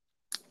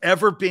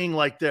ever being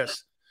like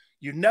this.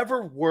 You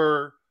never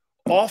were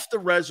off the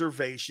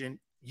reservation.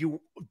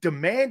 You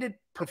demanded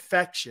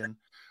perfection,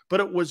 but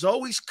it was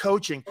always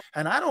coaching.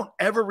 And I don't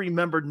ever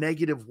remember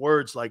negative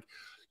words like,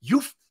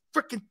 you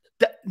freaking,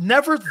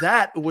 never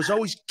that. It was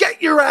always,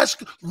 get your ass,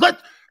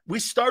 we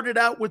started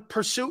out with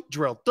pursuit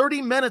drill,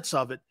 30 minutes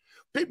of it.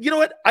 But you know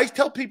what? I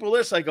tell people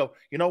this, I go,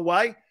 you know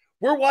why?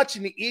 We're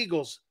watching the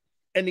Eagles,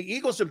 and the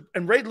Eagles,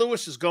 and Ray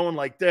Lewis is going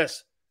like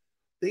this.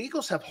 The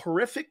Eagles have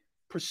horrific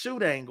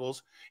pursuit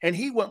angles, and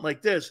he went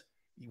like this.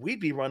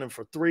 We'd be running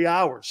for 3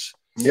 hours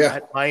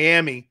at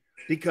Miami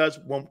because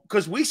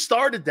we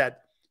started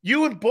that.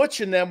 You and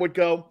Butch and them would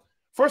go,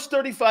 first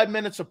 35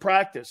 minutes of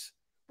practice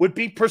would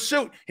be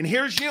pursuit. And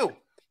here's you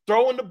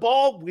throwing the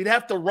ball. We'd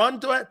have to run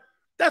to it.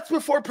 That's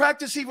before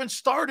practice even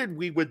started.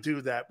 We would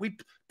do that.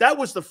 That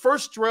was the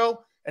first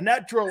drill. And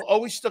that drill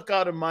always stuck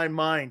out in my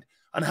mind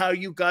on how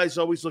you guys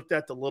always looked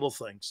at the little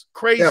things.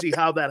 Crazy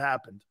how that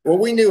happened. Well,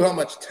 we knew how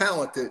much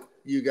talent that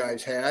you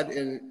guys had.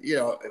 And, you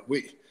know,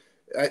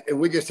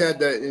 we just had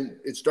to,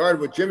 it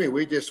started with Jimmy.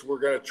 We just were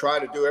going to try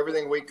to do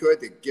everything we could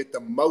to get the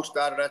most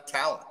out of that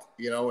talent,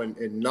 you know, and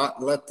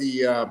not let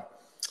the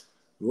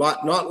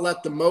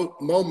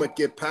moment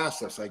get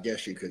past us, I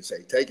guess you could say.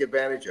 Take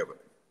advantage of it.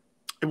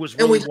 It was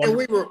really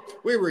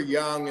we were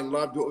young and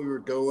loved what we were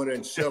doing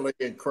and silly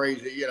and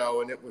crazy, you know,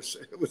 and it was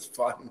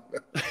fun.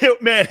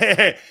 Man,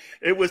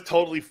 it was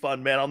totally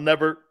fun, man. I'll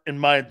never in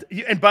my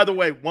 – and by the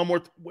way, one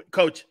more –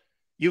 Coach,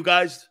 you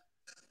guys –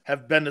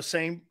 have been the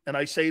same, and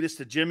I say this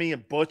to Jimmy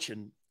and Butch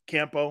and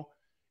Campo,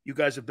 you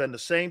guys have been the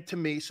same to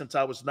me since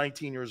I was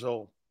 19 years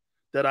old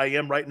that I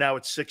am right now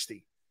at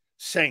 60.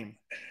 Same.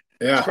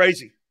 Yeah. It's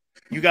crazy.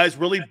 You guys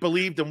really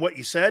believed in what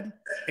you said,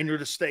 and you're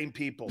the same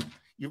people.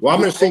 I'm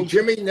going to see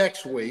Jimmy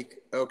next week,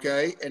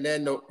 okay? And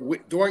then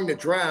during the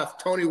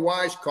draft, Tony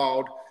Wise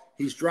called.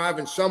 He's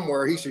driving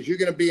somewhere. He says, you're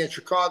going to be in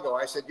Chicago.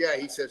 I said, yeah.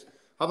 He says,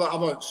 how about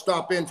I'm going to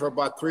stop in for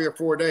about 3 or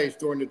 4 days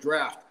during the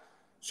draft.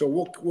 So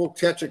we'll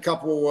catch a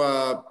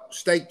couple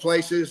steak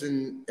places.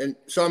 And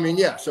so, I mean,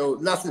 yeah, so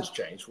nothing's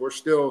changed. We're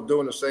still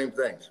doing the same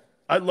things.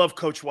 I love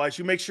Coach Wise.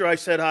 You make sure I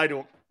said hi to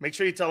him. Make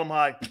sure you tell him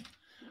hi.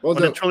 Well,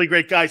 they're truly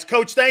great guys.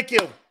 Coach, thank you.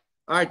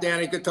 All right,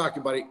 Danny. Good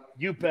talking, buddy.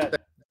 You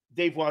bet.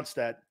 Dave wants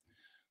that.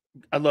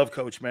 I love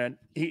Coach, man.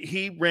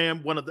 He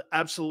ran one of the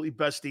absolutely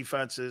best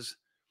defenses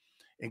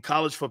in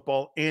college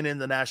football and in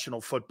the National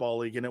Football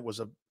League, and it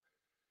was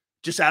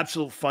just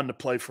absolute fun to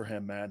play for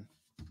him, man.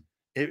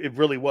 It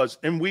really was.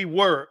 And we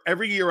were,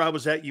 every year I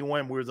was at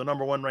UM, we were the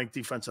 #1 ranked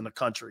defense in the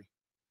country.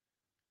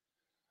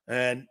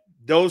 And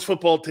those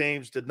football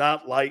teams did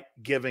not like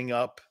giving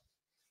up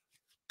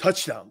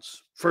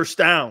touchdowns, first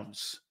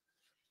downs,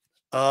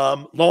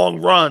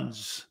 long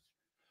runs.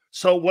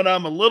 So when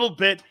I'm a little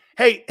bit,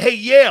 hey,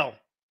 Yale,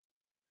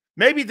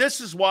 maybe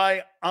this is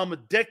why I'm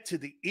addicted to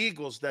the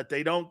Eagles, that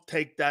they don't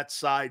take that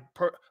side.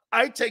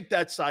 I take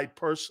that side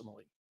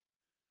personally.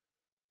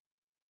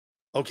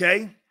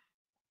 Okay?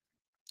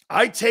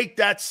 I take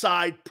that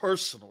side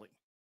personally.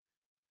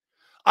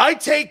 I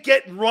take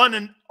getting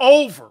running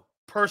over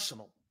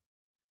personal.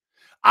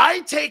 I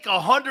take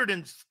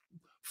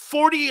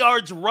 140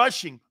 yards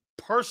rushing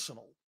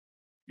personal.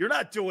 You're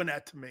not doing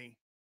that to me.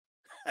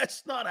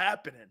 That's not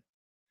happening.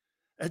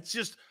 It's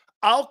just,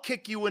 I'll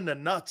kick you in the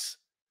nuts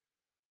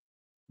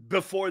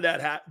before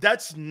that happened.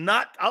 That's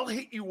not, I'll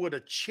hit you with a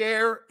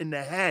chair in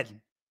the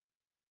head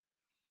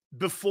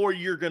before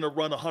you're going to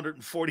run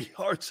 140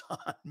 yards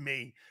on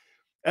me.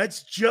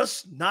 That's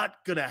just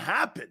not going to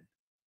happen.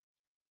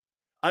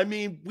 I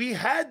mean, we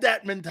had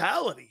that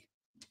mentality.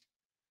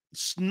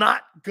 It's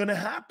not going to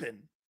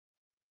happen.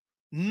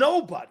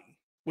 Nobody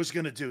was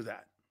going to do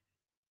that.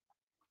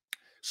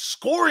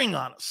 Scoring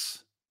on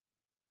us.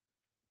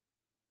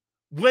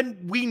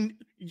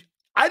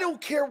 I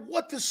don't care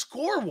what the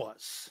score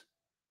was.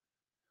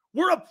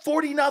 We're up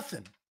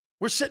 40-0.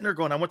 We're sitting there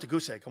going, I want the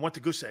goose egg. I want the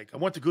goose egg. I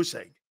want the goose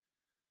egg.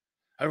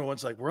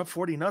 Everyone's like, we're up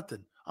 40-0.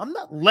 I'm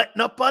not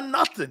letting up on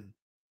nothing.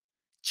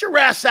 Get your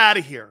ass out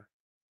of here.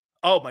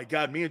 Oh my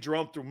God, me and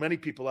Jerome threw many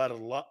people out of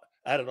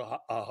the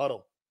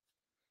huddle.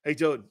 Hey,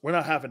 dude, we're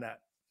not having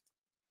that.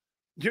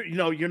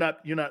 You're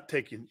not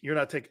taking.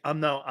 I'm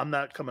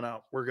not coming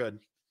out. We're good.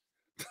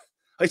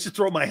 I used to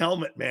throw my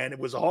helmet, man. It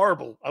was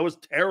horrible. I was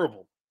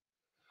terrible.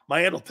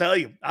 My aunt will tell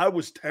you, I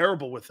was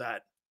terrible with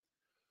that.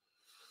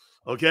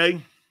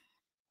 Okay.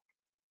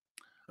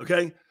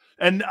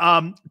 And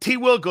T.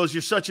 Will goes,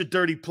 you're such a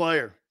dirty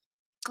player.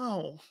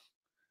 Oh,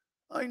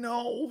 I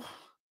know.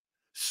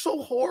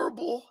 So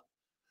horrible.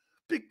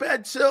 Big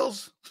bad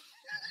Sills.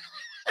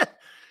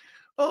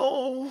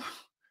 Oh,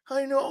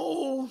 I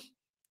know.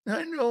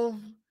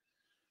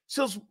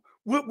 Sills,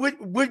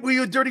 were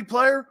you a dirty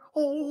player?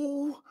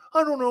 Oh,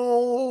 I don't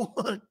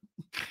know.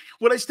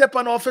 Would I step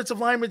on offensive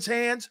linemen's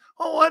hands?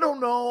 Oh, I don't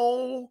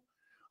know.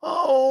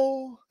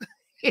 Oh.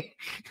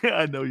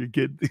 I know you're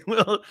kidding.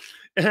 Well,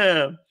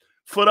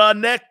 foot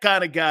on neck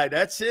kind of guy.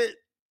 That's it.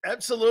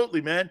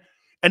 Absolutely, man.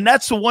 And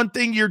that's the one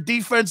thing your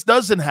defense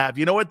doesn't have.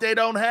 You know what they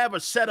don't have? A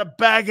set of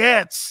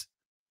baguettes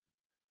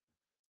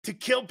to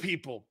kill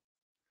people.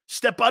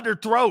 Step on their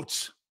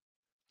throats.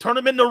 Turn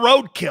them into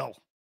roadkill.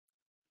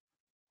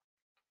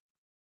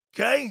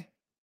 Okay?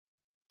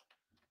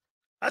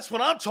 That's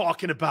what I'm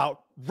talking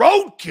about.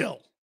 Roadkill.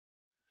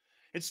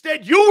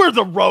 Instead, you were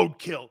the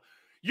roadkill.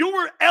 You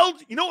were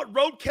you know what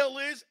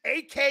roadkill is?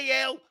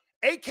 AKA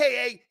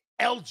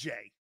LJ.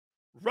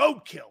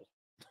 Roadkill.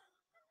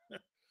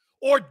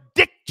 Or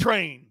Dick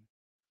Train.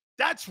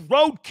 That's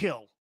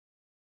roadkill.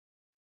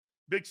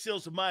 Big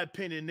Sills, in my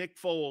opinion, Nick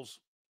Foles.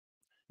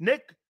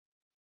 Nick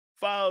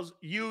Foles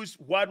used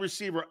wide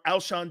receiver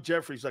Alshon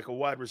Jeffries like a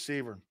wide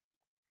receiver.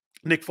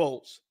 Nick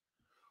Foles.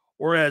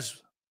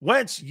 Whereas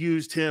Wentz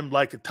used him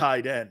like a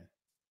tight end.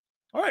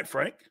 All right,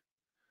 Frank.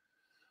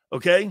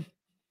 Okay?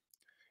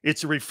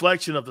 It's a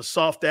reflection of the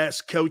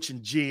soft-ass coach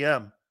and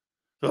GM.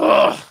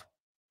 Ugh.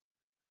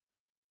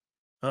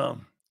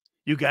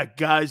 You got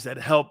guys that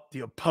help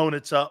the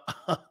opponents up.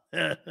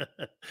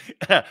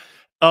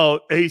 Oh,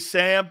 hey,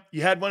 Sam,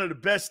 you had one of the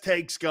best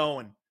takes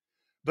going.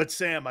 But,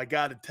 Sam, I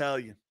got to tell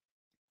you.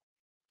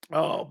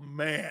 Oh,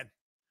 man.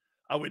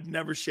 I would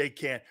never shake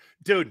hands.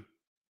 Dude,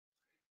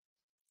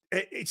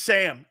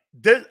 Sam,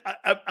 this,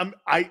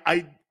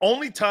 I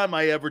only time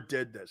I ever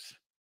did this.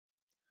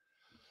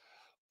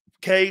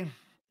 Okay?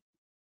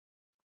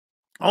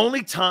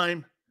 Only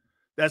time,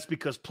 that's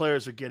because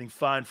players are getting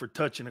fined for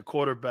touching a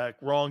quarterback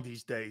wrong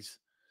these days.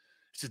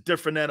 It's a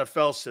different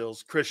NFL,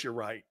 Sills. Chris, you're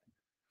right.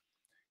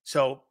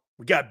 So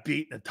we got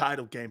beat in a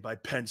title game by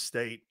Penn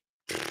State.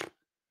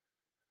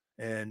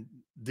 And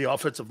the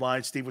offensive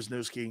line, Steve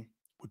Wisniewski,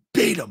 we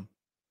beat them.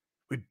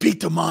 We beat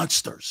the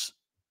monsters.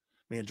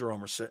 Me and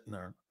Jerome are sitting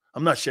there.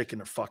 I'm not shaking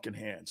their fucking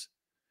hands.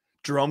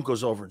 Jerome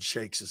goes over and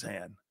shakes his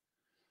hand.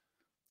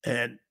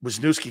 And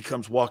Wisniewski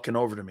comes walking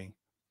over to me.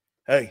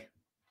 Hey, I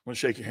want to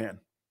shake your hand.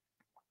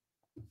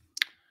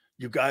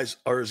 You guys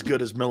are as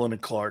good as Millen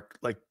and Clark,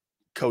 like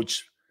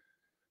Coach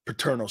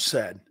Paterno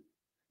said.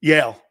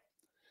 Yeah.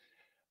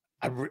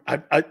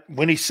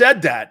 When he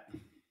said that,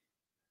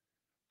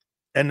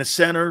 and the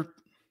center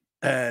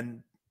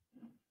and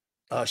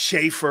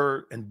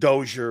Schaefer and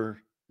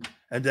Dozier,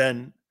 and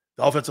then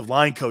the offensive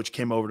line coach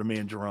came over to me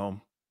and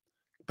Jerome,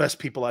 best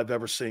people I've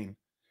ever seen.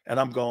 And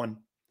I'm going,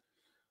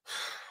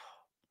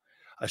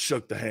 I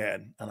shook the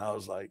hand, and I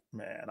was like,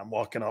 man, I'm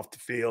walking off the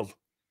field.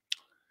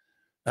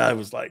 I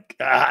was like,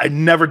 I'd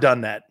never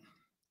done that.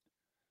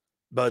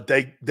 But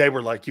they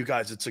were like, you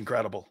guys, it's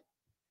incredible.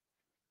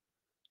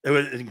 It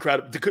was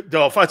incredible.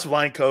 The offensive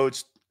line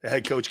coach, the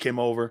head coach came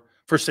over.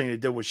 First thing they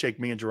did was shake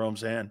me and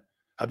Jerome's hand.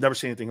 I've never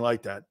seen anything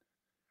like that.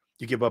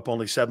 You give up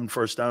only 7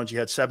 first downs. You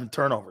had 7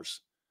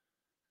 turnovers.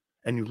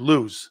 And you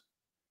lose.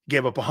 You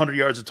gave up 100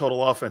 yards of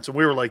total offense. And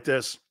we were like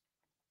this.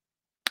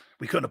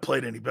 We couldn't have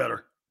played any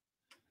better.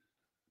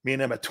 Me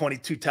and them had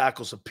 22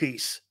 tackles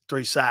apiece,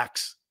 3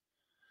 sacks.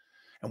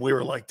 And we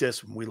were like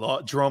this when we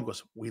lost. Jerome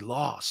goes, we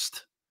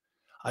lost.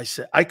 I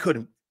said,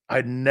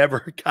 I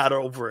never got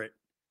over it.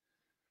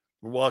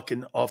 We're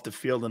walking off the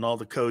field, and all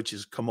the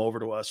coaches come over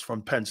to us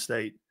from Penn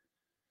State.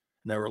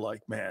 And they were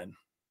like, man,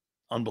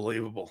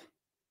 unbelievable.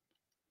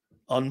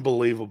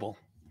 Unbelievable.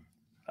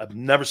 I've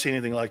never seen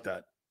anything like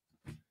that.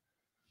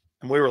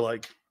 And we were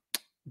like,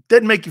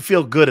 didn't make you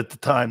feel good at the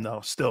time,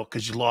 though, still,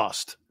 because you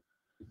lost.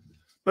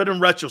 But in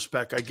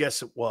retrospect, I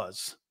guess it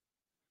was.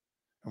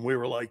 And we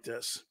were like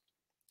this.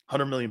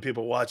 100 million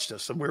people watched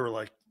us. And we were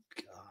like,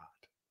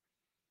 God.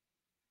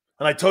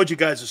 And I told you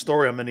guys a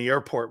story. I'm in the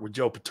airport with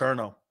Joe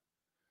Paterno.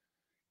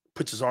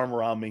 Puts his arm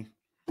around me.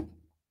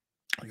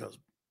 He goes,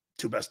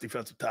 2 best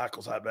defensive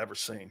tackles I've ever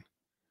seen.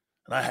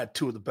 And I had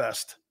 2 of the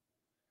best.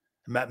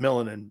 Matt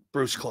Millen and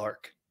Bruce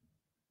Clark.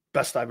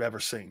 Best I've ever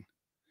seen.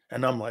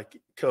 And I'm like,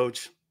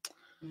 Coach.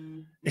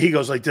 He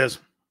goes like this.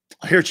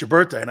 I hear it's your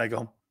birthday. And I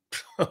go,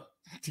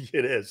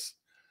 it is.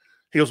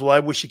 He goes, well, I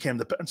wish you came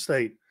to Penn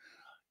State.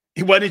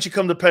 Why didn't you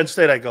come to Penn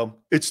State? I go,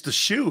 it's the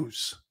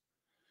shoes.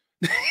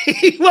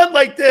 He went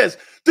like this.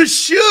 The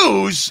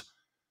shoes?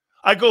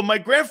 I go, my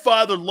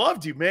grandfather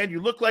loved you, man.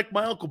 You look like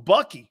my Uncle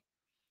Bucky.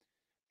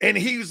 And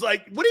he was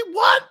like,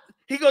 what?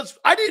 He goes,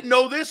 I didn't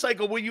know this. I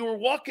go, well, you were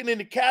walking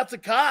into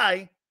Catholic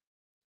High.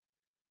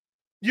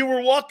 You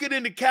were walking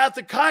into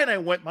Catholic High. And I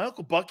went, my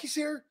Uncle Bucky's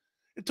here?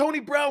 And Tony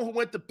Brown, who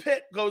went to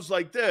Pitt, goes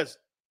like this.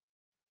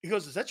 He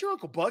goes, is that your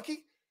Uncle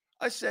Bucky?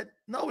 I said,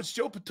 no, it's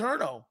Joe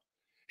Paterno.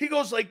 He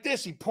goes like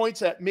this. He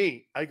points at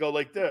me. I go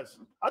like this.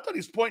 I thought he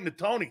was pointing to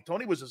Tony.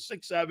 Tony was a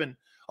 6'7"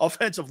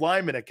 offensive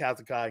lineman at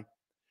Catholic High.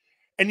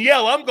 And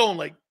I'm going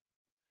like,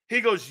 he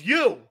goes,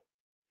 you.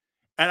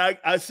 And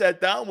I sat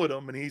down with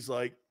him, and he's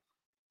like,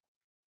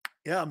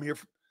 yeah, I'm here.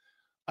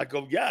 I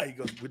go, yeah. He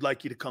goes, we'd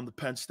like you to come to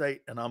Penn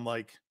State. And I'm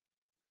like,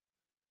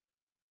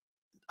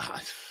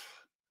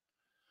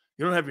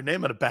 you don't have your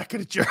name on the back of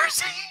the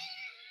jersey.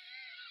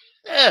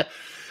 Yeah.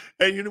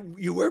 And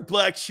you wear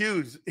black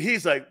shoes.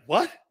 He's like,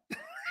 what?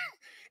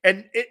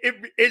 And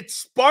it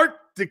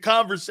sparked the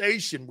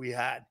conversation we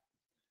had.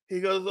 He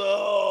goes,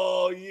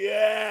 oh,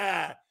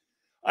 yeah.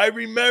 I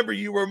remember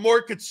you were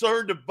more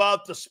concerned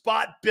about the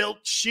spot-built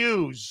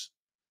shoes.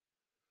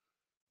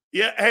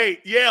 Yeah, hey,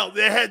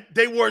 yeah,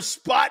 they wore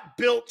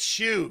spot-built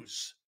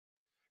shoes.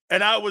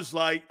 And I was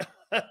like,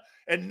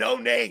 and no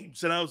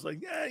names. And I was like,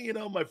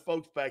 yeah, my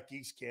folks back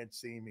east can't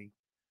see me.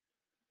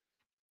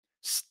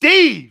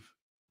 Steve,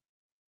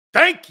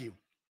 thank you.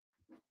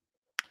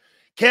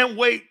 Can't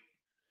wait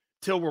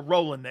till we're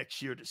rolling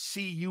next year to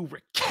see you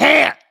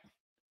recant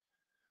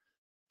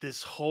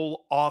this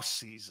whole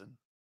offseason.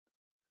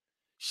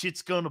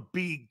 Shit's going to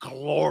be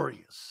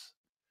glorious.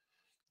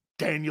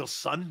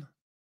 Danielson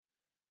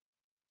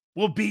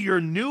will be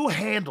your new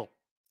handle.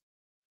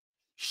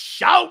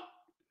 Shout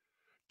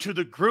to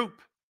the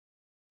group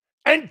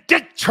and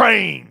Dick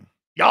Train.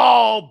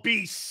 Y'all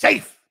be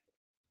safe.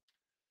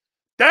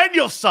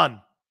 Danielson.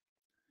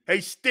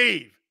 Hey,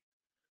 Steve.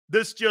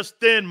 This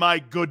just in, my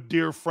good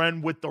dear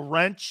friend with the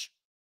wrench.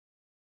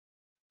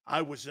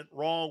 I wasn't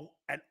wrong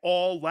at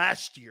all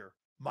last year,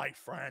 my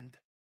friend.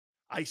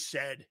 I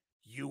said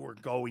you were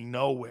going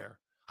nowhere.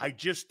 I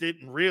just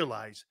didn't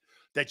realize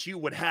that you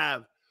would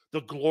have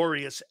the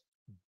glorious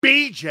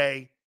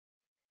BJ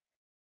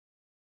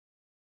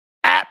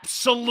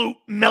absolute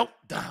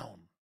meltdown.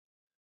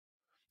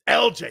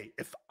 LJ,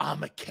 if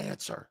I'm a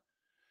cancer,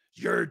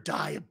 you're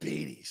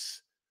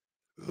diabetes.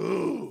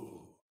 Ooh.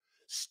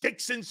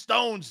 Sticks and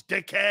stones,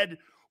 dickhead,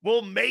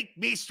 will make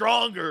me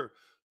stronger,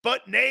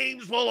 but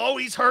names will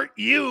always hurt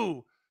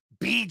you,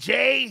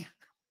 BJ.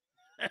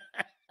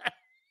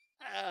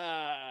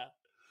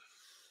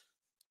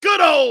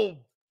 Good old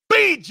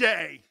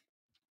BJ.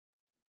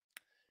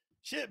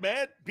 Shit,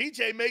 man.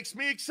 BJ makes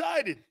me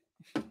excited.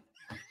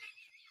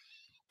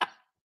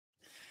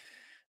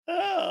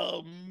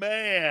 Oh,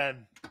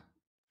 man.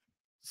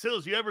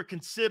 Sills, you ever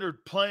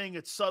considered playing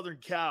at Southern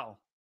Cal?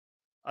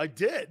 I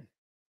did.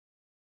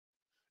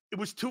 It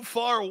was too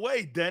far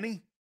away,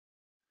 Denny.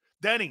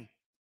 Denny,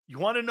 you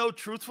want to know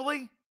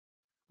truthfully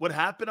what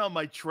happened on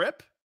my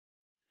trip?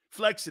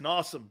 Flexing,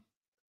 awesome.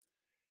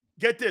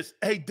 Get this.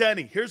 Hey,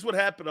 Denny, here's what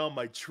happened on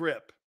my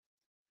trip.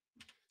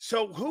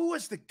 So who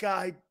was the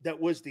guy that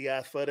was the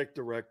athletic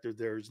director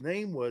there? His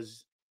name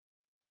was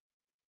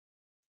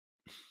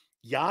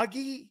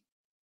Yagi?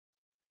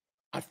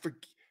 I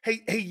forget.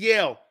 Hey,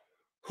 Yale,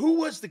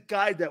 who was the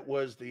guy that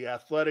was the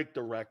athletic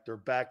director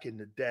back in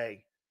the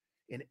day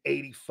in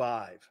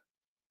 85?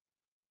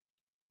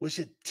 Was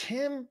it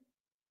Tim?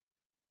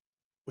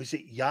 Was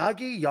it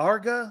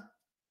Yarga?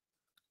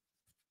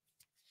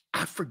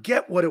 I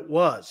forget what it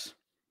was.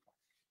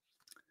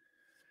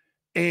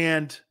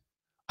 And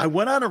I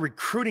went on a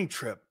recruiting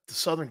trip to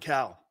Southern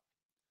Cal.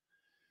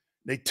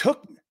 They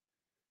took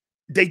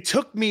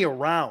me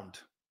around.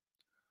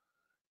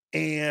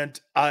 And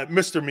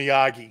Mr.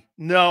 Miyagi.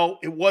 No,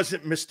 it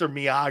wasn't Mr.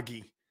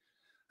 Miyagi.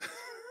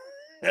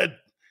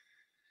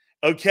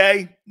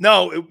 Okay?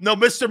 No,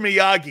 Mr.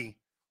 Miyagi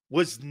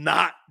was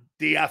not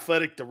the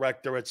athletic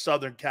director at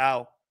Southern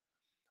Cal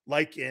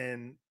like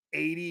in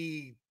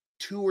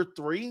 82 or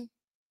 3.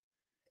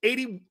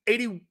 82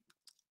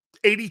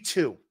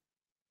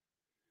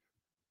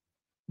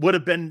 would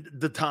have been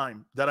the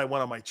time that I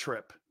went on my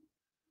trip.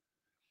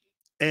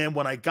 And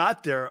when I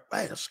got there,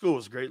 the school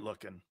was great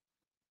looking.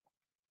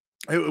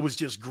 It was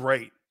just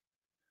great.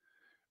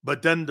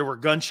 But then there were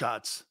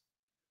gunshots.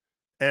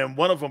 And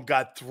one of them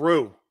got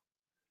through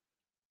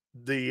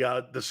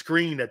the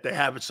screen that they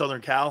have at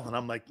Southern Cal. And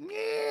I'm like,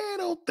 I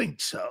don't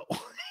think so.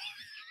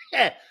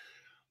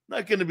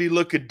 Not going to be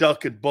looking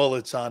ducking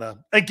bullets on a.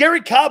 And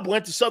Gary Cobb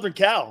went to Southern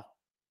Cal.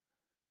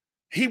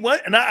 He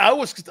went, and I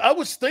was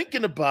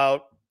thinking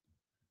about.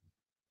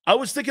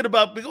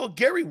 Well,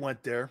 Gary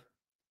went there.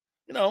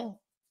 You know,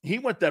 he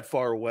went that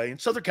far away,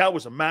 and Southern Cal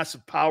was a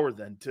massive power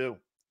then too.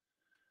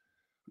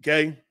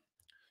 Okay,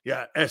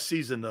 yeah,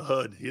 SC's in the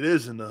hood. It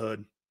is in the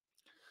hood.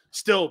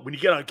 Still, when you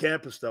get on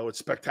campus, though, it's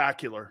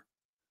spectacular.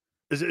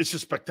 It's just a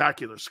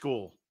spectacular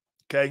school.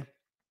 Okay.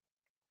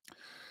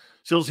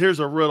 So here's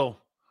a riddle.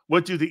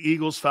 What do the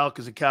Eagles,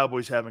 Falcons, and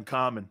Cowboys have in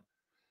common?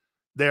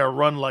 They are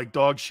run like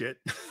dog shit.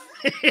 So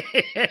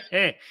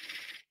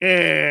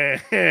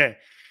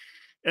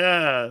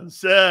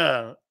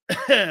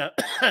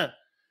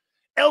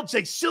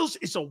LJ Sills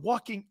is a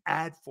walking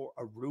ad for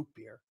a root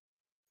beer.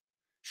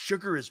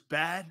 Sugar is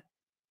bad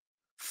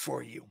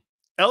for you.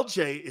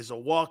 LJ is a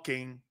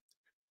walking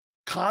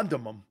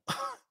condom.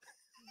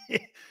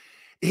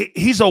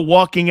 He's a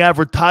walking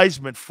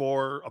advertisement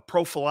for a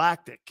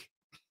prophylactic.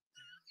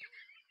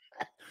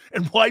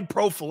 And why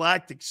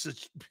prophylactic should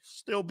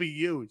still be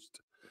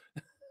used.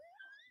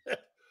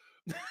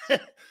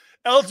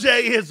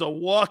 LJ is a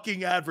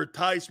walking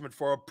advertisement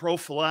for a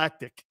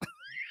prophylactic.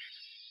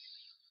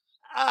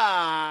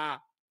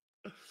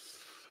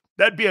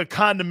 That'd be a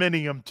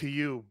condominium to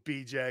you,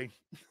 BJ.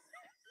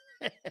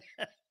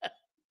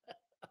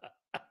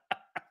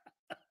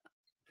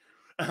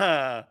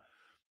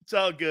 It's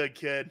all good,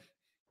 kid.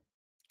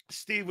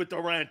 Steve with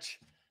the wrench.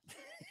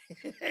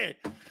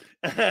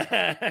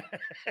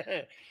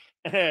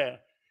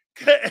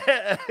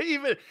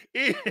 even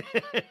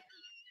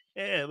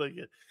look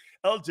at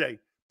LJ,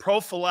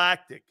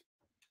 prophylactic.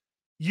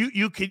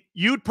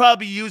 You'd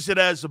probably use it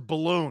as a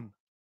balloon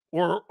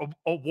or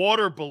a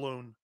water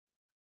balloon.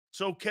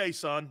 It's okay,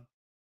 son.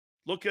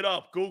 Look it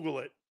up. Google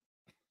it.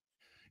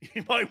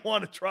 You might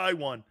want to try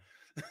one.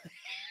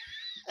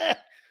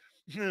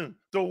 The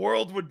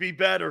world would be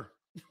better.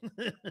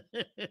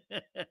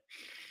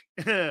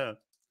 Yeah.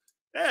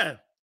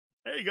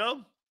 There you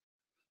go.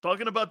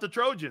 Talking about the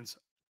Trojans.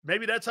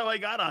 Maybe that's how I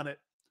got on it.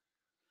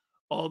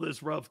 All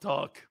this rough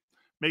talk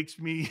makes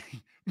me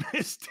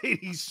miss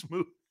Titty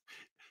Smooth.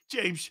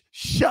 James,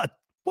 shut.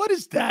 What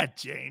is that,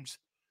 James?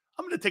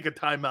 I'm going to take a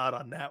timeout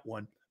on that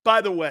one. By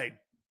the way,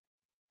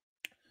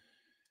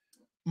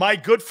 my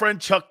good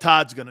friend Chuck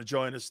Todd's going to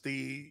join us,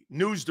 the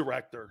news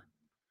director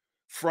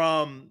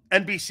from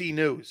NBC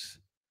News.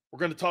 We're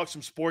going to talk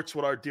some sports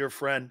with our dear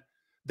friend.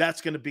 That's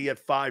going to be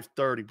at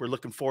 5:30. We're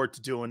looking forward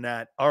to doing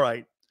that. All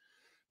right.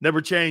 Never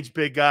change,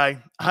 big guy.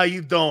 How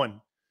you doing?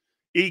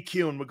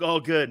 EQ, and we're all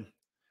good.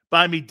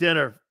 Buy me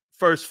dinner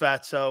first,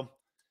 fatso.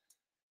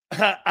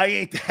 I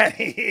ain't that.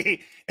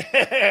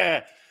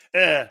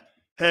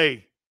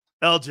 Hey,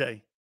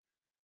 LJ,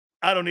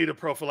 I don't need a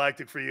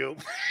prophylactic for you.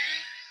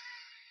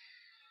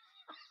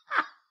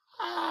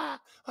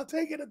 I'm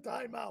taking a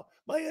timeout.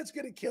 My head's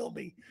going to kill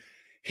me.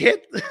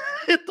 Hit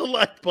the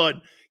like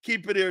button.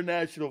 Keep it here,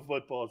 National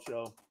Football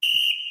Show.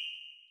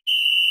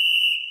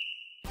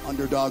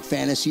 Underdog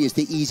Fantasy is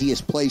the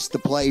easiest place to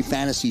play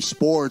fantasy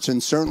sports,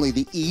 and certainly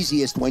the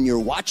easiest when you're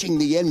watching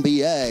the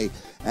NBA.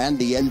 And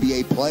the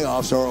NBA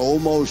playoffs are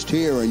almost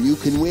here, and you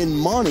can win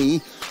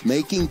money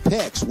making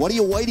picks. What are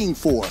you waiting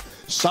for?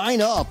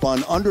 Sign up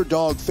on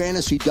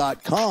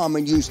UnderdogFantasy.com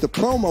and use the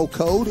promo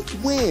code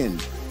WIN.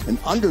 An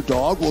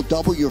Underdog will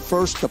double your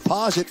first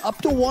deposit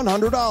up to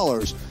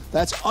 $100.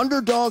 That's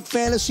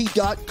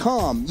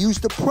UnderdogFantasy.com. Use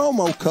the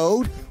promo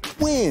code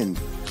WIN.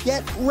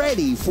 Get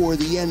ready for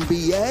the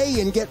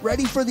NBA and get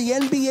ready for the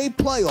NBA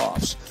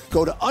playoffs.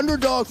 Go to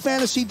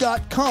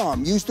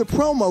UnderdogFantasy.com. Use the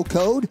promo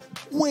code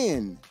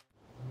WIN.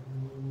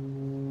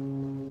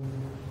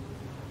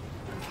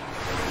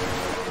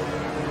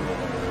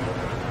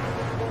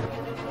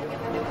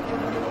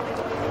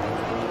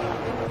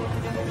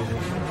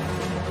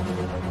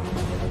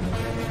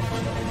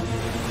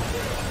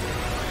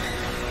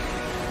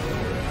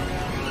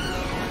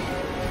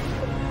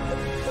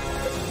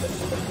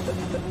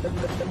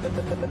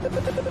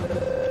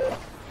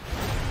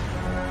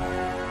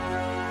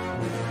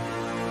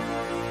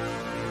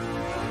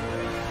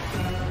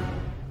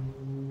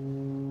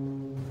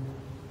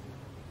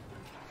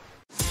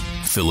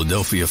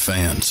 Philadelphia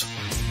fans,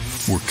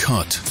 were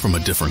cut from a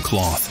different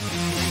cloth.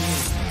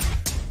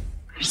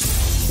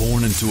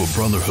 Born into a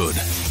brotherhood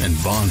and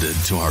bonded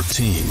to our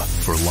team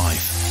for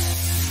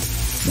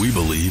life. We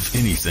believe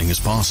anything is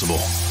possible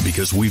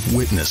because we've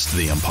witnessed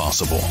the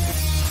impossible.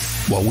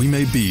 While we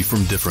may be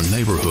from different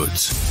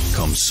neighborhoods,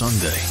 come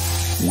Sunday,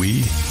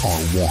 we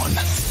are one,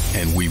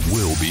 and we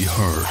will be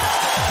heard.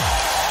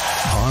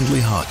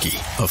 Pondley Hockey,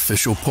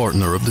 official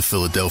partner of the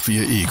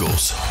Philadelphia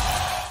Eagles.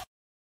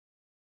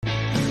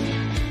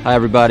 Hi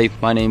everybody,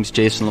 my name's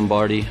Jason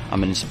Lombardi.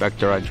 I'm an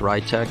inspector at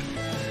DryTech.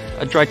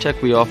 At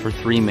DryTech we offer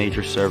three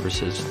major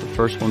services, the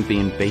first one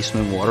being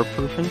basement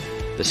waterproofing.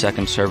 The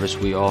second service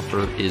we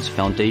offer is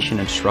foundation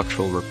and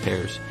structural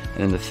repairs.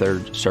 And then the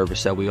third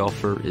service that we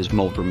offer is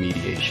mold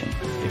remediation.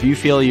 If you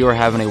feel you are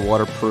having a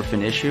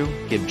waterproofing issue,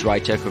 give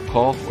DryTech a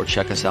call or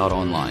check us out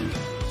online.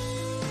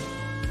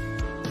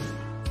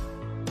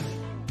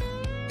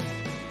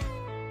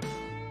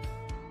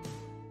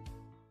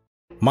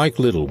 Mike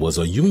Little was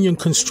a union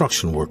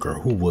construction worker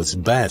who was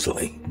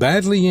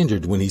badly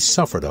injured when he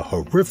suffered a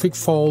horrific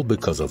fall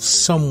because of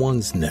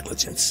someone's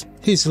negligence.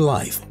 His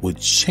life would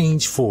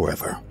change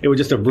forever. It was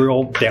just a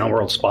real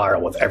downward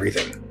spiral with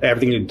everything.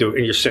 Everything you do,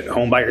 and you're sitting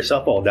home by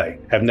yourself all day.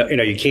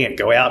 You can't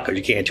go out because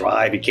you can't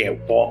drive, you can't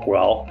walk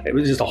well. It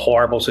was just a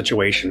horrible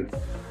situation.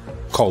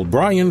 Call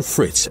Brian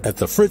Fritz at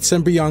the Fritz &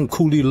 Beyond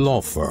Cooley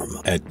Law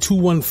Firm at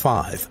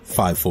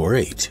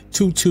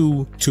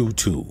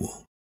 215-548-2222.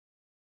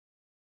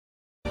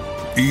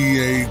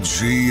 EAGLES,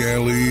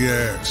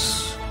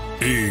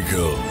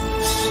 Eagles.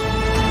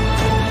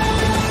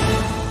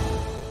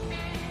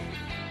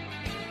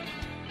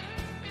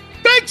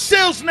 Big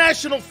Sales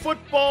National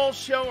Football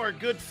Show. Our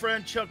good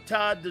friend Chuck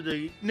Todd,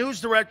 the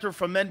news director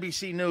from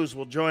NBC News,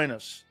 will join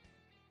us.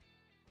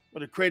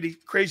 What a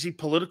crazy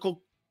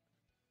political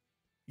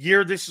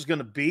year this is going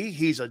to be.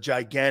 He's a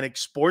gigantic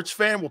sports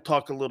fan. We'll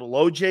talk a little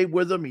OJ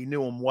with him. He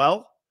knew him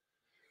well.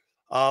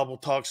 We'll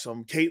talk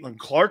some Caitlin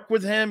Clark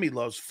with him. He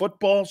loves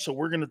football, so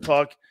we're going to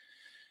talk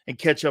and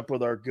catch up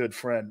with our good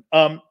friend.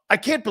 I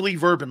can't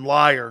believe Urban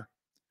Meyer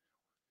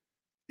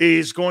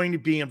is going to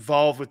be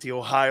involved with the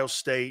Ohio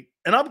State,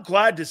 and I'm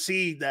glad to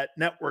see that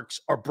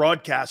networks are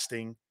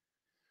broadcasting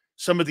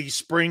some of these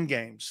spring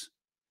games.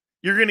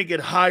 You're going to get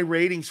high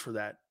ratings for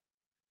that.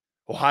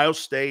 Ohio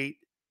State,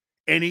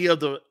 any of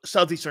the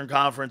Southeastern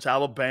Conference,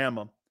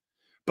 Alabama.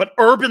 But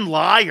Urban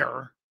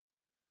Meyer,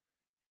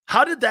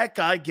 how did that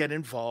guy get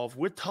involved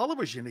with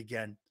television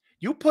again?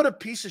 You put a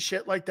piece of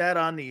shit like that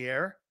on the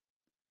air?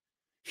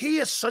 He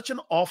is such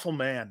an awful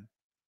man.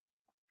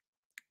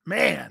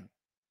 Man,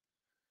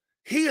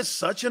 he is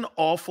such an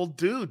awful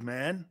dude,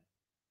 man.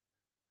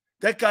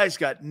 That guy's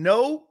got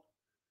no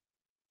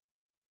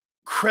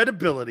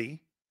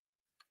credibility.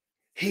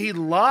 He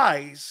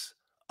lies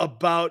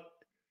about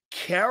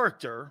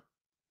character.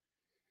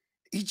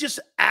 He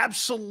just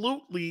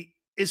absolutely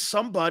is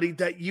somebody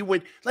that you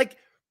would, like,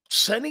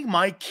 sending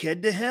my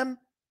kid to him,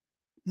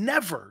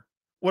 never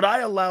would I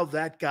allow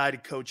that guy to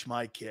coach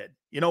my kid.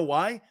 You know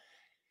why?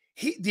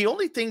 The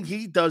only thing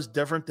he does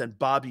different than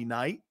Bobby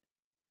Knight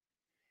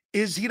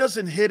is he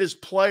doesn't hit his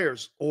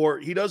players or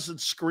he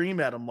doesn't scream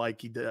at them like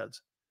he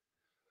does.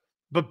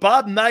 But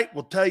Bob Knight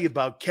will tell you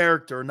about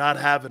character not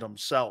having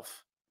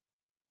himself.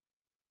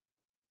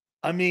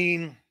 I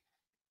mean,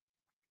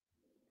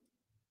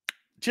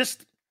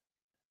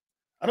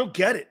 I don't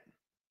get it.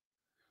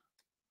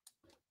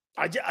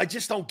 I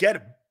just don't get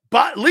it.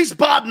 But at least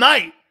Bob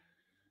Knight.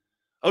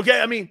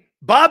 Okay, I mean,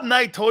 Bob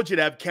Knight told you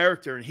to have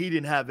character, and he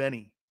didn't have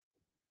any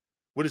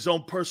with his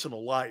own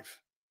personal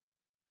life.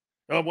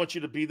 I want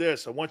you to be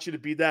this. I want you to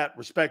be that.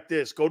 Respect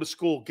this. Go to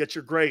school. Get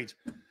your grades.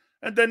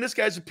 And then this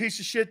guy's a piece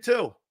of shit,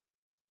 too.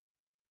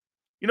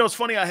 You know, it's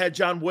funny. I had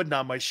John Wooden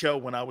on my show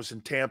when I was in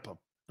Tampa,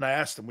 and I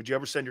asked him, would you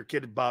ever send your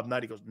kid to Bob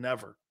Knight? He goes,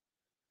 never.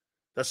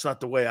 That's not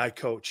the way I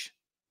coach.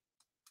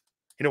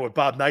 You know what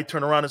Bob Knight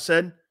turned around and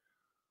said?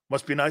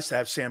 Must be nice to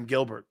have Sam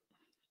Gilbert.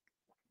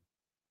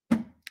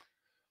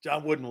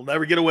 John Wooden will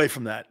never get away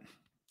from that.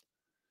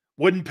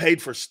 Wooden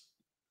paid for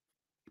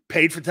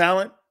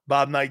talent.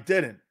 Bob Knight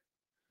didn't.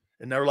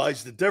 And there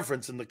lies the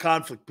difference in the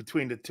conflict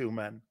between the two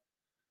men.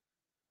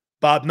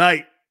 Bob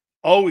Knight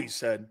always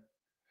said,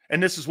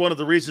 and this is one of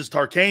the reasons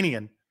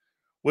Tarkanian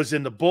was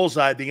in the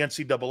bullseye of the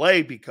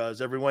NCAA,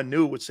 because everyone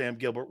knew what Sam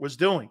Gilbert was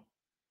doing.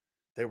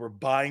 They were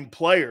buying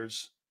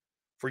players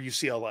for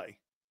UCLA.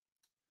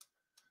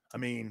 I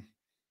mean,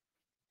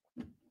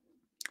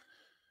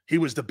 he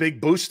was the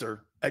big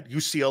booster at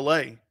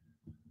UCLA,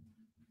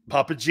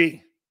 Papa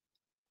G.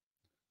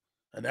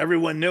 And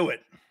everyone knew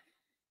it.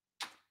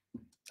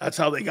 That's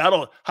how they got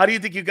all. How do you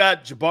think you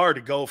got Jabbar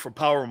to go from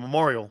Power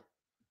Memorial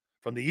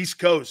from the East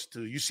Coast to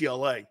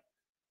UCLA?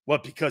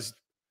 What, because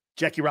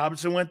Jackie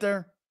Robinson went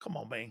there? Come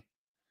on, man.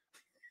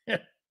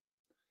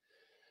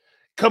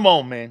 Come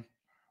on, man.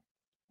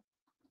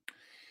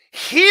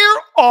 Here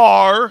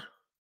are.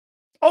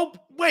 Oh,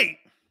 wait.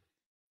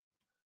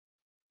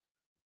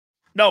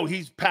 No,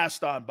 he's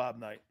passed on Bob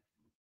Knight.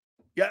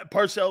 Yeah,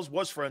 Parcells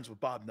was friends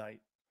with Bob Knight.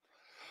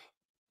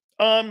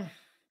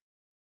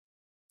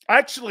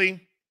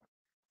 Actually,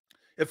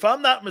 if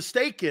I'm not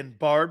mistaken,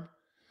 Barb,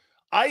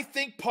 I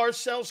think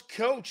Parcells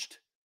coached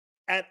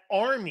at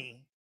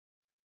Army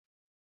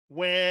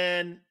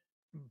when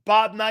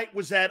Bob Knight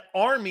was at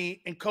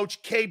Army and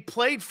Coach Cade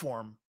played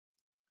for him.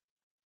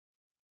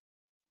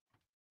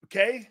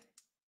 Okay?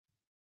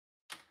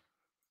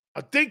 I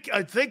think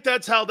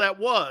that's how that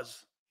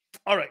was.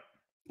 All right.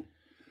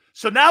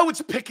 So now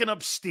it's picking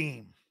up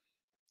steam.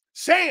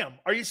 Sam,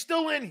 are you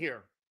still in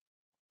here?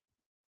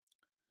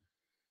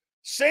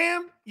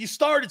 Sam, you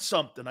started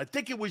something. I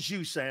think it was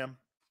you, Sam.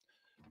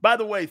 By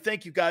the way,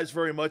 thank you guys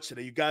very much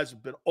today. You guys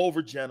have been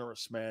over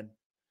generous, man.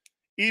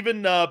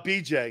 Even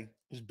BJ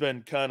has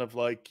been kind of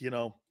like,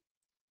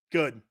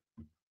 good.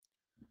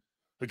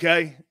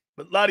 Okay?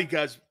 But a lot of you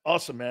guys,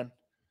 awesome, man.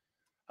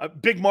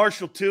 Big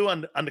Marshall, too,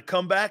 on the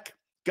comeback.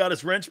 Got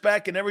his wrench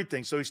back and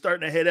everything. So he's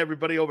starting to hit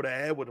everybody over the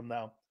head with him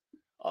now.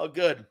 All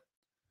good.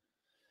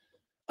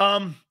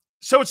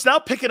 So it's now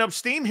picking up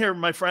steam here,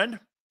 my friend.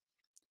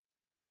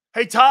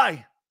 Hey,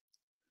 Ty.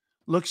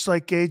 Looks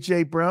like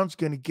A.J. Brown's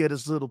going to get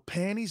his little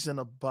panties in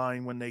a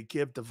bind when they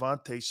give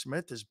Devontae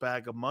Smith his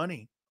bag of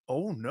money.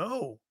 Oh,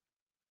 no.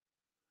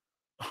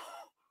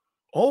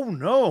 Oh,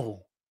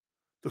 no.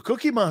 The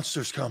Cookie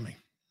Monster's coming.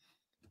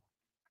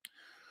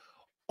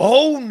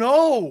 Oh,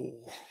 no.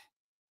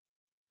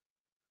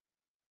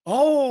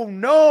 Oh,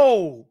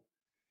 no.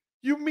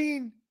 You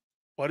mean,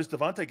 why does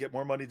Devontae get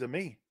more money than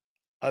me?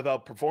 I've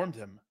outperformed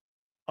him.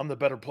 I'm the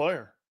better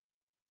player.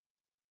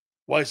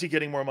 Why is he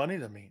getting more money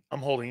than me?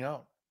 I'm holding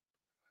out.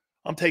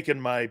 I'm taking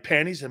my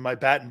panties and my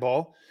bat and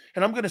ball,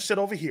 and I'm going to sit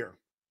over here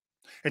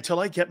until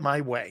I get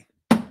my way.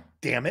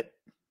 Damn it.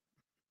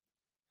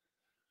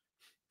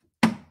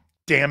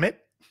 Damn it.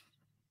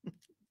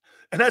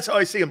 And that's how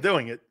I see him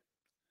doing it.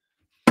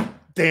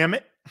 Damn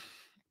it.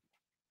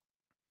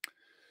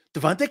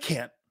 Devontae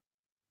can't.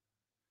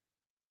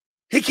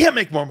 He can't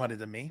make more money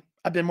than me.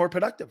 I've been more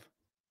productive.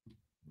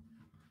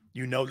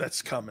 You know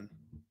that's coming.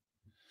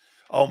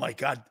 Oh, my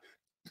God.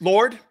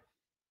 Lord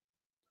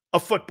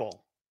of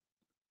football.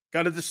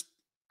 Got to just,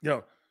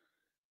 I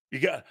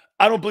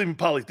don't believe in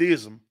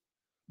polytheism,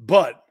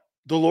 but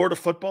the Lord of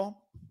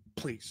football,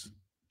 please.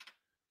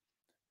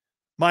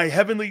 My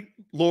heavenly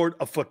Lord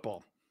of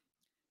football,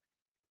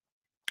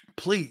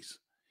 please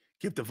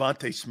give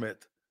Devontae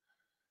Smith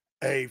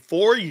a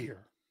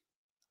 4-year,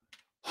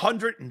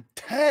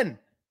 $110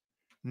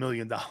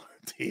 million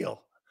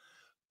deal.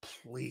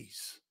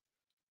 Please.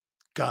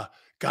 God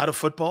of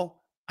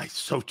football, I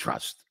so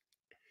trust.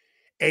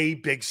 A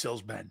Big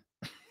Salesman.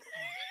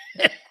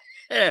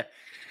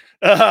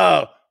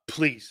 Oh,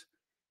 please.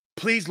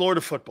 Please, Lord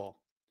of football,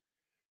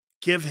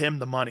 give him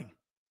the money.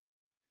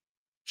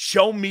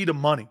 Show me the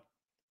money.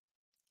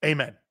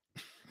 Amen.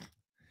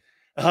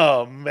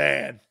 Oh,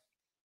 man.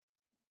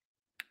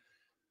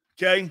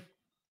 Okay.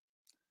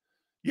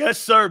 Yes,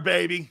 sir,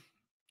 baby.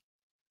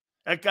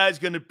 That guy's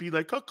going to be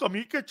like, how come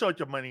he gets all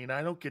the money and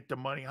I don't get the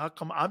money? How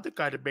come I'm the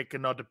guy to make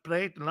another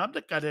play and I'm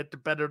the guy that's the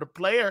better the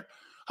player?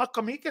 How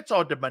come he gets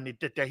all the money?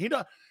 Dude,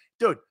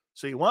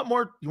 so you want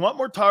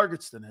more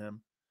targets than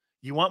him.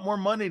 You want more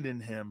money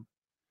than him,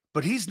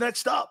 but he's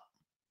next up.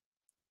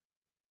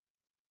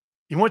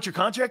 You want your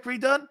contract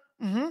redone?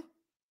 Mm-hmm.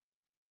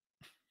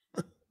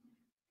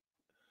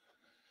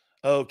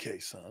 Okay,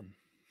 son.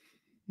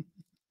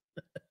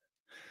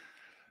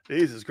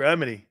 Jesus,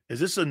 Gravity. Is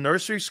this a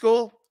nursery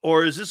school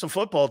or is this a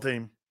football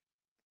team?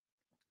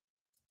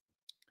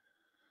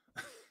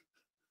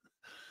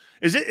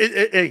 Is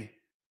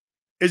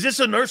this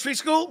a nursery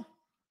school?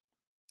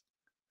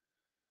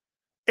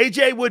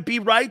 AJ would be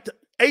right.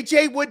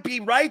 AJ would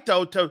be right,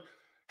 though, to,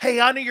 hey,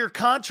 honor your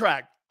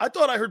contract. I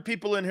thought I heard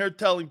people in here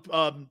telling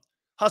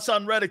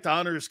Hassan Reddick to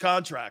honor his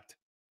contract.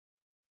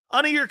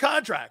 Honor your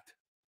contract.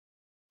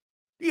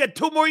 He had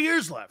 2 more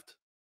years left.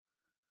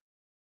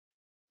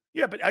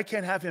 Yeah, but I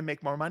can't have him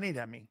make more money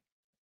than me.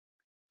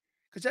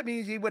 Because that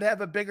means he would have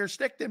a bigger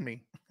stick than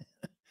me.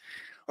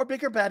 Or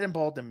bigger bat and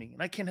ball than me.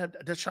 And I can't have the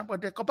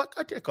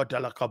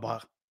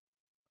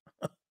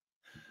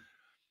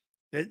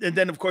and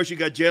then, of course, you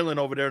got Jalen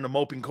over there in the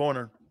moping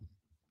corner.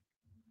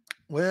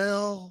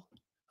 Well,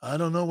 I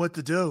don't know what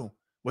to do.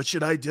 What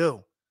should I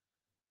do?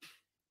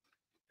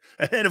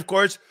 And then, of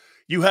course,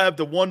 you have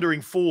the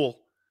wondering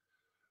fool,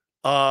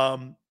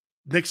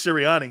 Nick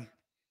Sirianni.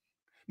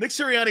 Nick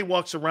Sirianni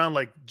walks around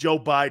like Joe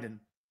Biden.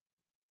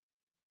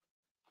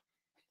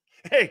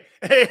 Hey,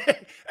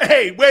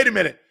 wait a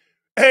minute.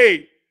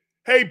 Hey,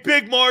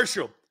 Big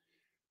Marshall.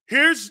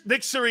 Here's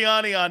Nick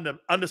Sirianni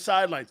on the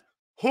sidelines.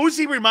 Who's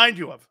he remind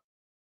you of?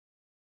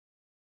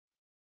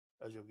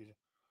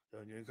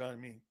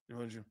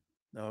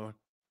 No.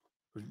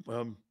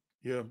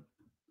 Yeah.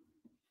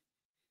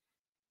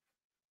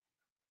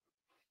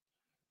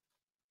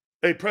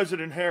 Hey,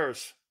 President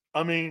Harris.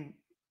 I mean,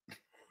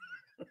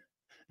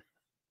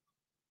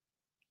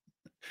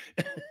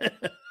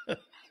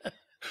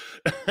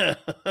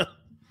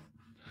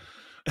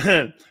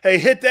 hey,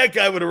 hit that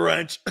guy with a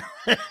wrench.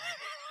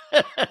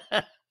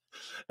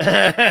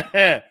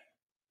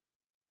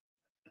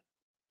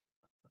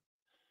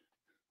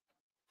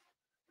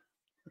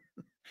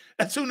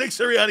 That's who Nick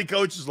Sirianni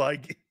coaches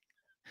like.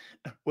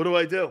 What do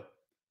I do?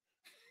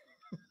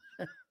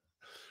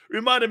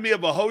 Reminded me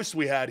of a host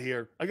we had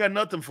here. I got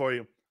nothing for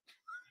you.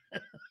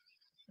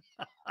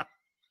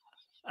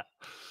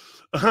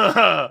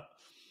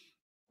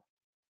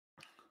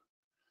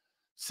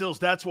 Sills,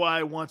 that's why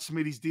I want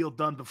Smitty's deal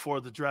done before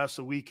the draft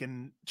so we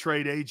can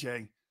trade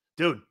AJ.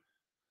 Dude.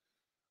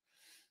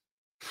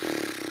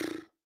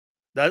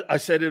 I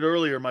said it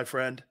earlier, my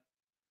friend.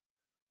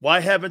 Why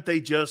haven't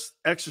they just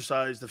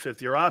exercised the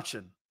 5th-year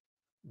option?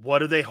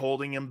 What are they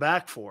holding him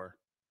back for?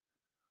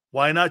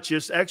 Why not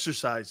just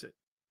exercise it?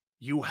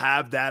 You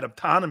have that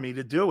autonomy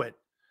to do it.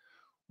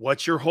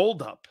 What's your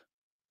holdup?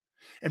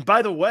 And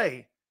by the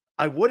way,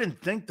 I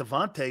wouldn't think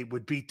Devontae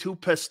would be too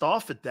pissed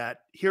off at that.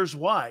 Here's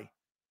why.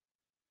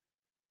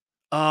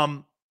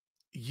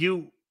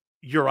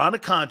 You're on a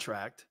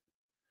contract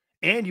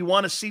and you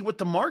want to see what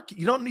the market,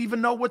 you don't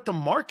even know what the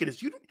market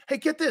is. Hey,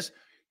 get this.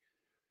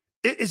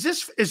 Is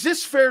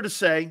this fair to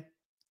say,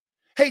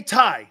 hey,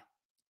 Ty,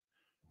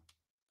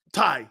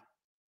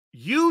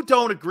 you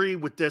don't agree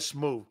with this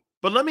move,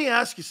 but let me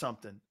ask you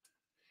something.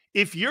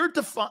 If you're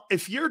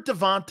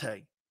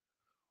Devontae,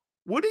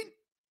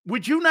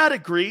 would you not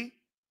agree?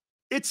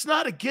 It's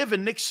not a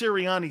given Nick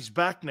Sirianni's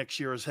back next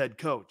year as head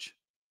coach.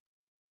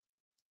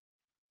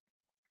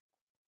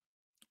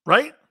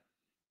 Right?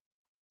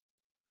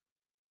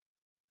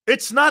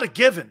 It's not a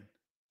given.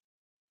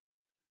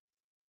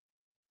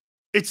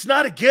 It's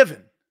not a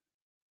given.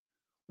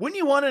 Wouldn't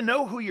you want to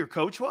know who your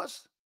coach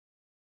was?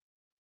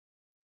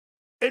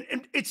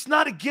 And it's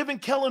not a given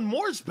Kellen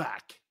Moore's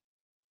back.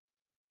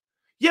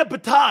 Yeah,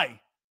 but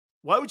Ty,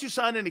 why would you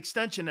sign an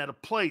extension at a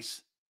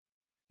place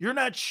you're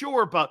not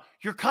sure about?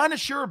 You're kind of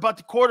sure about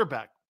the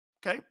quarterback,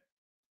 okay?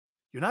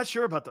 You're not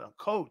sure about the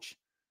coach,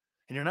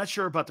 and you're not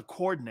sure about the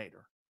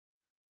coordinator.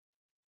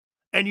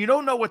 And you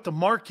don't know what the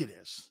market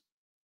is.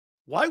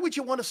 Why would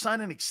you want to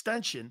sign an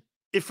extension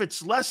if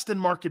it's less than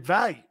market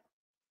value?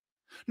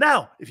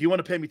 Now, if you want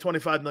to pay me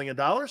 $25 million,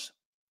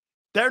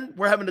 then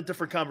we're having a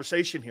different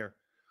conversation here.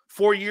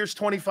 4 years,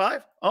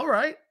 25? All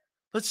right.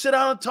 Let's sit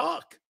down and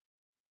talk.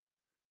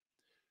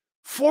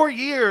 4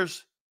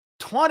 years,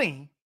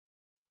 20.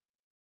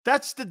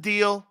 That's the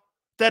deal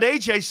that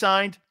AJ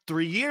signed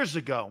 3 years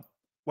ago.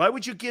 Why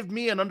would you give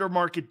me an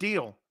under-market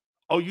deal?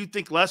 Oh, you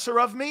think lesser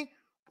of me?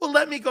 Well,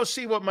 let me go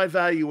see what my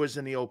value is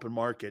in the open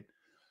market.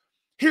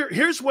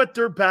 Here's what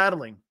they're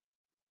battling.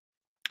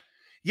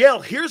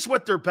 Yale, here's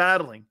what they're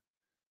battling.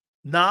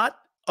 Not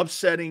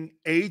upsetting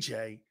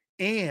AJ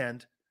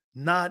and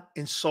not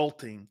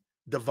insulting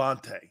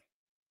Devontae.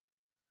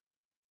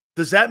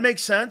 Does that make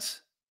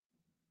sense?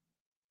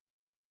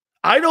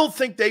 I don't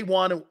think they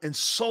want to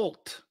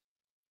insult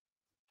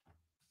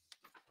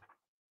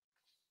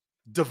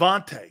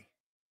Devontae.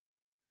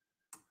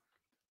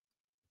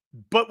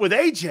 But with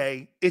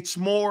AJ, it's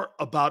more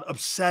about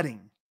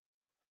upsetting.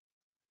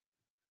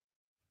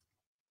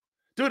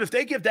 Dude, if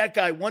they give that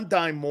guy one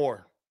dime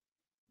more.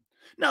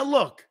 Now,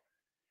 look,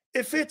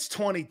 if it's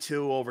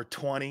 22 over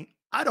 20,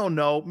 I don't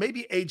know.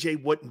 Maybe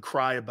AJ wouldn't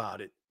cry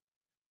about it.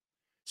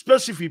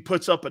 Especially if he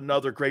puts up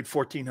another great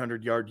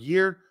 1,400-yard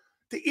year.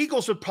 The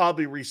Eagles would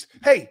probably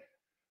hey,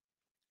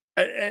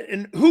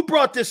 and who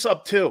brought this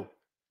up too?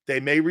 They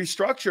may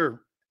restructure.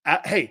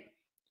 Hey,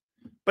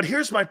 but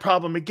here's my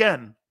problem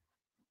again.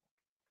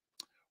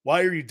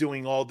 Why are you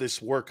doing all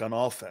this work on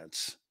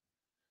offense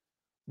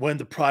when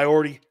the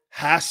priority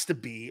has to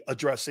be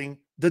addressing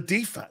the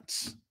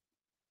defense?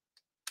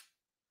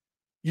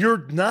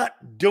 You're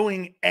not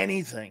doing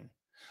anything.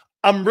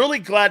 I'm really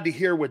glad to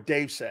hear what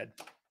Dave said.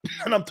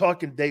 And I'm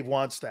talking Dave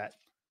Wannstedt.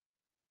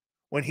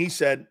 When he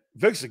said,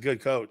 Vic's a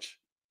good coach.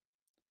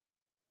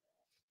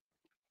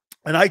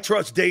 And I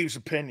trust Dave's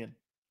opinion.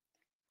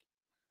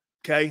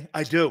 Okay?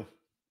 I do.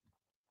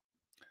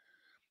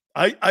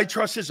 I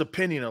trust his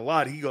opinion a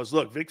lot. He goes,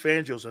 look, Vic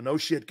Fangio's a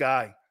no-shit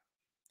guy.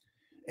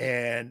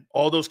 And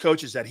all those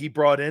coaches that he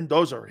brought in,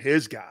 those are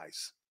his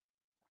guys.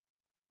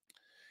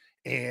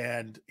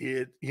 And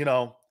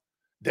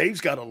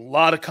Dave's got a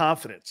lot of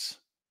confidence.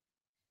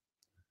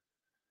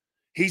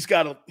 He's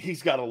got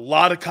a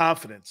lot of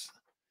confidence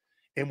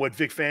in what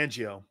Vic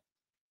Fangio.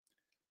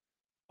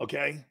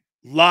 Okay?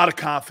 A lot of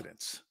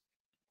confidence.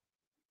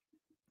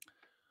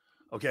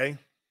 Okay?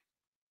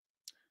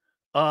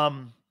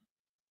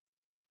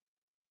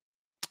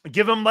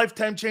 Give him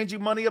lifetime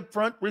changing money up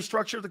front,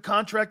 restructure the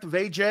contract of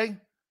AJ.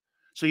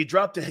 So you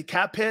drop the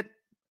cap hit.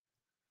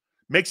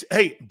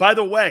 Hey, by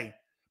the way,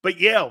 but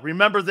Yale,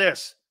 remember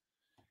this.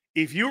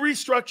 If you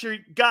restructure,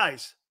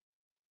 guys,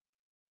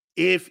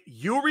 if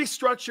you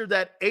restructure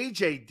that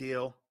AJ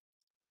deal,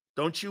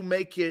 don't you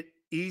make it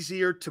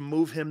easier to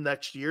move him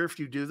next year if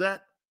you do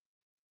that?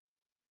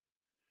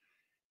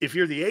 If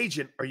you're the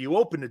agent, are you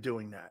open to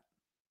doing that?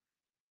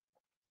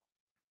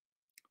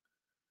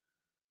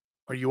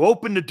 Are you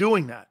open to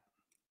doing that?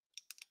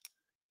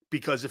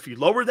 Because if you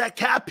lower that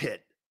cap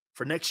hit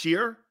for next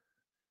year,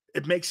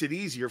 it makes it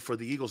easier for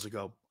the Eagles to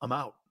go, I'm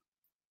out.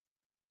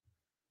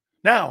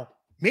 Now,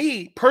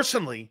 me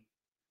personally,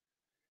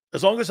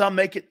 as long as I'm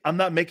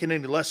not making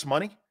any less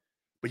money,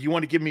 but you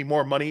want to give me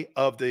more money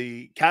of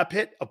the cap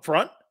hit up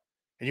front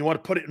and you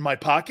want to put it in my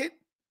pocket,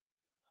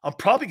 I'm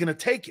probably going to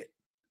take it.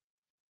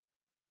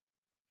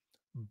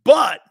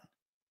 But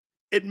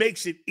it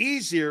makes it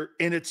easier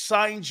and it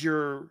signs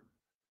your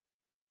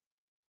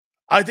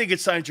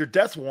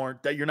death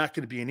warrant that you're not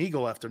going to be an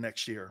Eagle after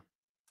next year.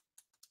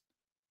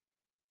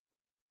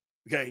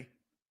 Okay.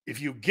 If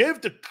you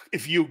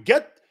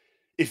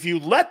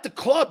let the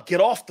club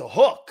get off the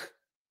hook,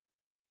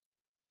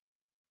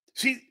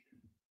 see,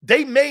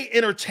 they may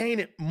entertain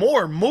it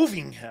more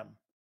moving him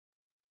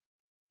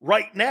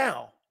right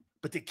now,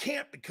 but they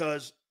can't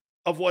because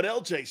of what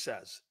LJ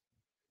says,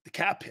 the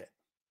cap hit.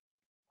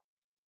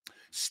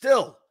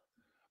 Still,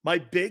 my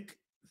big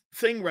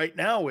thing right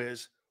now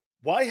is,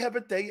 why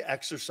haven't they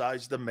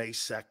exercised the May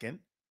 2nd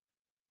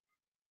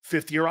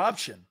fifth-year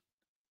option?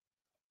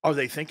 Are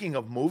they thinking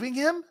of moving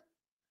him?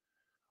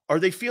 Are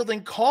they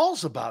fielding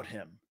calls about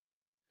him?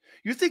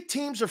 You think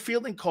teams are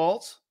fielding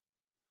calls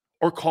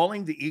or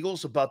calling the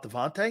Eagles about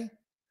Devontae,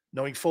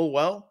 knowing full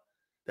well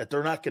that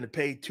they're not going to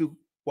pay 2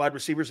 wide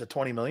receivers at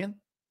 $20 million?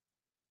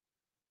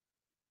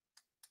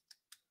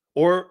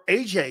 Or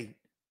AJ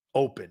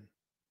open?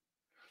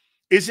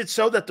 Is it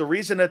so that the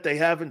reason that they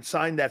haven't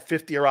signed that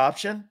 5th-year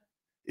option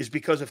is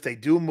because if they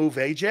do move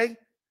AJ,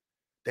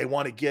 they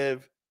want to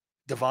give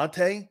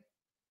Devontae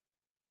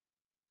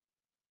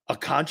a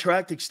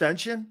contract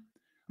extension?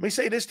 Let me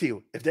say this to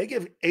you. If they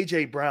give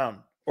AJ Brown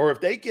or if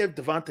they give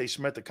Devontae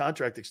Smith a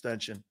contract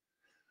extension,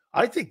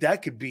 I think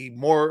that could be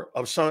more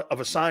of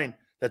a sign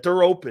that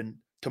they're open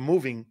to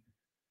moving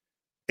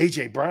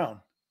AJ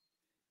Brown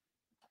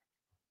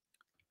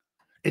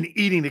and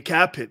eating the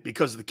cap hit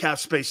because of the cap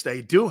space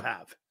they do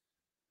have.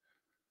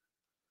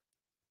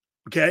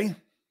 Okay?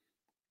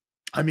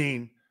 I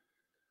mean,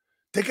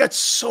 they got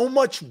so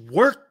much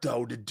work,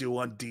 though, to do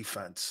on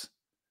defense.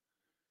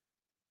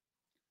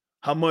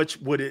 How much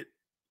would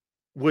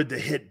the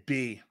hit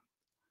be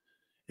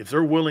if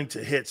they're willing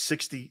to hit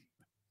 $66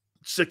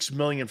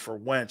 million for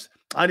Wentz?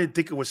 I didn't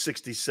think it was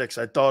 66.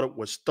 I thought it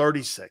was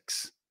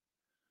 36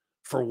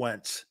 for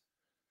Wentz.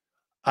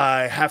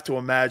 I have to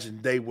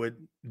imagine they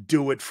would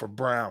do it for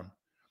Brown.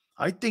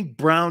 I think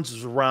Brown's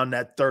is around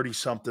that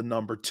 30-something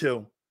number,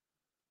 too.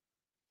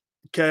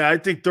 Okay, I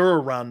think they're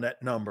around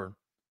that number.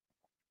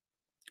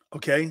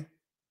 Okay?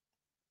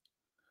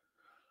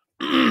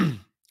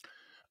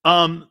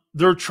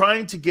 They're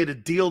trying to get a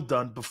deal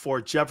done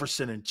before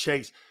Jefferson and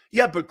Chase.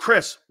 Yeah, but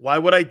Chris, why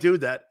would I do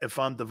that if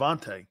I'm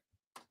Devontae?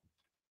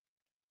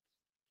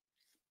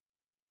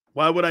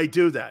 Why would I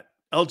do that?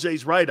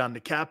 LJ's right on the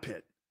cap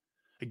hit.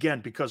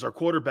 Again, because our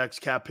quarterback's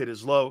cap hit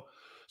is low,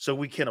 so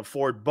we can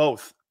afford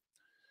both.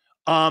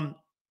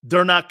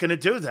 They're not going to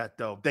do that,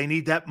 though. They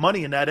need that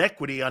money and that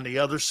equity on the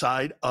other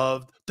side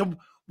of the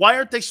 – why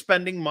aren't they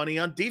spending money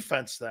on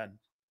defense then?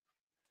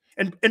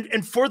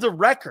 And for the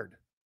record,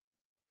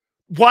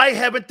 why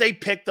haven't they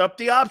picked up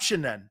the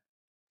option then?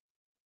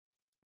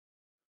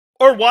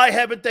 Or why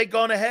haven't they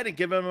gone ahead and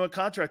given him a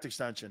contract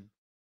extension?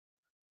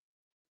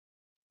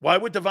 Why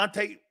would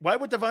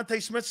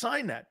Devontae Smith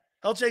sign that?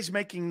 LJ's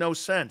making no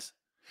sense.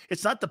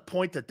 It's not the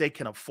point that they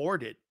can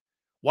afford it.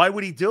 Why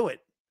would he do it?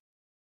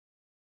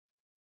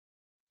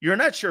 You're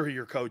not sure who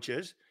your coach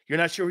is. You're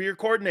not sure who your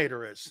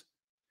coordinator is.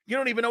 You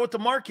don't even know what the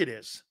market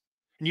is.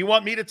 And you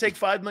want me to take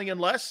 $5 million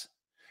less?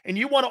 And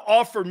you want to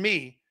offer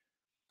me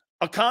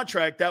a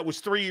contract that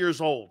was 3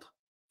 years old?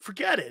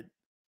 Forget it.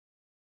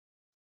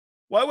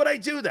 Why would I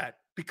do that?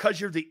 Because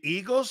you're the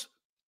Eagles?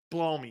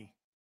 Blow me.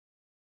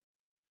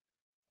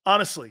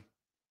 Honestly.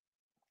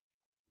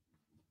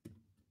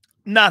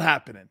 Not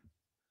happening.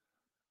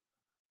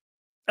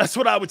 That's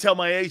what I would tell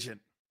my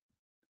agent.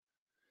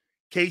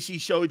 Casey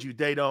showed you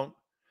they don't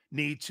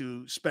need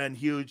to spend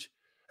huge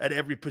at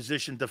every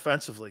position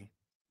defensively.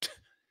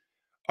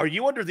 Are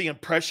you under the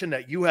impression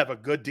that you have a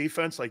good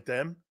defense like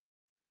them?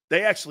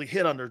 They actually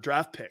hit on their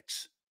draft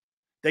picks.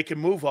 They can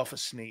move off of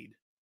Snead.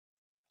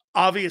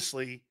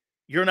 Obviously,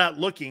 you're not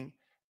looking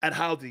at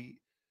how the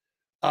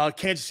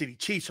Kansas City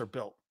Chiefs are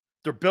built.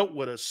 They're built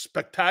with a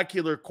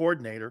spectacular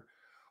coordinator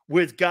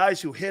with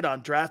guys who hit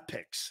on draft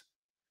picks.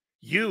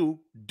 You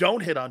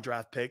don't hit on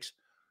draft picks,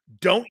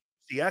 don't use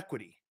the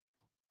equity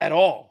at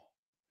all.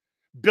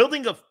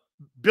 Building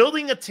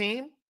a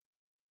team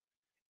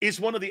is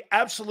one of the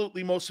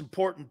absolutely most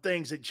important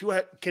things that you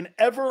can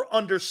ever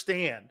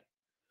understand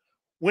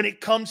when it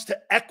comes to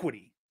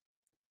equity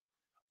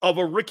of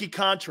a rookie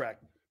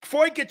contract.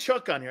 Before I get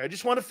Chuck on here, I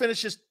just want to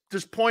finish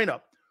this point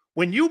up.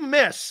 When you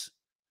miss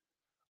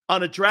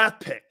on a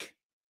draft pick,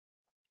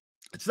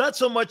 it's not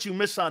so much you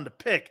miss on the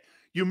pick,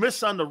 you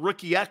miss on the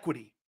rookie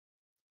equity.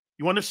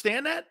 You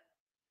understand that?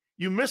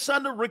 You miss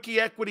on the rookie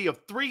equity of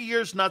 3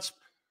 years,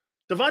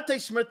 Devontae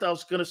Smith, I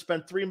was going to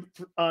spend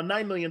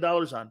 $9 million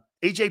on.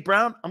 AJ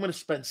Brown, I'm going to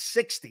spend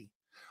 60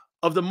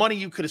 of the money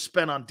you could have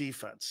spent on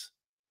defense.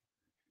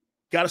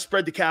 Got to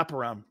spread the cap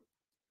around.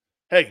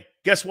 Hey,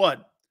 guess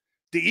what?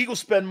 The Eagles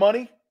spend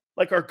money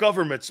like our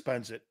government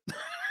spends it.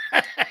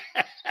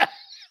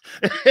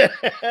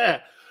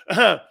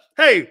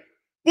 Hey,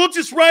 we'll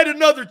just write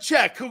another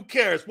check. Who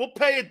cares? We'll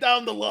pay it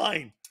down the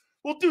line.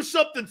 We'll do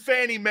something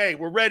Fannie Mae.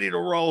 We're ready to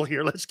roll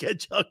here. Let's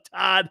get Chuck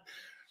Todd.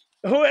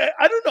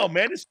 I don't know,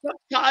 man. Is Chuck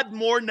Todd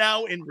more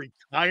now in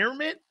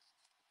retirement?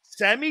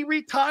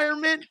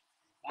 Semi-retirement?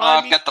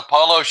 I've got the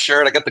polo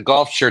shirt. I got the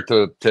golf shirt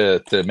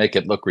to make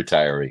it look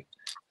retiree.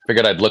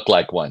 Figured I'd look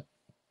like one.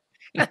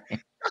 That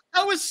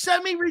was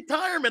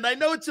semi-retirement. I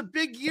know it's a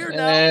big year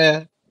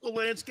now. The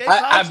landscape.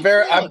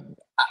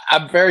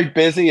 I'm very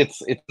busy.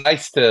 It's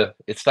nice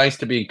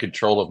to be in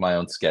control of my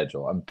own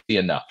schedule. I'm busy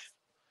enough.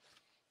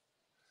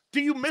 Do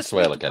you miss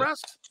the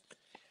press?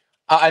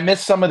 I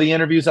miss some of the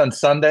interviews on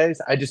Sundays.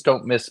 I just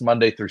don't miss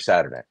Monday through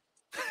Saturday.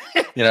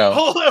 You know,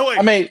 hold on, wait.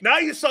 I mean, now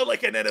you sound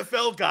like an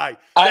NFL guy.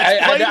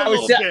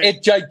 I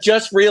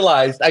just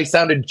realized I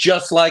sounded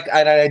just like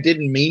I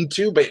didn't mean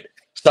to, but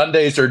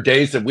Sundays are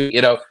days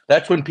that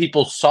that's when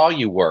people saw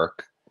you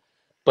work.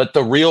 But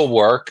the real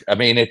work, I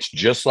mean, it's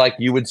just like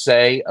you would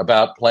say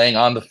about playing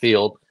on the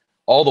field.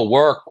 all the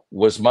work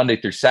was Monday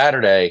through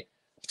Saturday.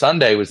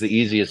 Sunday was the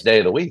easiest day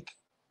of the week.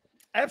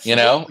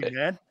 Absolutely,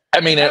 man.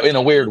 I mean, in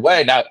a weird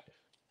way. Now,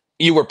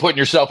 you were putting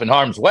yourself in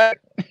harm's way,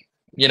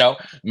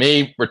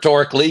 me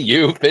rhetorically,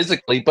 you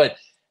physically, but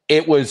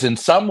it was in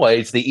some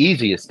ways the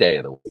easiest day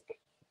of the week.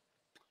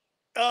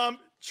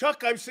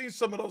 Chuck, I've seen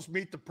some of those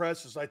Meet the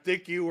Presses. I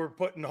think you were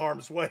put in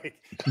harm's way.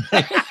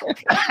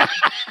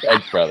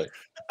 Thanks, brother.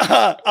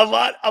 A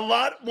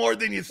lot more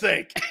than you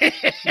think.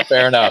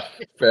 Fair enough.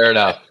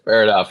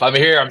 I'm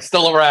here. I'm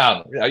still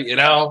around.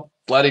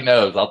 Bloody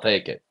nose. I'll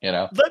take it.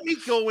 Let me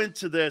go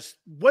into this.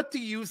 What do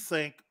you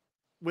think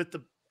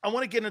I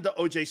want to get into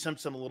O.J.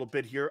 Simpson a little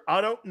bit here.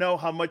 I don't know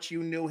how much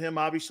you knew him.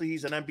 Obviously,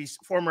 he's an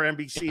former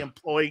NBC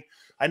employee.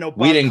 I know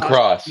Bob we didn't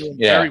cross.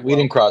 Yeah, we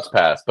didn't cross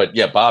paths, but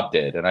yeah, Bob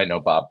did, and I know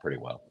Bob pretty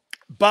well.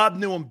 Bob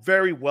knew him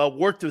very well.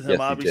 Worked with him, yes,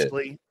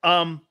 obviously.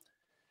 How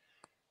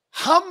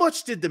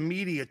much did the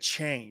media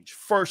change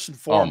first and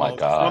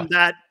foremost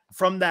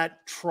from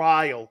that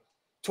trial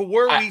to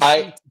where we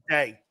see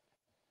today?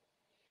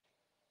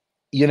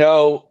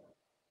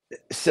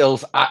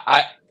 Sills,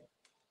 I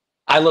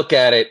look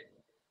at it.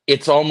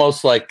 It's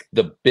almost like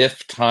the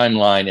Biff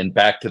timeline in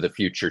Back to the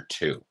Future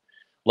 2.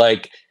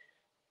 Like,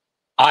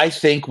 I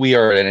think we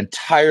are an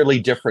entirely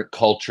different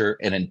culture,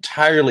 an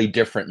entirely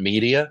different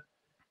media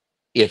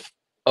if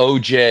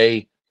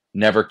OJ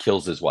never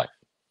kills his wife.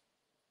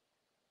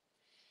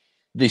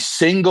 I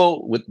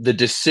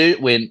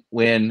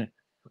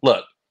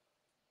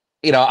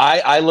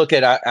look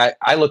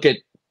at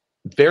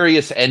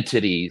various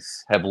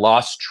entities have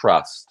lost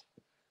trust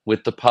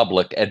with the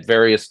public at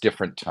various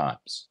different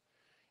times.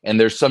 And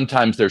there's some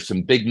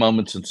big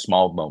moments and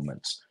small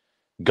moments.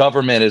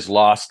 Government has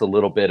lost a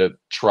little bit of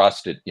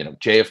trust.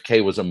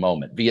 JFK was a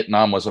moment.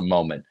 Vietnam was a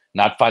moment.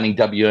 Not finding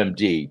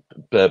WMD,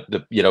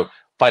 the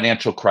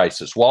financial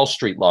crisis. Wall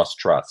Street lost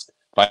trust.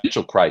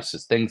 Financial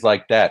crisis, things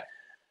like that.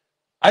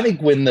 I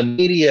think when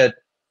CNN,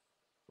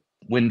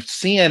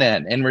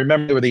 and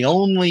remember they were the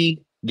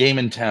only game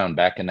in town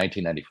back in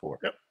 1994.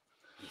 Yep.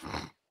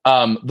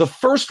 The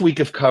first week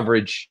of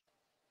coverage,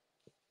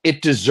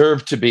 it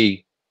deserved to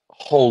be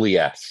holy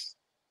S.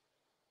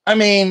 I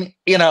mean,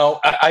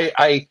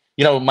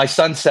 my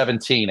son's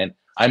 17, and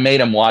I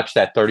made him watch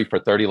that 30 for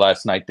 30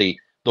 last night. The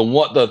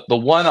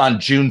one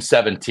on June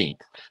 17th,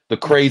 the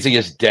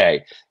craziest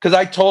day. Because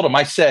I told him,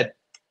 I said,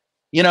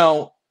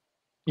 you're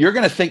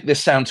going to think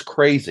this sounds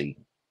crazy,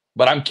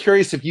 but I'm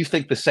curious if you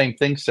think the same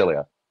thing,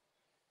 Sileo.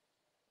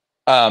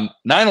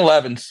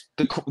 9/11's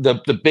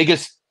the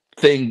biggest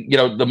thing,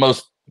 the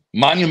most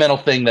monumental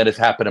thing that has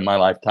happened in my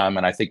lifetime,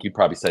 and I think you'd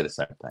probably say the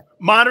same thing.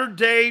 Modern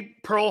day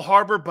Pearl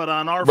Harbor, but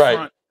on our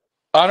front.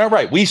 On our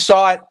right. We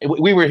saw it.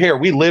 We were here.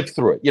 We lived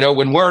through it.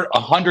 When we're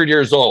 100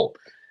 years old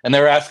and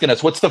they're asking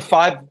us, what's the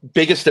 5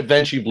 biggest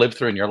events you've lived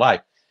through in your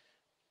life?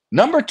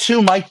 Number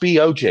 2 might be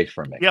OJ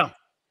for me. Yeah.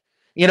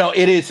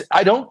 It is.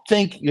 I don't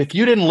think if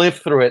you didn't live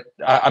through it,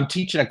 I'm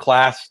teaching a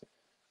class,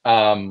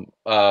 how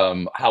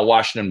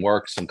Washington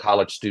works and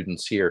college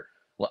students here.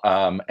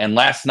 And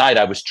last night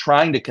I was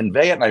trying to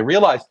convey it and I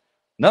realized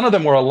none of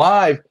them were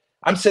alive.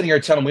 I'm sitting here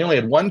telling them we only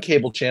had one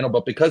cable channel,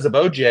 but because of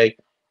OJ,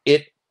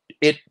 it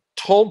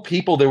told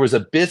people there was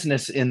a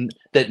business in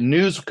that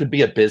news could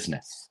be a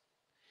business.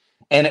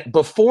 And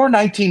before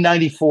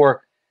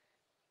 1994,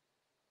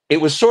 it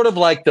was sort of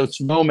like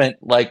this moment,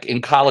 like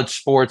in college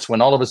sports,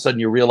 when all of a sudden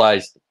you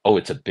realize, oh,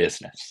 it's a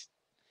business.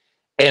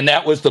 And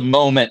that was the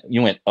moment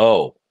you went,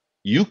 oh,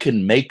 you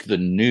can make the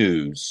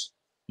news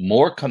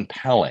more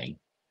compelling.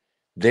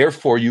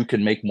 Therefore, you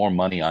can make more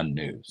money on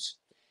news.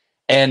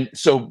 And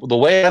so the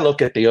way I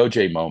look at the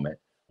OJ moment,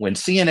 when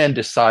CNN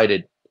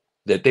decided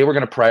that they were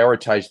going to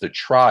prioritize the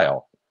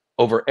trial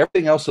over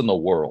everything else in the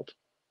world.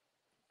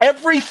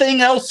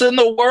 Everything else in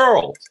the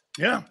world.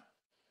 Yeah.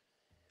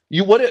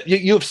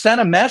 You have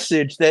sent a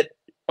message that,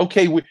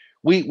 okay,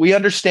 we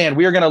understand.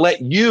 We are going to let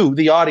you,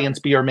 the audience,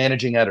 be our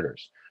managing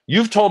editors.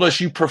 You've told us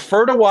you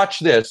prefer to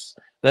watch this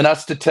than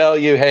us to tell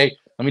you, hey,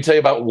 let me tell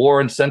you about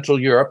war in Central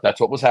Europe. That's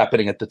what was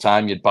happening at the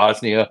time. You had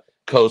Bosnia,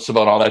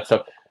 Kosovo, and all that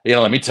stuff.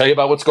 Let me tell you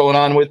about what's going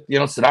on with,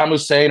 Saddam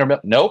Hussein.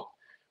 Nope.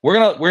 We're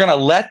gonna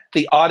let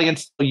the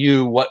audience tell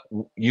you what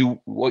you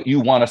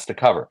want us to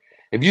cover.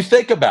 If you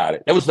think about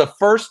it, it was the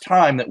first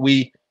time that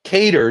we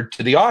catered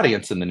to the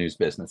audience in the news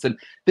business. And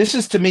this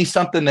is to me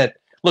something that,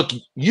 look,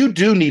 you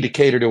do need to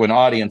cater to an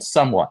audience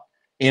somewhat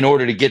in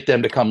order to get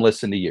them to come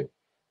listen to you,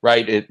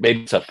 right?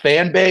 Maybe it's a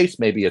fan base,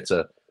 maybe it's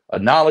a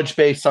knowledge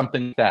base,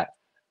 something like that.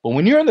 But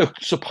when you're in the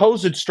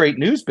supposed straight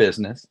news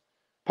business,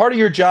 part of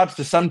your job is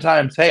to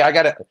sometimes, hey, I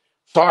got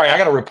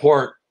to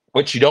report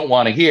what you don't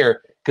want to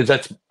hear,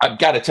 because I've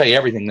got to tell you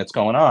everything that's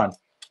going on.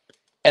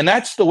 And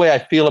that's the way I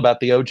feel about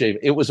the OJ.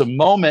 It was a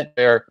moment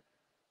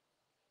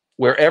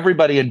where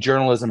everybody in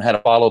journalism had to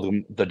follow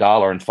the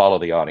dollar and follow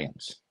the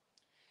audience.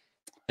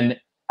 And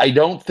I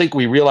don't think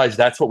we realized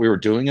that's what we were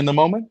doing in the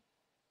moment.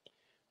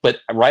 But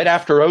right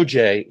after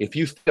OJ, if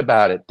you think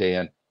about it,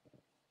 Dan,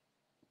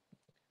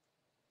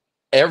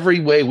 every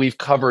way we've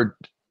covered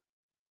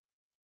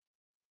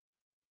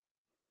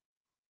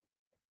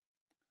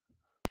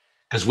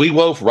because we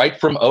wove right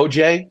from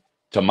OJ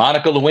to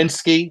Monica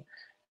Lewinsky,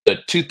 the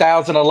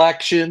 2000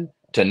 election,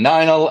 to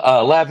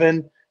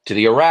 9/11, to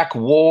the Iraq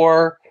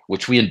War,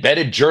 which we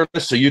embedded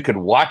journalists so you could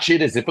watch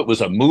it as if it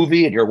was a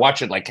movie and you're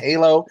watching like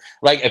Halo.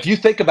 Like, if you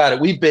think about it,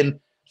 we've been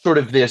sort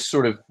of this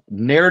sort of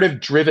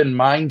narrative-driven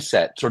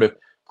mindset, sort of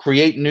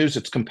create news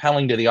that's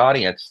compelling to the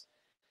audience.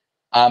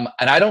 And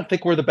I don't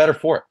think we're the better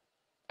for it.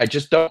 I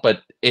just don't,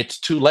 but it's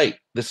too late.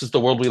 This is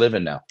the world we live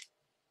in now.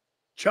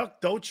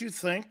 Chuck, don't you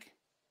think,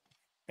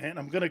 and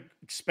I'm going to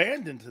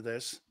expand into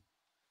this,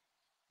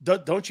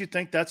 don't you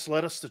think that's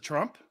led us to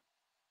Trump?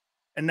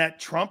 And that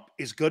Trump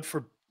is good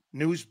for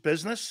news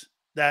business?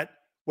 That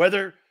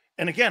whether,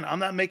 and again, I'm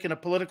not making a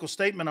political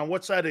statement on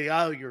what side of the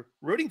aisle you're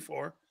rooting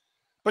for,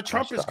 but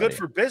Trump is good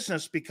for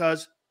business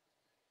because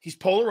he's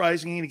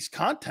polarizing and he's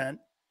content.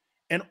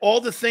 And all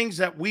the things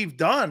that we've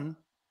done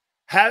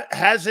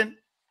hasn't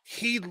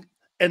he,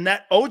 in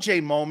that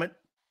OJ moment,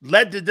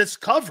 led to this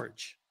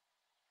coverage.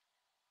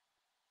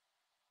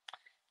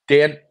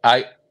 Dan,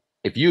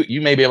 if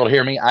you may be able to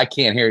hear me, I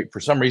can't hear you.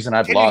 For some reason,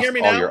 I've lost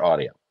all your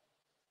audio.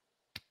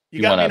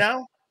 You got me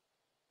now?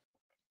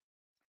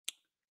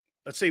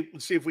 Let's see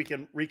if we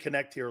can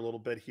reconnect here a little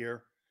bit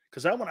here,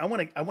 because I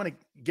want to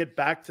get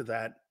back to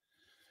that,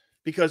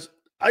 because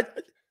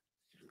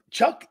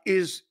Chuck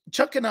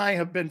and I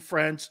have been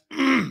friends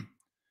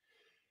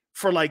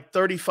for like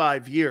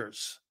 35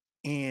 years,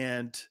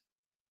 and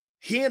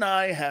he and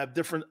I have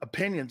different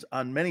opinions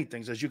on many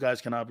things, as you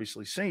guys can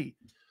obviously see.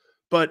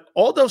 But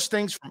all those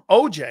things from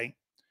OJ,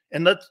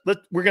 and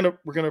we're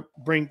gonna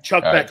bring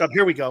Chuck back up.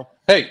 Here we go.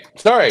 Hey,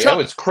 sorry, Chuck, that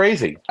was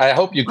crazy. I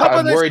hope you.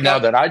 I'm worried now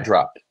that I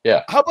dropped.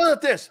 Yeah. How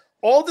about this?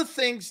 All the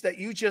things that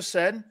you just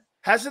said,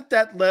 hasn't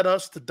that led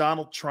us to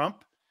Donald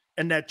Trump,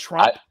 and that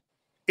Trump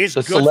is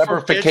the good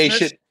celebrification? For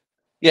business?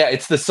 Yeah,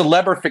 it's the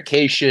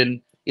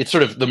celebrification. It's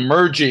sort of the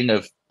merging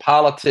of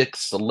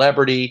politics,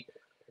 celebrity,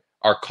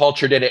 our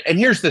culture did it. And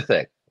here's the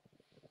thing: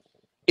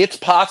 it's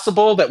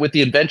possible that with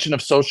the invention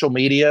of social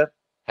media,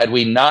 had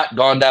we not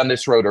gone down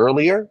this road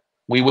earlier,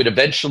 we would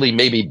eventually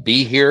maybe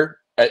be here.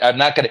 I'm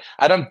not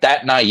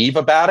that naive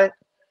about it,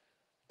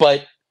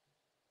 but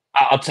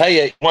I'll tell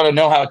you, you want to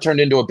know how it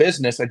turned into a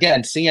business.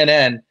 Again,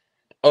 CNN,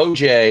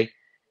 OJ,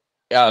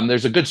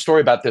 there's a good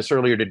story about this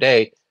earlier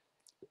today.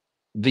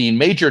 The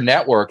major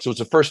networks, it was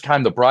the first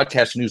time the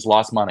broadcast news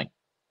lost money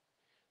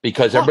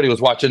because everybody was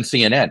watching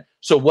CNN.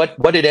 So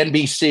what did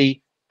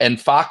NBC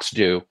and Fox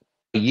do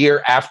a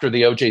year after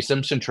the OJ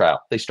Simpson trial?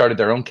 They started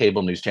their own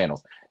cable news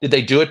channels. Did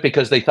they do it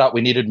because they thought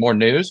we needed more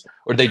news,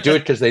 or did they do it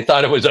because they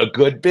thought it was a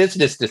good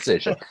business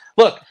decision?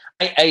 Look,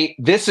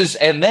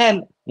 and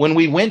then when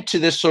we went to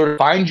this sort of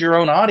find your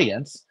own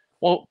audience,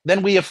 well,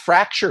 then we have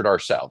fractured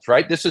ourselves,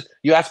 right?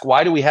 You ask,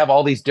 why do we have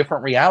all these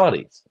different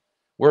realities?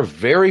 We're a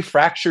very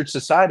fractured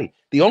society.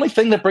 The only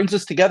thing that brings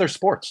us together is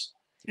sports.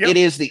 Yep. It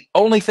is the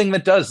only thing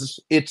that does.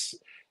 It's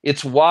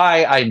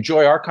why I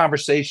enjoy our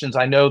conversations.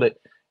 I know that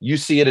you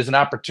see it as an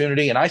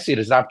opportunity, and I see it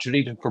as an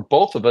opportunity for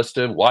both of us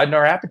to widen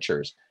our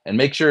apertures and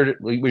make sure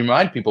that we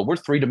remind people we're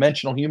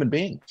three-dimensional human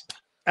beings.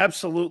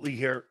 Absolutely.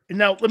 Here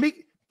now, let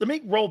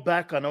me roll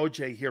back on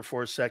OJ here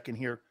for a second.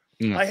 Here,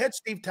 I had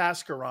Steve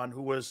Tasker on,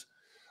 who was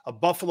a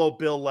Buffalo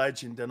Bill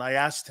legend, and I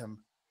asked him,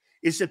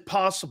 "Is it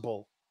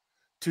possible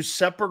to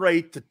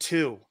separate the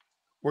two,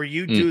 where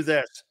you do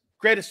this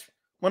greatest,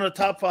 one of the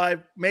top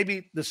 5,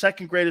 maybe the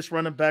second greatest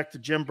running back to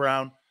Jim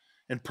Brown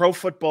in pro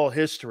football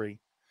history?"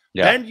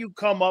 Yeah. Then you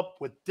come up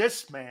with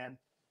this man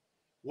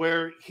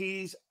where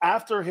he's,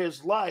 after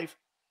his life,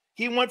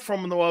 he went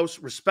from the most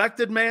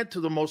respected man to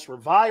the most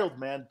reviled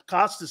man.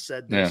 Costa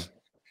said this.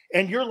 Yeah.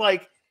 And you're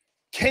like,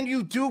 can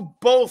you do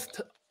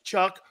both,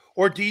 Chuck?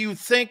 Or do you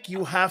think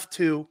you have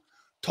to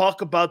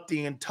talk about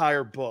the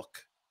entire book?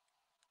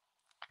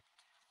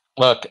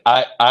 Look,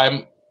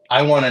 I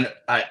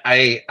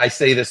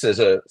say this as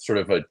a sort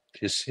of a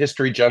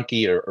history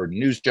junkie or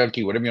news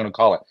junkie, whatever you want to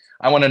call it.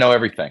 I want to know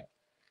everything.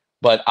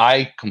 But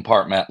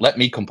let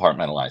me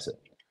compartmentalize it.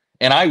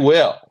 And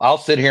I'll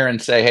sit here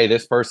and say, hey,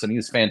 this person, he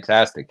was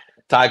fantastic.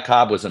 Ty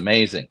Cobb was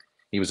amazing.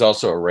 He was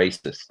also a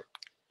racist,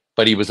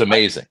 but he was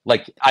amazing.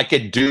 Like, I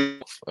could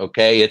do,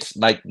 okay? It's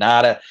like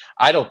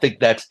I don't think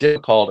that's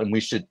difficult, and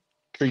we should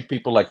treat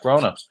people like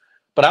grown-ups.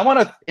 But I want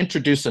to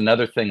introduce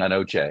another thing on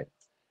OJ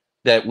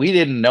that we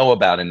didn't know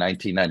about in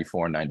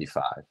 1994 and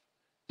 95,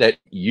 that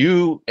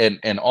you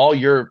and all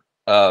your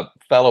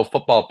fellow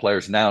football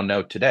players now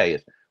know today.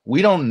 Is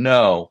we don't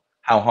know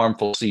how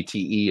harmful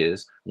CTE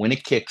is when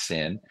it kicks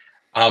in,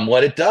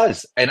 what it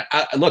does. And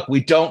look, we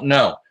don't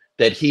know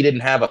that he didn't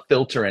have a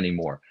filter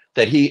anymore,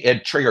 that he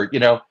had triggered,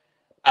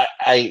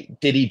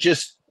 did he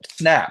just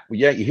snap?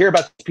 Yeah, you hear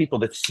about people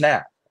that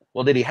snap.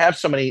 Well, did he have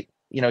so many,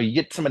 you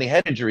get so many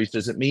head injuries,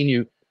 does it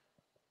mean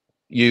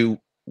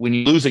when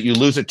you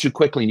lose it too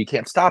quickly and you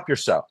can't stop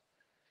yourself?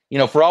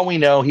 For all we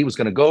know, he was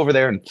going to go over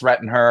there and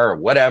threaten her or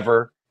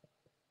whatever.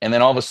 And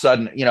then all of a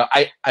sudden,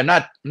 I'm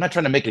not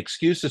trying to make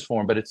excuses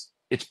for him, but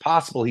it's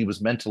possible he was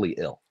mentally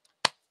ill.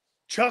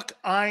 Chuck,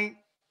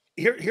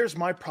 here's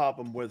my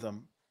problem with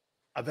him.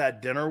 I've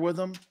had dinner with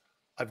him.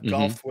 I've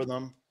golfed with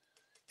him.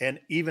 And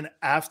even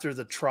after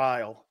the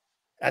trial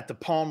at the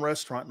Palm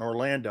Restaurant in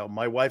Orlando,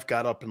 my wife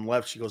got up and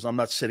left. She goes, I'm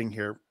not sitting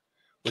here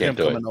with him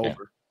coming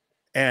over.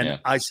 And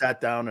I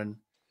sat down, and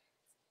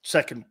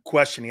second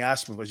question he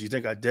asked me was, you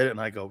think I did it?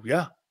 And I go,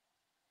 yeah.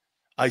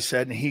 I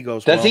said, and he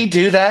goes, does he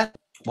do that?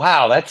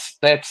 Wow, that's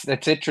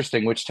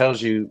interesting, which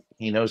tells you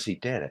he knows he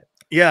did it.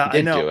 Yeah,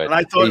 I know. And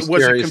I thought it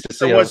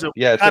was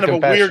kind of a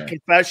weird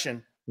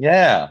confession.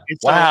 Yeah.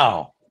 So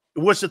wow.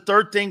 It was the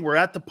third thing. We're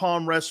at the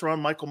Palm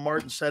Restaurant. Michael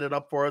Martin set it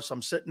up for us.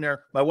 I'm sitting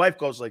there. My wife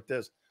goes like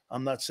this.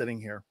 I'm not sitting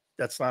here.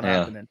 That's not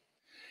happening.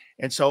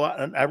 And so,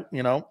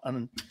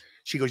 and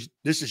she goes,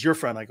 this is your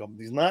friend. I go,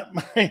 he's not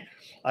my.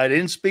 I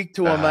didn't speak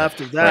to him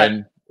after that.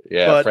 Friend,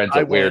 but friend's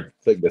a weird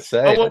thing to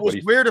say. But what was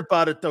weird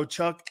about it, though,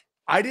 Chuck,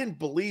 I didn't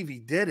believe he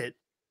did it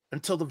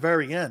until the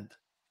very end.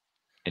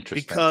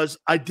 Interesting. Because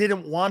I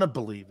didn't want to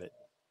believe it.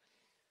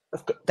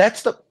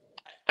 That's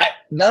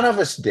none of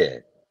us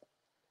did.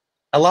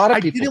 A lot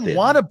of people didn't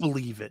want to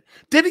believe it.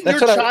 Didn't your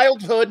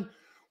childhood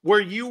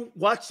where you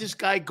watch this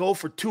guy go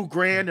for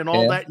 $2,000 and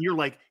all that, and you're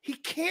like, he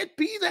can't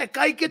be that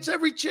guy. He gets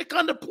every chick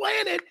on the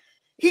planet.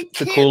 He's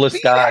the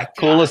coolest guy.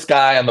 Coolest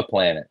guy on the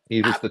planet.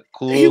 He was the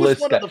coolest guy. He was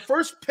one of the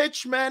first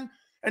pitchmen,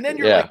 and then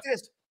you're like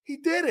this. He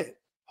did it.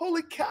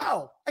 Holy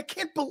cow. I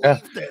can't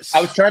believe this.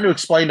 I was trying to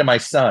explain to my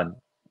son,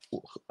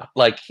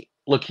 like,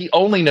 look, he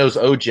only knows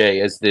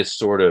OJ as this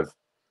sort of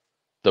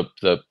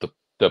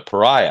the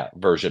pariah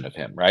version of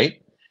him,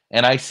 right?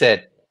 And I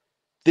said,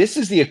 this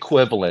is the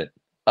equivalent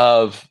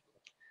of,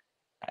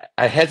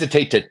 I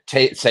hesitate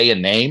to say a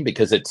name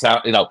because it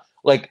sounds,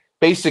 like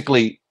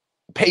basically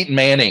Peyton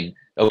Manning,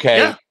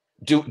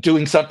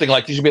 doing something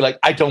like this, you'd be like,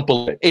 I don't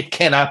believe it. It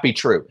cannot be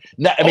true.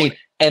 No, I mean,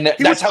 and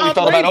that's how we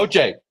felt about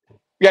OJ.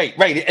 Right.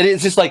 And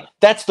it's just like,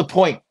 that's the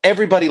point.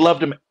 Everybody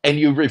loved him, and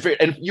you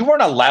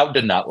weren't allowed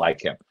to not like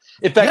him.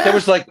 In fact, there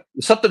was like,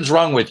 something's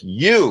wrong with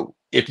you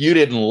if you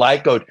didn't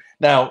like OJ.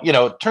 Now,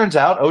 it turns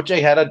out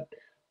OJ had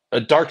a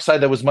dark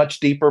side that was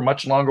much deeper,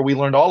 much longer. We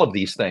learned all of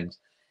these things.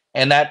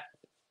 And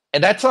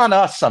that's on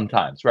us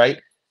sometimes, right?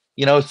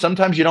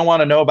 Sometimes you don't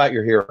want to know about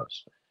your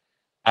heroes.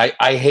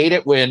 I hate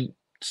it when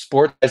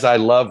sports guys I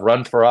love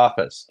run for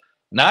office.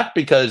 Not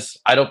because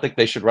I don't think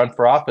they should run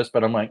for office,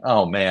 but I'm like,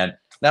 oh man,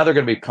 now they're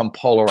going to become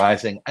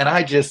polarizing. And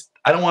I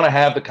don't want to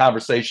have the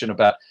conversation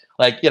about,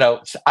 like,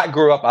 I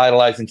grew up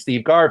idolizing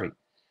Steve Garvey.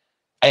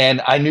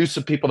 And I knew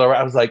some people that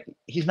I was like,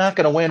 he's not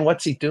going to win.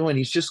 What's he doing?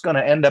 He's just going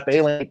to end up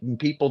alienating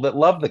people that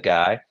love the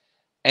guy.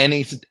 And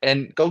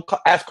go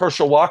ask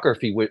Herschel Walker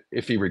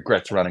if he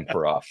regrets running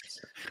for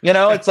office.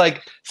 It's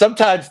like,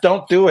 sometimes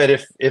don't do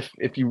it if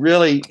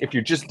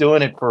you're just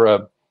doing it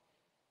for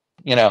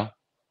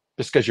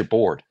just because you're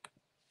bored.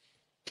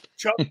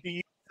 Chuck, do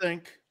you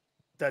think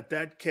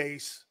that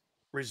case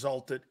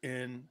resulted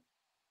in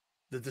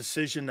the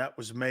decision that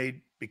was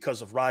made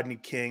because of Rodney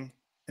King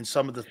and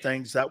some of the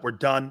things that were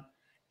done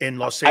in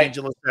Los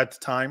Angeles at the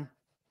time?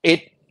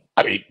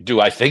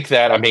 Do I think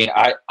that?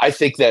 I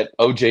think that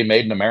OJ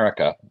Made in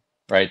America,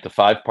 right? The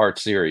 5-part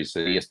series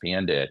that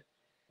ESPN did.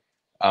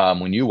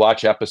 When you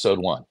watch episode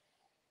 1,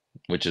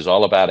 which is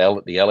all about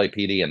the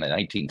LAPD in the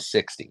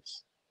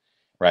 1960s,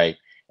 right?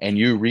 And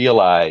you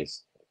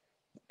realize,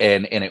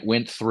 and it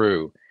went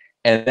through.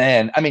 And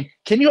then,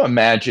 can you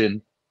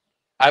imagine?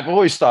 I've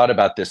always thought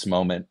about this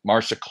moment,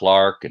 Marcia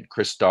Clark and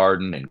Chris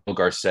Darden and Bill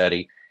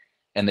Garcetti,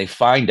 and they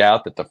find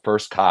out that the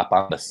first cop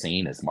on the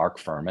scene is Mark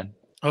Furman.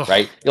 Oh.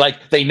 Right?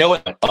 Like, they know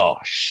it. Oh,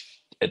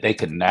 they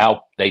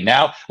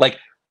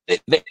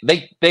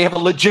have a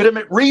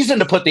legitimate reason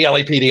to put the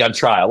LAPD on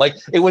trial. Like,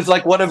 it was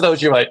like one of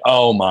those, you're like,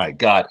 oh my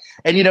God.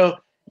 And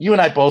you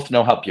and I both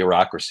know how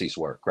bureaucracies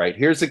work, right?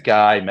 Here's a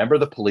guy, member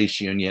of the police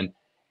union.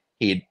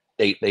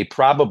 They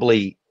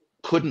probably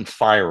couldn't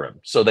fire him.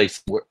 So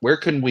where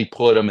can we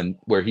put him and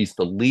where he's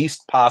the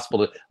least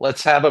possible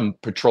let's have him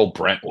patrol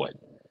Brentwood.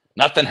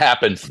 Nothing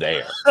happens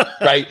there,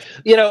 right?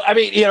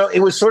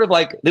 It was sort of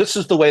like, this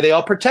is the way they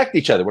all protect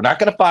each other. We're not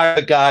going to fire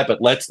the guy, but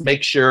let's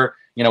make sure,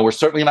 we're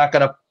certainly not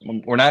going to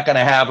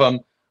have him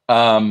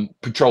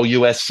patrol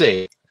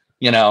USC,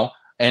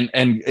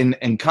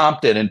 and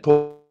Compton and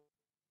put.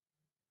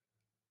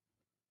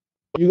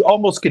 You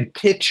almost could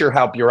picture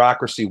how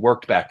bureaucracy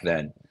worked back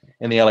then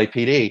in the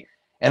LAPD,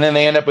 and then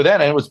they end up with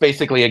that, and it was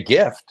basically a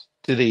gift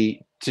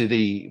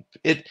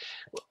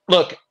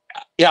Look.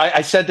 Yeah,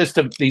 I said this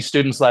to these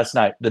students last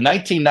night. The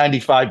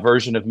 1995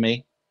 version of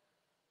me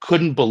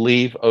couldn't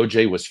believe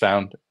OJ was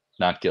found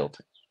not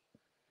guilty.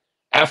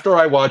 After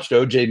I watched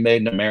OJ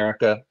Made in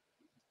America,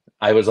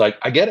 I was like,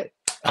 I get it.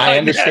 I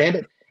understand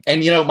it.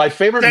 And, my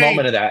favorite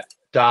moment of that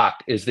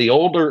doc is that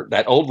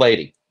old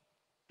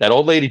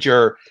lady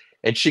juror.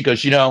 And she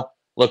goes,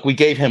 look, we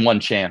gave him one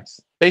chance.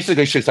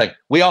 Basically, she's like,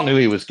 we all knew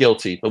he was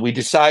guilty, but we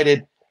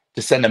decided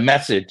to send a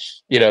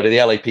message, to the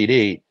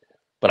LAPD.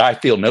 But I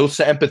feel no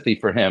sympathy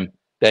for him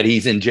that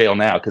he's in jail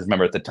now. Because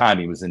remember, at the time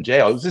he was in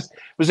jail. It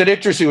was an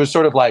interesting. It was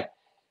sort of like,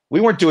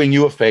 we weren't doing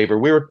you a favor.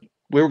 We were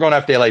going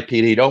after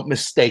LAPD. Don't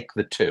mistake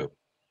the two,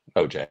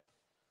 OJ.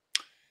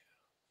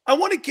 I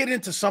want to get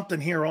into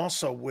something here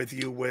also with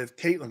you with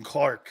Caitlin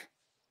Clark.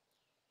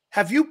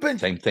 Have you been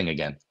same thing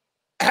again?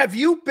 Have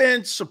you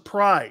been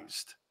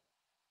surprised,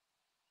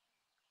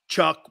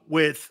 Chuck,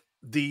 with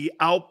the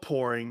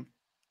outpouring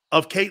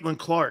of Caitlin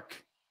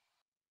Clark?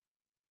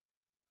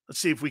 Let's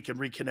see if we can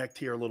reconnect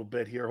here a little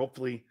bit here.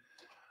 Hopefully,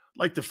 I'd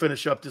like to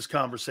finish up this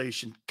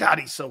conversation. God,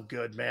 he's so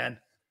good, man.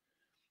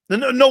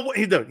 No,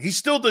 he's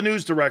still the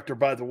news director,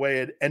 by the way,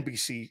 at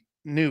NBC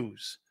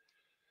News.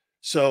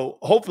 So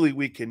hopefully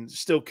we can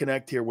still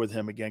connect here with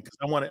him again, because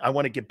I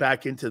want to get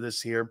back into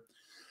this here.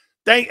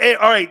 Hey,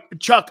 all right,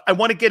 Chuck, I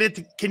want to get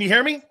into. Can you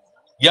hear me?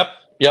 Yep.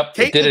 It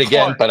did it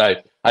again,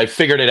 but I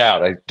figured it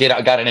out. I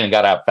got it in and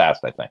got out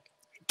fast, I think.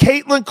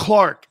 Caitlin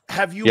Clark,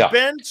 have you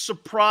been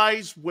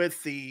surprised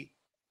with the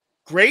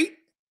great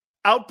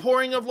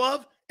outpouring of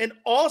love? And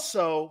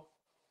also,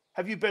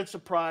 have you been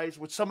surprised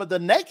with some of the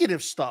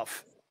negative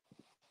stuff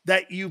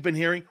that you've been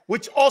hearing,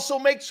 which also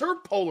makes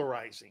her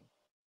polarizing?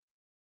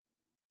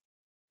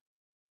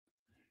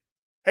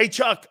 Hey,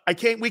 Chuck,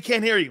 we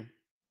can't hear you.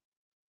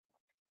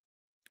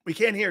 We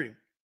can't hear you.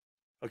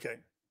 Okay.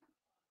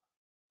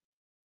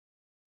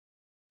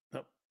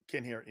 Nope,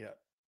 can't hear it yet.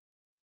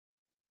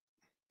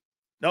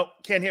 Nope,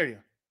 can't hear you.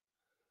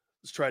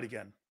 Let's try it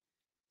again.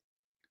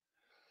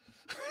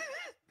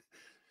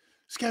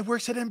 This guy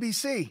works at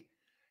NBC.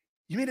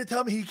 You mean to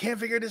tell me he can't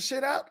figure this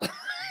shit out?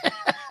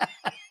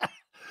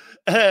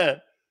 You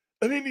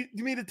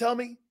mean to tell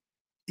me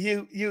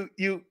you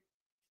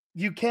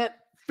can't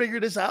figure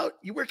this out?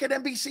 You work at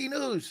NBC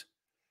News.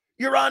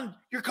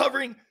 You're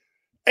covering.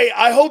 Hey,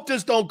 I hope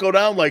this don't go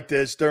down like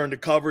this during the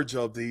coverage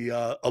of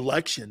the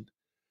election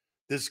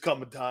this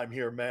coming time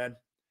here, man.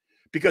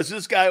 Because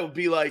this guy will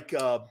be like,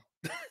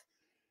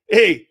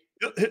 hey,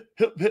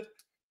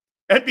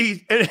 and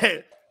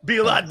be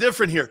a lot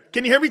different here.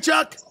 Can you hear me,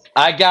 Chuck?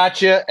 I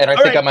got you, and I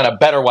think I'm on a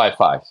better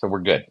Wi-Fi, so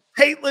we're good.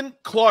 Caitlin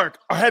Clark,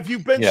 have you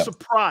been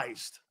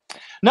surprised?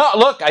 No,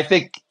 look, I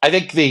think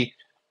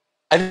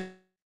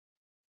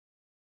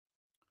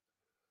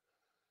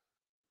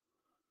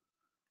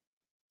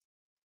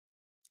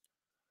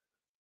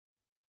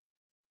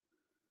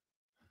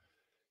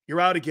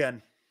You're out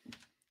again.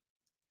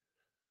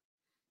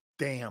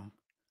 Damn.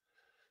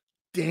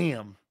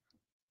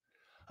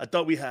 I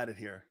thought we had it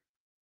here.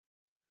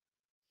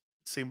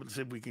 See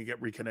if we can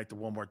get reconnected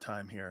one more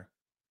time here.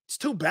 It's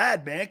too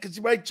bad, man, because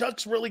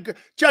Chuck's really good.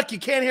 Chuck, you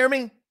can't hear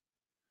me?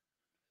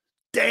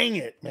 Dang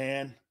it,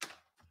 man.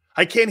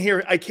 I can't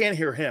hear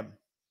him.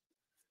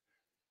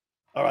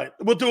 All right,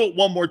 we'll do it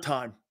one more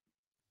time.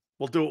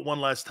 We'll do it one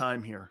last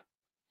time here.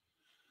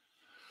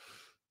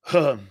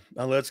 Now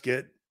let's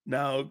get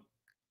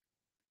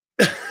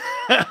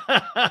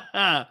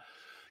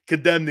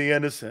condemn the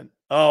innocent.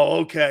 Oh,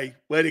 okay.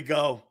 Way to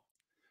go.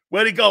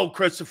 Way to go,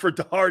 Christopher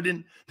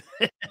Darden.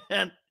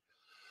 I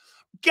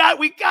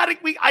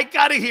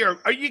gotta hear.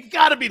 You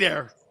gotta be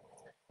there.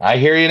 I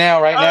hear you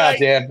now, right,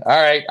 Dan. All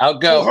right, I'll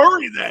go. Well,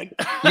 hurry then.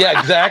 Yeah,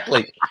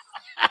 exactly.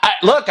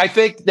 I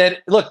think that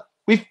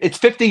it's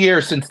 50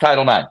 years since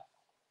Title IX,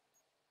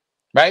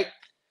 right?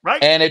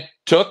 Right. And it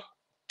took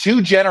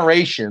 2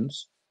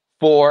 generations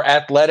for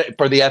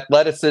the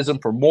athleticism,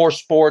 for more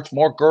sports,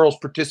 more girls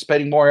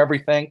participating, more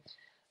everything.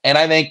 And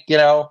I think,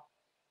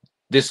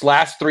 this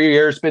last 3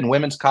 years been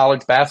women's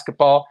college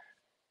basketball.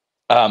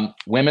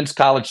 Women's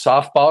college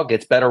softball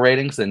gets better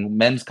ratings than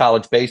men's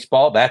college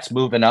baseball. That's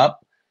moving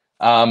up.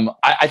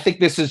 I think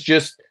this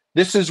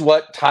is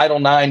what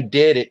Title IX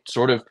did.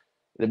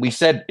 We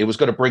said it was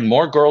going to bring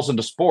more girls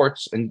into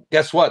sports. And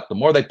guess what? The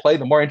more they play,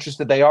 the more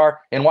interested they are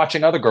in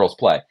watching other girls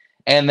play.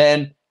 And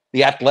then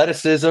the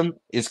athleticism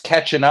is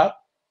catching up.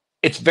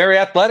 It's very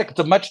athletic. It's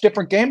a much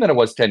different game than it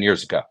was 10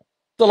 years ago.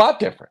 It's a lot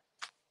different.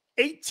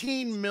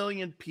 18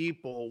 million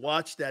people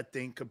watched that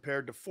thing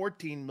compared to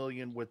 14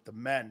 million with the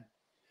men,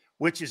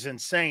 which is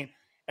insane.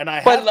 And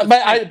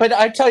but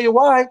I tell you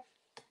why.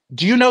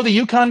 Do you know the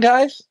UConn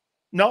guys?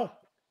 No.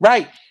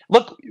 Right.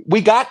 Look,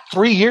 we got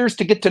 3 years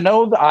to get to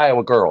know the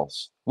Iowa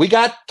girls. We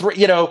got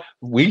 3,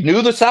 we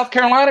knew the South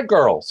Carolina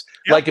girls.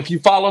 Yep. Like if you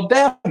followed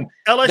them,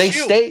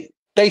 LSU.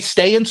 They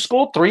stay in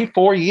school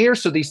 3-4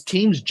 years. So these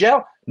teams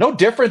gel. No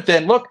different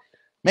than, look,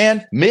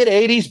 man,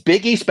 mid-'80s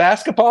Big East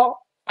basketball.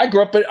 I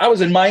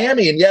was in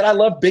Miami, and yet I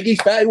love Big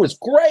East basketball. It was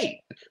great.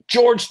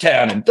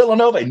 Georgetown and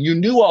Villanova, and you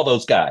knew all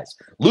those guys.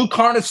 Lou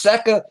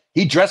Carnesecca,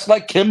 he dressed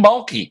like Kim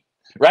Mulkey,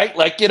 right?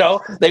 Like,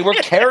 they were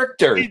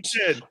characters. He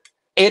did.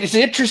 It is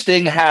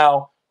interesting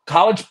how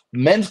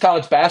men's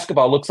college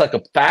basketball looks like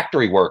a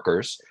factory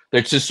workers.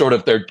 They're just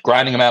they're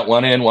grinding them out,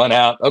 one in, one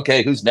out.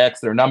 Okay, who's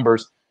next? Their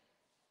numbers.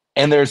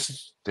 And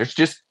it's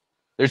just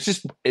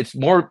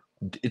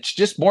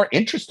more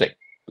interesting.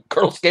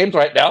 Girls' games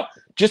right now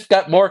just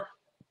got more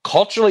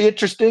culturally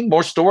interesting,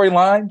 more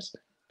storylines.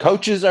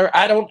 Coaches are,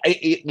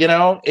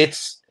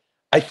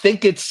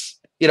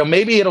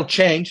 maybe it'll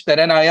change that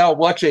NIL.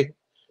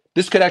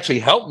 This could actually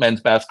help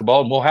men's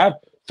basketball, and we'll have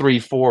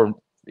 3-4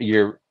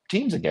 year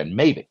teams again,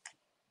 maybe.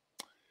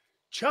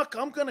 Chuck,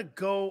 I'm going to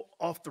go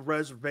off the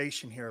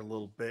reservation here a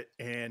little bit,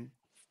 and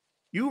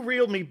you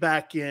reel me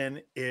back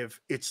in if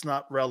it's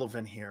not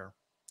relevant here.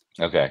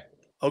 Okay.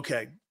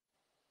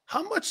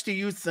 How much do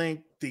you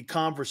think the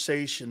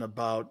conversation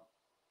about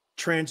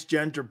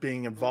transgender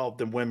being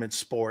involved in women's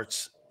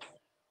sports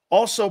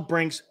also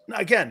brings,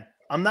 again,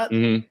 I'm not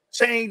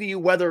saying to you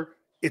whether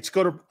it's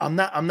good or I'm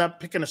not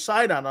picking a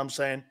side on it. I'm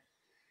saying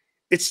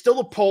it's still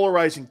a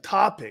polarizing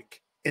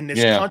topic in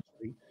this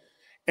country.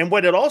 And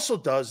what it also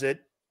does,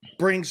 it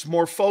brings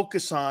more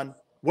focus on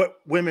what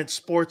women's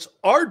sports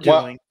are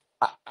doing.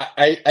 Well,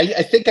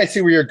 I think I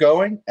see where you're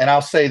going, and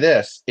I'll say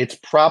this: it's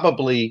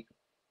probably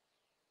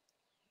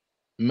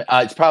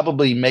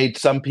made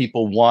some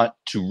people want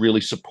to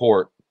really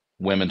support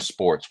women's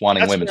sports,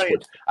 wanting women's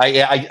sports.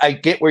 I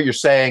get what you're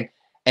saying,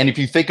 and if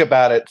you think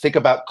about it, think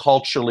about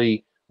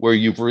culturally where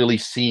you've really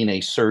seen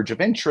a surge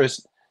of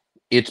interest.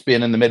 It's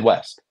been in the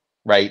Midwest,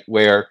 right,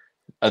 where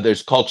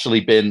there's culturally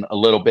been a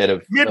little bit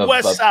of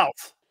Midwest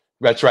South.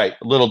 That's right,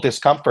 a little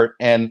discomfort.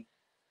 And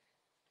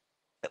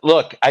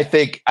look, I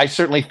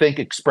certainly think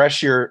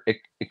expressing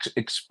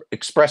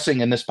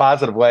in this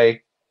positive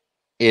way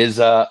is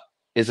a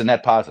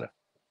net positive.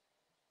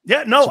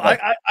 Yeah, no, so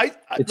it's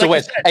like a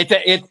win.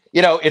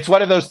 It's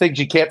one of those things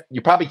you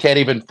probably can't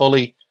even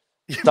fully.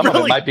 Some of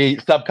it might be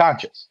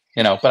subconscious,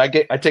 but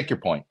I take your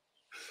point.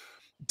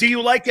 Do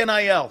you like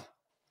NIL?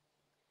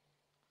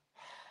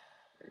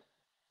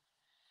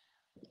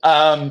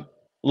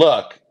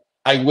 Look,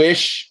 I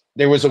wish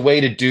there was a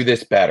way to do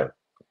this better.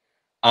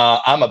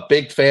 I'm a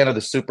big fan of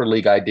the Super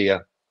League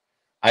idea.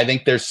 I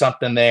think there's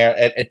something there.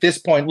 At this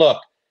point,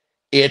 look,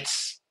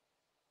 it's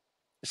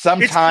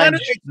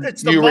sometimes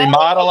you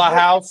remodel a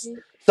house.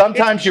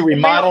 Sometimes you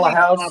remodel a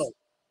house.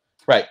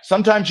 Right.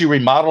 Sometimes you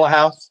remodel a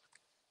house,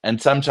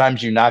 and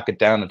sometimes you knock it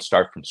down and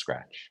start from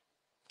scratch.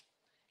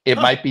 It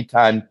might be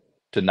time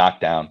to knock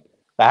down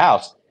the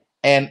house.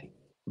 And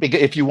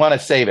if you want to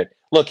save it,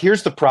 look,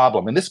 here's the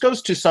problem. And this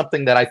goes to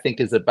something that I think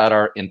is about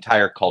our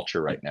entire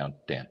culture right now,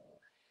 Dan.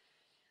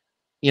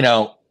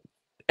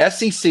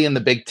 SEC and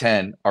the Big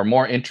Ten are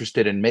more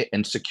interested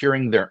in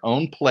securing their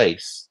own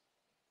place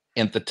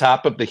at the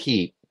top of the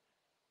heap.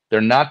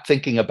 They're not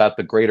thinking about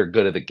the greater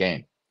good of the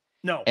game.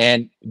 No.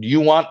 And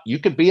you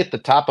could be at the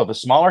top of a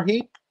smaller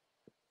heap,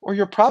 or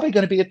you're probably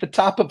going to be at the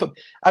top of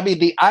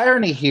the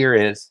irony here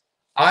is,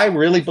 I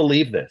really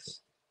believe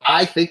this.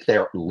 I think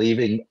they're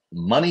leaving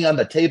money on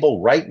the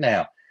table right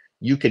now.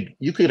 You could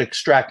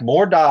extract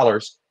more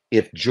dollars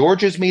if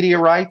Georgia's media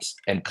rights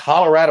and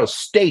Colorado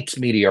State's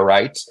media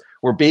rights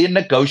were being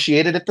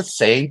negotiated at the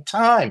same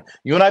time.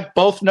 You and I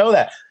both know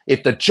that.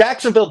 If the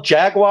Jacksonville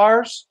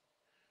Jaguars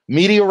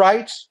media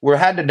rights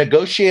had to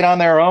negotiate on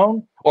their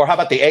own, or how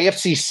about the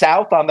AFC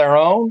South on their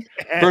own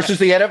versus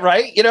the NFC,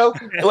 right?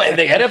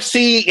 The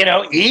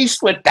NFC,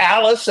 East with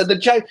Dallas and the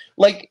Giants,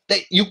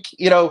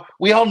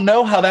 we all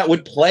know how that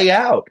would play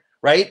out,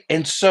 right?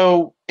 And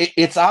so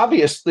it's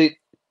obvious that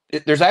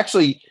there's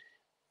actually,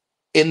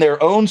 in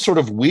their own sort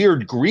of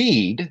weird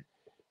greed,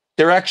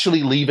 they're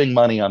actually leaving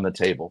money on the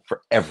table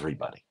for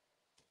everybody.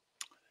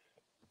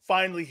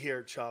 Finally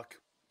here, Chuck,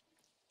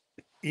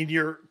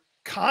 you're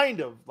kind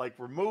of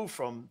removed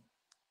from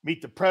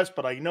Meet the Press,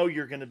 but I know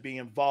you're going to be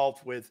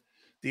involved with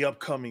the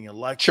upcoming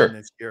election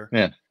this year.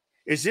 Yeah.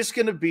 Is this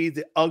going to be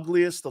the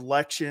ugliest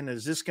election?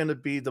 Is this going to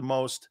be the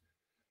most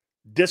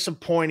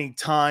disappointing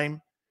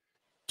time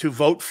to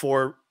vote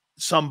for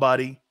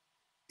somebody?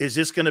 Is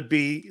this going to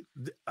be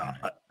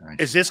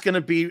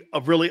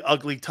a really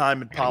ugly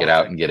time in politics? Get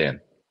out and get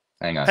in.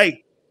 Hang on.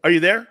 Hey, are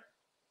you there?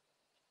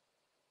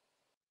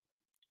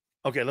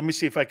 Okay, let me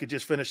see if I could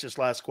just finish this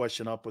last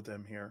question up with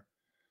him here.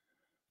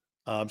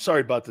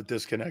 Sorry about the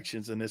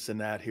disconnections and this and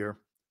that here,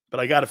 but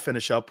I got to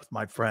finish up with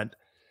my friend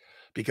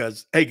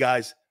because, hey,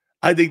 guys,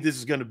 I think this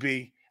is going to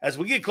be, as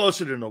we get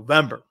closer to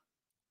November,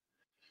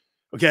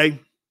 okay,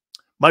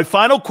 my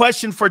final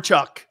question for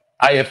Chuck.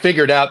 I have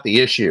figured out the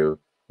issue.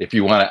 If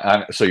you want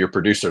to, so your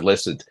producer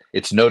listens,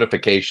 it's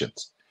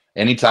notifications.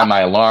 Anytime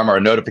my alarm or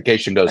a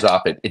notification goes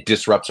off, it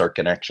disrupts our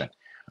connection.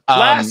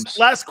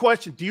 Last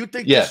question. Do you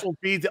think this will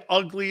be the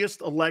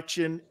ugliest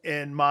election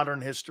in modern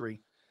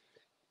history?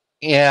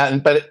 Yeah,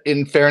 but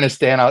in fairness,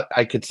 Dan,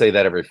 I could say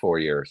that every 4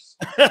 years.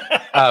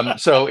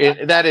 So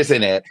that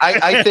isn't it.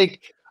 I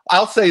think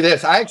I'll say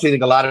this. I actually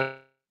think a lot of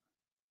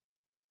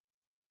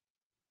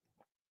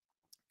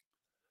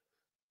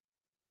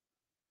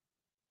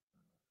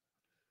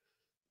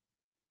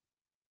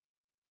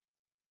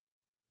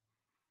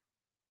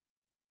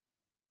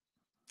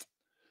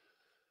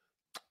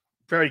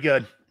very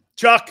good.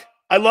 Chuck,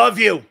 I love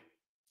you.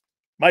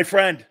 My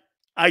friend,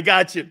 I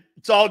got you.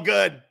 It's all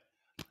good.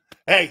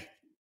 Hey,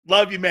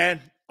 love you,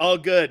 man. All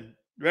good.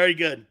 Very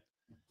good.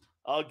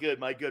 All good,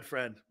 my good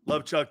friend.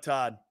 Love Chuck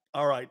Todd.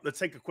 All right, let's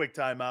take a quick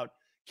timeout.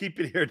 Keep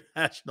it here,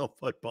 National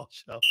Football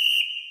Show.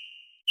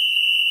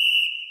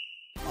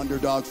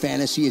 Underdog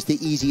Fantasy is the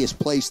easiest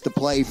place to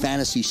play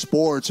fantasy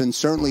sports, and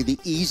certainly the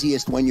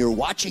easiest when you're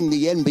watching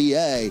the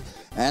NBA.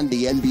 And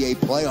the NBA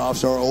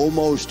playoffs are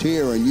almost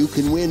here, and you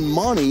can win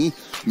money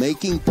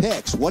making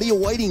picks. What are you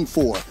waiting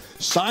for?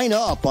 Sign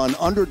up on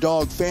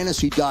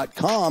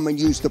UnderdogFantasy.com and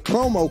use the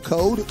promo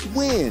code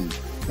WIN.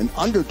 An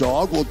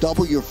underdog will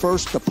double your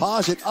first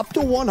deposit up to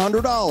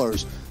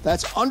 $100.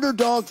 That's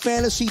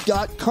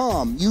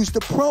underdogfantasy.com. Use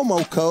the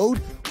promo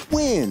code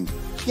WIN.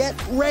 Get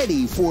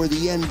ready for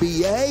the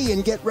NBA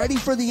and get ready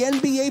for the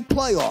NBA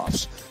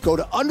playoffs. Go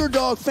to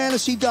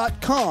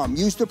underdogfantasy.com.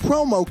 Use the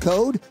promo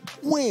code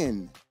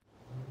WIN.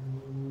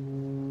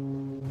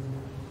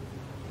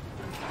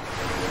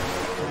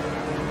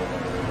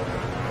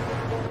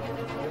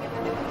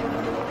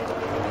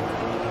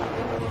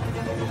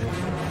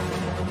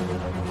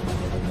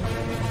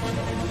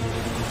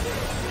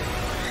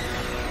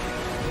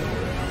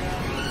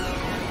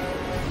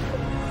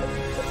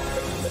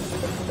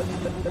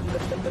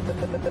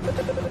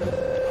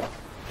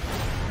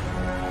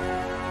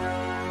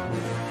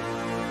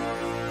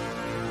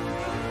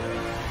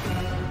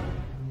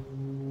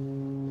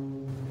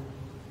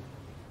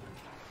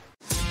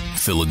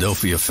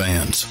 Philadelphia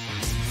fans,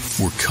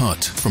 were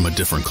cut from a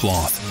different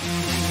cloth.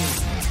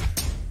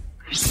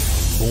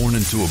 Born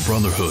into a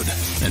brotherhood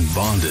and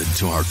bonded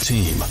to our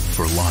team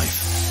for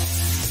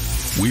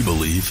life. We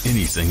believe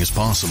anything is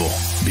possible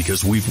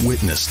because we've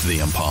witnessed the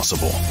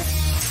impossible.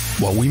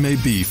 While we may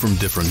be from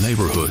different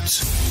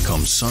neighborhoods,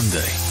 come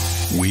Sunday,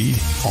 we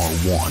are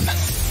one,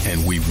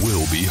 and we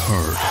will be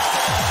heard.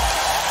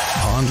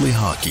 Pondley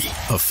Hockey,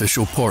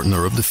 official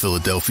partner of the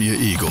Philadelphia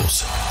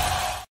Eagles.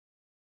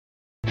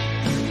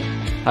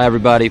 Hi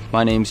everybody,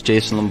 my name's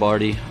Jason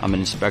Lombardi. I'm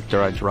an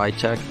inspector at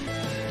JAKIB.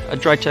 At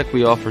JAKIB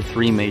we offer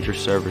three major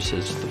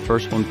services, the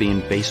first one being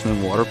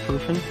basement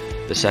waterproofing,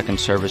 the second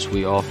service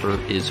we offer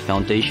is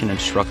foundation and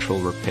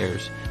structural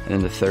repairs, and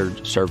then the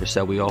third service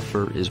that we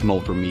offer is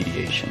mold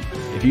remediation.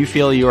 If you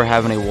feel you are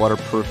having a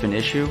waterproofing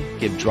issue,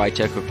 give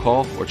JAKIB a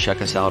call or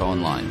check us out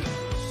online.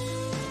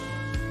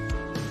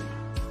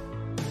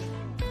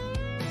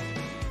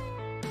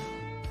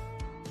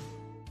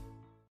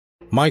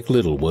 Mike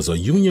Little was a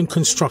union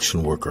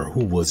construction worker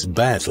who was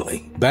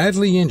badly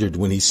injured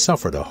when he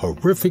suffered a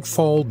horrific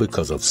fall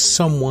because of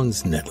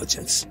someone's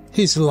negligence.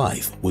 His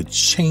life would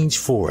change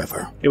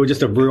forever. It was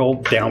just a real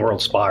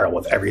downward spiral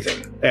with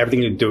everything.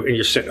 Everything you do, and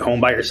you're sitting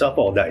home by yourself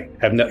all day.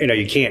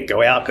 You can't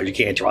go out because you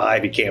can't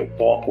drive, you can't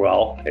walk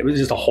well. It was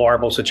just a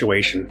horrible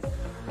situation.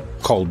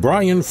 Call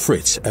Brian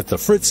Fritz at the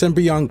Fritz &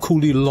 Beyond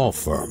Cooley Law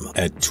Firm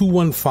at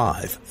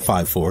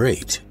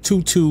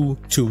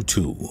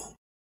 215-548-2222.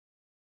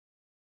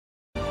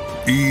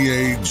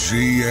 EAGLES,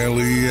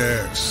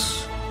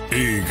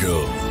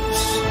 Eagles.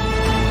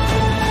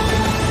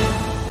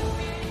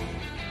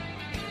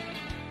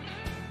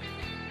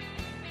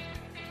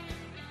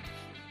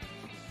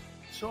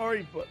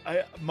 Sorry, but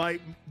my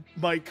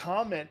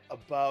comment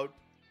about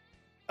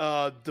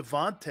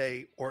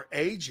Devontae or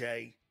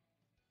AJ,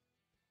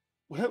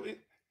 well,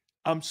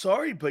 I'm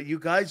sorry, but you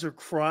guys are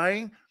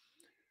crying.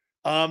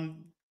 JAKIB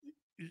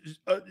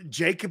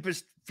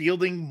is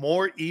fielding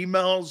more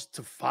emails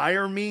to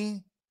fire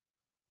me.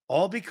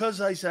 All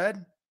because I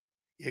said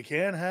you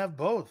can't have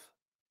both.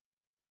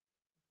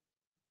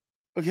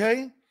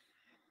 Okay?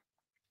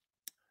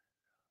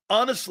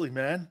 Honestly,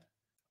 man,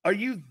 are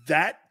you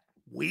that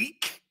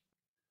weak?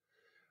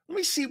 Let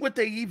me see what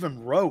they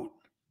even wrote.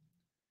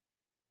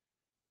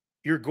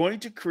 You're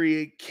going to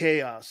create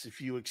chaos if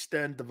you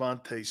extend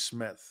Devontae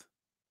Smith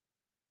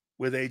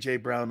with A.J.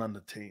 Brown on the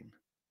team.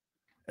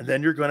 And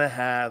then you're going to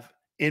have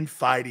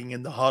infighting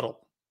in the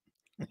huddle.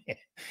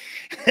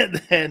 And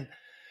then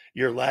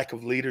your lack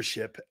of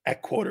leadership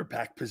at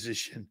quarterback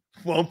position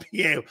won't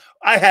be able.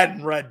 I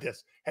hadn't read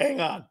this.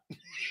 Hang on.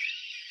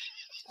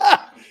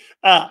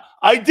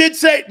 I did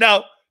say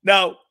now.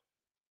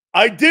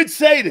 I did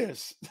say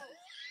this,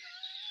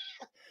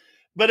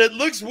 but it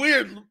looks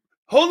weird.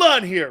 Hold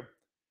on here.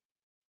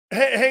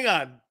 Hang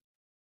on.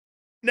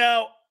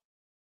 Now,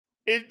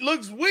 it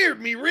looks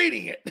weird me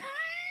reading it.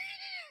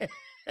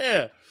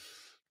 Yeah.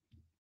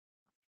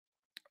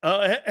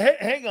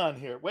 Hang on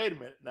here. Wait a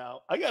minute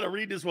now. I got to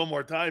read this one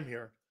more time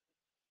here.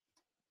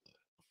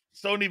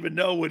 Don't even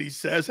know what he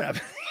says.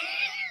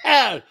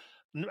 Hey,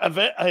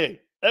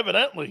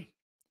 evidently,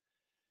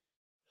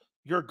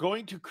 you're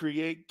going to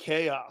create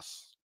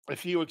chaos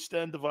if you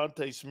extend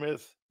Devontae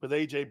Smith with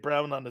A.J.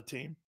 Brown on the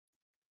team.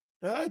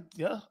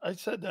 Yeah, I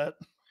said that.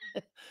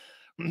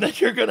 And then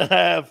you're going to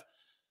have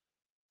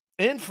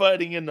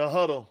infighting in the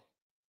huddle.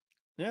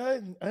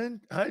 Yeah,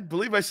 I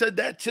believe I said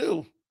that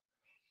too.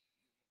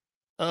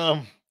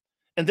 And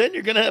then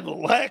you're going to have a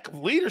lack of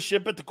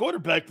leadership at the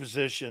quarterback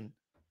position.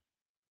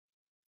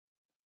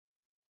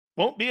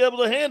 Won't be able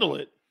to handle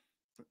it.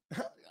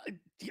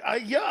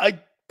 I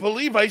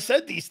believe I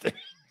said these things.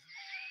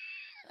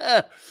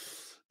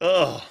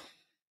 Oh,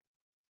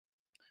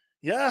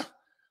 yeah.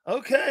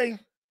 Okay.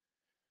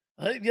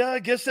 I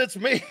guess that's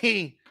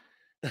me.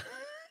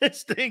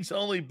 This thing's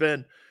only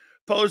been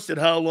posted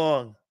how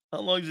long? How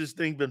long has this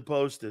thing been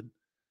posted?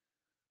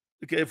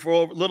 Okay, for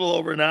a little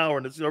over an hour,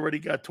 and it's already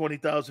got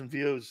 20,000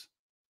 views.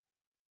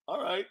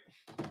 All right.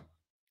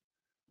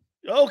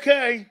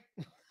 Okay.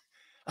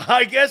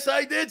 I guess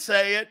I did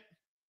say it.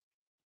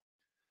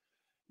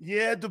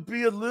 Yeah, there'll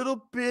be a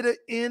little bit of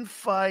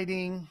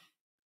infighting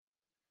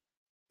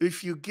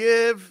if you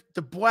give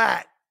the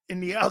Blat in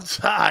the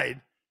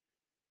outside.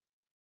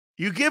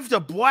 You give the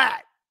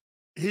brat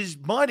his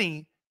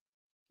money.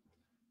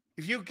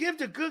 If you give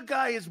the good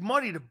guy his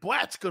money, the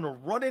brat's going to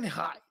run and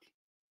hide.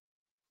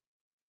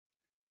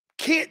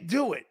 Can't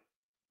do it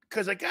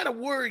because I got to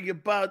worry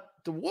about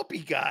the whoopee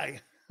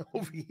guy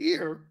over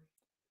here.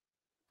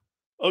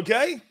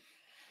 Okay?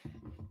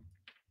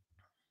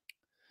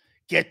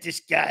 Get this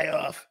guy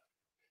off.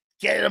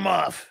 Get him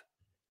off.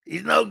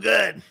 He's no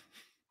good.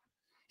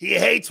 He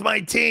hates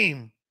my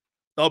team.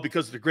 Oh,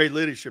 because of the great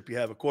leadership you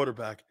have a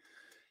quarterback.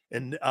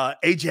 And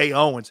A.J.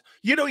 Owens.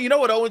 You know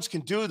what Owens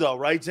can do, though,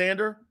 right,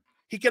 Xander?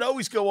 He can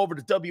always go over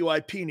to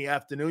WIP in the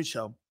afternoon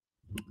show.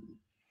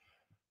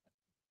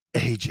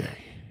 A.J.,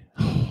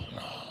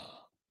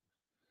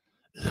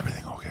 is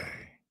everything okay?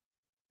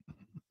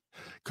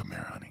 Come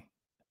here, honey.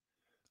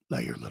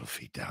 Lay your little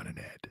feet down in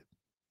bed.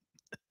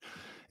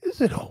 Is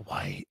it all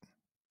right?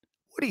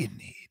 What do you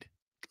need?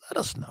 Let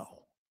us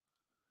know.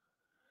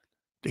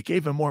 They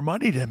gave him more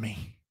money than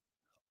me.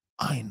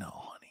 I know,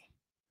 honey.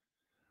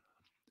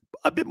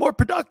 I've been more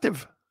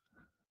productive.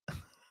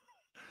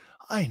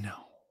 I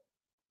know.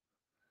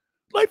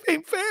 Life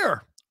ain't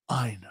fair.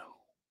 I know.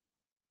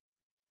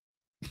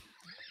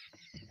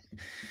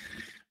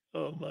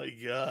 Oh, my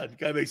God.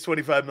 Guy makes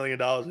 $25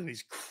 million and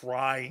he's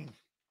crying.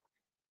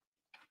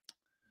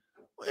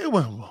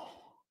 Well,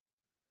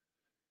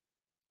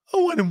 I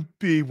want to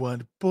be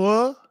one,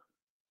 boy.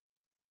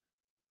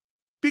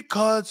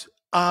 Because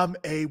I'm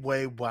a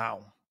way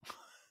wow.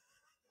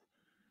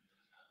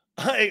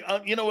 Hey,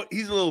 you know what?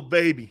 He's a little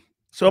baby.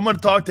 So I'm going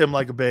to talk to him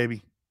like a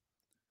baby.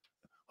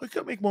 I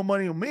can't make more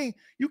money on me.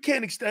 You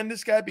can't extend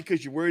this guy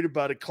because you're worried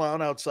about a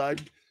clown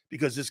outside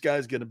because this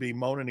guy's going to be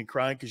moaning and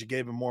crying because you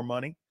gave him more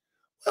money.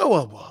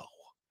 Whoa.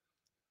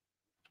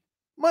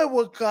 My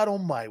what God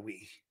on my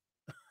wee.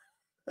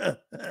 Thanks.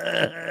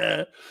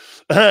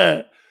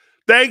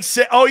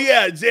 Oh,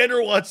 yeah.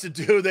 Xander wants to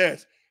do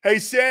this. Hey,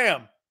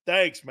 Sam.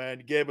 Thanks, man.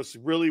 You gave us a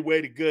really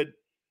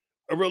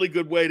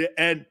good way to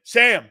end.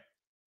 Sam,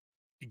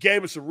 you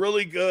gave us a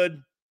really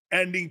good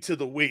ending to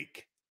the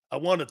week. I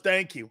want to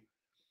thank you.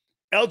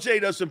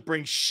 LJ doesn't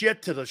bring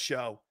shit to the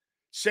show.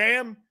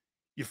 Sam,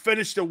 you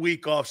finished the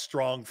week off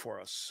strong for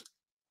us.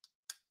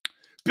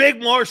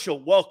 Big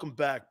Marshall, welcome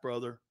back,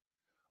 brother.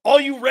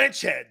 All you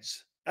wrench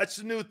heads, that's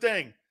the new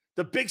thing.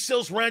 The Big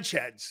Sills wrench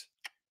heads.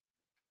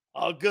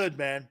 All good,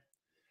 man.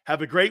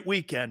 Have a great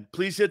weekend.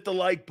 Please hit the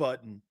like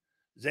button.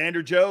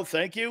 Xander Joe,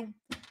 thank you.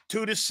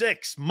 2 to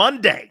 6,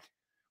 Monday.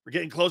 We're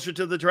getting closer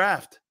to the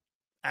draft.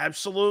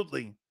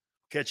 Absolutely.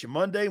 Catch you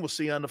Monday. We'll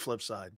see you on the flip side.